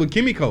instant with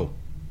Kimiko.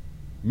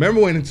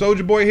 Remember when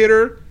Soulja Boy hit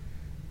her,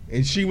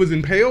 and she was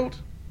impaled?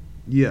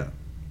 Yeah.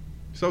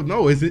 So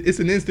no, it's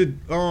an instant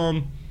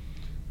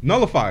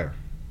nullifier.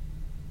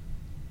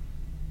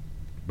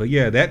 But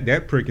yeah,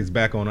 that prick is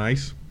back on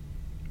ice.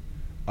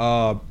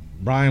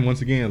 Brian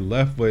once again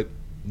left with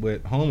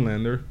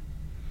Homelander.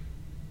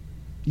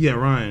 Yeah,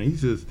 Ryan.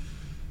 He's just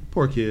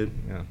poor kid.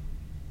 Yeah.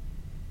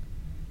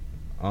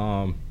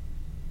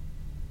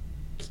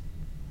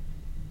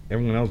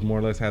 Everyone else more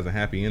or less has a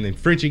happy ending.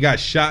 Frenchie got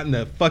shot in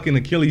the fucking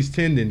Achilles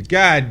tendon.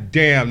 God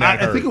damn,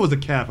 that hurt. I think it was a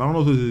calf. I don't know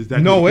if it was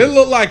exactly. No, it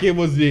looked like it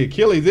was the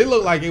Achilles. It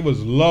looked like it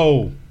was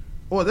low.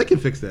 Oh, they can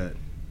fix that.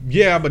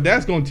 Yeah, but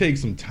that's gonna take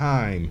some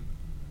time.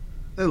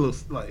 It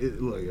looks like it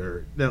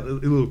hurt. It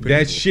looked painful.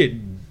 That shit,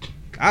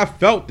 I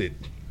felt it.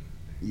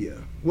 Yeah.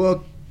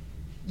 Well,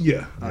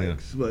 yeah. But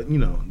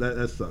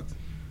that sucks.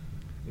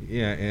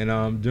 Yeah,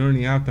 and during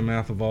the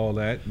aftermath of all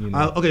that,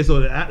 okay, so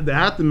the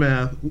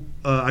aftermath,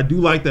 I do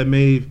like that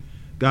Maeve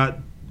got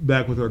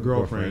back with her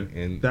girlfriend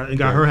and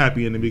got her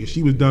happy ending because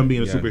she was done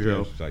being a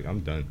superhero. She's like, I'm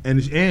done.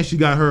 And she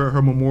got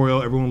her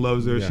memorial. Everyone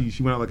loves her. Yeah.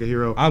 She went out like a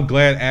hero. I'm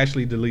glad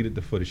Ashley deleted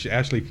the footage.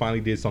 Ashley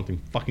finally did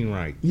something fucking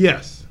right.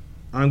 Yes,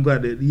 I'm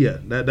glad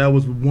that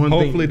was one thing.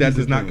 Hopefully that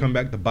does not come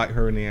back to bite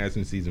her in the ass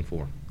in season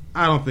 4.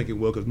 I don't think it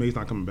will because May's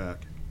not coming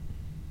back.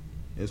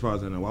 As far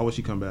as I know, why would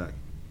she come back?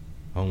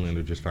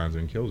 Homelander just finds her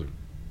and kills her.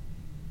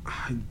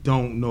 I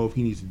don't know if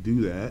he needs to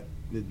do that.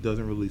 It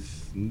doesn't really.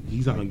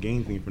 He's not gonna gain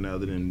anything from that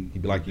other than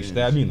He'd be like, you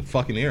stabbed me in the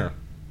fucking ear.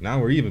 Now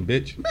we're even,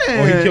 bitch. Man,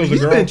 or he kills a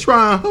he's girl. been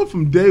trying her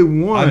from day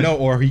one. I know,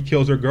 or he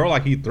kills her girl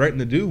like he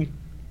threatened to do.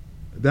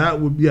 That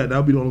would be the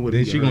only way.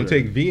 Then she gonna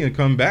take V and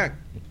come back.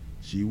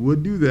 She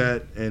would do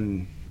that,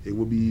 and it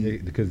would be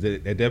because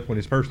at that point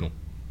it's personal.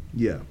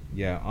 Yeah.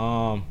 Yeah.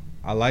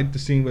 I like the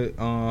scene with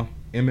MM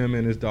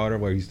and his daughter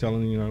where he's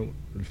telling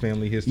the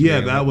family history. Yeah,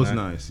 that was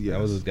nice. Yeah,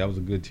 that was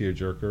a good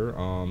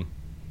tearjerker.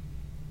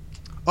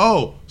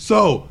 Oh,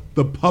 so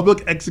the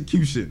public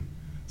execution.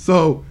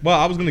 So well,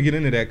 I was gonna get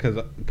into that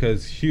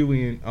because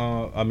Huey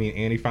and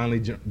Annie finally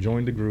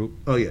joined the group.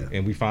 Oh yeah,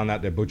 and we found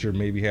out that Butcher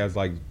maybe has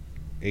like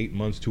 8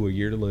 months to a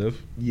year to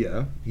live.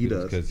 Yeah, he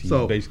does. Because he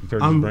so basically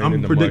turned his brain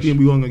into predicting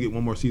mush. we're only gonna get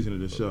one more season of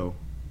this show.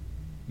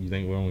 You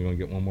think we're only gonna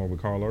get one more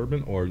with Carl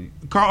Urban, or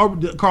Carl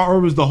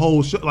Urban's the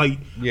whole show? Like,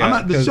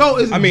 yeah, the show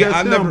isn't just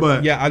I've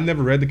but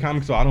never read the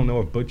comic, so I don't know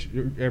if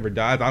Butcher ever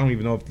dies. I don't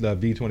even know if the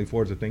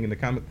V24 is a thing in the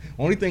comic.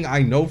 Only thing I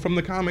know from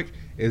the comic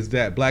is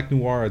that Black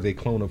Noir is a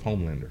clone of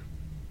Homelander.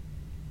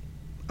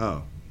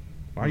 Oh,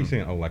 why are you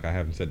saying? Oh, like I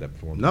haven't said that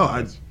before. No,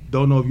 I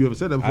don't know if you ever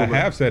said that before. I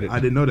have said it. I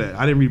didn't know that.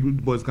 I didn't read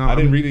the boys' comic. I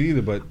didn't read it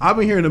either, but I've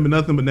been hearing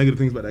nothing but negative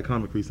things about that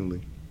comic recently.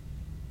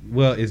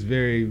 Well, it's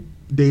very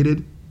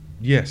dated.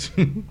 Yes.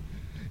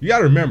 You got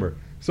to remember,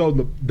 so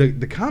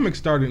the comic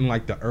started in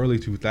like the early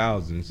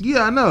 2000s.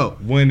 Yeah, I know.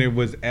 When it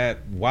was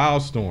at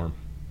Wildstorm.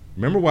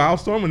 Remember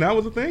Wildstorm when that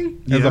was a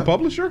thing? As a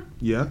publisher?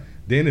 Yeah.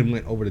 Then it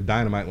went over to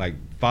Dynamite like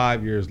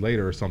 5 years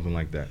later or something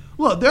like that.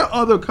 Well, there are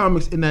other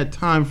comics in that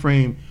time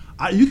frame.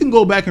 You can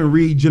go back and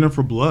read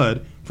Jennifer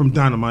Blood from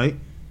Dynamite.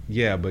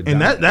 Yeah, but... And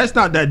that's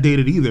not that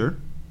dated either,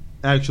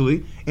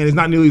 actually. And it's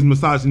not nearly as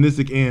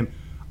misogynistic, and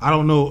I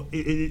don't know,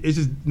 it's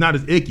just not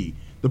as icky.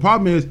 The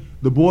problem is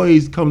The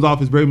Boys comes off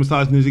as very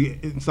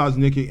misogynistic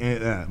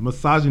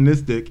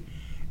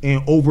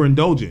and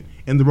overindulgent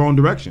in the wrong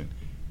direction.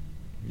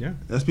 Yeah,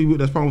 that's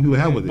problem people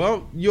have with it.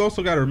 Well, you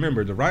also got to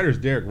remember the writer is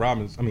Derek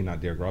Robinson. I mean,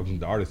 not Derek Robinson.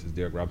 The artist is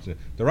Derek Robinson.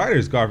 The writer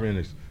is Garth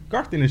Ennis.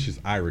 Garth Ennis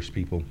is Irish,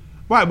 people.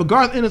 Right, but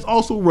Garth Ennis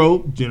also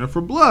wrote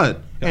Jennifer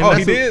Blood. And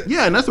he did?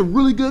 Yeah, and that's a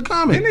really good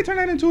comic. Didn't they turn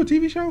that into a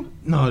TV show?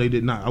 No, they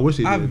did not. I wish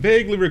they did. I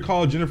vaguely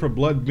recall Jennifer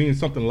Blood being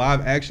something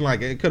live action,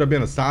 like it could have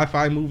been a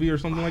sci-fi movie or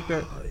something like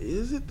that.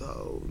 Is it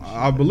though?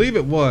 I believe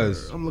it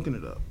was. I'm looking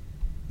it up.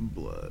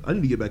 Blood. I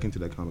need to get back into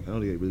that comic. I know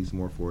they released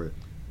more for it.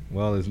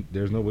 Well,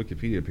 there's no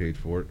Wikipedia page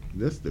for it.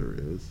 Yes, there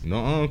is.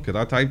 No, because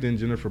I typed in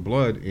Jennifer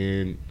Blood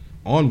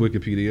on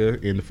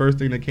Wikipedia, and the first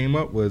thing that came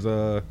up was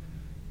who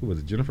was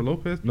it? Jennifer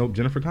Lopez? Nope,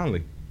 Jennifer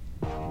Connelly.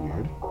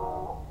 Weird.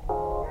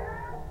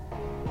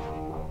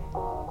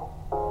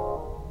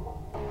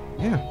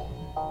 Yeah,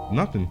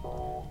 nothing.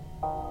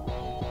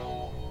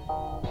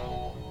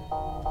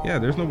 Yeah,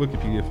 there's no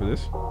Wikipedia for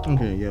this.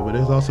 Okay, yeah, but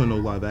there's also no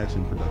live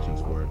action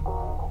productions for it.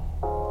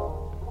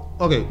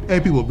 Okay, hey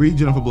people, read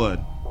Jennifer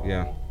Blood.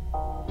 Yeah.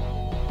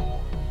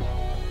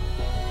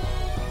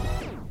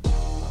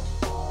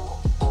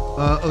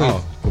 Okay.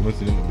 Oh,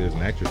 coincidentally, there's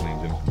an actress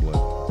named Jennifer Blood.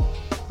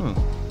 Huh.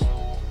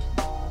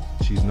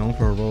 She's known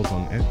for her roles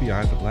on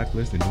FBI, The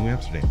Blacklist, and New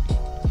Amsterdam.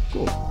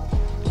 Cool.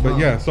 But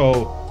yeah,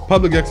 so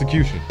public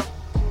execution.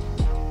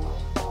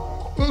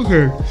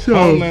 Okay, so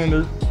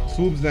Homelander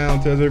swoops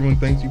down, tells everyone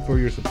thanks you for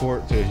your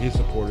support to his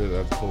supporters,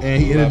 as opposed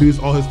and he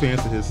introduced all his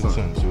fans to his son.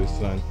 To his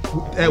son.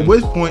 At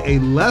which point, a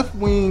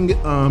left-wing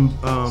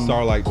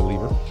Starlight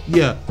believer.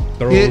 Yeah,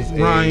 hit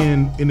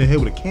Ryan in the head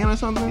with a can or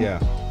something. Yeah.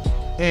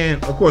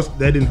 And of course,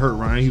 that didn't hurt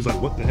Ryan. He was like,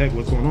 "What the heck?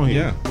 What's going on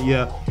here?"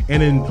 Yeah.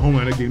 And then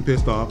Homelander getting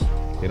pissed off.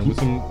 Hit him with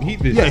some heat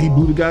vision. Yeah, he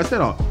blew the guy's head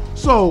off.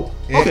 So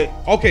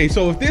okay.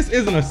 So if this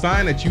isn't a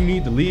sign that you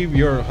need to leave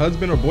your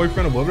husband or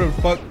boyfriend or whatever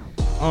the fuck,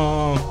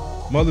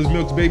 Mother's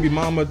Milk's baby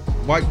mama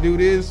white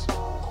dude is,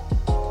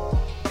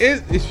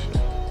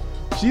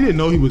 she didn't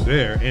know he was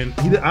there, and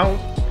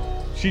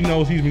she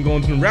knows he's been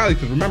going to the rally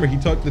because remember he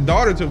took the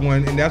daughter to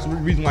one, and that's the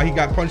reason why he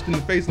got punched in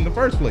the face in the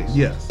first place.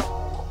 Yes,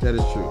 that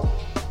is true.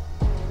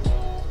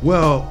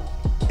 Well,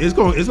 it's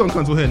going to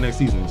come to a head next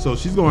season, so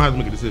she's going to have to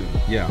make a decision.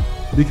 Yeah,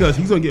 because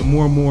he's going to get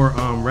more and more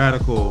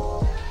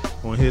radical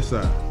on his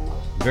side.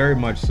 Very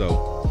much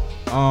so.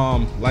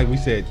 Like we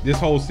said, this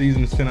whole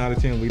season is 10 out of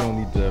 10. We don't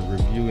need to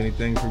review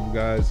anything for you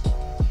guys.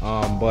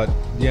 But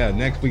yeah,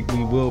 next week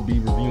we will be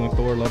reviewing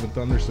Thor: Love and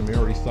Thunder. Samir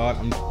already saw it.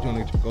 I'm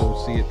going to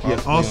go see it.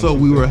 Yeah. Also,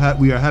 we are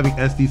having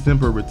SD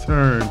Semper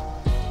return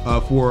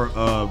for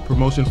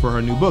promotion for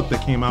her new book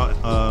that came out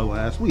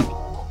last week.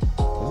 Was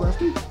it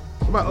last week?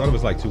 I thought it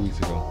was like 2 weeks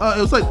ago.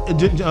 It was like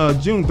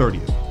June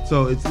 30th.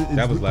 So it's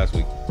that was last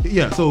week.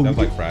 Yeah. So that was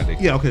like Friday.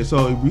 Yeah. Okay.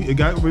 So it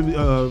got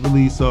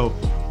released. So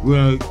We're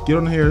going to get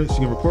on here. She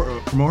can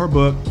promote her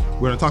book.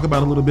 We're going to talk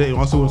about it a little bit, and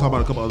also we're going to talk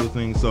about a couple other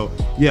things. So,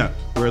 yeah,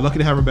 we're lucky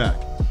to have her back.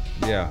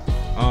 Yeah.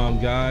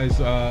 Guys,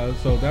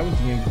 so that was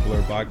the Indie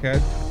Blur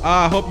podcast.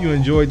 I hope you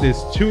enjoyed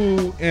this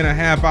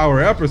 2.5-hour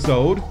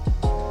episode.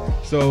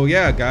 So,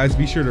 yeah, guys,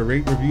 be sure to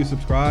rate, review,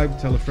 subscribe,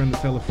 tell a friend to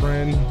tell a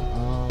friend.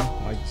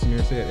 Like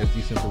Samir said,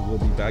 SD Simple will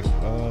be back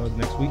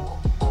next week.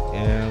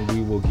 And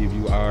we will give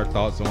you our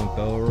thoughts on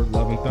Thor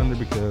Love and Thunder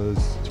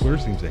because Twitter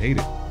seems to hate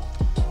it.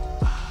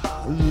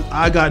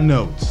 I got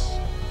notes.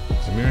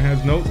 Samir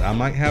has notes. I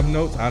might have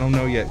notes. I don't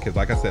know yet because,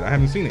 like I said, I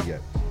haven't seen it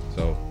yet.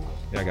 So,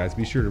 yeah, guys,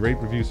 be sure to rate,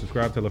 review,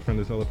 subscribe, tell a friend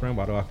to tell a friend.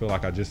 Why do I feel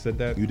like I just said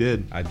that? You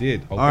did. I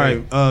did. Okay. All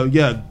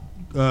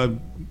right.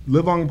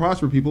 Live long and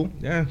prosper, people.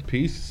 Yeah,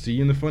 peace. See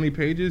you in the funny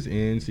pages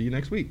and see you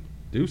next week.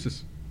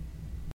 Deuces.